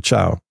Fogo de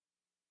Chao.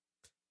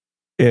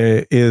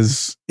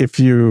 Is if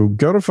you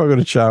go to Fogo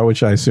de Chao,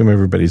 which I assume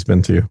everybody's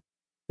been to,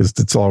 because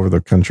it's all over the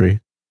country.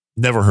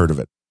 Never heard of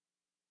it.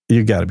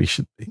 You got to be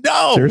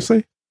no.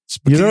 Seriously,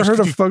 you never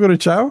heard of Fogo de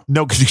Chao?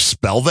 No, could you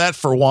spell that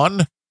for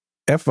one?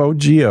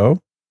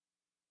 FOGODECAOE.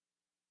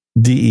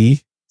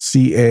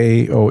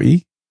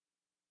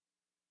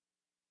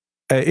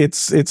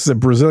 It's a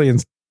Brazilian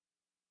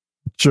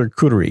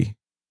charcuterie.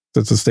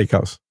 It's a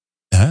steakhouse.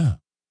 Ah.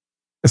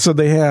 So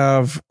they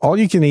have all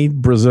you can eat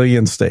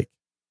Brazilian steak.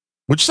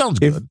 Which sounds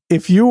good.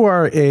 If you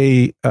are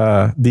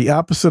the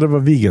opposite of a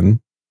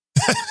vegan,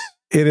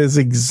 it is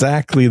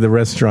exactly the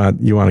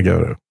restaurant you want to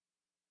go to.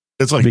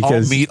 It's like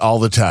all meat all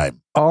the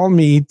time. All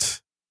meat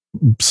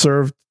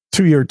served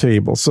to your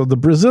table. So the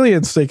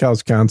Brazilian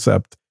steakhouse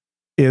concept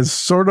is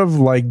sort of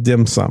like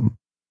dim sum,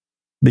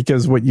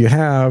 because what you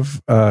have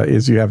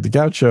is you have the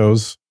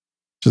gauchos,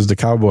 which is the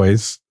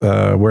cowboys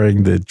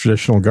wearing the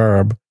traditional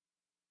garb,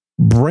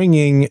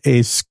 bringing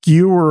a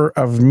skewer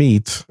of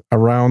meat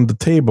around the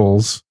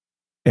tables.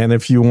 And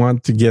if you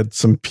want to get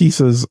some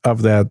pieces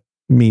of that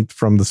meat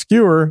from the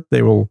skewer,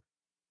 they will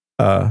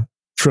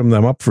trim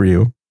them up for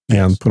you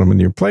and put them in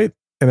your plate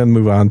and then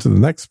move on to the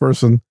next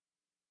person.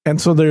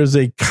 And so there's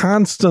a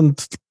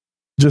constant,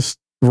 just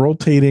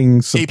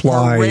rotating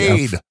supply.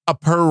 A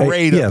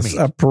parade of meat.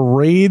 A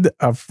parade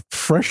of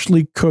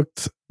freshly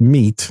cooked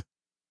meat,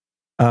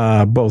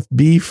 both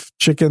beef,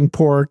 chicken,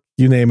 pork,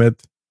 you name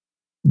it,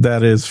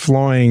 that is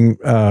flowing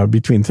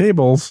between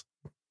tables.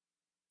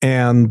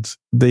 And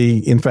they,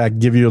 in fact,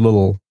 give you a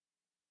little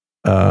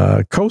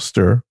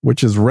coaster,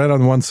 which is red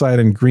on one side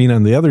and green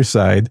on the other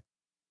side.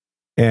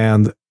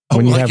 And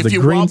when you have the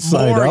green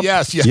side up,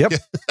 yep.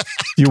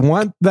 You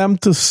want them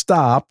to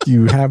stop,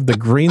 you have the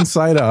green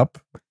side up.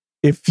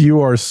 If you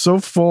are so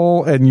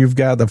full and you've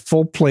got a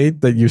full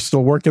plate that you're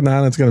still working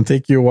on, it's going to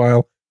take you a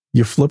while,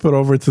 you flip it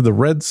over to the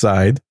red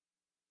side.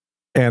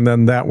 And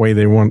then that way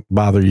they won't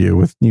bother you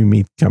with new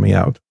meat coming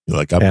out. You're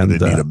like, I'm going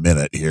to need a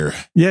minute here.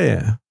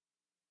 Yeah.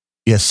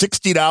 Yeah,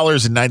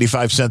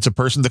 $60.95 a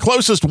person. The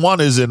closest one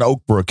is in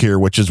Oak Brook here,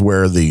 which is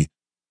where the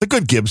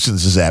good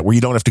Gibson's is at, where you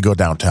don't have to go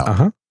downtown.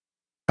 Uh-huh.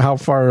 How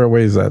far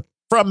away is that?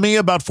 From me,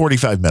 about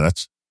 45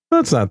 minutes.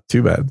 That's not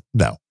too bad.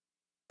 No.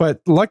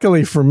 But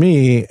luckily for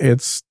me,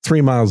 it's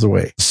 3 miles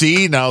away.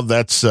 See, now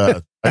that's,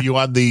 are you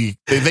on the,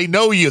 they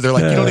know you. They're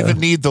like, you don't even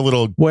need the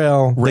little.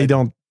 Well, they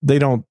don't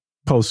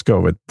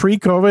post-COVID.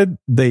 Pre-COVID,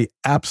 they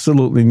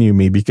absolutely knew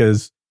me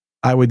because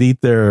I would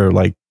eat there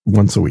like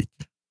once a week.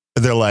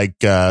 They're like,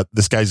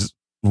 this guy's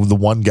the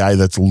one guy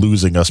that's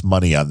losing us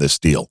money on this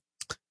deal.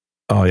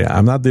 Oh, yeah.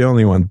 I'm not the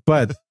only one.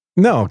 But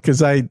no,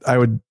 because I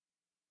would,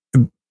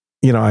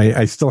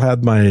 I still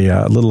had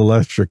my little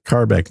electric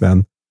car back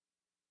then.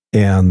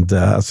 And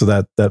so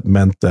that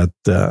meant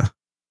that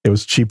it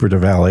was cheaper to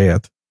valet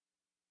it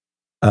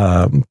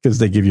because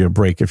they give you a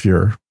break if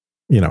you're,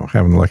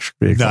 have an electric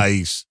vehicle.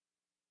 Nice.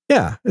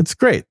 Yeah, it's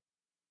great.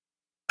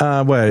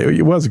 Well,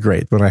 it was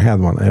great when I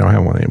had one. I don't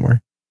have one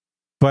anymore.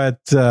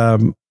 But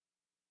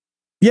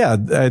yeah,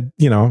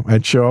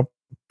 I'd show up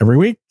every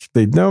week.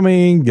 They'd know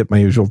me, get my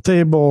usual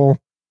table.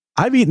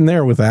 I've eaten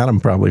there with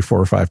Adam probably 4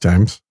 or 5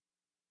 times.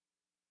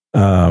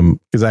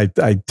 Because I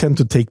tend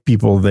to take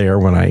people there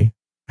when I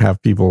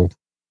have people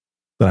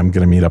that I'm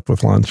going to meet up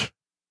with lunch.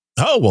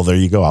 Oh, well, there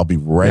you go. I'll be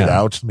right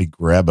out. Let me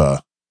grab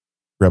a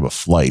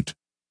flight.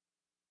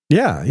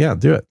 Yeah,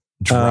 do it.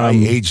 Dry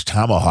aged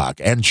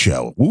tomahawk and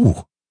show.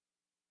 Ooh.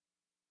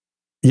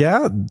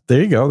 Yeah,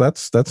 there you go.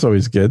 That's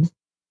always good.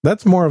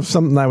 That's more of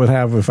something I would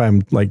have if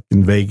I'm like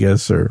in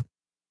Vegas or,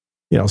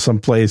 some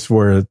place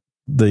where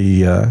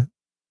the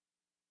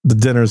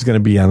dinner is going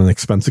to be on an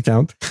expense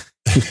account.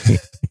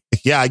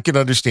 Yeah, I can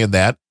understand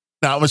that.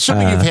 Now, I'm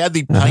assuming you've had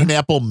the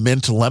pineapple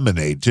mint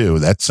lemonade too.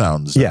 That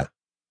sounds Oh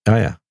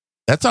yeah,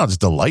 that sounds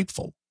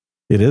delightful.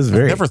 It is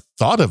very. I've never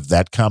thought of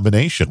that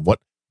combination. What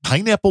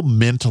pineapple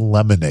mint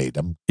lemonade?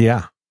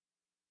 Yeah,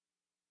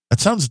 that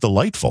sounds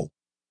delightful.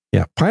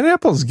 Yeah,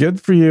 pineapple is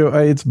good for you.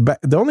 It's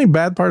the only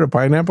bad part of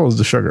pineapple is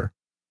the sugar.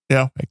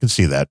 Yeah, I can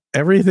see that.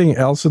 Everything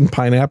else in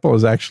pineapple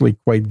is actually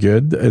quite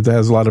good. It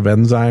has a lot of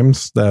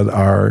enzymes that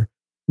are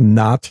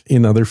not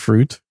in other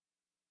fruit.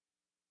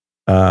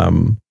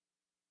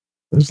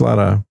 There's a lot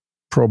of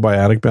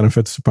probiotic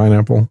benefits to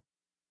pineapple.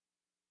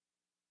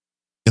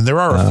 And there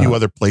are a few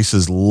other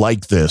places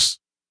like this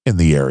in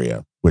the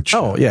area, which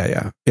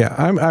yeah.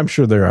 I'm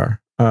sure there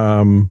are.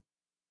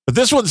 But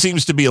this one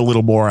seems to be a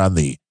little more on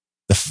the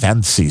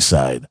fancy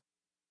side.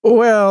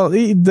 Well,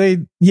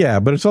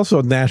 but it's also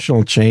a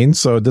national chain,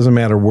 so it doesn't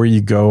matter where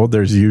you go.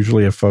 There's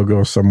usually a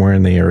Fogo somewhere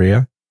in the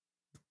area.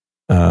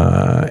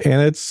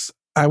 And it's,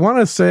 I want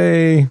to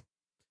say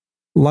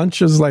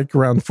lunch is like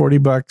around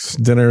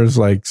 $40. Dinner is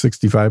like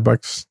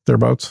 $65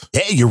 thereabouts.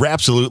 Hey, you're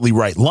absolutely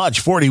right.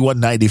 Lunch,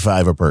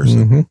 $41.95 a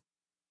person. Mm-hmm.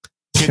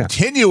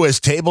 continuous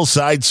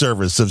tableside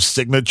service of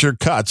signature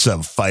cuts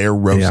of fire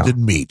roasted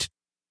meat.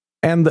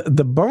 And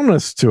the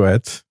bonus to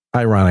it,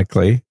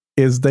 ironically,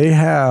 is they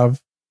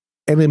have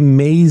an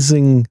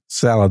amazing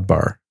salad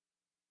bar.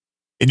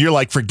 And you're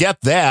like,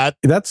 forget that.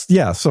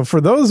 So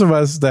for those of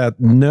us that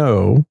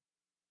know,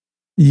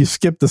 you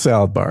skip the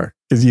salad bar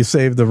because you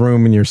save the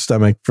room in your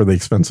stomach for the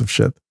expensive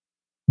shit.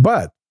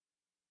 But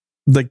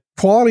the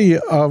quality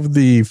of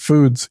the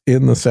foods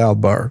in the salad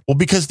bar. Well,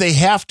 because they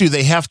have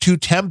to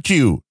tempt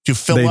you to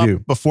fill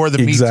up before the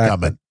meat's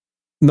coming.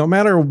 No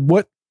matter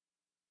what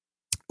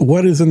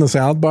is in the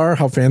salad bar,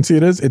 how fancy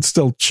it is, it's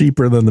still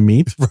cheaper than the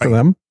meat for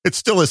them. It's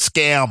still a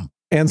scam.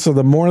 And so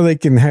the more they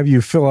can have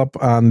you fill up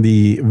on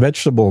the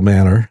vegetable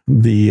manner,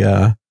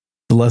 the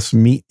less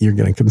meat you're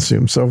going to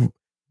consume. So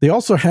they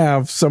also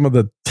have some of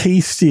the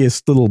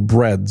tastiest little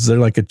breads. They're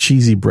like a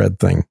cheesy bread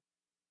thing.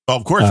 Oh,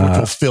 of course, which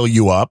will fill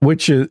you up.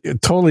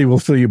 It totally will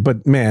fill you.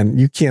 But man,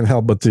 you can't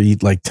help but to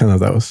eat like 10 of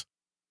those.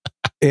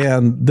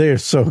 And they're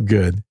so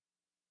good.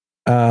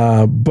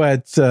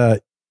 But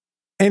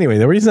anyway,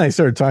 the reason I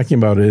started talking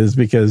about it is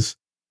because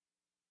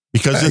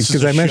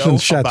I mentioned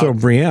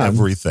Chateaubriand.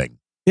 Everything.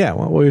 Yeah,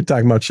 well, we were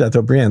talking about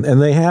Chateaubriand, and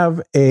they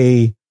have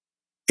a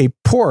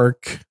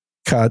pork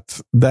cut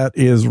that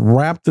is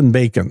wrapped in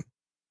bacon,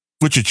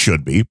 which it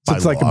should be. So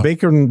it's like a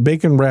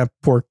bacon wrapped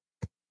pork.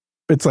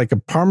 It's like a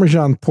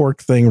Parmesan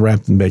pork thing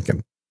wrapped in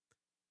bacon.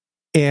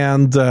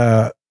 And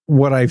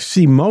what I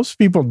see most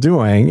people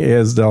doing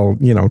is they'll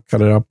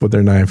cut it up with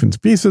their knife into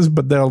pieces,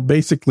 but they'll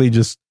basically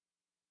just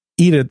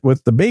eat it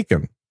with the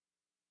bacon,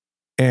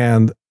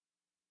 and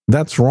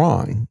that's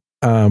wrong.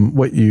 I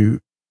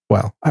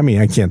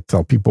can't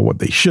tell people what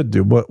they should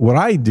do, but what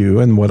I do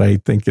and what I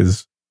think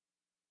is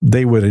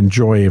they would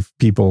enjoy if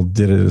people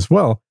did it as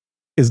well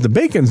is the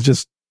bacon's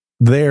just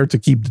there to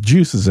keep the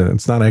juices in it.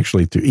 It's not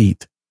actually to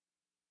eat.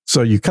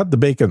 So you cut the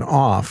bacon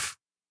off,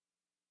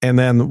 and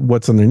then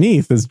what's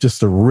underneath is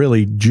just a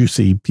really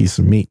juicy piece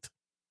of meat.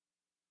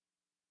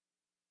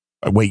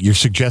 Wait, you're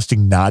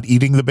suggesting not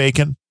eating the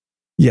bacon?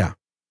 Yeah.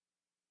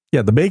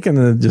 Yeah, the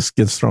bacon just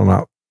gets thrown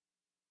out.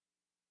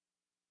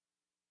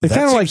 It's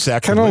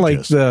kind of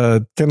like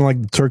the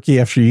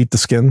turkey after you eat the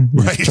skin.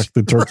 You just chuck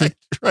the turkey.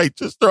 Right.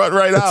 Just throw it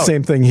right out.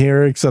 Same thing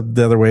here, except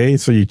the other way.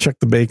 So you chuck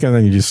the bacon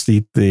and you just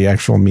eat the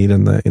actual meat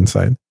in the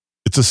inside.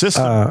 It's a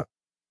system.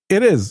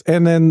 It is.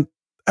 And then,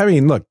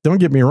 look, don't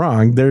get me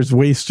wrong. There's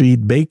ways to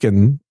eat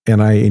bacon,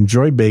 and I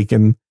enjoy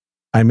bacon.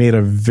 I made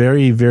a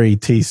very, very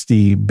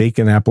tasty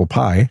bacon apple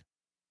pie,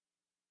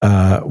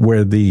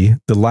 where the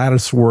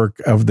lattice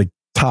work of the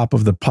top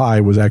of the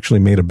pie was actually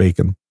made of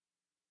bacon.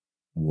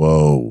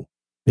 Whoa.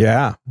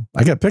 Yeah,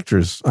 I got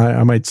pictures.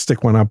 I might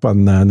stick one up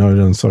on Notre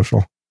Dame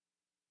Social.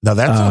 Now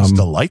that sounds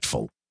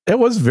delightful. It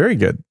was very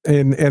good,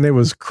 and it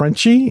was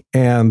crunchy,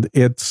 and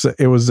it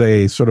was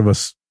a sort of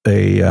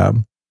a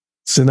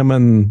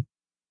cinnamon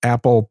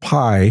apple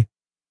pie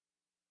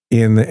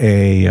in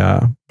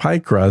a pie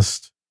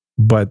crust,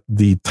 but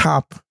the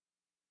top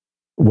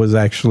was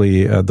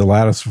actually the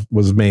lattice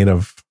was made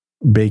of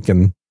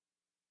bacon.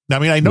 Now,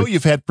 I know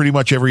you've had pretty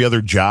much every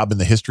other job in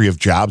the history of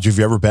jobs. Have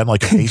you ever been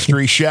like a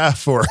pastry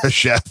chef or a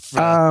chef?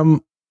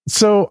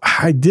 So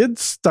I did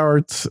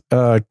start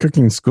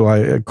cooking school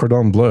at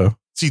Cordon Bleu.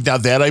 See, now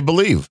that I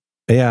believe.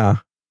 Yeah,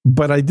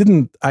 but I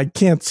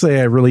can't say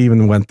I really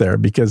even went there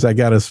because I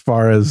got as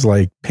far as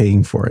like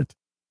paying for it.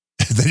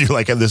 Then you're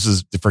like,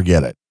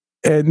 forget it.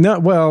 No,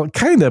 well,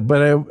 kind of,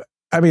 but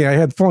I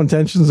had full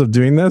intentions of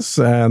doing this.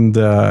 And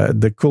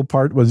the cool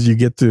part was you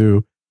get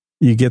to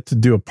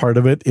do a part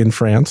of it in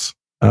France.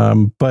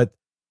 But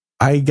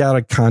I got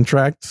a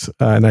contract,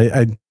 and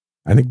I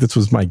think this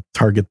was my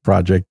Target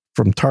project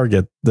from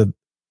Target that,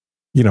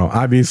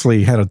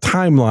 obviously had a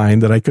timeline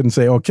that I couldn't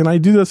say, oh, can I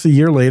do this a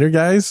year later,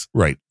 guys?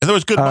 Right. And there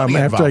was good money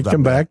after I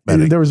come back.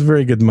 There was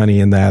very good money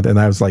in that. And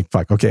I was like,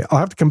 fuck, okay, I'll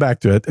have to come back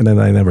to it. And then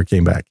I never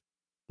came back.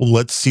 Well,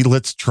 let's see.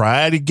 Let's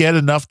try to get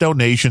enough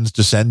donations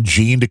to send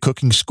Gene to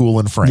cooking school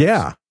in France.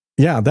 Yeah.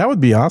 Yeah. That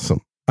would be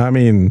awesome.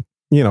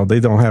 They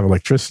don't have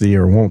electricity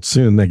or won't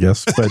soon, I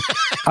guess. But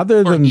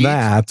other than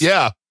that,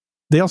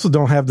 they also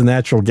don't have the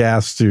natural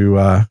gas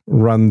to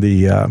run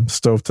the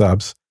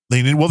stovetops.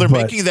 They're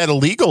making that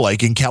illegal,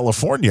 like in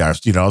California,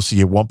 so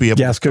you won't be able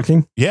gas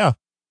cooking. Yeah.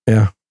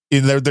 Yeah.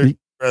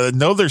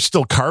 And there's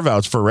still carve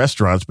outs for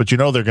restaurants, but they're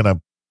going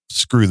to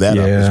screw that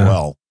up as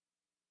well.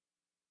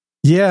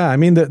 Yeah.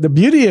 The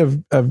beauty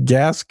of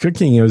gas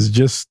cooking is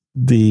just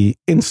the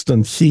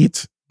instant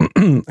heat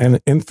and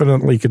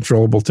infinitely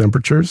controllable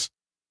temperatures.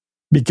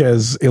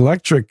 Because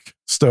electric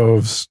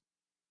stoves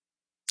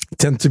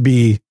tend to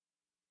be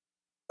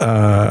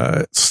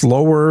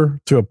slower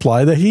to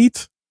apply the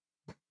heat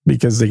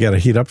because they got to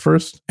heat up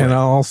first. And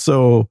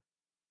also,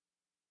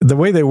 the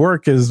way they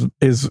work is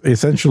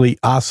essentially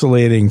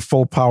oscillating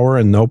full power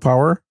and no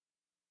power.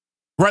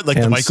 Right,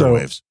 like the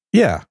microwaves.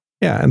 Yeah.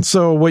 And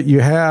so what you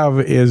have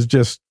is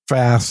just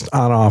fast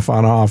on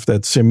off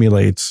that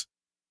simulates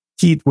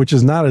heat, which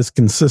is not as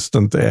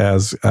consistent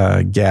as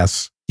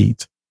gas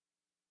heat.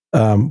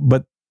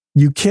 But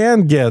you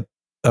can get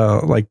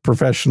like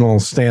professional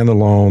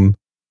standalone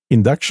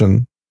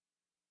induction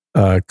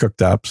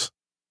cooktops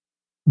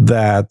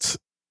that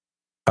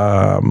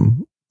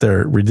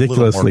they're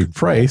ridiculously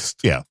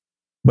priced. Yeah.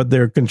 But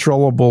they're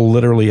controllable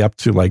literally up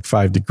to like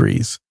 5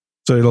 degrees.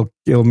 So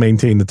it'll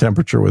maintain the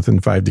temperature within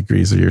 5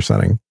 degrees of your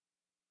setting.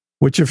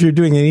 Which, if you're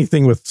doing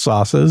anything with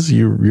sauces,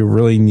 you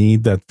really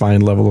need that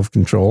fine level of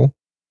control.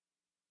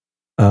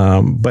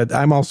 But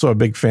I'm also a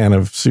big fan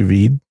of sous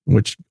vide,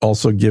 which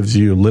also gives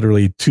you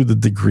literally to the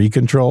degree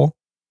control.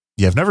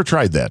 Yeah, I've never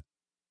tried that.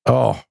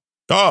 Oh.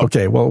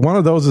 Okay. Well, one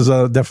of those is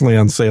definitely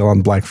on sale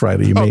on Black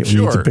Friday. You may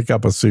need to pick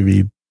up a sous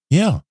vide.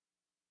 Yeah.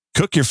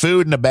 Cook your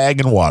food in a bag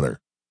and water.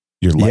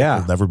 Your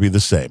life will never be the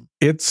same.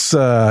 It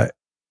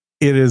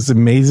is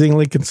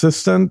amazingly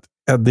consistent.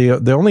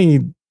 The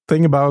only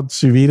thing about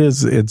sous vide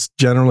is it's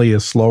generally a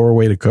slower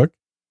way to cook.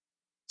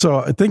 So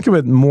I think of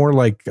it more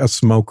like a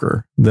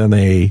smoker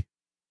than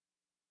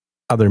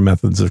other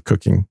methods of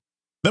cooking.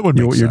 That would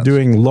make sense. You're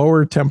doing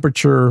lower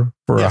temperature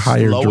for a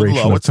higher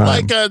duration of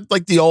time. It's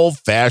like the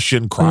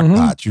old-fashioned crock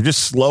pot. You're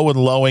just slow and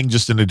lowing,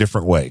 just in a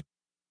different way.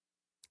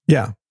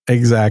 Yeah,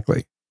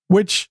 exactly.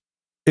 Which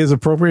is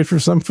appropriate for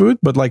some food,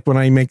 but like when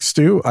I make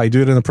stew, I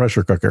do it in a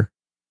pressure cooker.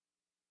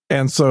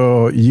 And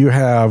so you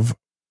have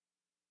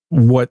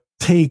what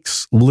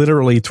takes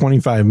literally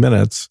 25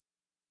 minutes,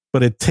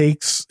 but it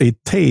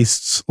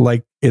tastes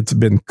like it's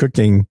been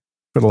cooking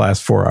for the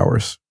last 4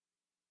 hours.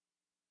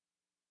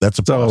 That's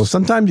a plus. So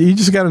sometimes you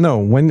just got to know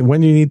when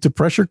you need to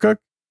pressure cook,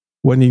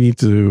 when you need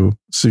to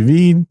sous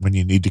vide, when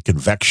you need to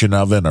convection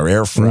oven or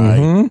air fry.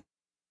 Mm-hmm.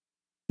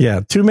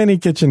 Yeah, too many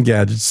kitchen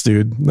gadgets,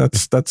 dude.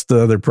 That's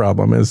the other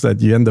problem, is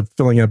that you end up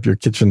filling up your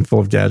kitchen full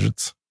of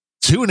gadgets.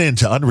 Tune in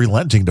to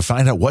Unrelenting to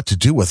find out what to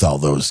do with all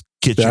those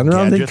kitchen gadgets. The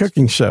Unrelenting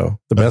Cooking Show,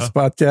 the best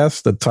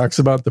podcast that talks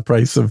about the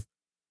price of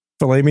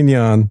filet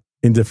mignon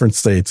in different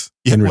states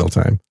in real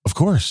time. Of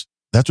course.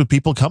 That's what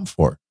people come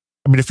for.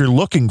 I mean, if you're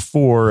looking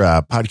for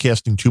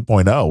Podcasting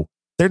 2.0,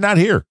 they're not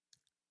here.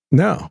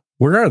 No.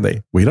 Where are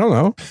they? We don't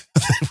know.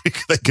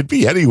 They could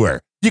be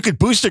anywhere. You could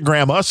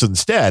Boostergram us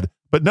instead,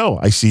 but no,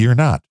 I see you're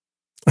not.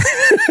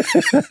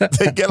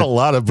 They get a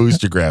lot of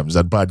Boostergrams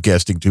on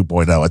Podcasting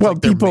 2.0.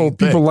 Well,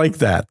 people like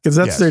that because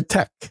that's their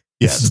tech.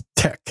 Yes.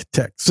 Tech.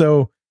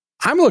 So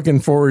I'm looking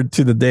forward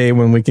to the day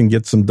when we can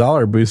get some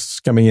dollar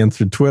boosts coming in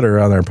through Twitter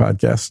on our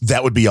podcast.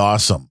 That would be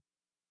awesome.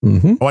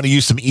 Mm-hmm. I want to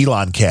use some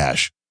Elon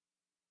cash.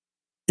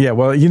 Yeah,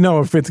 well,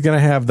 if it's going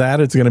to have that,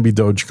 it's going to be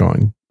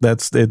Dogecoin.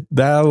 That's it.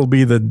 That'll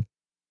be the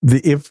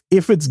if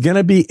it's going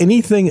to be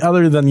anything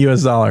other than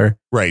US dollar,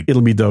 right?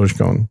 It'll be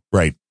Dogecoin.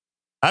 Right.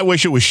 I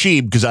wish it was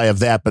Sheeb because I have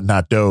that, but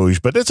not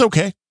Doge. But it's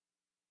okay.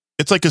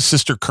 It's like a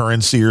sister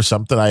currency or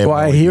something.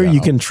 I hear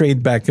you can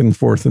trade back and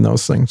forth in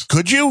those things.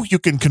 Could you? You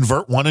can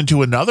convert one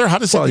into another? How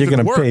does that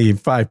even work? Well, you're going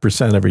to pay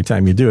 5% every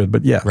time you do it,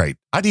 but yeah. Right.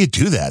 How do you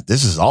do that?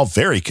 This is all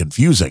very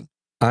confusing.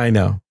 I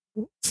know.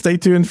 Stay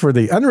tuned for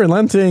the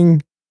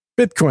Unrelenting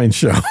Bitcoin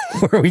Show,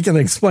 where we can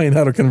explain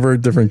how to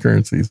convert different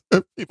currencies.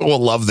 People will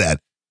love that.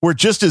 We're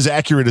just as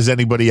accurate as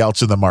anybody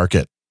else in the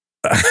market.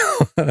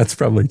 That's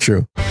probably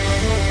true.